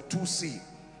overflow 2C.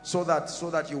 So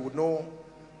that you would know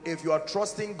If you are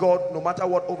trusting God, no matter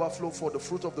what, overflow for the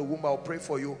fruit of the womb, I'll pray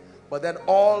for you. But then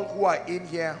all who are in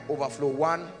here,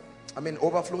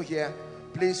 overflow here,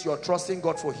 please, you're trusting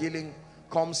God for healing,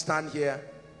 come stand here.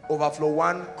 Overflow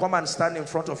 1, come and stand in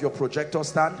front of your projector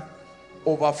stand.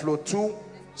 Overflow 2,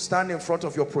 stand in front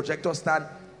of your projector stand.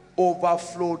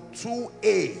 Overflow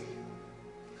 2A,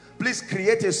 please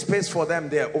create a space for them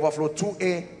there. Overflow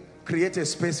 2A, create a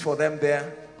space for them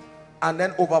there. And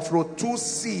then overflow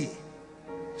 2C,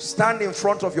 stand in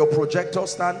front of your projector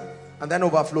stand. And then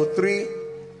overflow 3,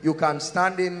 you can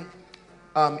stand in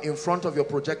front of your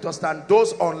projector stand.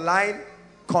 Those online,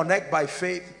 connect by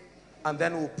faith, and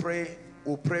then we'll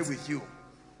pray with you.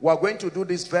 We're going to do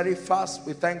this very fast.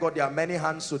 We thank God there are many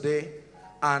hands today,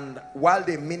 and while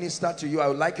they minister to you, I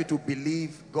would like you to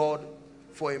believe God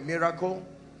for a miracle.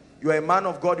 You are a man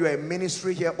of God, you are a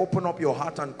ministry here. Open up your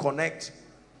heart and connect.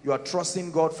 You are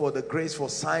trusting God for the grace for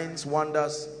signs,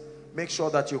 wonders. Make sure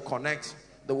that you connect.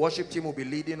 The worship team will be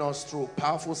leading us through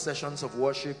powerful sessions of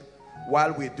worship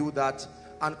while we do that.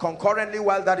 And concurrently,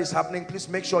 while that is happening, please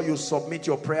make sure you submit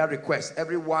your prayer request.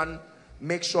 Everyone,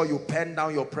 make sure you pen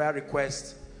down your prayer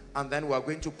request, and then we are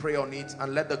going to pray on it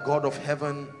and let the God of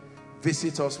heaven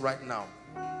visit us right now.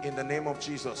 In the name of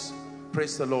Jesus.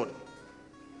 Praise the Lord.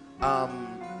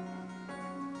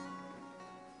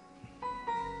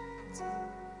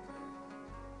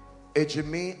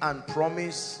 Ejimi and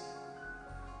Promise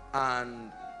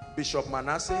and Bishop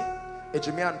Manasseh.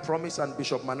 Ejimi and Promise and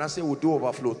Bishop Manasseh will do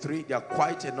overflow 3. There are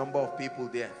quite a number of people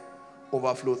there.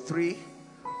 Overflow 3.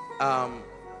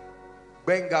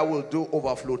 Benga will do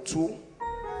overflow 2.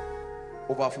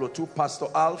 Overflow 2. Pastor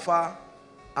Alpha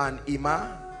and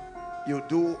Ima, you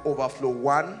do overflow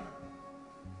 1.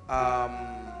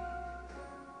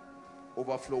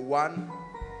 Overflow 1.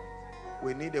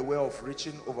 We need a way of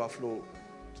reaching overflow.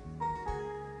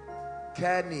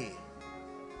 Kenny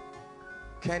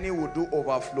will do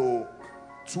overflow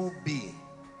 2B.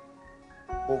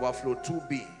 Overflow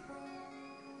 2B.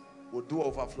 We'll do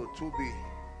overflow 2B.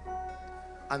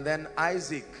 And then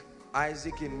Isaac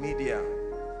in media,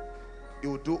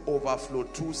 you will do overflow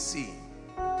 2C.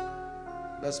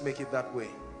 Let's make it that way.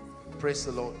 Praise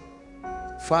the Lord.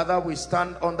 Father, we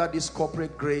stand under this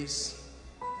corporate grace,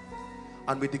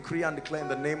 and we decree and declare in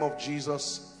the name of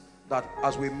Jesus that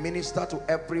as we minister to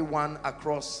everyone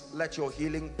across, let your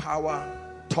healing power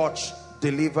touch,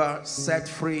 deliver, set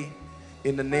free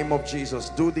in the name of Jesus.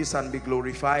 Do this and be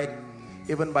glorified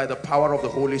even by the power of the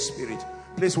Holy Spirit.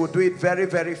 Please, we'll do it very,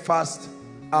 very fast.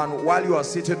 And while you are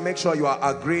seated, make sure you are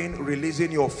agreeing,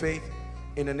 releasing your faith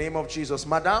in the name of Jesus.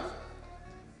 Madam,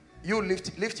 you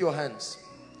lift your hands.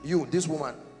 You, this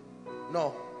woman.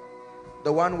 No,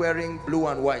 the one wearing blue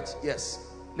and white. Yes,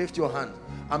 lift your hand.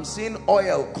 I'm seeing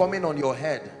oil coming on your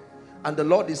head, and the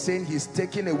Lord is saying he's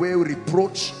taking away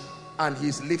reproach and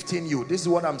he's lifting you. This is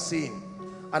what I'm seeing.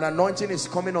 An anointing is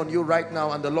coming on you right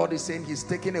now, and the Lord is saying he's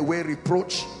taking away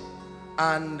reproach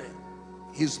and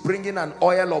he's bringing an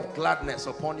oil of gladness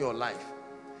upon your life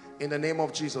in the name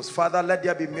of Jesus. Father, let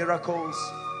there be miracles,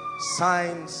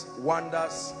 signs,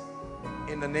 wonders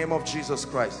in the name of Jesus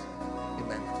Christ.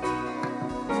 Amen.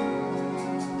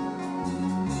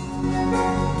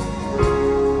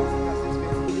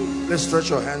 Let's stretch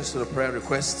your hands to the prayer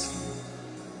request.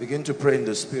 Begin to pray in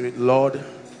the Spirit. Lord,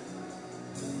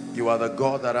 you are the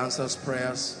God that answers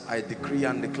prayers. I decree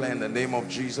and declare in the name of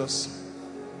Jesus.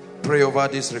 Pray over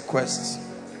these requests.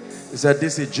 He said,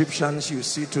 these Egyptians you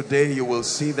see today, you will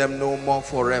see them no more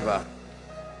forever.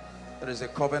 There is a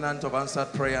covenant of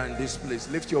answered prayer in this place.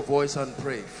 Lift your voice and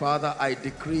pray. Father, I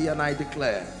decree and I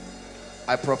declare,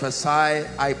 I prophesy,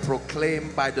 I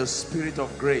proclaim by the Spirit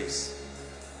of grace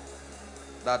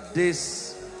that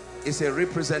this is a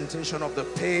representation of the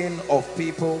pain of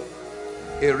people,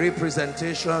 a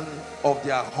representation of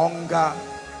their hunger.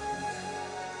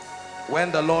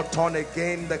 When the Lord turned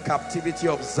again the captivity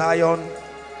of Zion,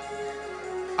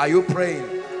 are you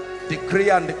praying? Decree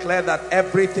and declare that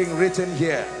everything written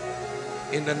here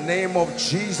in the name of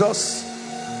Jesus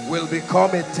will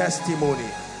become a testimony.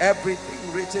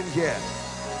 Everything written here,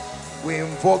 we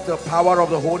invoke the power of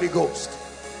the Holy Ghost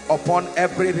upon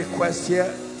every request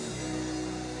here.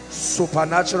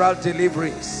 Supernatural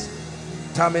deliverance,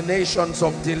 terminations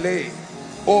of delay,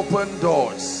 open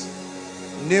doors,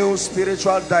 new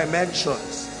spiritual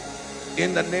dimensions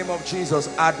in the name of Jesus.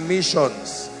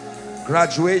 Admissions,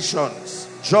 graduations,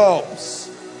 jobs,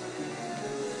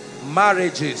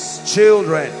 marriages,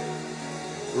 children,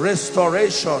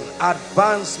 restoration,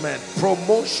 advancement,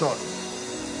 promotion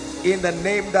in the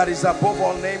name that is above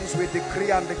all names. We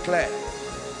decree and declare.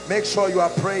 Make sure you are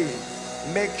praying.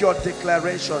 Make your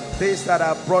declaration. These that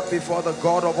are brought before the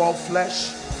God of all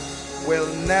flesh, will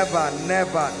never,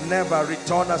 never, never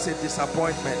return as a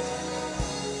disappointment.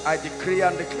 I decree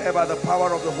and declare by the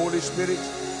power of the Holy Spirit,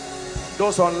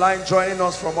 those online joining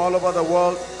us from all over the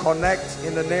world, connect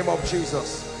in the name of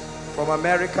Jesus. From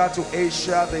America to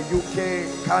Asia, the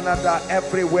UK, Canada,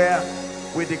 everywhere,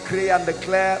 we decree and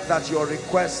declare that your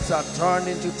requests are turned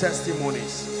into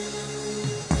testimonies.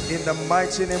 In the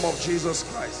mighty name of Jesus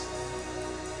Christ.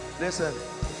 Listen,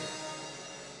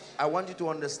 I want you to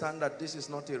understand that this is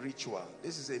not a ritual.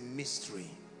 This is a mystery.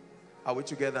 Are we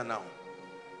together now?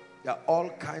 There are all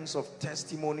kinds of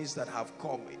testimonies that have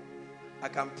come. I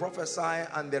can prophesy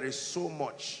and there is so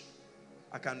much.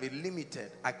 I can be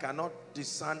limited. I cannot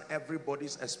discern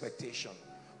everybody's expectation.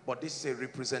 But this is a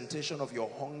representation of your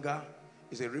hunger.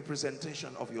 It's a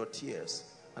representation of your tears.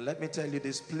 And let me tell you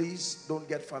this, please don't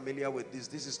get familiar with this.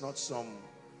 This is not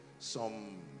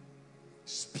some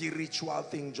spiritual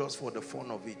thing just for the fun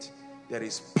of it. There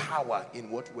is power in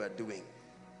what we're doing.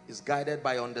 It's guided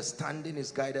by understanding.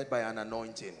 It's guided by an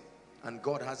anointing. And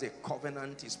God has a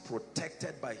covenant. Is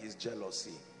protected by his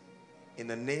jealousy. In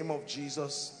the name of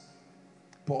Jesus,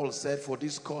 Paul said, for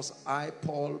this cause I,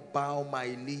 Paul, bow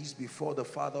my knees before the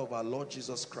Father of our Lord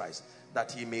Jesus Christ,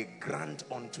 that he may grant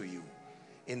unto you.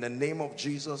 In the name of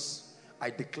Jesus,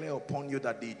 I declare upon you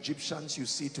that the Egyptians you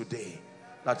see today,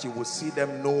 that you will see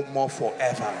them no more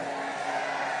forever.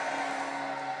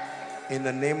 In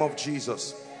the name of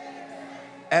Jesus.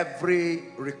 Every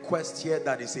request here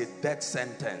that is a death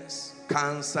sentence,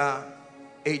 cancer,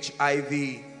 HIV,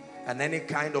 and any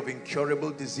kind of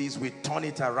incurable disease, we turn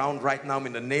it around right now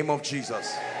in the name of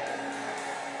Jesus.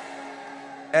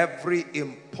 Every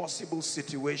impossible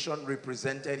situation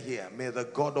represented here, may the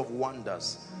God of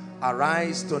wonders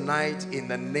arise tonight in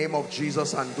the name of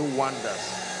Jesus and do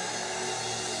wonders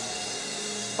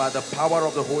by the power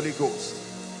of the Holy Ghost.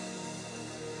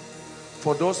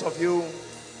 For those of you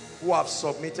who have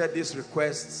submitted these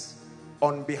requests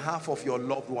on behalf of your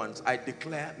loved ones, I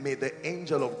declare, may the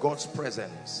angel of God's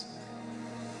presence,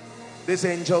 these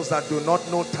angels that do not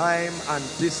know time and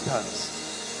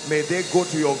distance, may they go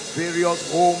to your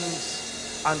various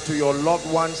homes and to your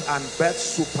loved ones and birth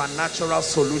supernatural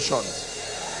solutions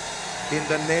in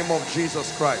the name of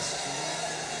Jesus Christ.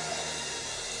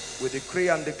 We decree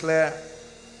and declare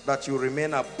that you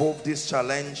remain above this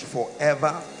challenge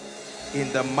forever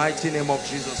in the mighty name of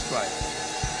Jesus Christ.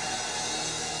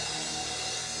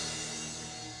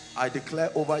 I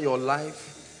declare over your life,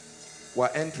 we're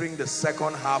entering the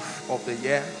second half of the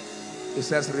year. It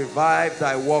says, revive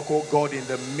thy work, O God, in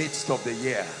the midst of the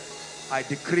year. I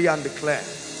decree and declare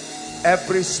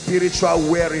every spiritual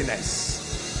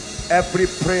weariness, every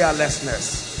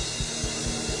prayerlessness,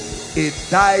 it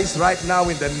dies right now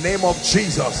in the name of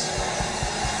Jesus.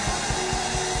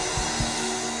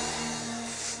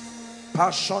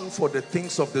 Passion for the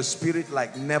things of the Spirit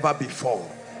like never before.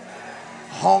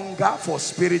 Hunger for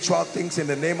spiritual things in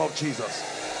the name of Jesus.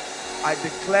 I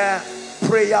declare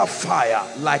prayer fire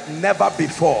like never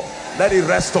before. Let it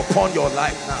rest upon your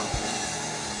life now.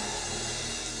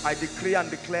 I decree and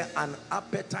declare an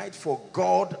appetite for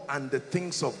God and the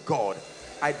things of God.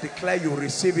 I declare you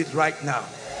receive it right now.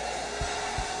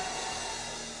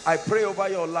 I pray over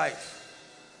your life.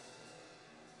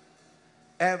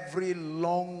 Every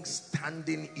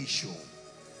long-standing issue,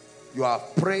 you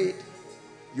have prayed,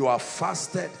 you have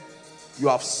fasted, you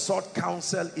have sought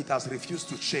counsel, it has refused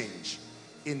to change.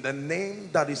 In the name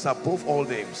that is above all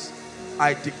names,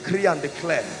 I decree and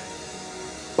declare,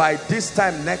 by this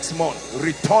time next month,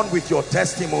 return with your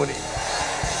testimony.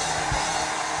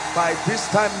 By this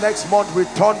time next month,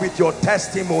 return with your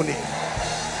testimony.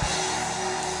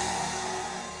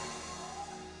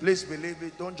 Please believe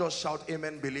it. Don't just shout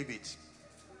amen, believe it.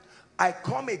 I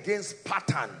come against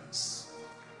patterns.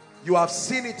 You have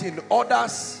seen it in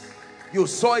others. You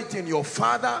saw it in your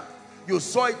father. You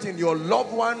saw it in your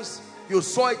loved ones. You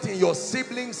saw it in your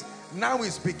siblings. Now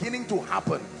it's beginning to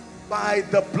happen. By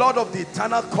the blood of the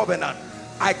eternal covenant,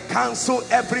 I cancel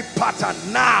every pattern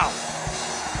now.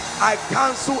 I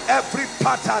cancel every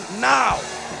pattern now.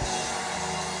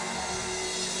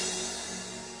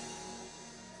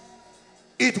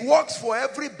 It works for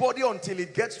everybody until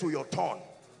it gets to your turn.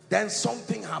 Then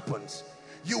something happens.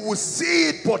 You will see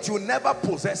it, but you never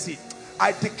possess it.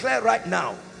 I declare right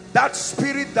now, that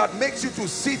spirit that makes you to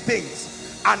see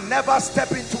things and never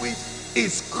step into it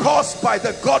is caused by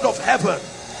the God of heaven.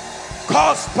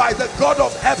 Caused by the God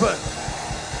of heaven.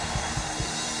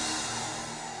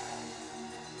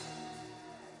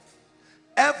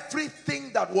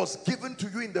 Everything that was given to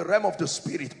you in the realm of the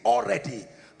spirit already,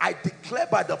 I declare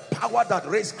by the power that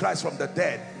raised Christ from the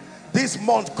dead, this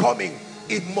month coming,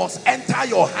 it must enter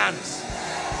your hands.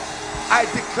 I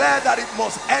declare that it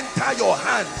must enter your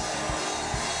hands.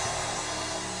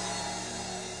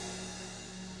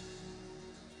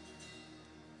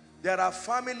 There are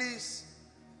families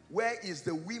where it's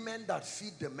the women that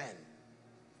feed the men.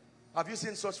 Have you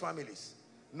seen such families?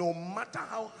 No matter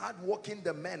how hardworking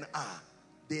the men are,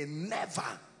 they never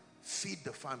feed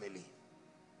the family.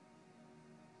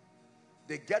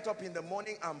 They get up in the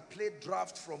morning and play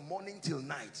draft from morning till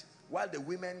night while the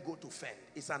women go to fend.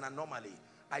 It's an anomaly.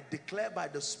 I declare by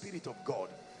the Spirit of God,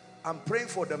 I'm praying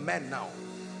for the men now,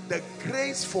 the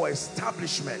grace for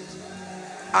establishment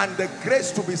and the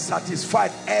grace to be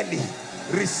satisfied early.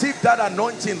 Receive that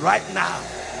anointing right now.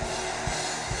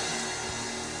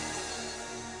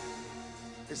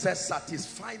 It says,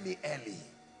 satisfy me early.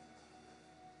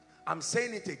 I'm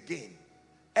saying it again.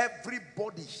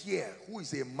 Everybody here who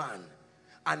is a man,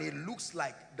 and it looks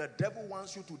like the devil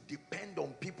wants you to depend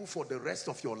on people for the rest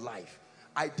of your life,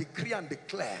 I decree and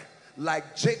declare,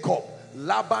 like Jacob,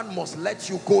 Laban must let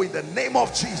you go in the name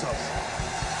of Jesus.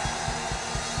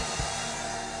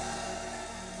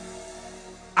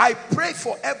 I pray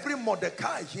for every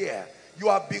Mordecai here. You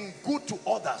have been good to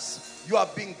others. You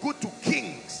have been good to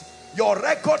kings. Your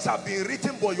records have been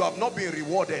written, but you have not been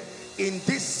rewarded. In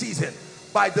this season,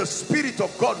 by the Spirit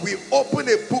of God, we open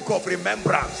a book of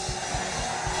remembrance.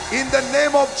 In the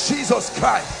name of Jesus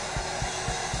Christ.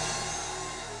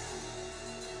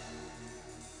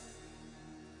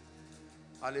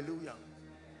 Hallelujah.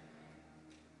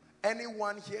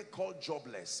 Anyone here called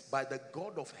jobless, by the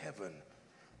God of heaven,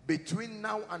 between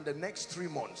now and the next 3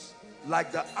 months,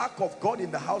 like the ark of God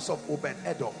in the house of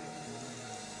Obed-Edom,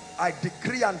 I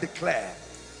decree and declare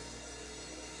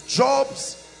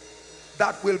jobs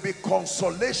that will be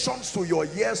consolations to your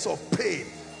years of pain.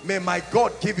 May my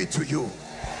God give it to you.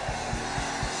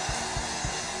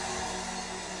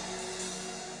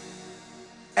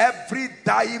 Every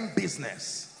dying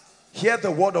business, hear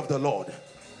the word of the Lord.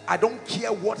 I don't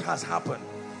care what has happened.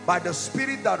 By the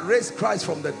Spirit that raised Christ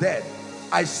from the dead,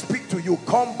 I speak to you.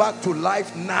 Come back to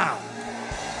life now.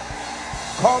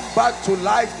 Come back to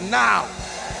life now.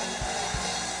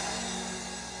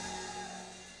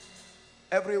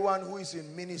 Everyone who is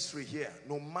in ministry here,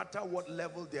 no matter what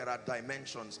level, there are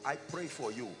dimensions. I pray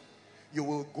for you. You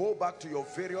will go back to your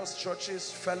various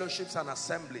churches, fellowships and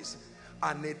assemblies,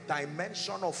 and a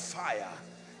dimension of fire,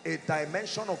 a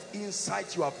dimension of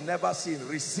insight you have never seen,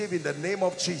 receive in the name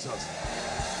of Jesus.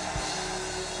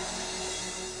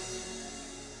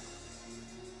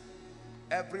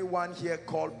 Everyone here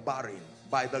called barren,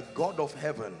 by the God of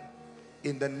heaven,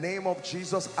 in the name of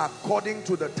Jesus, according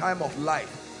to the time of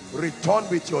life, return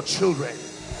with your children.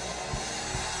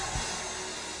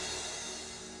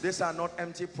 These are not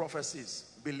empty prophecies.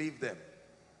 Believe them.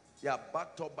 They are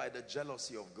backed up by the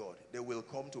jealousy of God. They will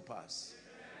come to pass.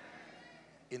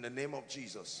 In the name of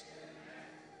Jesus.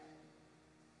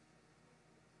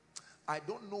 I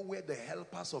don't know where the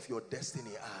helpers of your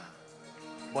destiny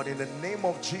are, but in the name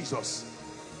of Jesus,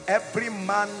 every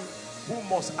man who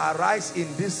must arise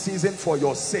in this season for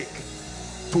your sake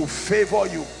to favor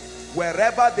you,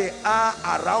 wherever they are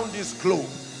around this globe,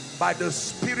 by the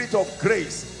Spirit of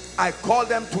grace, I call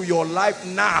them to your life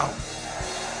now.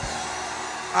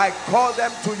 I call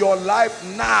them to your life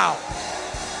now.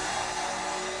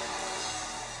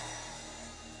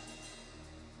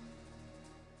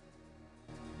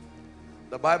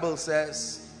 The Bible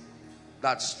says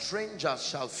that strangers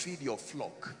shall feed your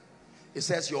flock. It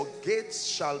says your gates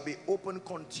shall be open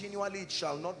continually, it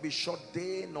shall not be shut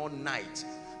day nor night,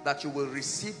 that you will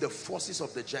receive the forces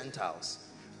of the Gentiles.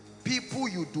 People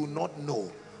you do not know,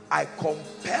 I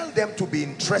compel them to be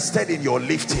interested in your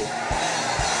lifting.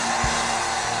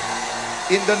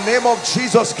 In the name of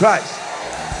Jesus Christ.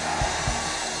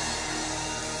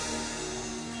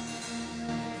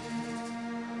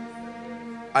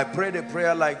 I prayed a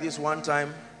prayer like this one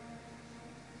time,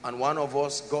 and one of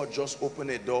us, God just opened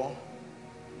a door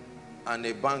and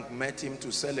a bank met him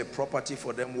to sell a property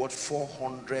for them worth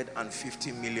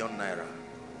 450 million naira.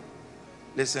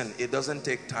 Listen, it doesn't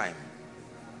take time.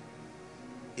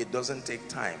 It doesn't take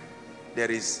time. There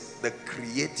is the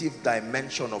creative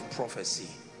dimension of prophecy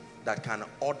that can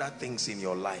order things in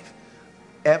your life.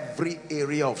 Every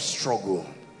area of struggle,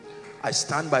 I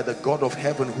stand by the God of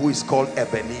heaven who is called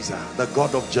Ebenezer, the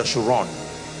God of Jeshurun.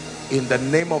 In the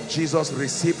name of Jesus,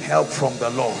 receive help from the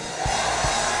Lord.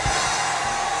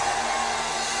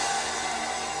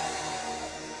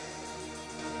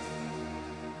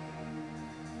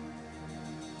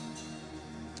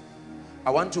 I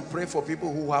want to pray for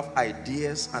people who have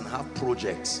ideas and have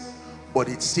projects, but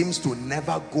it seems to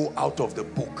never go out of the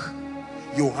book.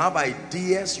 You have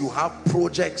ideas, you have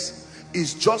projects,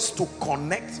 it's just to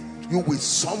connect you with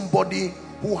somebody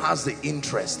who has the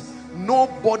interest.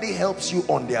 Nobody helps you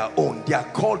on their own. They are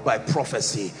called by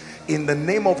prophecy. In the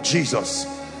name of Jesus,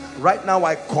 right now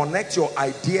I connect your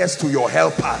ideas to your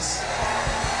helpers.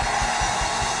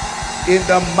 In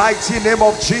the mighty name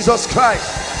of Jesus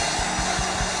Christ.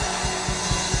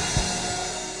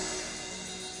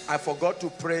 I forgot to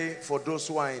pray for those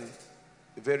who are in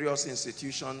various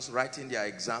institutions writing their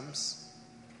exams.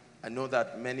 I know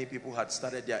that many people had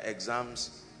started their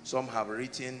exams. Some have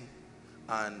written,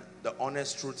 and the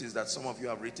honest truth is that some of you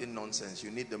have written nonsense.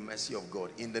 You need the mercy of God.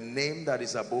 In the name that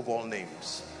is above all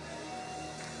names,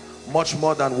 much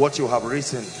more than what you have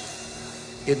written,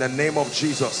 in the name of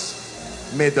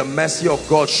Jesus, may the mercy of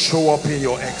God show up in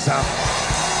your exam.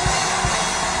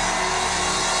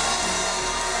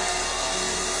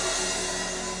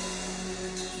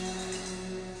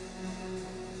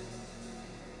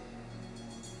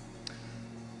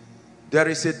 There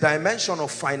is a dimension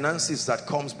of finances that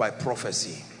comes by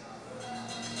prophecy.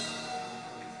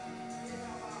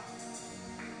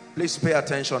 Please pay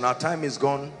attention. Our time is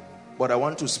gone, but I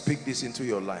want to speak this into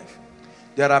your life.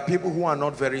 There are people who are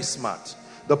not very smart.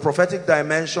 The prophetic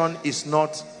dimension is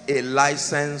not a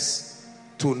license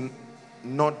to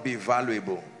not be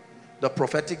valuable. The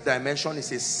prophetic dimension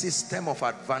is a system of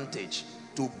advantage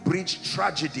to bridge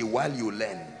tragedy while you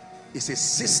learn. It's a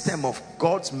system of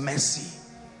God's mercy.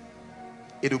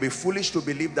 It will be foolish to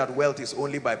believe that wealth is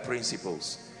only by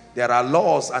principles. There are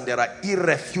laws and there are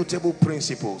irrefutable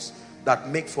principles that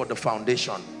make for the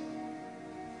foundation.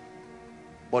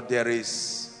 But there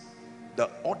is the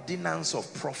ordinance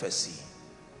of prophecy.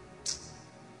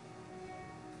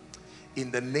 In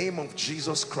the name of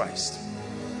Jesus Christ,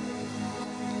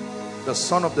 the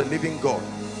Son of the living God,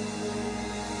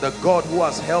 the God who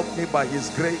has helped me by his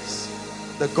grace,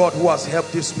 the God who has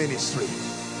helped this ministry,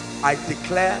 I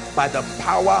declare by the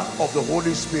power of the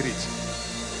Holy Spirit,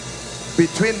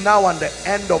 between now and the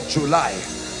end of July,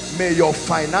 may your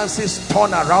finances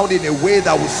turn around in a way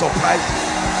that will surprise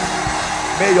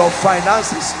you. May your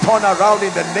finances turn around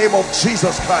in the name of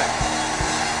Jesus Christ.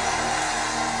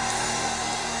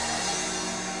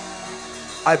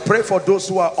 I pray for those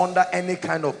who are under any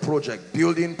kind of project,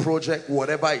 building project,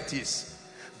 whatever it is.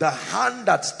 The hand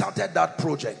that started that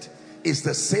project is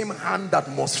the same hand that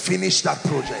must finish that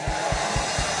project.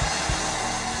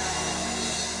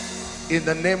 In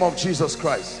the name of Jesus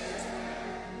Christ.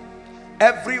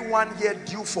 Everyone here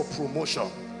due for promotion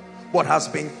but has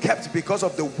been kept because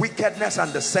of the wickedness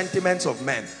and the sentiments of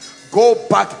men, go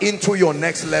back into your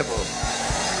next level.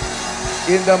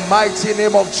 In the mighty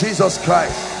name of Jesus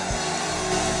Christ.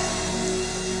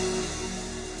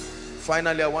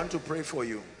 Finally, I want to pray for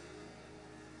you.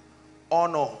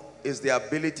 Honor is the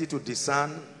ability to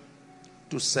discern,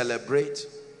 to celebrate,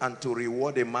 and to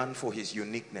reward a man for his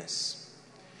uniqueness.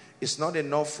 It's not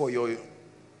enough for your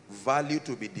value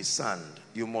to be discerned.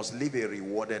 You must live a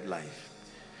rewarded life.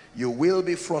 You will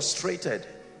be frustrated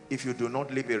if you do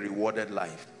not live a rewarded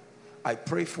life. I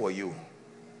pray for you.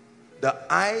 The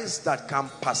eyes that can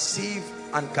perceive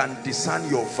and can discern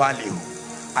your value,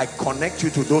 I connect you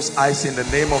to those eyes in the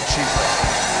name of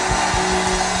Jesus.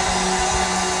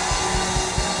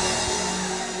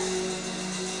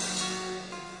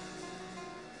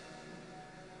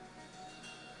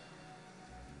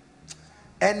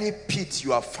 Any pit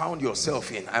you have found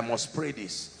yourself in, I must pray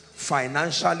this.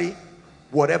 Financially,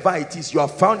 whatever it is, you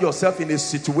have found yourself in a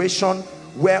situation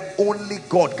where only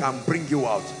God can bring you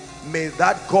out. May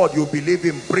that God you believe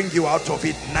in bring you out of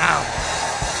it now.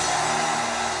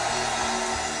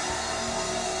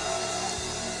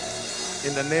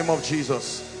 In the name of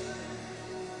Jesus.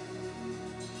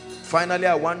 Finally,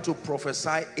 I want to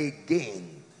prophesy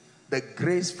again the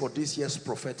grace for this year's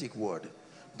prophetic word.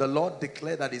 The Lord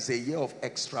declared that it's a year of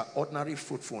extraordinary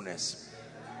fruitfulness.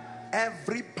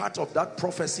 Every part of that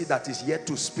prophecy that is yet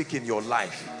to speak in your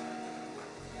life,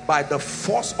 by the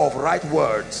force of right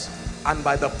words and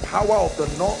by the power of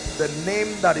the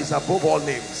name that is above all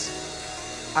names,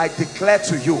 I declare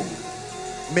to you,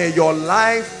 may your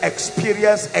life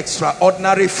experience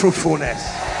extraordinary fruitfulness.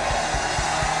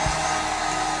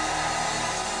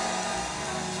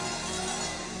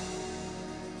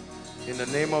 In the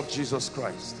name of Jesus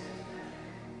Christ.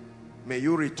 May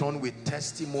you return with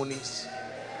testimonies.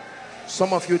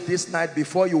 Some of you this night,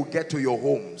 before you get to your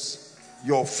homes,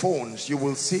 your phones, you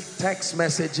will see text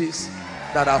messages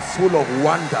that are full of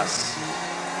wonders.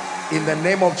 In the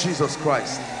name of Jesus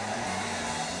Christ.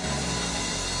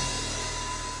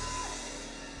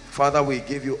 Father, we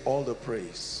give you all the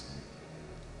praise.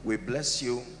 We bless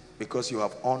you because you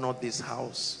have honored this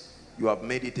house. You have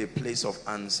made it a place of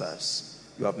answers.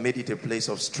 You have made it a place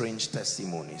of strange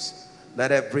testimonies.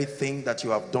 Let everything that you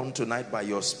have done tonight by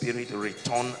your spirit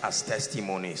return as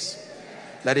testimonies.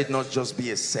 Let it not just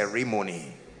be a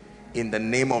ceremony. In the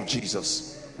name of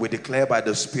Jesus, we declare by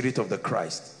the Spirit of the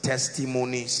Christ,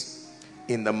 testimonies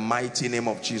in the mighty name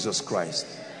of Jesus Christ.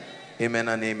 Amen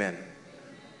and amen.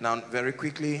 Now, very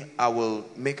quickly, I will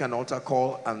make an altar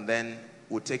call and then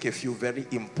we'll take a few very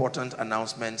important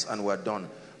announcements and we're done.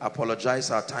 I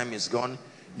apologize, our time is gone.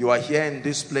 You are here in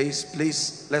this place.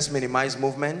 Please, let's minimize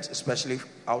movement, especially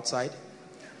outside.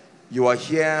 You are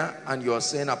here and you are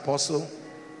saying, Apostle,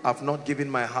 I've not given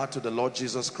my heart to the Lord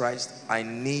Jesus Christ. I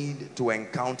need to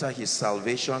encounter his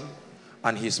salvation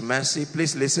and his mercy.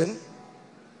 Please listen.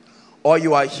 Or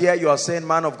you are here, you are saying,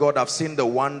 man of God, I've seen the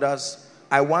wonders.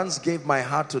 I once gave my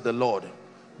heart to the Lord,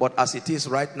 but as it is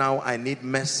right now, I need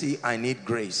mercy, I need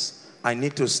grace. I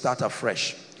need to start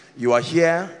afresh. You are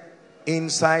here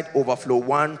inside Overflow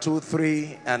 1, 2,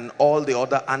 3, and all the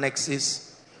other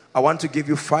annexes. I want to give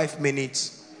you 5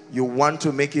 minutes. You want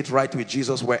to make it right with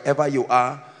Jesus wherever you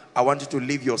are. I want you to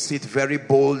leave your seat very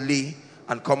boldly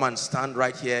and come and stand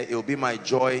right here. It will be my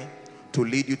joy to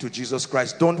lead you to Jesus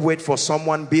Christ. Don't wait for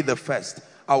someone, be the first.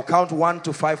 I'll count 1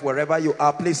 to 5 wherever you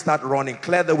are. Please start running.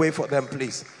 Clear the way for them,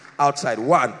 please. Outside.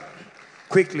 1.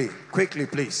 Quickly, quickly,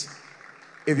 please.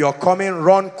 If you're coming,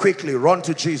 run quickly. Run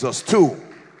to Jesus. 2.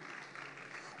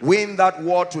 Win that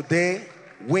war today.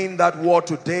 Win that war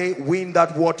today. Win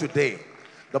that war today.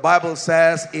 The Bible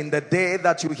says, in the day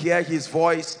that you hear his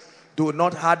voice, do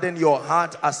not harden your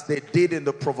heart as they did in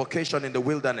the provocation in the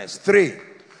wilderness. 3.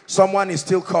 Someone is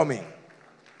still coming.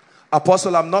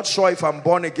 Apostle, I'm not sure if I'm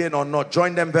born again or not.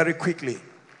 Join them very quickly.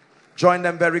 Join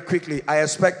them very quickly. I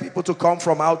expect people to come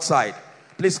from outside.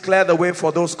 Please clear the way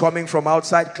for those coming from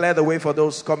outside. Clear the way for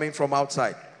those coming from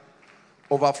outside.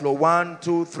 Overflow 1,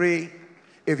 2, 3.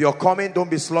 If you're coming, don't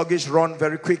be sluggish. Run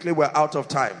very quickly. We're out of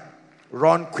time.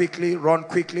 Run quickly. Run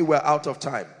quickly. We're out of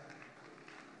time.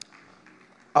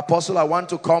 Apostle, I want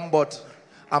to come, but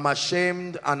I'm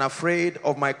ashamed and afraid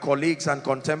of my colleagues and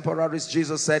contemporaries.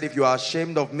 Jesus said, if you are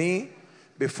ashamed of me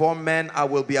before men, I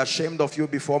will be ashamed of you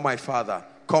before my Father.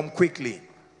 Come quickly.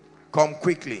 Come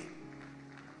quickly.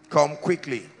 Come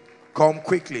quickly. Come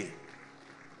quickly.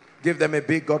 Give them a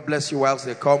big God bless you whilst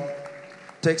they come.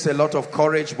 Takes a lot of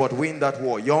courage, but win that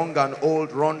war. Young and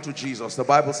old, run to Jesus. The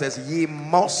Bible says, ye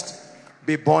must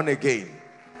be born again.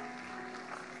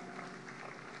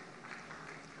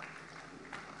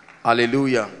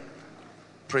 Hallelujah.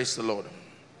 Praise the Lord.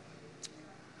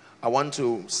 I want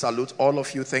to salute all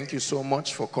of you. Thank you so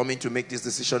much for coming to make this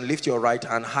decision. Lift your right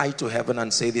hand high to heaven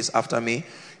and say this after me.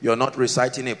 You're not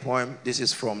reciting a poem. This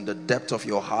is from the depth of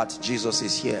your heart. Jesus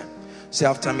is here. Say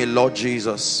after me, Lord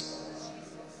Jesus,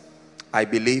 I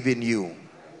believe in you,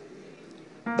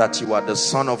 that you are the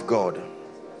Son of God.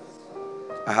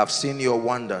 I have seen your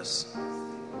wonders,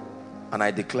 and I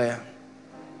declare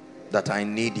that I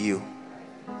need you.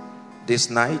 This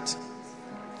night,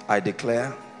 I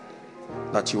declare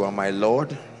that you are my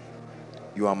Lord,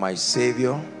 you are my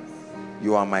Savior,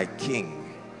 you are my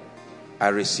King. I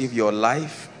receive your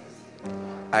life,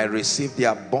 I receive the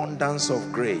abundance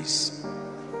of grace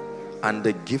and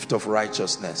the gift of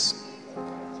righteousness.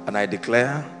 And I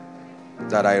declare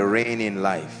that I reign in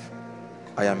life.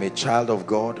 I am a child of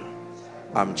God.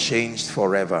 I'm changed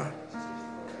forever.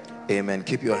 Amen.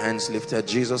 Keep your hands lifted.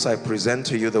 Jesus, I present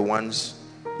to you the ones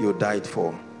you died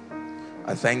for.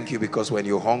 I thank you because when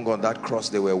you hung on that cross,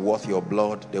 they were worth your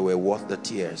blood. They were worth the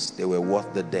tears. They were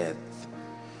worth the death.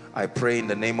 I pray in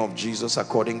the name of Jesus,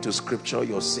 according to scripture,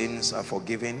 your sins are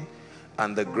forgiven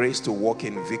and the grace to walk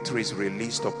in victory is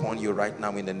released upon you right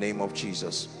now in the name of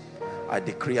Jesus. I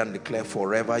decree and declare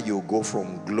forever you go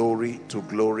from glory to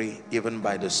glory, even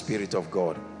by the Spirit of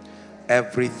God.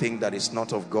 Everything that is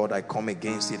not of God, I come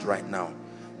against it right now.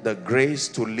 The grace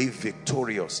to live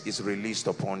victorious is released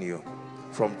upon you.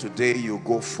 From today, you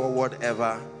go forward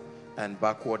ever and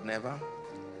backward never.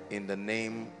 In the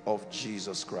name of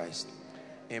Jesus Christ.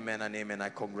 Amen and amen. I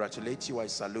congratulate you. I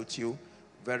salute you.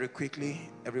 Very quickly,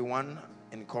 everyone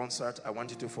in concert, I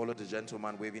want you to follow the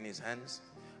gentleman waving his hands,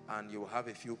 and you will have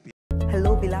a few people.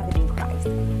 Hello, beloved in Christ.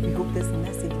 We hope this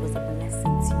message was a blessing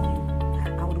to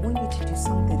you. I would want you to do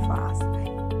something for us.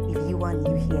 If you are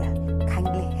new here,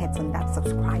 kindly hit on that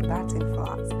subscribe button for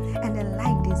us, and then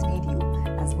like this video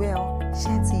as well.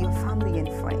 Share to your family and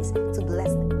friends to bless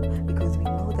them, because we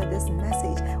know that this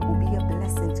message will be a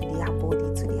blessing to their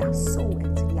body, to their soul,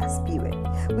 and to their spirit.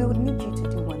 We would need you to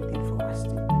do one thing for us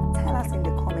too. Tell us in the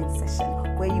comment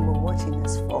section where you were watching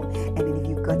us from, and then if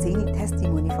you've got any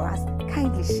testimony for us,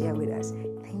 kindly share with us.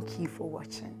 Thank you for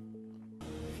watching.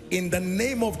 In the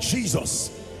name of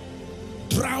Jesus,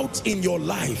 drought in your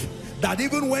life that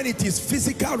even when it is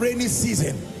physical rainy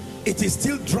season, it is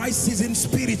still dry season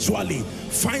spiritually,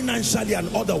 financially,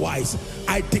 and otherwise.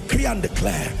 I decree and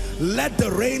declare, let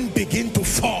the rain begin to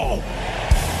fall.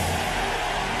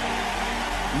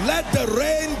 Let the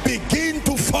rain begin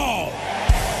to fall.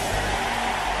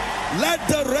 Let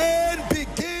the rain